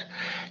know. That's,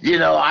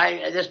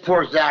 this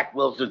poor Zach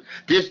Wilson,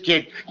 this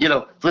kid,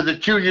 for the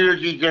 2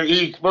 years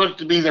he's supposed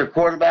to be their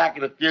quarterback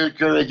in the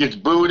future. He gets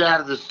booed out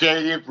of the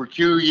stadium for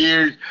 2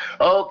 years.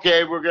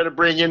 Okay, we're going to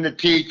bring in the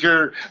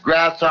teacher,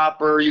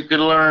 Grasshopper, you can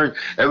learn.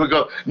 And we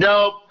go,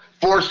 nope.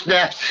 4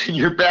 snaps and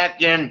you're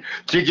back in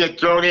to get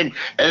thrown in,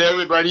 and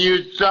everybody,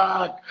 you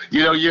suck.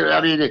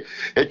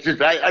 It's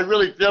just, I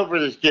really feel for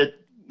this kid,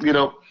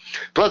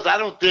 Plus, I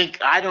don't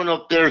know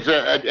if there's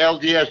an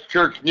LDS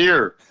church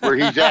near where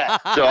he's at,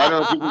 so I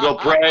don't know if you can go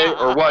pray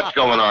or what's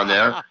going on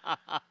there.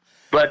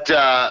 But,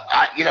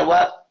 you know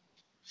what?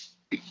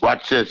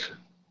 Watch this.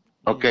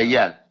 Okay,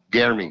 yeah,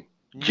 dare me.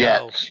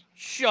 Jets. No,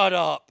 shut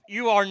up.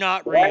 You are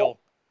not real.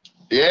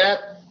 Yeah.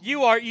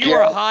 You are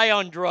high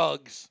on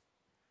drugs.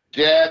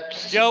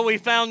 Jets. Joe, we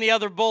found the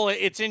other bullet.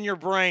 It's in your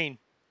brain.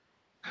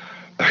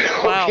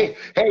 Wow. Okay.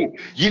 Hey,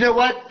 you know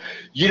what?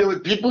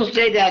 People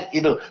say that,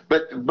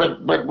 but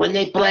when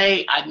they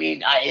play, I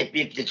mean,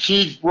 if the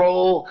Chiefs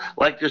roll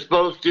like they're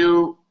supposed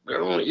to,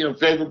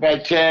 favored by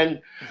 10 in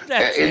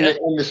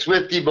the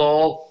Swifty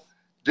Bowl,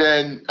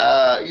 then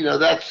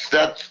that's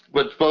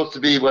what's supposed to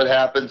be what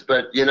happens.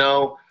 But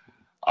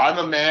I'm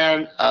a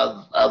man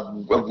of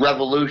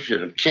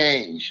revolution, of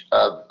change,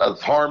 of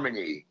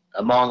harmony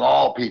among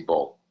all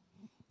people.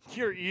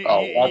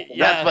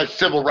 That's my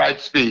civil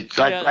rights speech.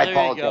 I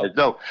apologize.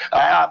 No,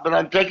 but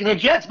I'm taking the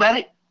Jets,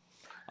 buddy.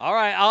 All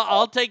right,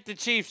 I'll take the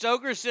Chiefs.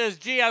 Ogre says,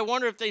 gee, I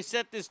wonder if they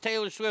set this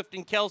Taylor Swift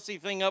and Kelsey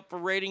thing up for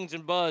ratings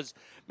and buzz.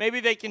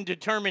 Maybe they can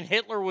determine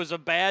Hitler was a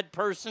bad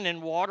person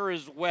and water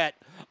is wet.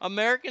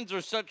 Americans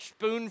are such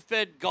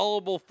spoon-fed,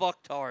 gullible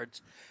fucktards.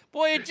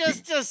 Boy, it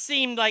just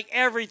seemed like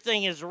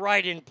everything is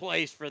right in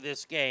place for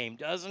this game,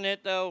 doesn't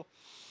it, though?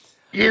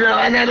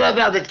 And I love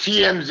how the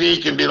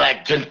TMZ can be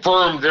like,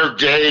 confirm they're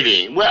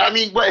dating. Well, I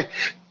mean, what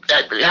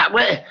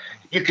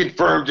you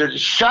confirmed it.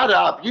 Shut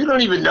up. You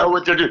don't even know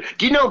what they're doing.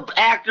 Do you know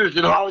actors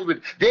in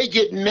Hollywood, they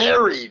get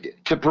married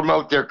to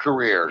promote their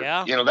career?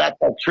 Yeah. That's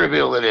how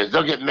trivial it is.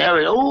 They'll get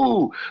married.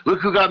 Oh, look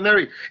who got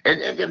married.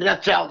 And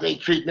that's how they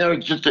treat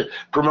marriage, just to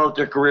promote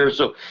their career.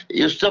 So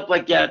stuff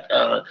like that.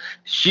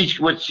 She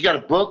got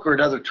a book or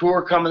another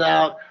tour coming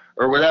out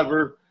or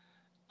whatever.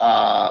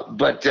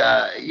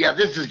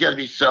 This is going to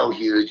be so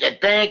huge. And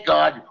thank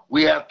God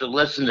we have to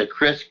listen to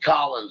Chris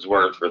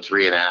Collinsworth for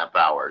 3.5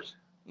 hours.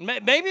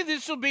 Maybe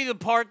this will be the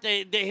part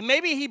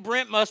maybe he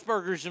Brent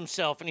Musburgers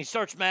himself and he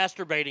starts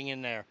masturbating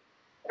in there.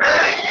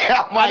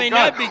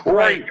 That'd be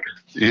great.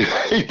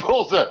 He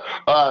pulls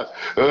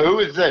who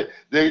is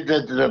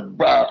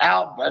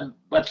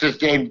what's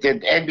his name? The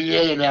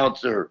NBA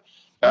announcer.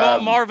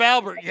 Marv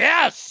Albert,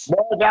 yes.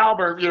 Marv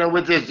Albert,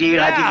 with his,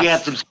 I think he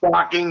had some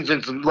stockings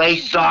and some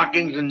lace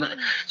stockings and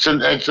some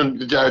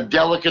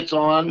delicates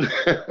on.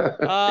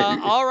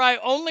 All right,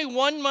 only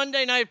one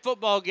Monday Night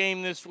Football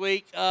game this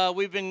week.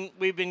 We've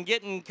been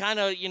getting kind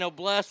of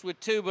blessed with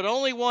 2, but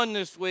only one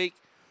this week.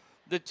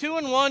 The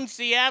 2-1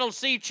 Seattle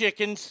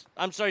Seahawks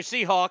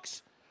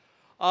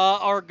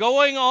are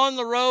going on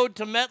the road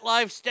to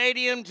MetLife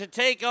Stadium to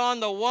take on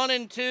the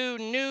 1-2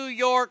 New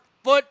York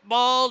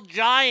Football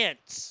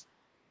Giants.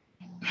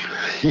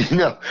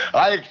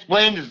 I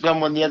explained to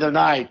someone the other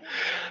night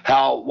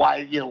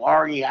why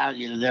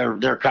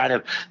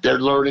Arnie, they're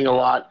learning a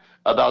lot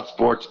about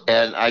sports,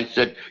 and I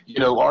said,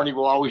 Arnie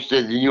will always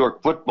say the New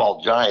York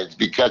Football Giants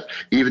because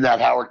even that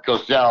Howard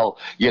Cosell,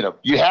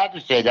 you had to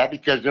say that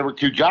because there were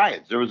 2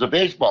 Giants. There was a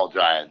baseball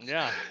Giants.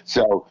 Yeah.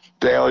 So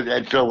I always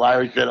said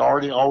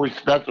Arnie always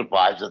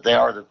specifies that they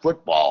are the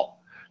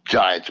football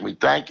Giants, and we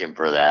thank him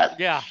for that.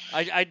 Yeah,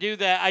 I do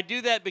that. I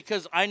do that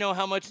because I know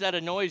how much that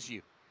annoys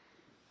you.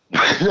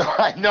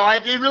 No,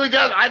 it really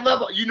does. I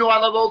love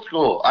old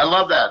school. I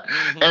love that.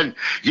 Mm-hmm. And,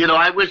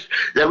 I wish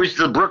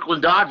the Brooklyn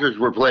Dodgers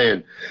were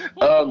playing.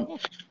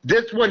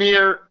 This one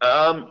here,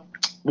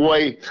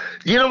 boy,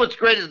 what's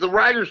great is the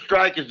writer's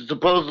strike is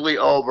supposedly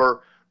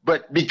over,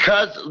 but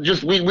because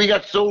we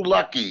got so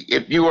lucky.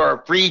 If you are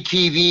a free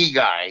TV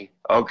guy,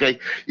 okay,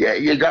 yeah,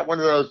 you got one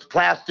of those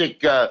plastic,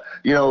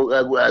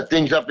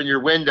 things up in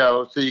your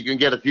window so you can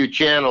get a few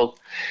channels.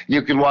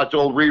 You can watch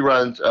old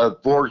reruns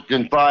of Forged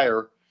in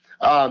Fire.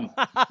 What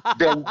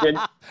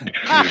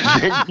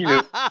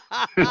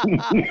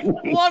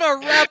a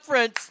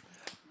reference.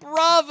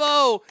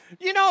 Bravo.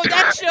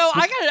 That show,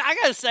 I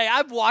gotta say,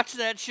 I've watched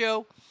that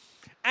show.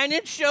 And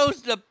it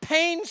shows the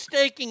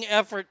painstaking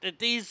effort that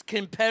these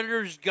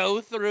competitors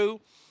go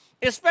through,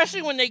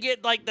 especially when they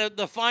get like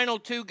the final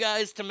two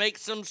guys to make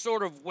some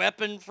sort of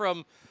weapon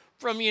from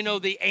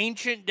the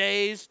ancient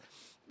days.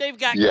 They've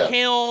got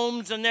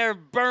kilns and they're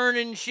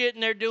burning shit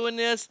and they're doing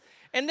this.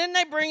 And then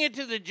they bring it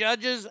to the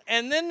judges,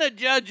 and then the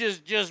judges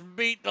just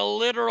beat the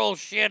literal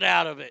shit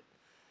out of it.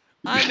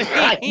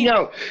 I mean,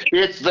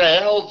 it's the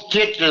Hell's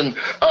Kitchen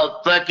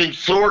of fucking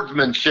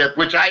swordsmanship,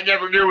 which I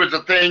never knew was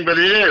a thing, but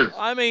it is.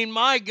 I mean,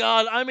 my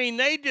God. I mean,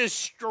 they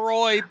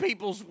destroy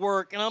people's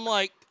work, and I'm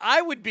like,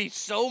 I would be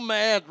so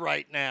mad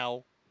right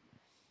now.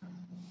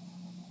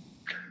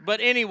 But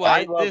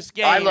anyway, this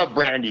game... I love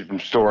Brandy from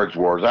Storage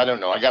Wars. I don't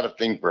know. I got a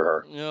thing for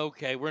her.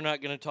 Okay, we're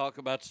not going to talk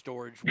about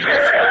Storage Wars.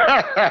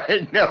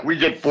 No, we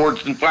get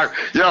Forged and Fire.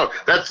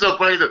 That's so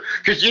funny, though.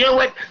 Because you know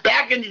what?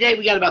 Back in the day,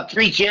 we got about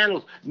 3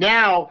 channels.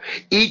 Now,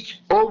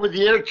 each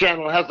over-the-air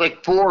channel has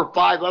like 4 or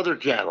 5 other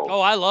channels. Oh,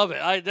 I love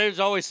it.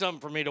 There's always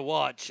something for me to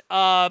watch.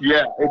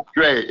 Yeah, it's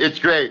great. It's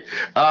great.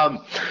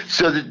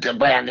 So the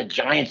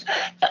Giants...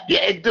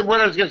 what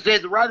I was going to say,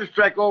 the writer's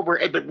strike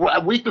over. But a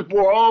week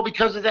before,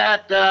 because of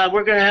that,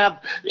 we're going to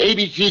have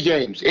ABC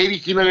games.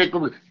 ABC Monday,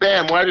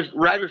 bam,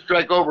 writer's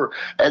strike over.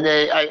 And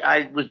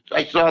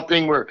I saw a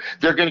thing where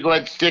they're going to go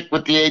ahead and stick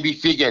with the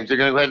ABC games. They're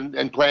going to go ahead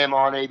and play them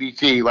on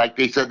ABC like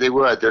they said they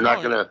would. They're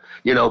not going to,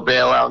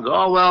 bail out and go,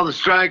 oh, well, the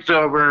strike's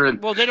over.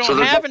 And well, they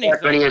don't have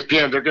anything. On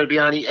ESPN. They're going to be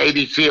on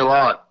ABC a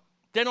lot.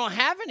 They don't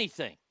have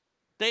anything.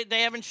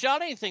 They haven't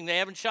shot anything. They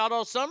haven't shot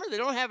all summer. They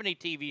don't have any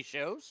TV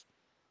shows.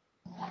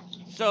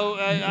 So,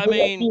 I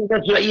mean...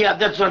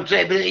 that's what I'm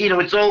saying. But,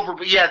 it's over.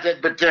 But,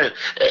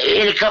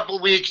 in a couple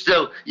of weeks,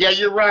 so,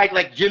 you're right.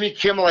 Like Jimmy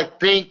Kimmel, I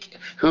think,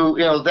 who,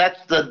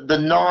 that's the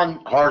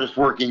non-hardest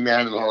working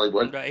man in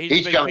Hollywood. Right,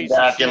 he's coming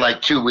back in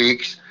like 2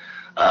 weeks.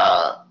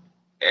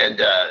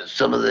 And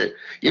some of the...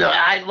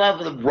 I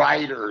love the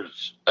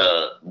writers.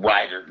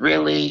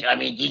 Really? I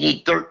mean, you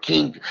need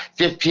 13,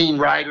 15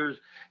 writers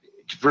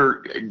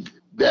for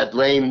that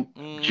lame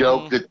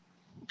joke that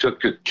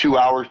took 2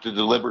 hours to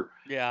deliver.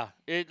 Yeah,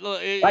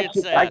 I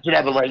should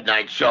have a late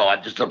night show.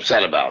 I'm just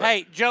upset about it.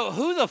 Hey, Joe,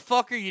 who the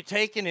fuck are you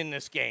taking in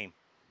this game?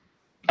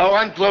 Oh,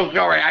 I'm so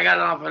sorry. I got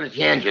off on a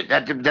tangent.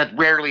 That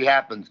rarely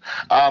happens.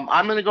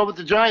 I'm going to go with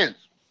the Giants.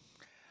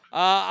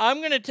 I'm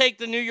going to take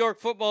the New York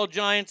Football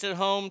Giants at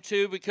home,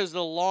 too, because of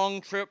the long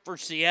trip for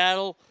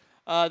Seattle.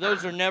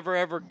 Those are never,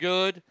 ever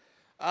good.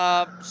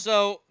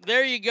 So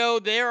there you go.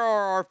 There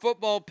are our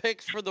football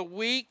picks for the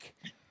week.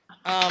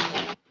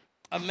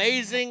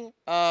 Amazing.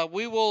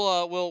 We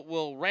will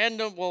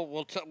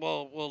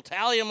we'll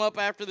tally them up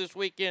after this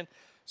weekend,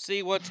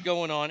 see what's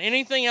going on.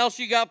 Anything else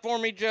you got for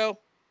me, Joe?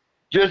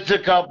 Just a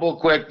couple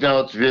quick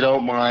notes, if you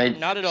don't mind.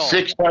 Not at all.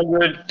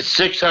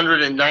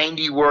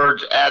 690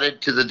 words added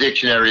to the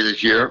dictionary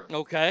this year.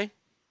 Okay.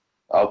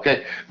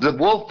 The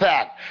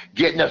Wolfpack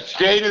getting a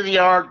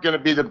state-of-the-art, going to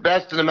be the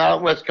best in the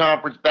Mountain West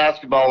Conference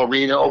basketball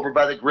arena over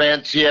by the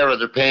Grand Sierra.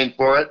 They're paying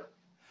for it.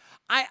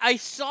 I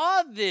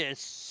saw this.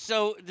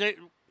 So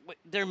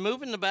they're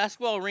moving the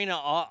basketball arena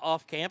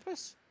off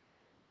campus?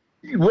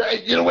 Well,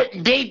 you know what?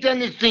 They've done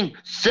this thing.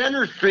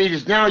 Center Street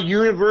is now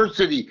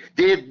university.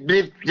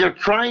 They're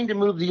trying to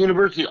move the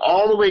university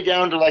all the way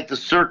down to like the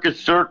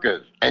Circus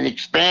and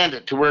expand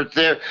it to where it's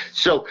there.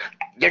 So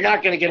they're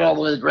not going to get all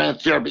the way to the Grand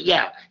Sierra, but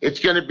yeah, it's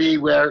going to be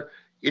where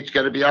it's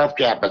going to be off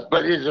campus.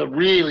 But it's a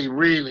really,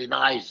 really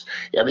nice.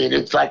 I mean,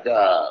 it's like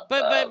a.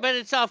 But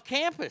it's off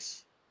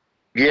campus.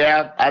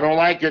 Yeah, I don't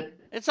like it.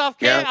 It's off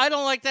campus. I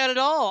don't like that at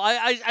all.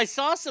 I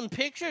saw some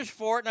pictures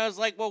for it, and I was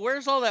like, well,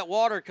 where's all that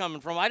water coming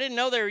from? I didn't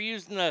know they were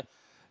using the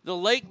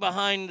lake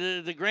behind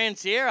the Grand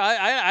Sierra.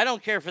 I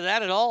don't care for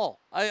that at all.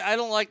 I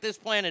don't like this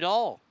plan at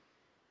all.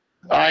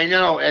 I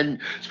know, and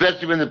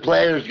especially when the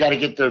players got to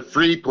get their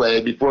free play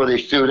before they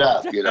suit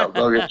up,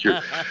 go get your.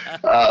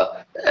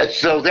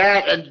 So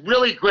that, and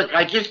really quick,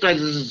 this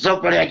is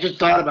so funny, I just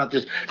thought about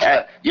this.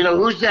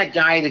 Who's that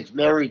guy that's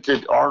married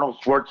to Arnold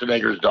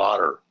Schwarzenegger's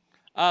daughter?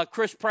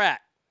 Chris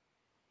Pratt.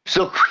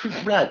 So, Chris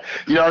Pratt,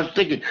 I was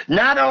thinking,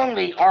 not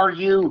only are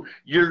you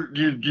your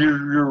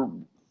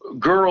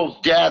girl's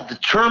dad, the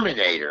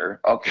Terminator,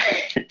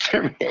 okay,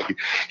 Terminator,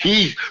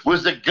 he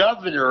was the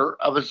governor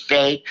of a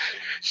state,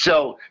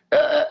 so,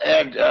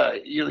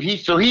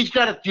 he's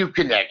got a few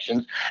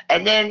connections,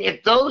 and then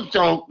if those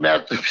don't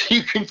mess up,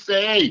 you can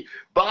say, hey,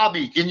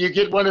 Bobby, can you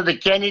get one of the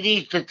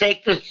Kennedys to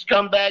take this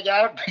scumbag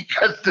out?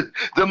 Because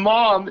the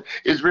mom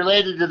is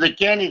related to the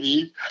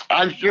Kennedys.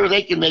 I'm sure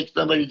they can make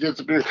somebody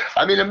disappear.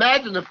 I mean,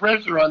 imagine the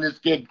pressure on this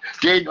kid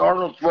dating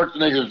Arnold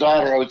Schwarzenegger's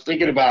daughter. I was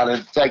thinking about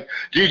it. It's like,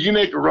 dude, you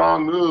make a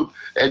wrong move,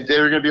 and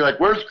they're going to be like,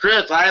 where's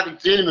Chris? I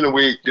haven't seen him in a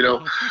week,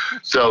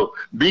 So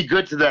be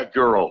good to that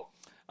girl.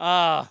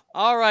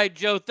 All right,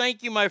 Joe.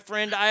 Thank you, my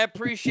friend. I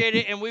appreciate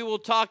it, and we will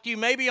talk to you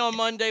maybe on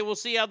Monday. We'll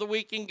see how the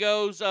weekend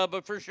goes,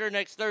 but for sure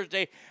next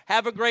Thursday.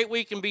 Have a great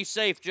week and be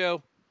safe,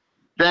 Joe.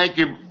 Thank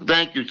you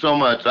so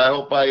much. I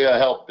hope I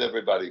helped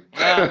everybody.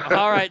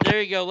 All right,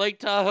 there you go. Lake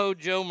Tahoe,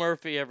 Joe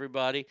Murphy,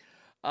 everybody.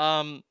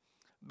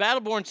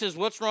 Battleborn says,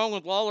 what's wrong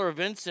with Lawler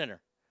Event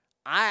Center?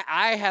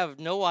 I have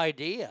no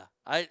idea.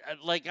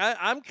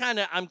 I'm kind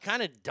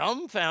of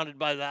dumbfounded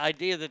by the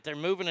idea that they're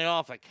moving it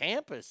off of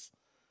campus.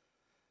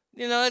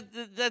 You know,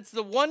 that's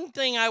the one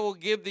thing I will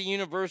give the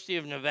University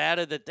of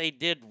Nevada that they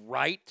did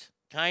right,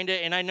 kind of.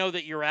 And I know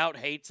that your out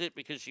hates it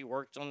because she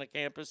works on the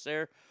campus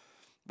there.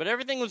 But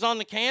everything was on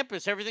the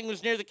campus. Everything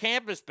was near the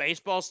campus.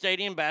 Baseball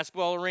stadium,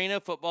 basketball arena,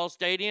 football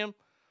stadium.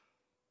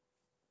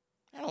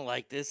 I don't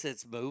like this.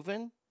 It's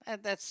moving.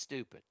 That's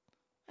stupid.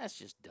 That's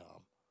just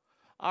dumb.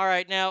 All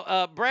right,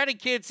 now, Bratty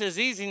Kid says,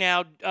 easy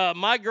now.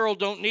 My girl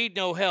don't need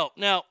no help.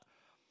 Now,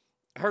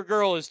 her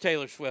girl is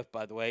Taylor Swift,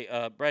 by the way.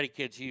 Bratty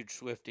Kid's huge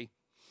Swiftie.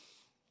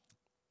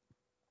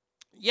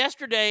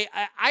 Yesterday,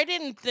 I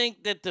didn't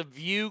think that The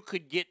View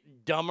could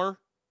get dumber,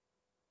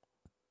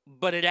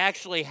 but it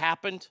actually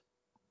happened.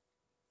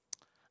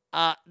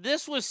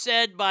 This was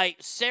said by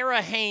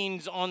Sarah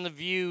Haynes on The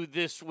View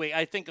this week,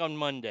 I think on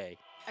Monday.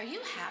 Are you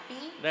happy?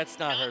 That's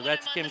not her.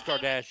 That's Kim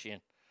Kardashian.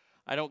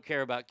 I don't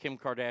care about Kim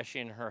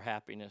Kardashian and her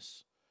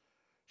happiness.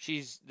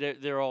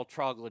 They're all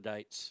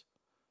troglodytes.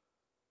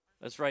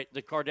 That's right.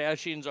 The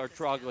Kardashians are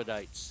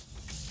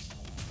troglodytes.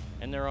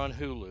 And they're on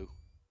Hulu.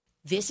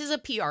 This is a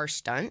PR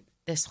stunt,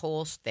 this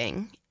whole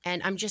thing,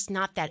 and I'm just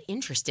not that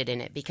interested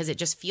in it because it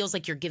just feels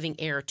like you're giving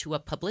air to a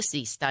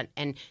publicity stunt,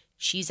 and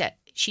she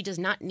does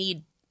not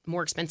need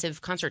more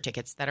expensive concert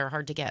tickets that are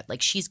hard to get.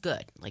 Like, she's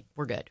good. Like,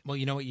 we're good. Well,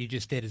 you know what you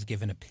just did is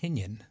give an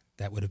opinion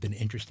that would have been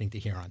interesting to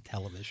hear on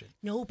television.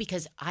 No,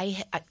 because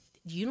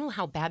you know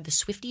how bad the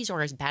Swifties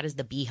are, as bad as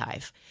the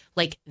Beehive.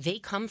 Like, they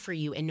come for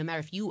you, and no matter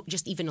if you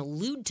just even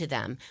allude to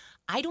them,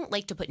 I don't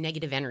like to put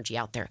negative energy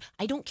out there.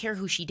 I don't care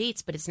who she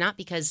dates, but it's not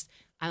because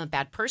I'm a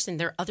bad person.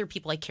 There are other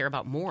people I care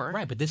about more.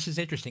 Right, but this is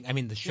interesting. I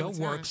mean, the show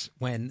works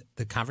when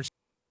the conversation...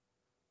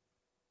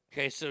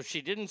 Okay, so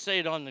she didn't say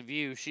it on The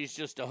View. She's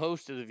just a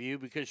host of The View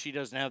because she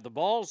doesn't have the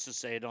balls to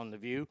say it on The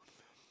View.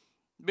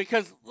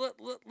 Because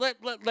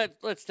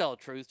let's tell the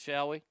truth,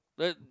 shall we?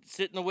 Let's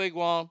sit in the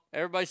wigwam.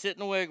 Everybody sit in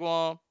the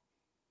wigwam.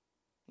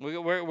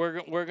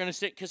 We're going to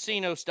sit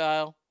casino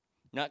style,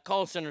 not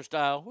call center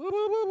style. Woo,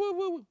 woo, woo,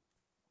 woo,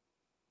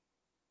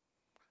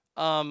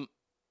 woo.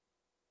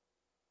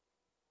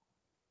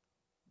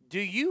 Do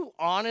you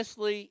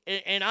honestly,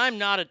 and I'm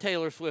not a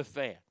Taylor Swift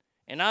fan,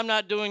 and I'm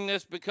not doing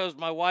this because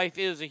my wife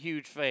is a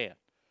huge fan.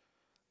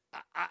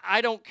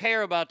 I don't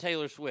care about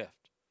Taylor Swift.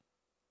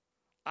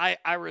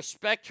 I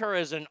respect her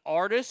as an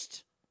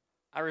artist.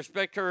 I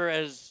respect her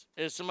as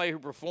somebody who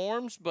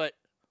performs, but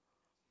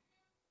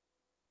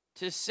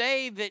to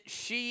say that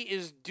she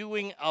is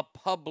doing a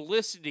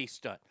publicity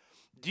stunt.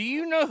 Do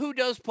you know who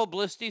does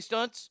publicity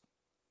stunts?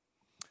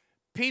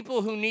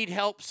 People who need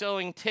help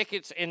selling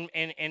tickets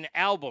and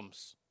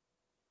albums.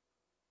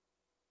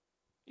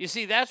 You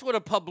see, that's what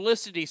a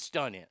publicity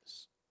stunt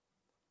is.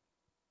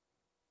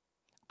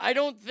 I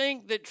don't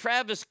think that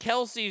Travis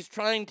Kelce's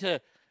trying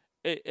to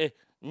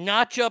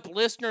notch up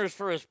listeners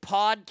for his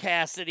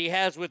podcast that he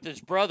has with his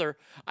brother.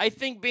 I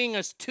think being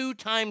a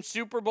two-time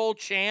Super Bowl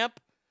champ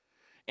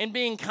and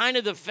being kind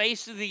of the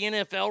face of the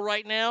NFL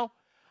right now,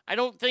 I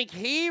don't think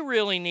he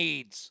really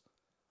needs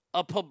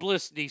a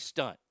publicity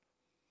stunt.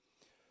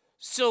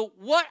 So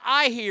what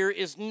I hear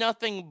is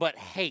nothing but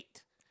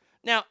hate.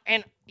 Now,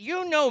 and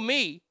you know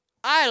me,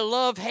 I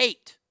love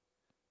hate.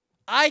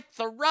 I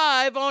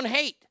thrive on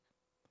hate.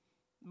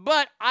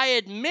 But I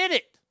admit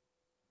it.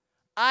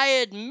 I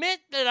admit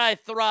that I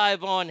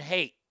thrive on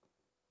hate.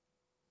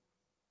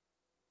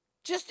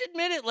 Just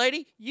admit it,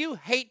 lady. You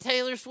hate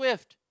Taylor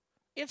Swift.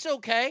 It's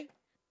okay.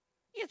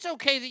 It's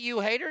okay that you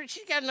hate her.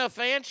 She's got enough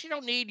fans. She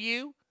don't need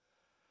you.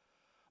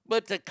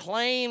 But to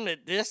claim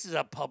that this is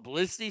a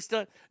publicity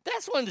stunt,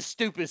 that's one of the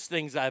stupidest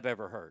things I've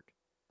ever heard.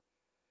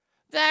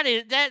 That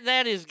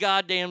is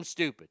goddamn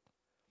stupid.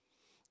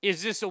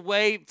 Is this a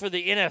way for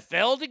the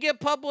NFL to get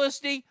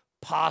publicity?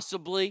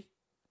 Possibly.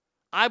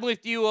 I'm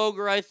with you,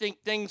 Ogre. I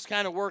think things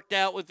kind of worked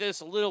out with this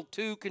a little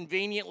too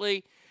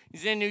conveniently.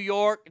 He's in New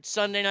York. It's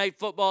Sunday Night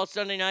Football.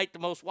 Sunday night, the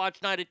most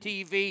watched night of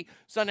TV.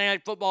 Sunday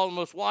Night Football, the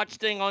most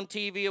watched thing on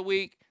TV a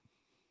week.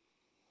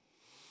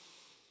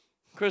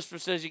 Christopher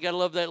says, you got to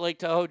love that Lake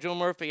Tahoe Joe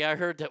Murphy. I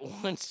heard that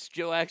once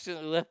Joe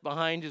accidentally left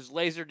behind his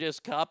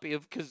Laserdisc copy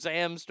of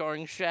Kazam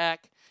starring Shaq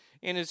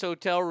in his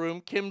hotel room.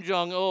 Kim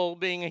Jong-il,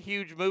 being a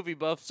huge movie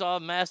buff, saw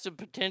massive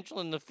potential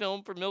in the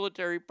film for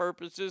military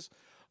purposes.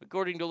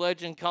 According to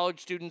legend,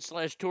 college student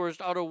 /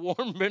 tourist Otto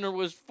Warmbinder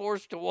was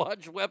forced to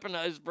watch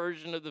weaponized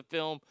version of the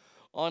film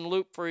on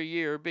loop for a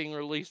year, being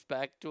released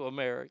back to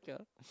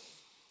America.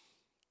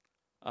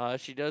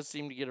 She does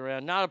seem to get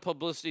around. Not a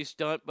publicity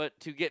stunt, but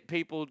to get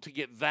people to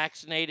get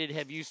vaccinated.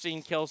 Have you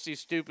seen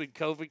Kelsey's stupid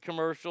COVID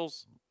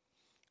commercials?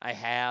 I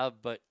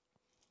have, but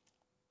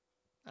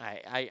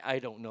I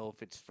don't know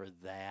if it's for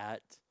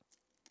that.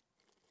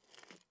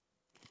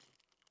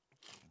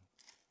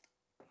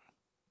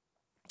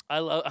 I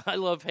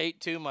love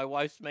hate, too. My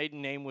wife's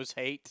maiden name was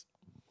Hate.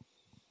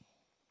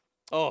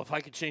 Oh, if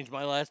I could change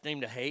my last name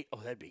to Hate, oh,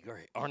 that'd be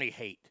great. Arnie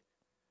Hate.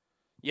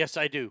 Yes,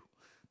 I do.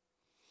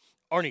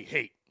 Arnie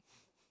Hate.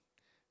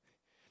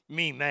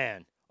 Me,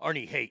 man.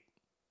 Arnie Hate.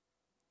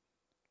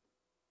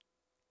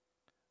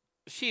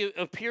 she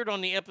appeared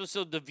on the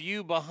episode The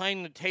View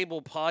Behind the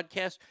Table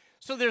podcast.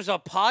 So there's a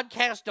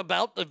podcast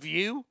about The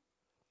View?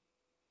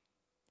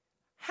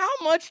 How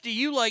much do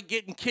you like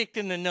getting kicked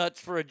in the nuts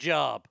for a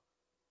job?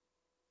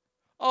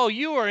 Oh,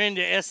 you are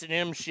into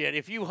S&M shit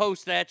if you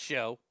host that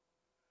show.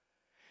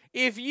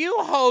 If you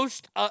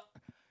host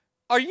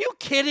are you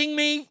kidding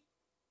me?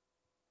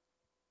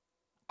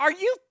 Are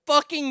you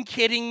fucking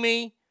kidding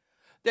me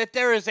that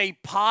there is a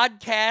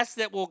podcast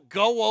that will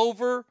go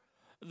over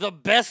the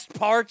best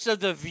parts of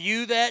The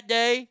View that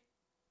day?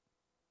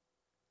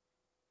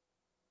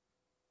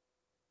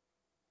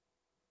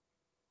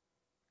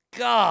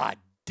 God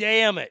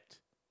damn it.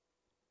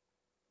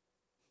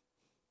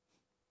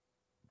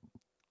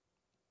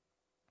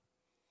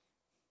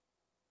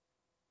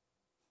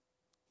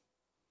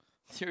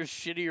 There's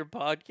shittier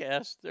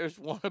podcasts. There's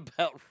one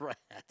about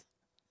Rat.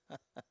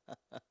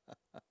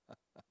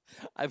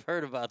 I've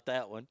heard about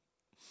that one.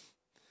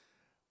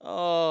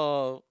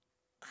 Oh,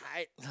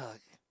 look.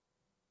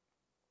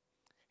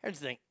 Here's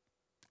the thing.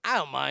 I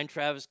don't mind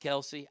Travis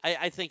Kelce.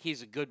 I think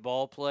he's a good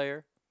ball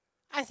player.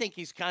 I think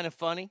he's kind of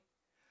funny.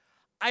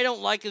 I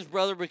don't like his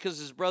brother because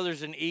his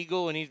brother's an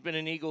Eagle, and he's been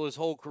an Eagle his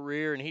whole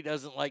career, and he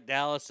doesn't like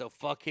Dallas, so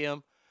fuck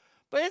him.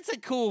 But it's a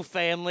cool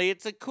family.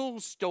 It's a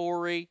cool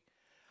story.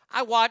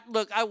 I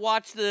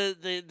watched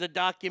the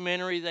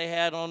documentary they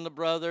had on the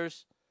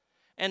brothers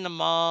and the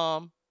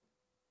mom.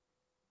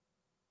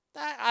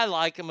 I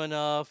like him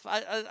enough.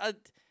 I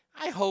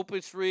hope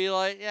it's real.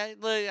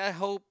 I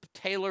hope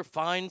Taylor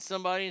finds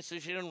somebody so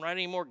she doesn't write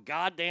any more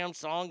goddamn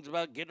songs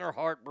about getting her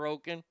heart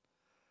broken.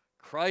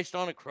 Christ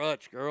on a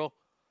crutch, girl.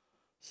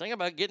 Sing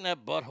about getting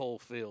that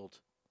butthole filled.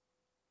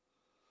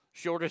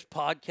 Shortest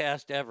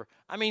podcast ever.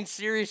 I mean,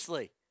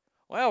 seriously.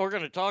 Well, we're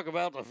going to talk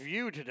about The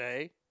View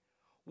today.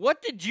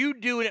 What did you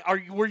do?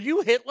 Were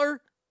you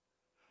Hitler?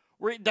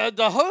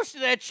 The host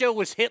of that show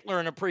was Hitler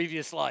in a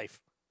previous life.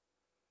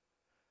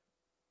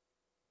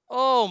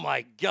 Oh,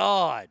 my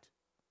God.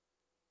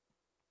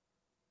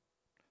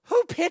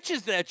 Who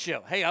pitches that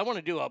show? Hey, I want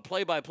to do a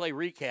play-by-play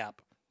recap.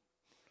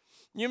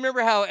 You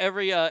remember how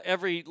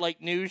every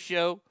news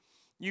show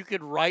you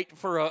could write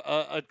for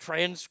a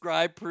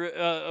transcribed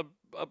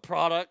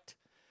product?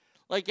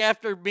 Like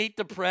after Meet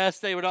the Press,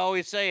 they would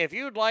always say, if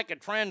you'd like a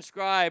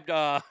transcribed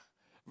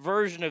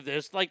version of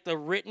this, like the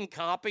written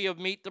copy of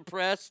Meet the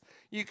Press,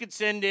 you could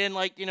send in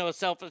a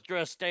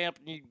self-addressed stamp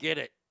and you'd get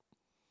it.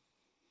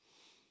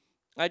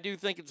 I do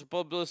think it's a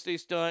publicity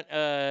stunt.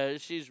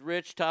 She's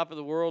rich, top of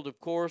the world, of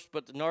course,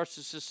 but the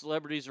narcissist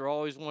celebrities are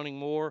always wanting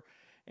more,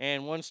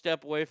 and one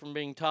step away from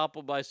being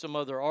toppled by some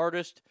other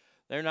artist,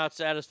 they're not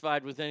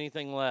satisfied with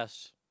anything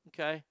less.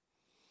 Okay?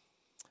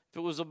 If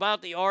it was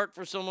about the art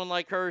for someone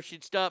like her,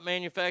 she'd stop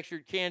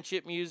manufactured canned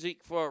shit music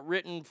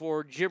written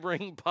for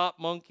gibbering pop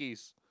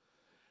monkeys.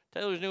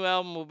 Taylor's new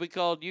album will be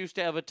called Used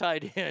to Have a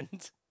Tight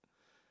End.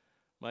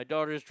 My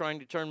daughter is trying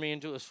to turn me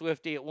into a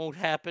Swiftie. It won't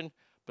happen.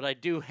 But I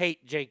do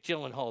hate Jake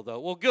Gyllenhaal, though.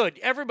 Well, good.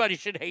 Everybody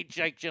should hate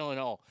Jake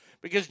Gyllenhaal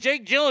because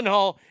Jake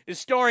Gyllenhaal is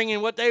starring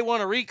in what they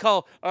want to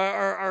recall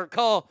or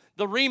call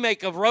the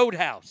remake of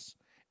Roadhouse.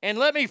 And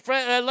let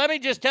me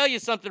just tell you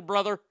something,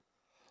 brother.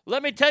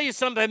 Let me tell you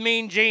something,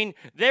 Mean Gene.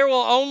 There will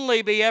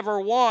only be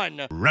ever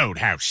one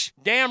Roadhouse.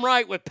 Damn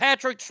right, with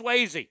Patrick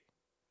Swayze,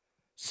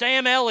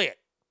 Sam Elliott,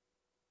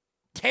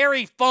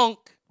 Terry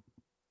Funk.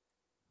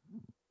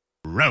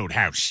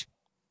 Roadhouse.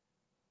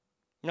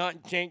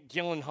 Not Jake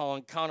Gyllenhaal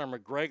and Conor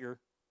McGregor.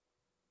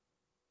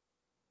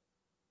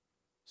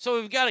 So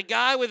we've got a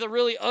guy with a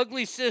really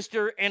ugly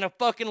sister and a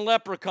fucking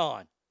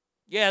leprechaun.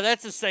 Yeah,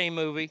 that's the same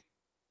movie.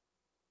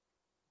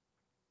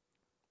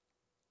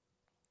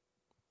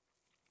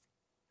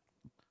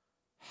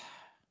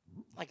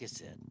 Like I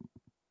said,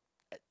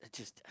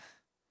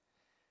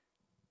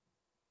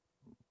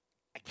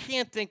 I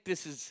can't think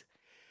this is...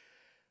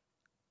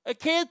 I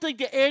can't think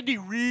that Andy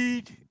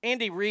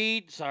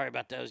Reid, sorry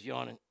about that, I was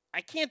yawning. I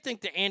can't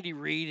think that Andy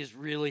Reid is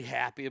really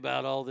happy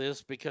about all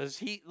this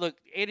because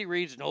Andy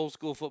Reid's an old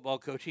school football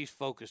coach. He's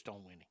focused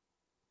on winning.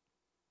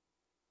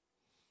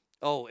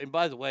 Oh, and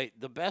by the way,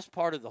 the best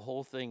part of the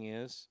whole thing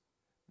is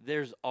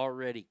there's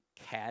already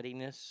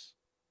cattiness.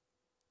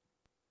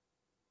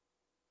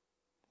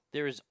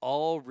 There is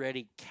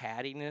already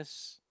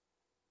cattiness.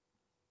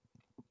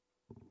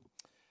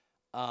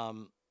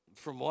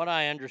 From what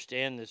I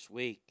understand this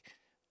week,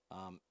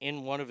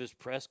 in one of his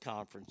press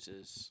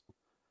conferences,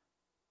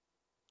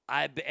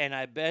 I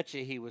bet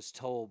you he was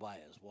told by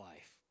his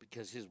wife,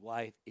 because his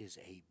wife is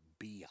a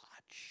biatch.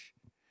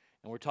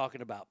 And we're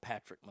talking about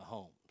Patrick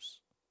Mahomes.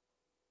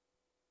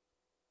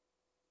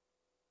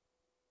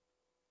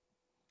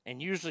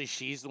 And usually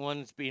she's the one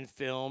that's being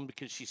filmed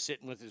because she's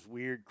sitting with his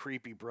weird,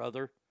 creepy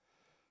brother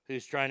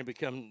who's trying to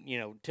become,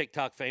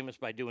 TikTok famous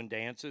by doing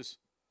dances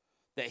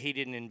that he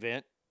didn't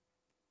invent.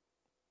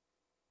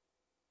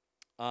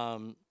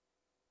 But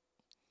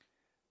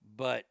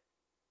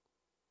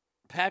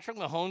Patrick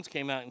Mahomes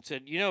came out and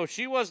said,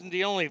 she wasn't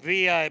the only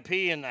VIP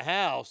in the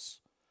house.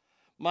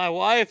 My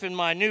wife and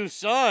my new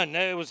son,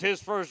 it was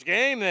his first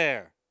game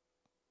there.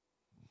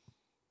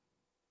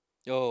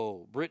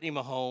 Oh, Brittany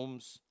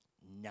Mahomes,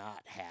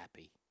 not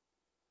happy.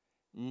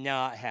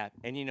 Not happy.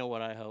 And you know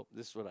what I hope?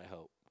 This is what I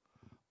hope.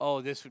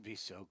 Oh, this would be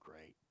so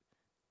great.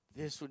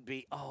 This would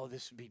be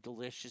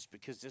delicious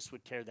because this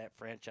would tear that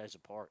franchise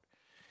apart.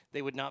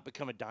 They would not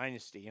become a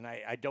dynasty. And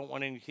I don't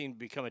want any team to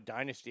become a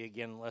dynasty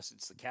again unless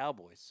it's the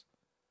Cowboys.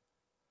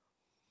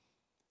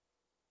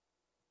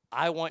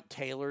 I want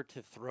Taylor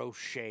to throw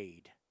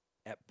shade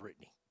at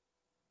Brittany.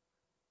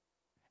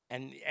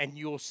 And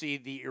you'll see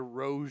the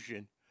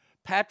erosion.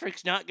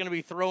 Patrick's not going to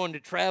be throwing to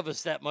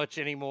Travis that much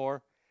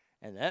anymore.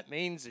 And that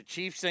means the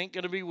Chiefs ain't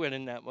going to be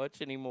winning that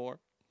much anymore.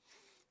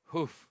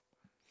 Oof.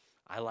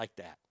 I like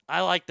that.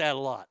 I like that a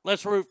lot.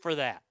 Let's root for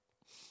that.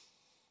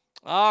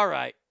 All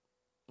right.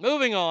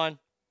 Moving on.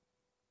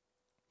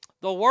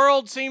 The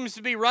world seems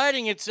to be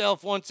righting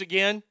itself once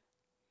again.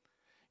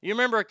 You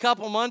remember a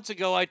couple months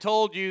ago I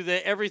told you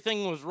that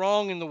everything was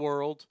wrong in the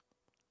world.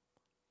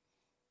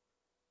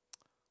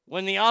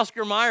 When the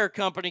Oscar Mayer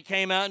Company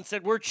came out and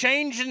said, we're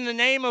changing the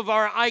name of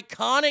our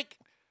iconic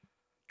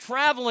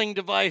traveling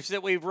device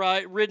that we've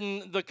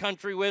ridden the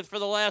country with for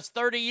the last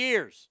 30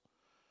 years.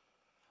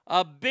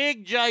 A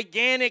big,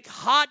 gigantic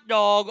hot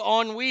dog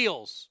on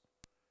wheels.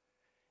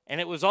 And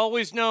it was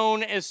always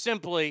known as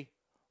simply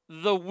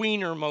the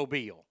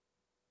Wienermobile.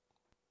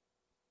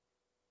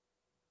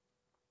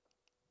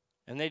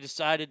 And they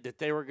decided that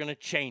they were going to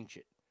change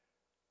it.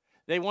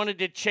 They wanted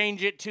to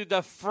change it to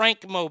the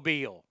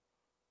Frankmobile.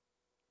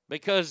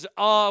 Because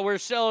we're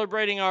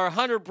celebrating our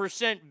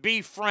 100%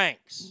 beef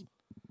franks.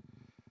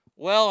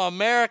 Well,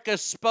 America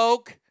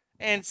spoke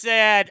and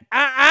said,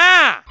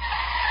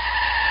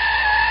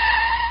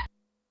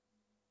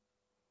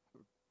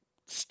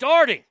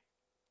 Starting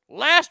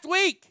last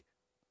week,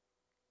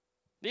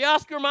 the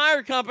Oscar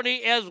Mayer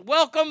Company has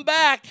welcomed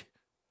back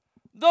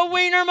the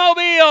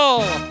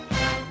Wienermobile.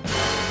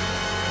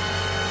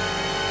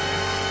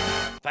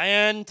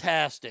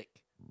 Fantastic.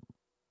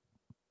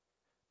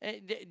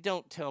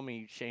 Don't tell me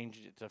you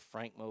changed it to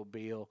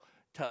Frankmobile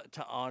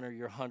to honor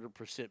your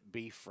 100%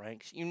 beef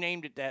franks. You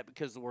named it that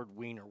because the word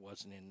wiener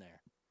wasn't in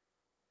there.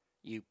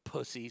 You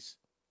pussies.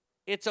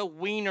 It's a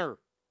wiener.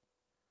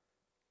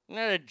 Isn't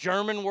that a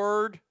German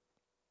word?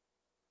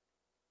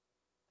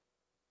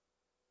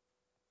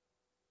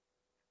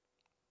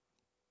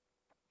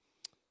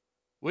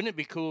 Wouldn't it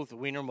be cool if the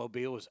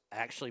Wienermobile was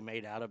actually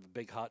made out of a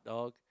big hot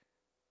dog?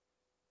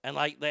 And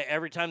like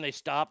every time they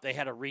stopped, they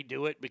had to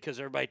redo it because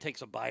everybody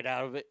takes a bite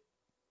out of it.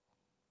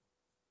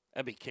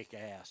 That'd be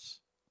kick-ass.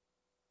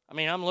 I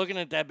mean, I'm looking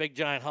at that big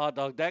giant hot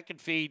dog. That could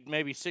feed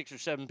maybe 6 or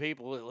 7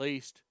 people at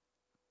least.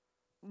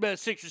 But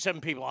 6 or 7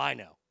 people I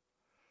know.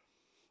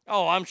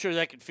 Oh, I'm sure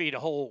that could feed a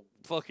whole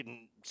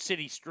fucking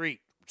city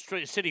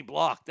city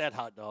block, that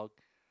hot dog.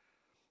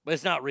 But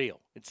it's not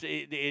real.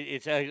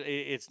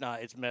 It's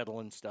not. It's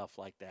metal and stuff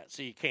like that.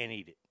 So you can't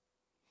eat it.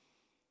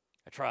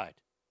 I tried.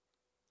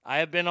 I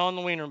have been on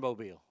the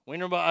Wienermobile.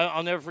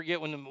 I'll never forget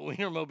when the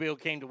Wienermobile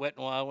came to Wet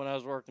n Wild when I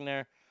was working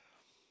there.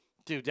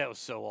 Dude, that was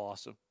so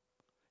awesome.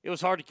 It was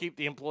hard to keep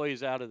the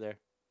employees out of there.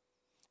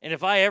 And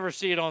if I ever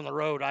see it on the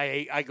road,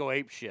 I go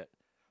ape shit.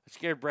 I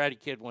scared Bratty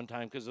Kid one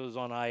time because it was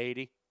on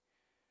I-80.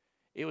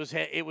 It was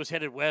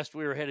headed west.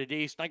 We were headed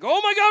east. And I go,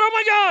 oh,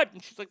 my God.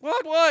 And she's like,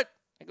 what?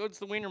 I go, it's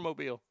the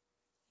Wienermobile.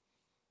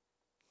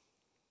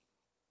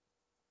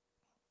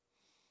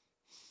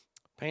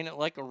 Paint it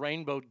like a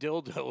rainbow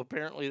dildo.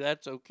 Apparently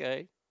that's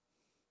okay.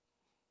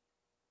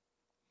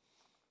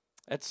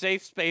 At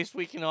Safe Space,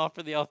 we can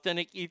offer the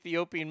authentic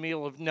Ethiopian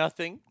meal of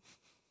nothing.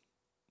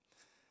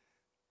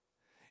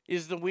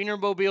 Is the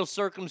Wienermobile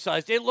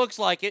circumcised? It looks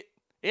like it.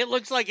 It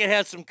looks like it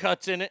has some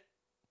cuts in it.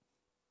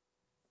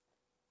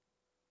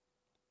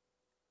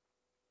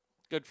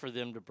 Good for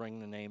them to bring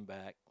the name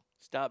back.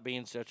 Stop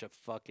being such a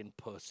fucking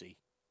pussy.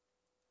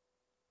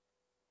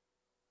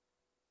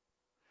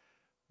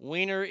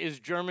 Wiener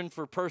is German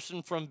for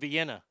person from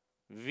Vienna.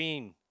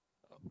 Wien.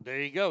 There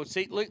you go.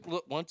 See, look,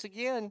 once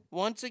again.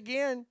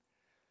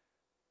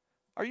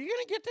 Are you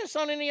going to get this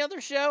on any other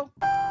show?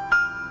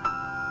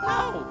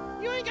 No.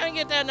 You ain't going to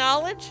get that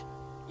knowledge.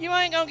 You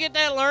ain't going to get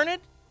that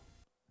learned.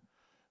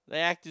 They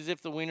act as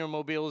if the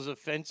Wienermobile is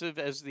offensive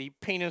as the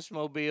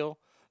Penismobile,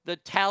 the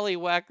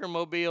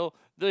Tallywhackermobile,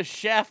 the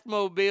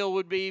Shaftmobile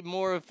would be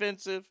more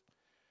offensive.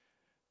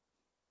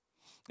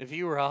 If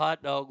you were a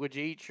hot dog, would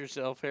you eat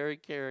yourself, Harry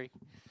Carey?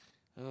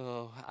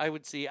 Oh, I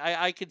would see.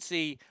 I could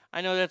see.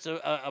 I know that's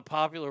a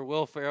popular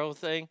Will Ferrell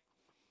thing.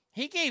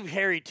 He gave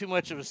Harry too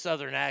much of a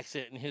Southern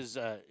accent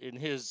in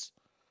his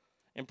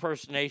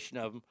impersonation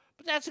of him.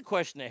 But that's a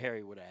question that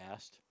Harry would have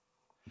asked.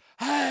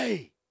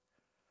 Hey,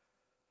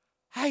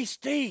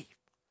 Steve.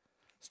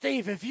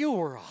 Steve, if you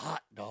were a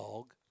hot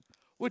dog,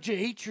 would you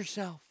eat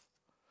yourself?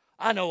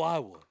 I know I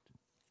would.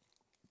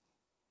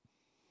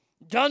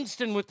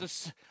 Dunstan with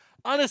the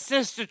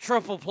unassisted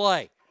triple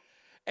play.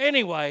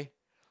 Anyway,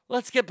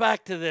 let's get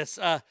back to this.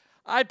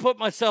 I'd put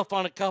myself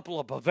on a couple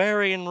of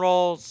Bavarian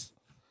rolls,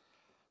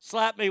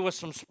 slap me with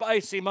some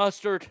spicy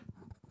mustard,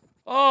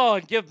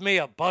 and give me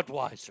a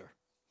Budweiser.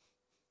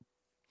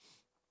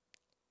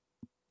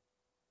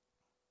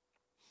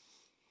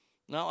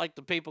 Not like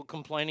the people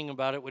complaining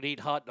about it would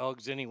eat hot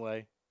dogs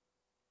anyway.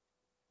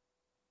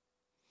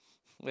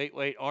 Wait,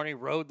 Arnie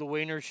rode the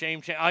wiener,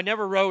 shame. I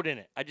never rode in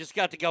it. I just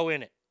got to go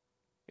in it.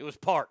 It was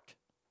parked.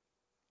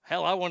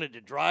 Hell, I wanted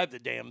to drive the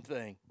damn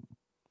thing.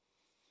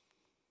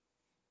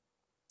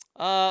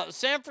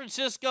 San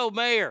Francisco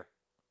mayor,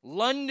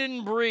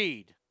 London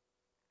Breed.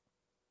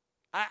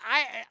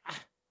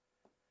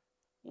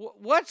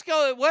 What's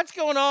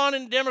going on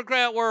in the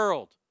Democrat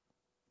world?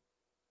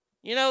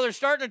 You know, they're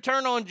starting to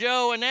turn on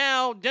Joe, and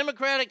now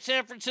Democratic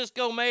San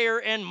Francisco mayor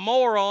and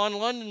moron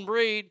London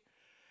Breed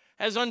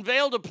has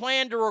unveiled a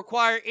plan to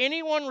require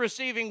anyone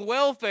receiving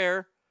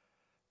welfare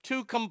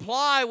to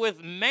comply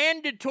with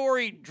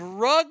mandatory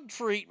drug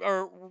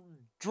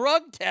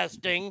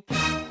testing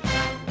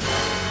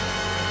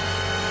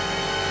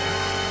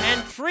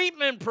and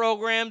treatment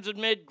programs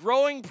amid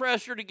growing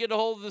pressure to get a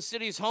hold of the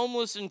city's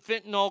homeless and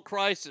fentanyl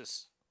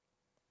crisis.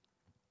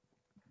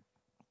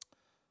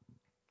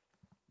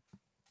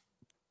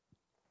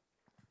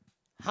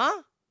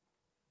 Huh?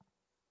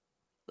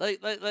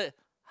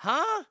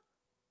 Huh?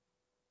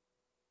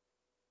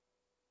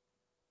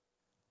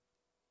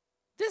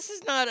 This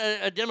is not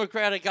a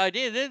democratic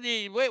idea.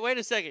 Wait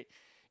a second.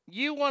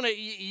 You want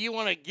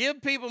to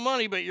give people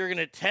money, but you're going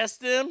to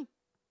test them?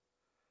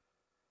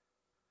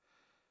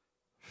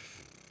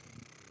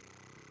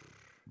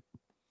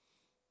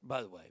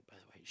 By the way,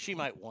 she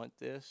might want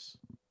this,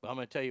 but I'm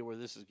going to tell you where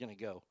this is going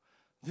to go.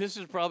 This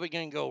is probably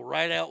going to go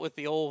right out with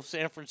the old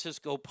San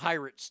Francisco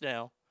Pirates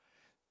now.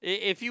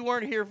 If you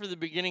weren't here for the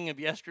beginning of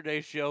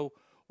yesterday's show,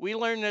 we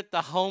learned that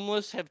the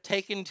homeless have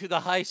taken to the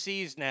high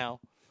seas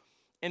now,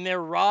 and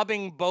they're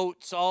robbing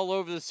boats all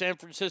over the San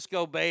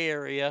Francisco Bay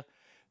Area.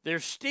 They're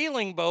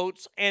stealing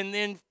boats and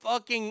then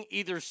fucking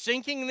either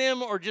sinking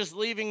them or just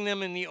leaving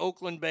them in the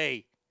Oakland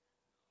Bay.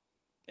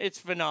 It's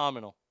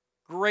phenomenal.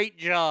 Great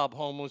job,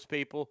 homeless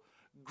people.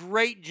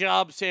 Great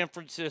job, San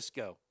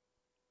Francisco.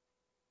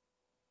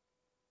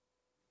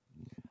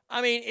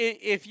 I mean,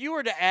 if you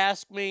were to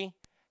ask me,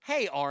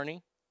 hey,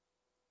 Arnie,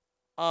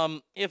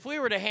 if we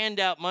were to hand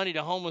out money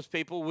to homeless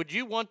people, would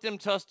you want them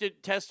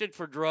tested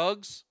for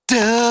drugs?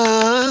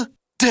 Duh.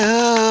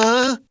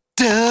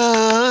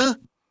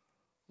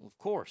 Of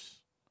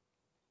course.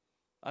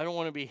 I don't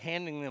want to be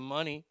handing them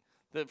money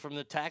from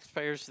the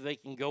taxpayers so they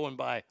can go and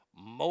buy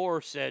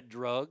more said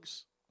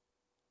drugs.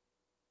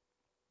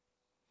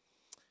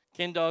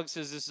 Ken Dog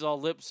says this is all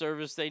lip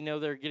service. They know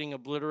they're getting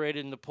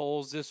obliterated in the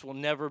polls. This will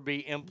never be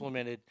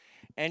implemented.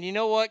 And you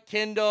know what,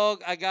 Ken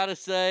Dog, I got to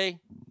say,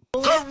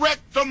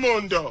 Correcto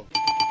mundo.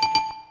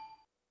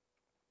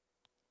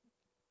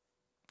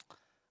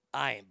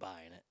 I ain't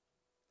buying it.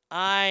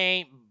 I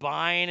ain't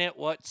buying it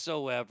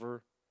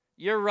whatsoever.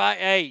 You're right.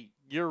 Hey,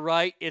 you're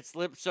right. It's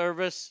lip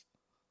service.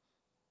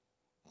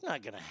 It's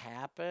not going to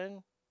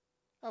happen.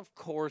 Of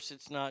course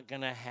it's not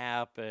going to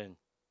happen.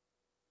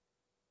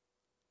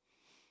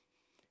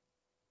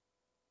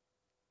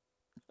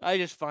 I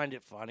just find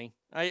it funny.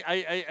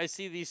 I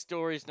see these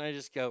stories and I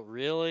just go,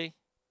 really?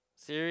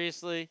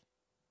 Seriously?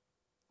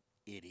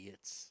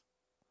 Idiots.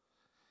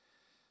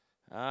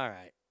 All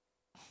right.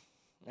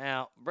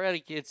 Now, Brady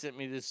Kid sent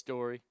me this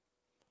story.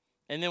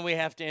 And then we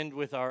have to end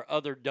with our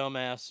other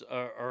dumbass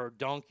or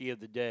donkey of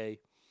the day.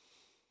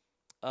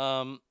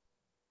 French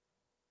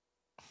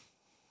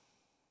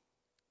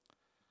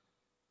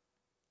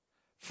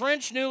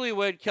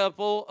newlywed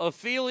couple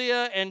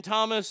Ophelia and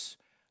Thomas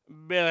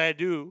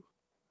Belladou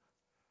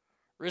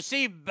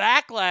received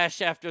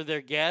backlash after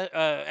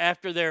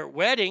their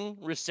wedding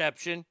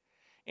reception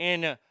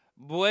in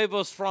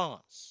Buevos,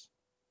 France.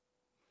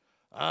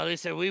 They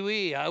said,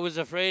 oui, I was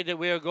afraid that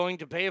we are going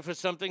to pay for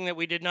something that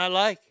we did not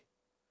like.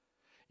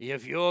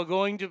 If you're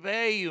going to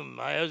pay, you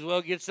might as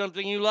well get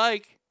something you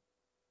like.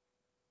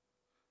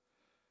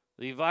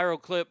 The viral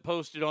clip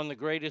posted on the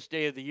greatest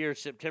day of the year,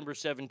 September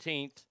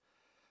 17th.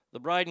 The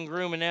bride and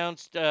groom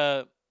announced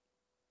their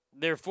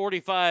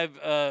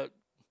 45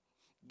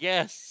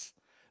 guests.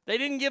 They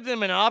didn't give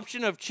them an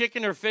option of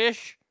chicken or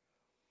fish.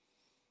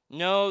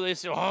 No, they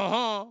said,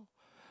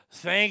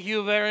 thank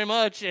you very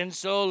much, and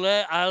so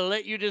I'll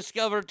let you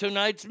discover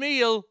tonight's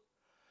meal.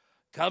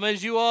 Come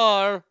as you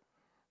are.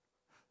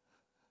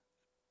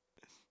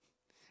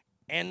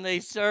 And they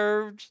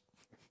served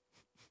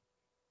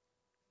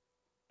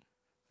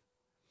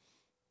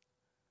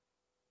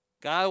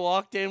guy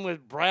walked in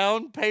with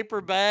brown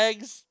paper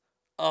bags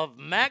of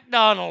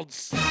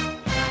McDonald's.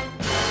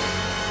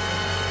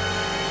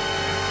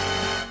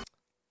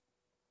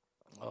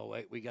 Oh,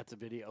 wait, we got the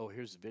video. Oh,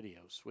 here's the video.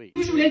 Sweet.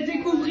 Je vous laisse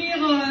découvrir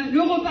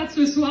le repas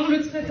de ce soir,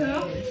 le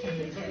traiteur.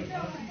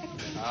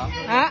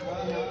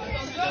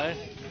 Okay.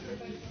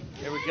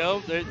 Here we go.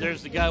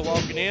 There's the guy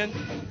walking in.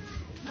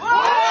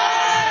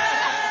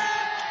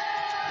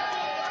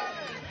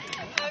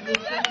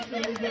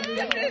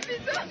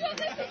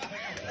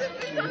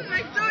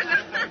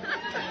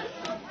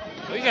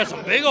 We got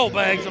some big old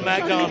bags of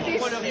McDonald's.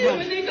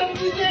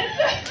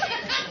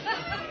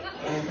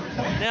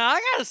 Now,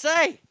 I gotta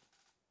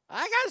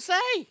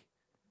say,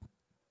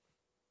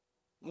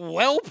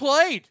 well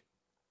played.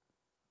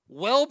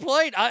 Well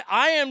played.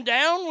 I am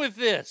down with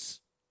this.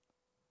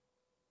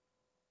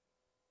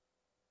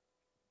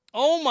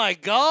 Oh, my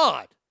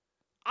God.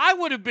 I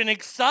would have been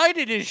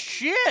excited as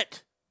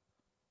shit.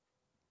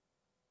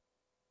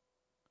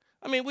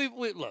 I mean,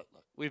 look,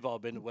 we've all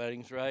been to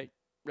weddings, right?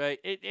 Right?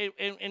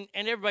 And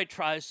everybody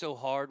tries so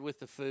hard with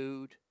the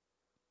food.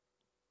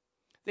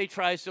 They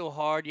try so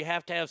hard. You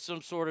have to have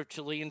some sort of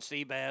Chilean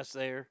sea bass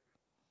there.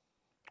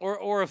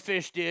 Or a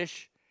fish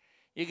dish.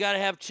 You got to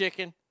have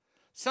chicken.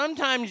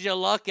 Sometimes you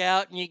luck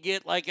out and you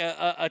get like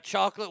a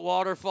chocolate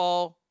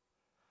waterfall.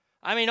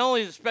 I mean,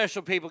 only the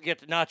special people get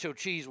the nacho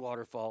cheese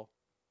waterfall.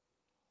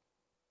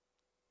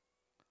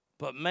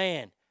 But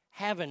man,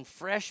 having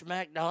fresh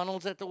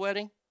McDonald's at the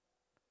wedding?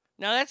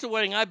 Now that's a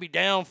wedding I'd be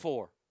down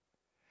for.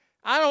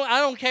 I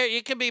don't care.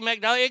 It could be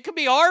McDonald's. It could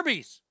be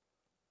Arby's.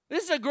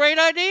 This is a great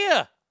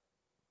idea.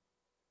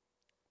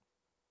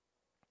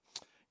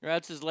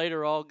 Rats says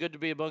later, all good to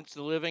be amongst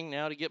the living.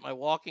 Now to get my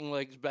walking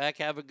legs back.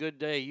 Have a good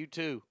day. You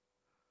too.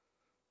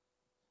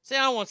 See,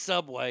 I don't want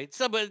Subway.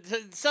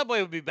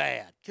 Subway would be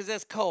bad because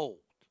that's cold.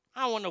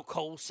 I don't want no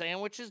cold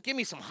sandwiches. Give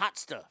me some hot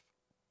stuff.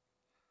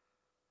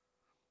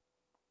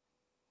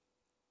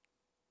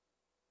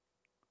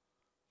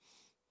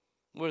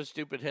 What a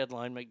stupid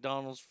headline.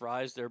 McDonald's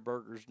fries their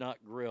burgers, not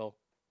grill.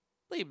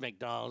 Leave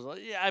McDonald's.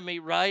 Yeah, I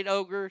mean, right,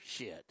 Ogre?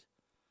 Shit.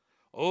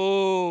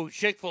 Oh,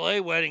 Chick-fil-A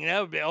wedding.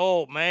 That would be,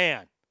 oh,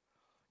 man.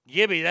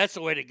 Gibby, that's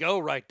the way to go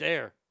right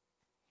there.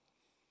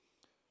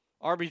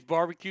 Arby's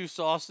barbecue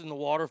sauce in the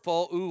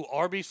waterfall. Ooh,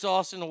 Arby's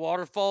sauce in the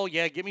waterfall.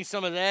 Yeah, give me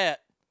some of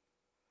that.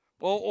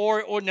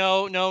 Or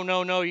no.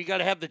 You got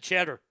to have the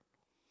cheddar.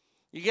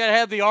 You got to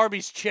have the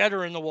Arby's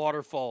cheddar in the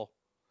waterfall.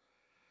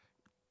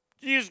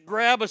 You just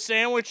grab a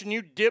sandwich and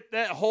you dip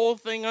that whole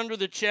thing under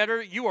the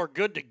cheddar. You are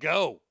good to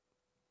go.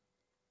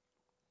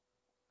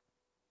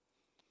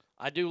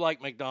 I do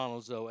like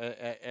McDonald's, though,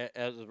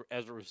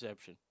 as a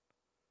reception.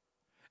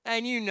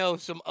 And you know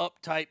some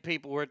uptight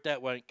people were at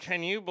that wedding.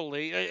 Can you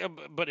believe?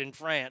 But in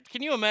France.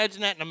 Can you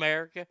imagine that in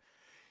America?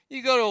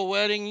 You go to a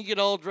wedding, you get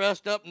all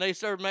dressed up, and they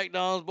serve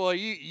McDonald's. Boy,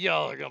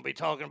 y'all are going to be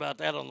talking about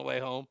that on the way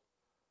home.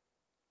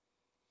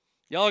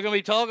 Y'all are going to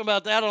be talking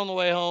about that on the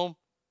way home.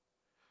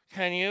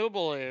 Can you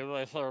believe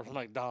they serve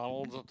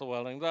McDonald's at the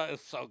wedding? That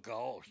is so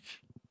gauche.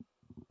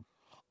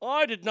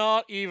 I did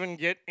not even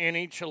get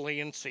any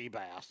Chilean sea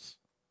bass.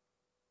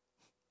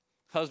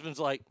 Husband's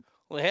like,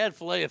 well, they had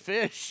filet of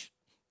fish.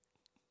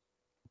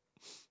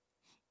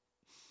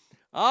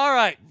 All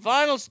right,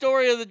 final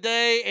story of the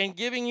day and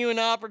giving you an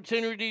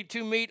opportunity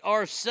to meet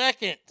our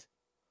second.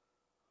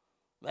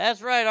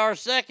 That's right, our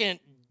second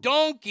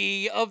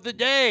donkey of the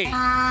day.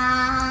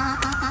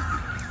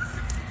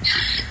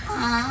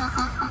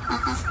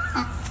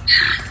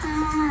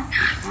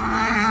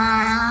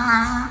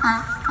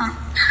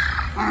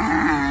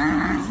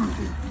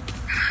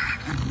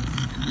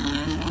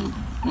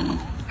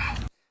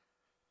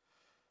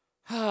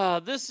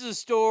 This is a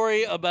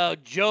story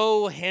about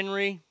Joe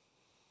Henry.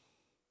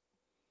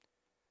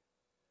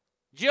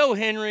 Joe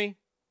Henry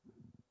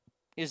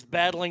is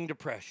battling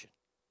depression.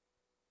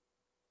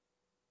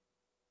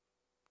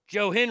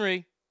 Joe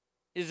Henry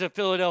is a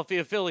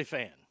Philadelphia Philly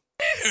fan.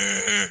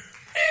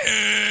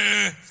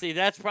 See,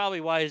 that's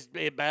probably why he's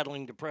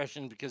battling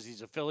depression, because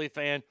he's a Philly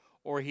fan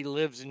or he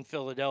lives in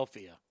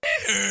Philadelphia.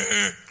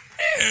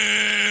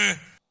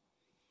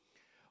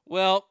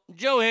 Well,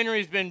 Joe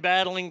Henry's been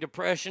battling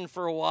depression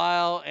for a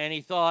while, and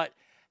he thought,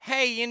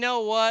 hey, you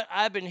know what?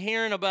 I've been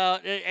hearing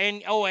about it,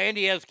 and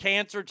he has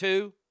cancer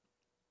too.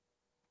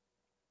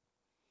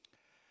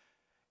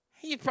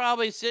 He's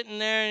probably sitting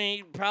there, and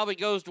he probably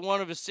goes to one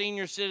of his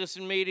senior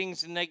citizen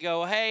meetings, and they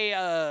go, hey,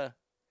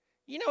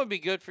 you know what would be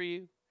good for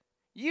you?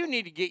 You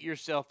need to get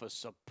yourself a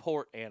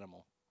support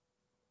animal.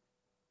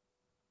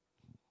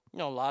 You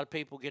know, a lot of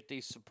people get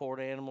these support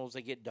animals.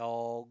 They get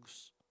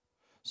dogs.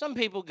 Some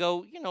people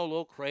go, a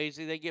little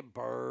crazy. They get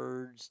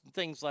birds and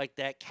things like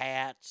that,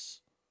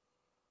 cats.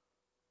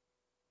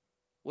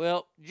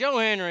 Well, Joe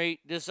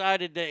Henry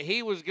decided that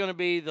he was going to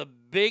be the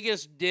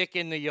biggest dick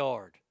in the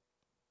yard.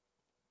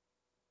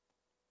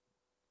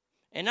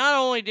 And not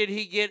only did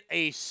he get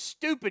a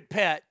stupid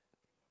pet,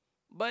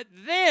 but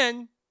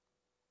then,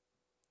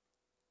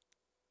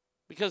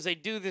 because they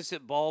do this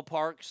at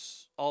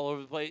ballparks all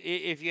over the place,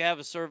 if you have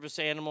a service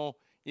animal,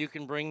 you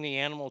can bring the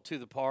animal to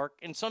the park.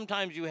 And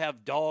sometimes you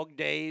have dog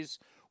days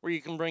where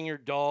you can bring your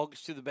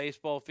dogs to the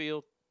baseball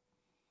field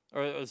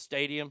or the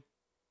stadium.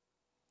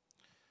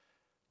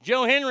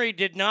 Joe Henry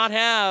did not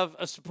have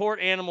a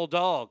support animal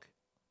dog.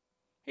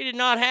 He did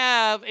not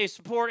have a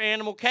support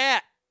animal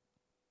cat.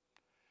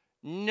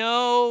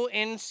 No,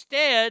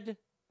 instead,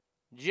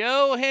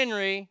 Joe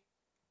Henry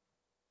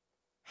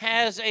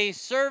has a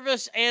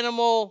service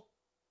animal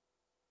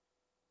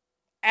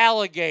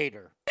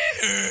alligator.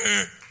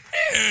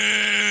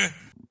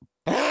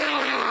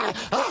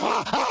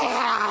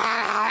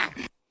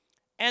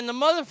 And the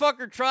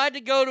motherfucker tried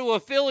to go to a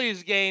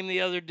Phillies game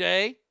the other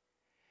day,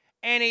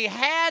 and he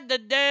had the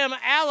damn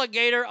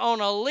alligator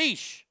on a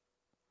leash.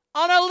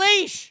 On a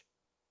leash!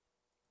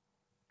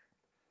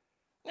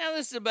 Now,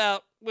 this is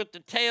about with the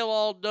tail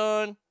all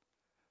done.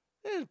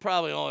 This is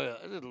probably only a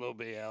little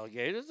bit of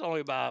alligator. It's only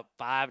about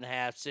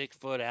 5.5, 6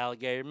 foot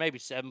alligator, maybe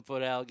 7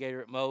 foot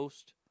alligator at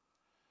most.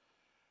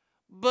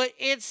 But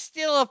it's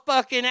still a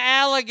fucking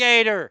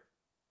alligator.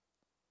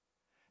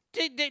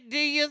 Do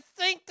you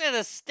think that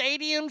a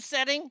stadium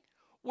setting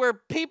where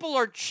people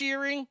are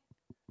cheering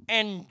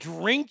and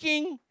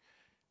drinking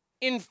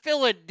in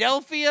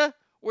Philadelphia,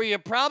 where you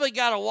probably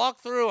got to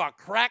walk through a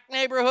crack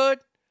neighborhood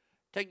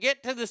to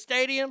get to the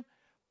stadium,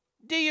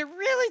 do you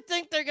really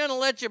think they're going to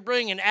let you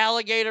bring an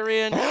alligator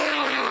in?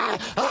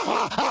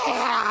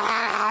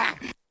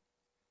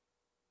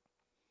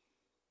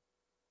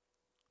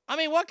 I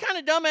mean, what kind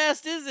of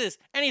dumbass is this?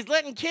 And he's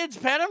letting kids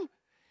pet him?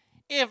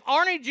 If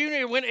Arnie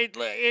Jr.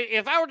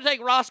 if I were to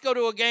take Roscoe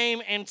to a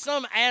game and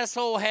some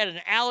asshole had an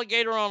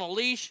alligator on a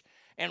leash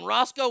and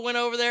Roscoe went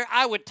over there,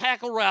 I would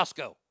tackle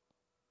Roscoe.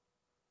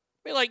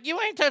 Be like, you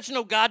ain't touching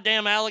no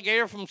goddamn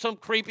alligator from some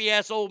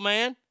creepy-ass old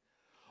man.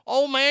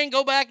 Old man,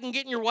 go back and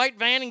get in your white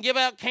van and give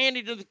out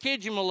candy to the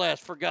kids you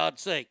molest, for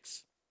God's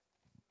sakes.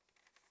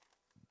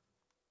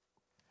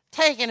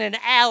 Taking an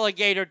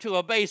alligator to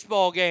a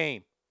baseball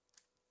game.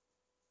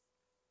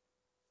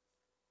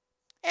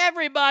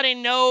 Everybody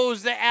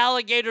knows the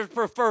alligators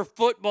prefer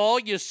football,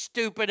 you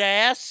stupid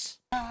ass.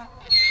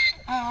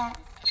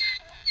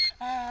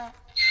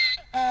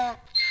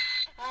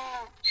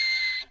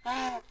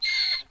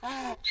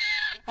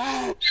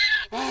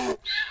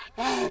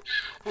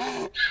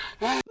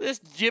 This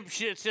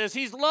dipshit says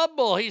he's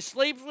lovable. He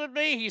sleeps with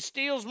me. He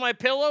steals my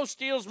pillow,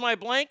 steals my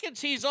blankets.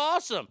 He's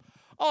awesome.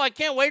 Oh, I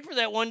can't wait for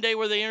that one day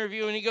where they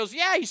interview and he goes,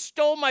 yeah, he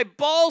stole my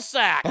ball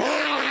sack.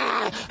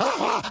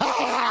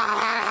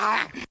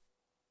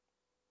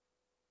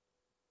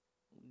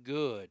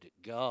 Good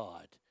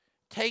God.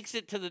 Takes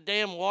it to the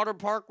damn water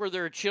park where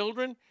there are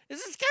children.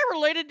 Is this guy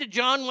related to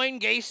John Wayne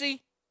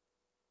Gacy?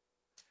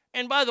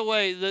 And by the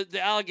way,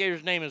 the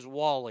alligator's name is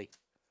Wally.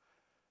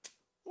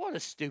 What a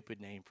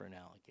stupid name for an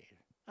alligator.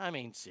 I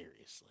mean,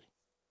 seriously.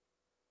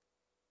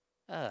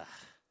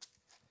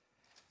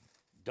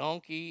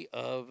 Donkey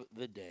of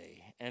the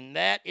day. And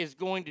that is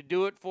going to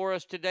do it for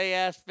us today,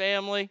 Ass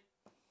Family.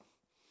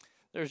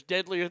 There's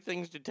deadlier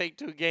things to take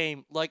to a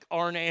game, like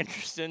Arn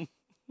Anderson.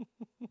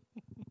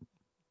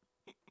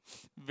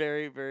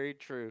 Very, very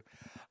true.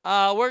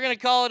 We're going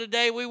to call it a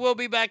day. We will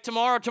be back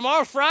tomorrow.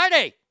 Tomorrow's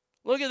Friday.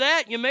 Look at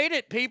that. You made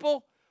it,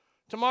 people.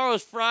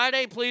 Tomorrow's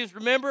Friday. Please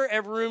remember,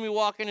 every room you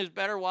walk in is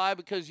better. Why?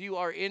 Because you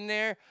are in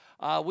there.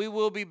 We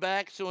will be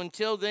back. So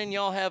until then,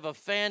 y'all have a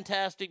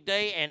fantastic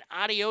day. And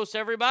adios,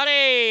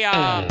 everybody.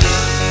 Had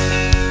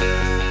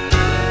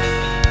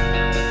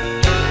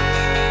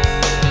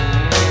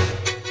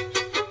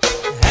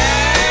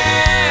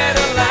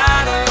a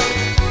lighter,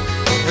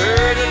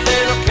 heard a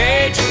little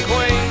Cajun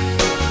queen.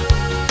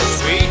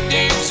 Sweet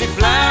Dixie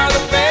flower, the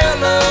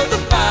belle of the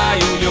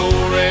bayou,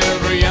 your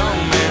every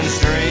young man's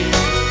dream.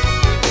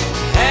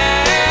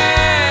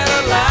 Had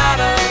a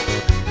lighter,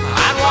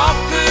 I'd walk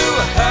through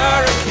a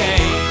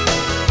hurricane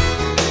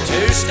to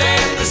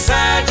stand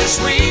beside your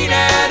sweet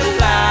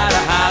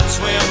Adelida. I'd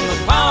swim the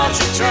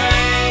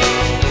Pontchartrain.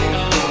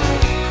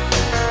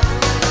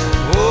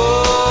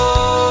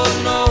 Oh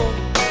no,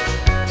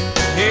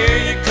 here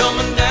you're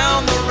coming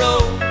down the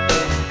road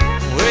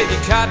with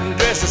your cotton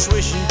dresser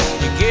swishing.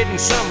 You're getting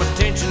some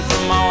attention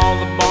from all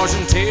the bars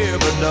in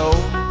Thibodeau.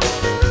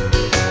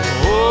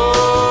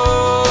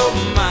 Oh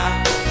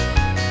my,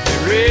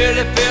 they're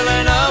really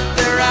filling up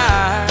their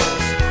eyes,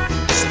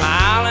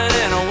 smiling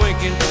and a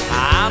winking.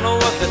 I know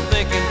what they're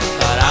thinking,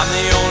 but I'm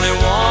the only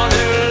one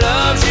who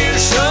loves you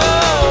so.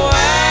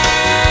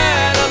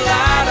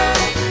 Adelida,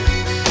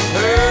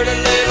 heard a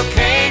little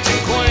Cajun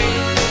queen.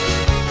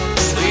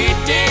 Sweet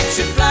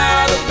Dixie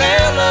flower, the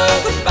belle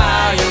of the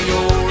bayou,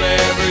 your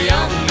every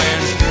young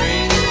man's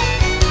dream.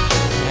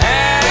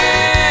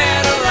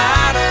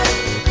 Adelida,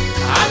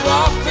 I'd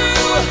walk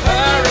through a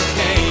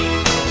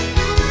hurricane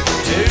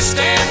to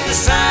stand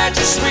beside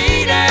your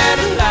sweet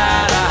Adelida.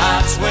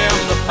 I'd swim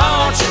the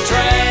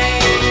Pontchartrain.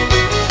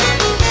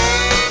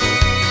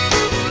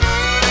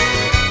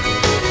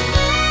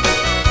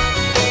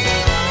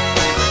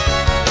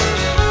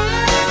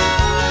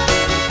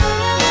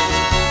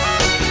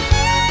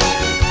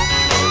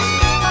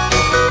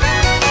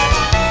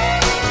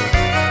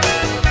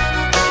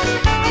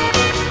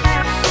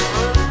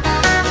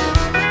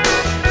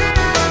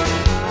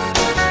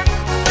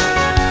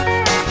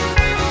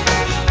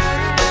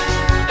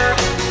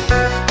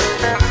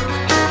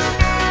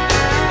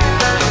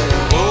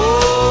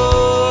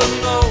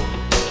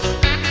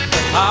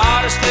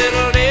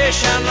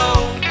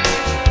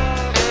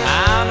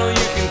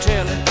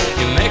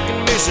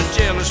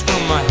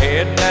 From my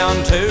head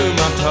down to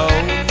my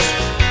toes.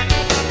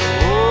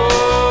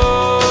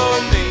 Oh,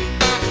 me,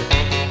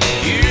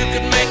 you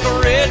could make a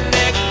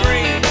redneck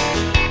green.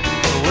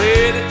 The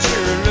way that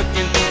you're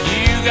looking,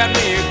 you got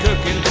me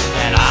cooking,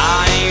 and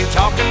I ain't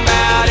talking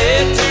about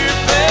it to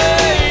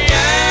pay.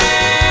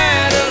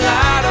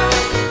 Adelida,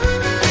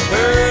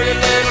 heard a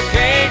little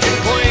Cajun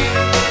queen.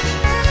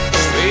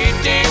 Sweet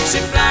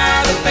Dixie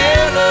flower, the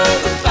belle of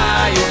the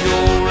bayou,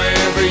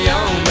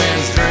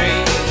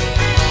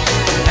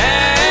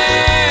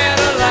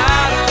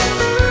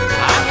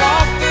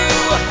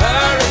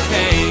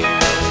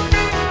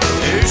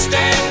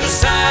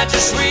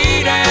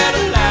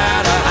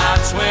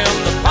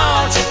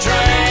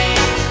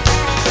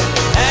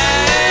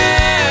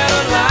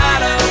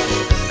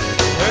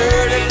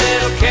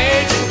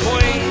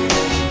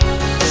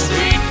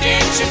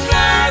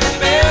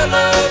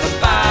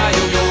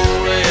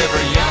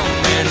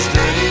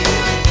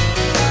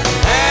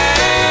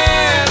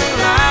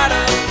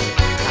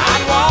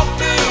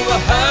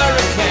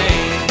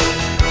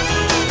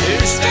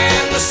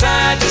 stand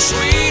beside your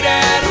sweet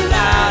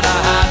Adelina,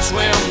 I'd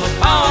swim the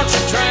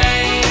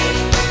Pontchartrain.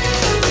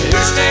 To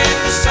stand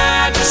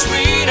beside your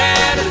sweet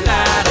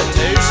Adelina,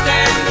 to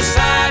stand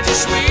beside your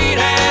sweet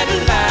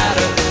Adelina,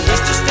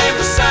 just to stand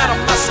beside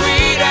my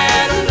sweet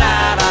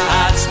Adelina,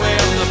 I'd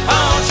swim the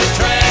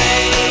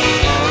Pontchartrain.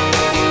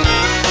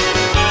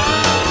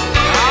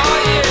 Oh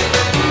yeah.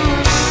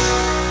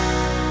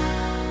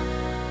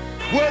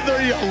 Whether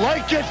you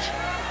like it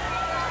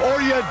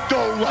or you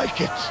don't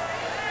like it,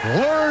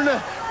 learn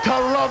to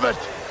love it.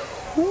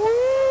 Woo!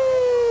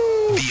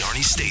 The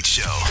Arnie State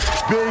Show.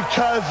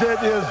 Because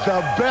it is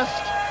the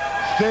best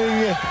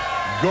thing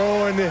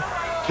going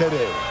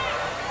today.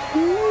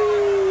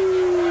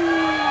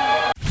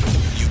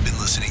 You've been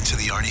listening to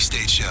The Arnie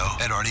State Show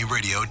at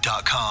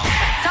ArnieRadio.com.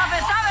 Stop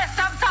it, stop it,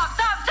 stop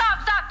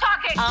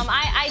talking.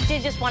 I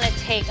did just want to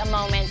take a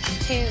moment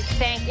to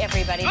thank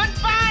everybody.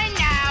 Goodbye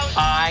now.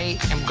 I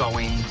am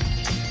going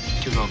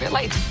to go get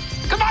late.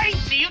 Goodbye.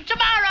 See you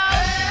tomorrow.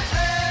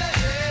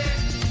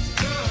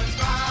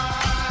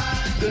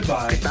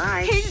 Goodbye.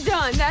 Bye. He's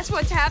done. That's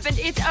what's happened.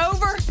 It's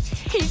over.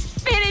 He's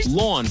finished.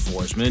 Law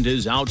enforcement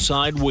is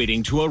outside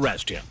waiting to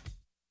arrest him.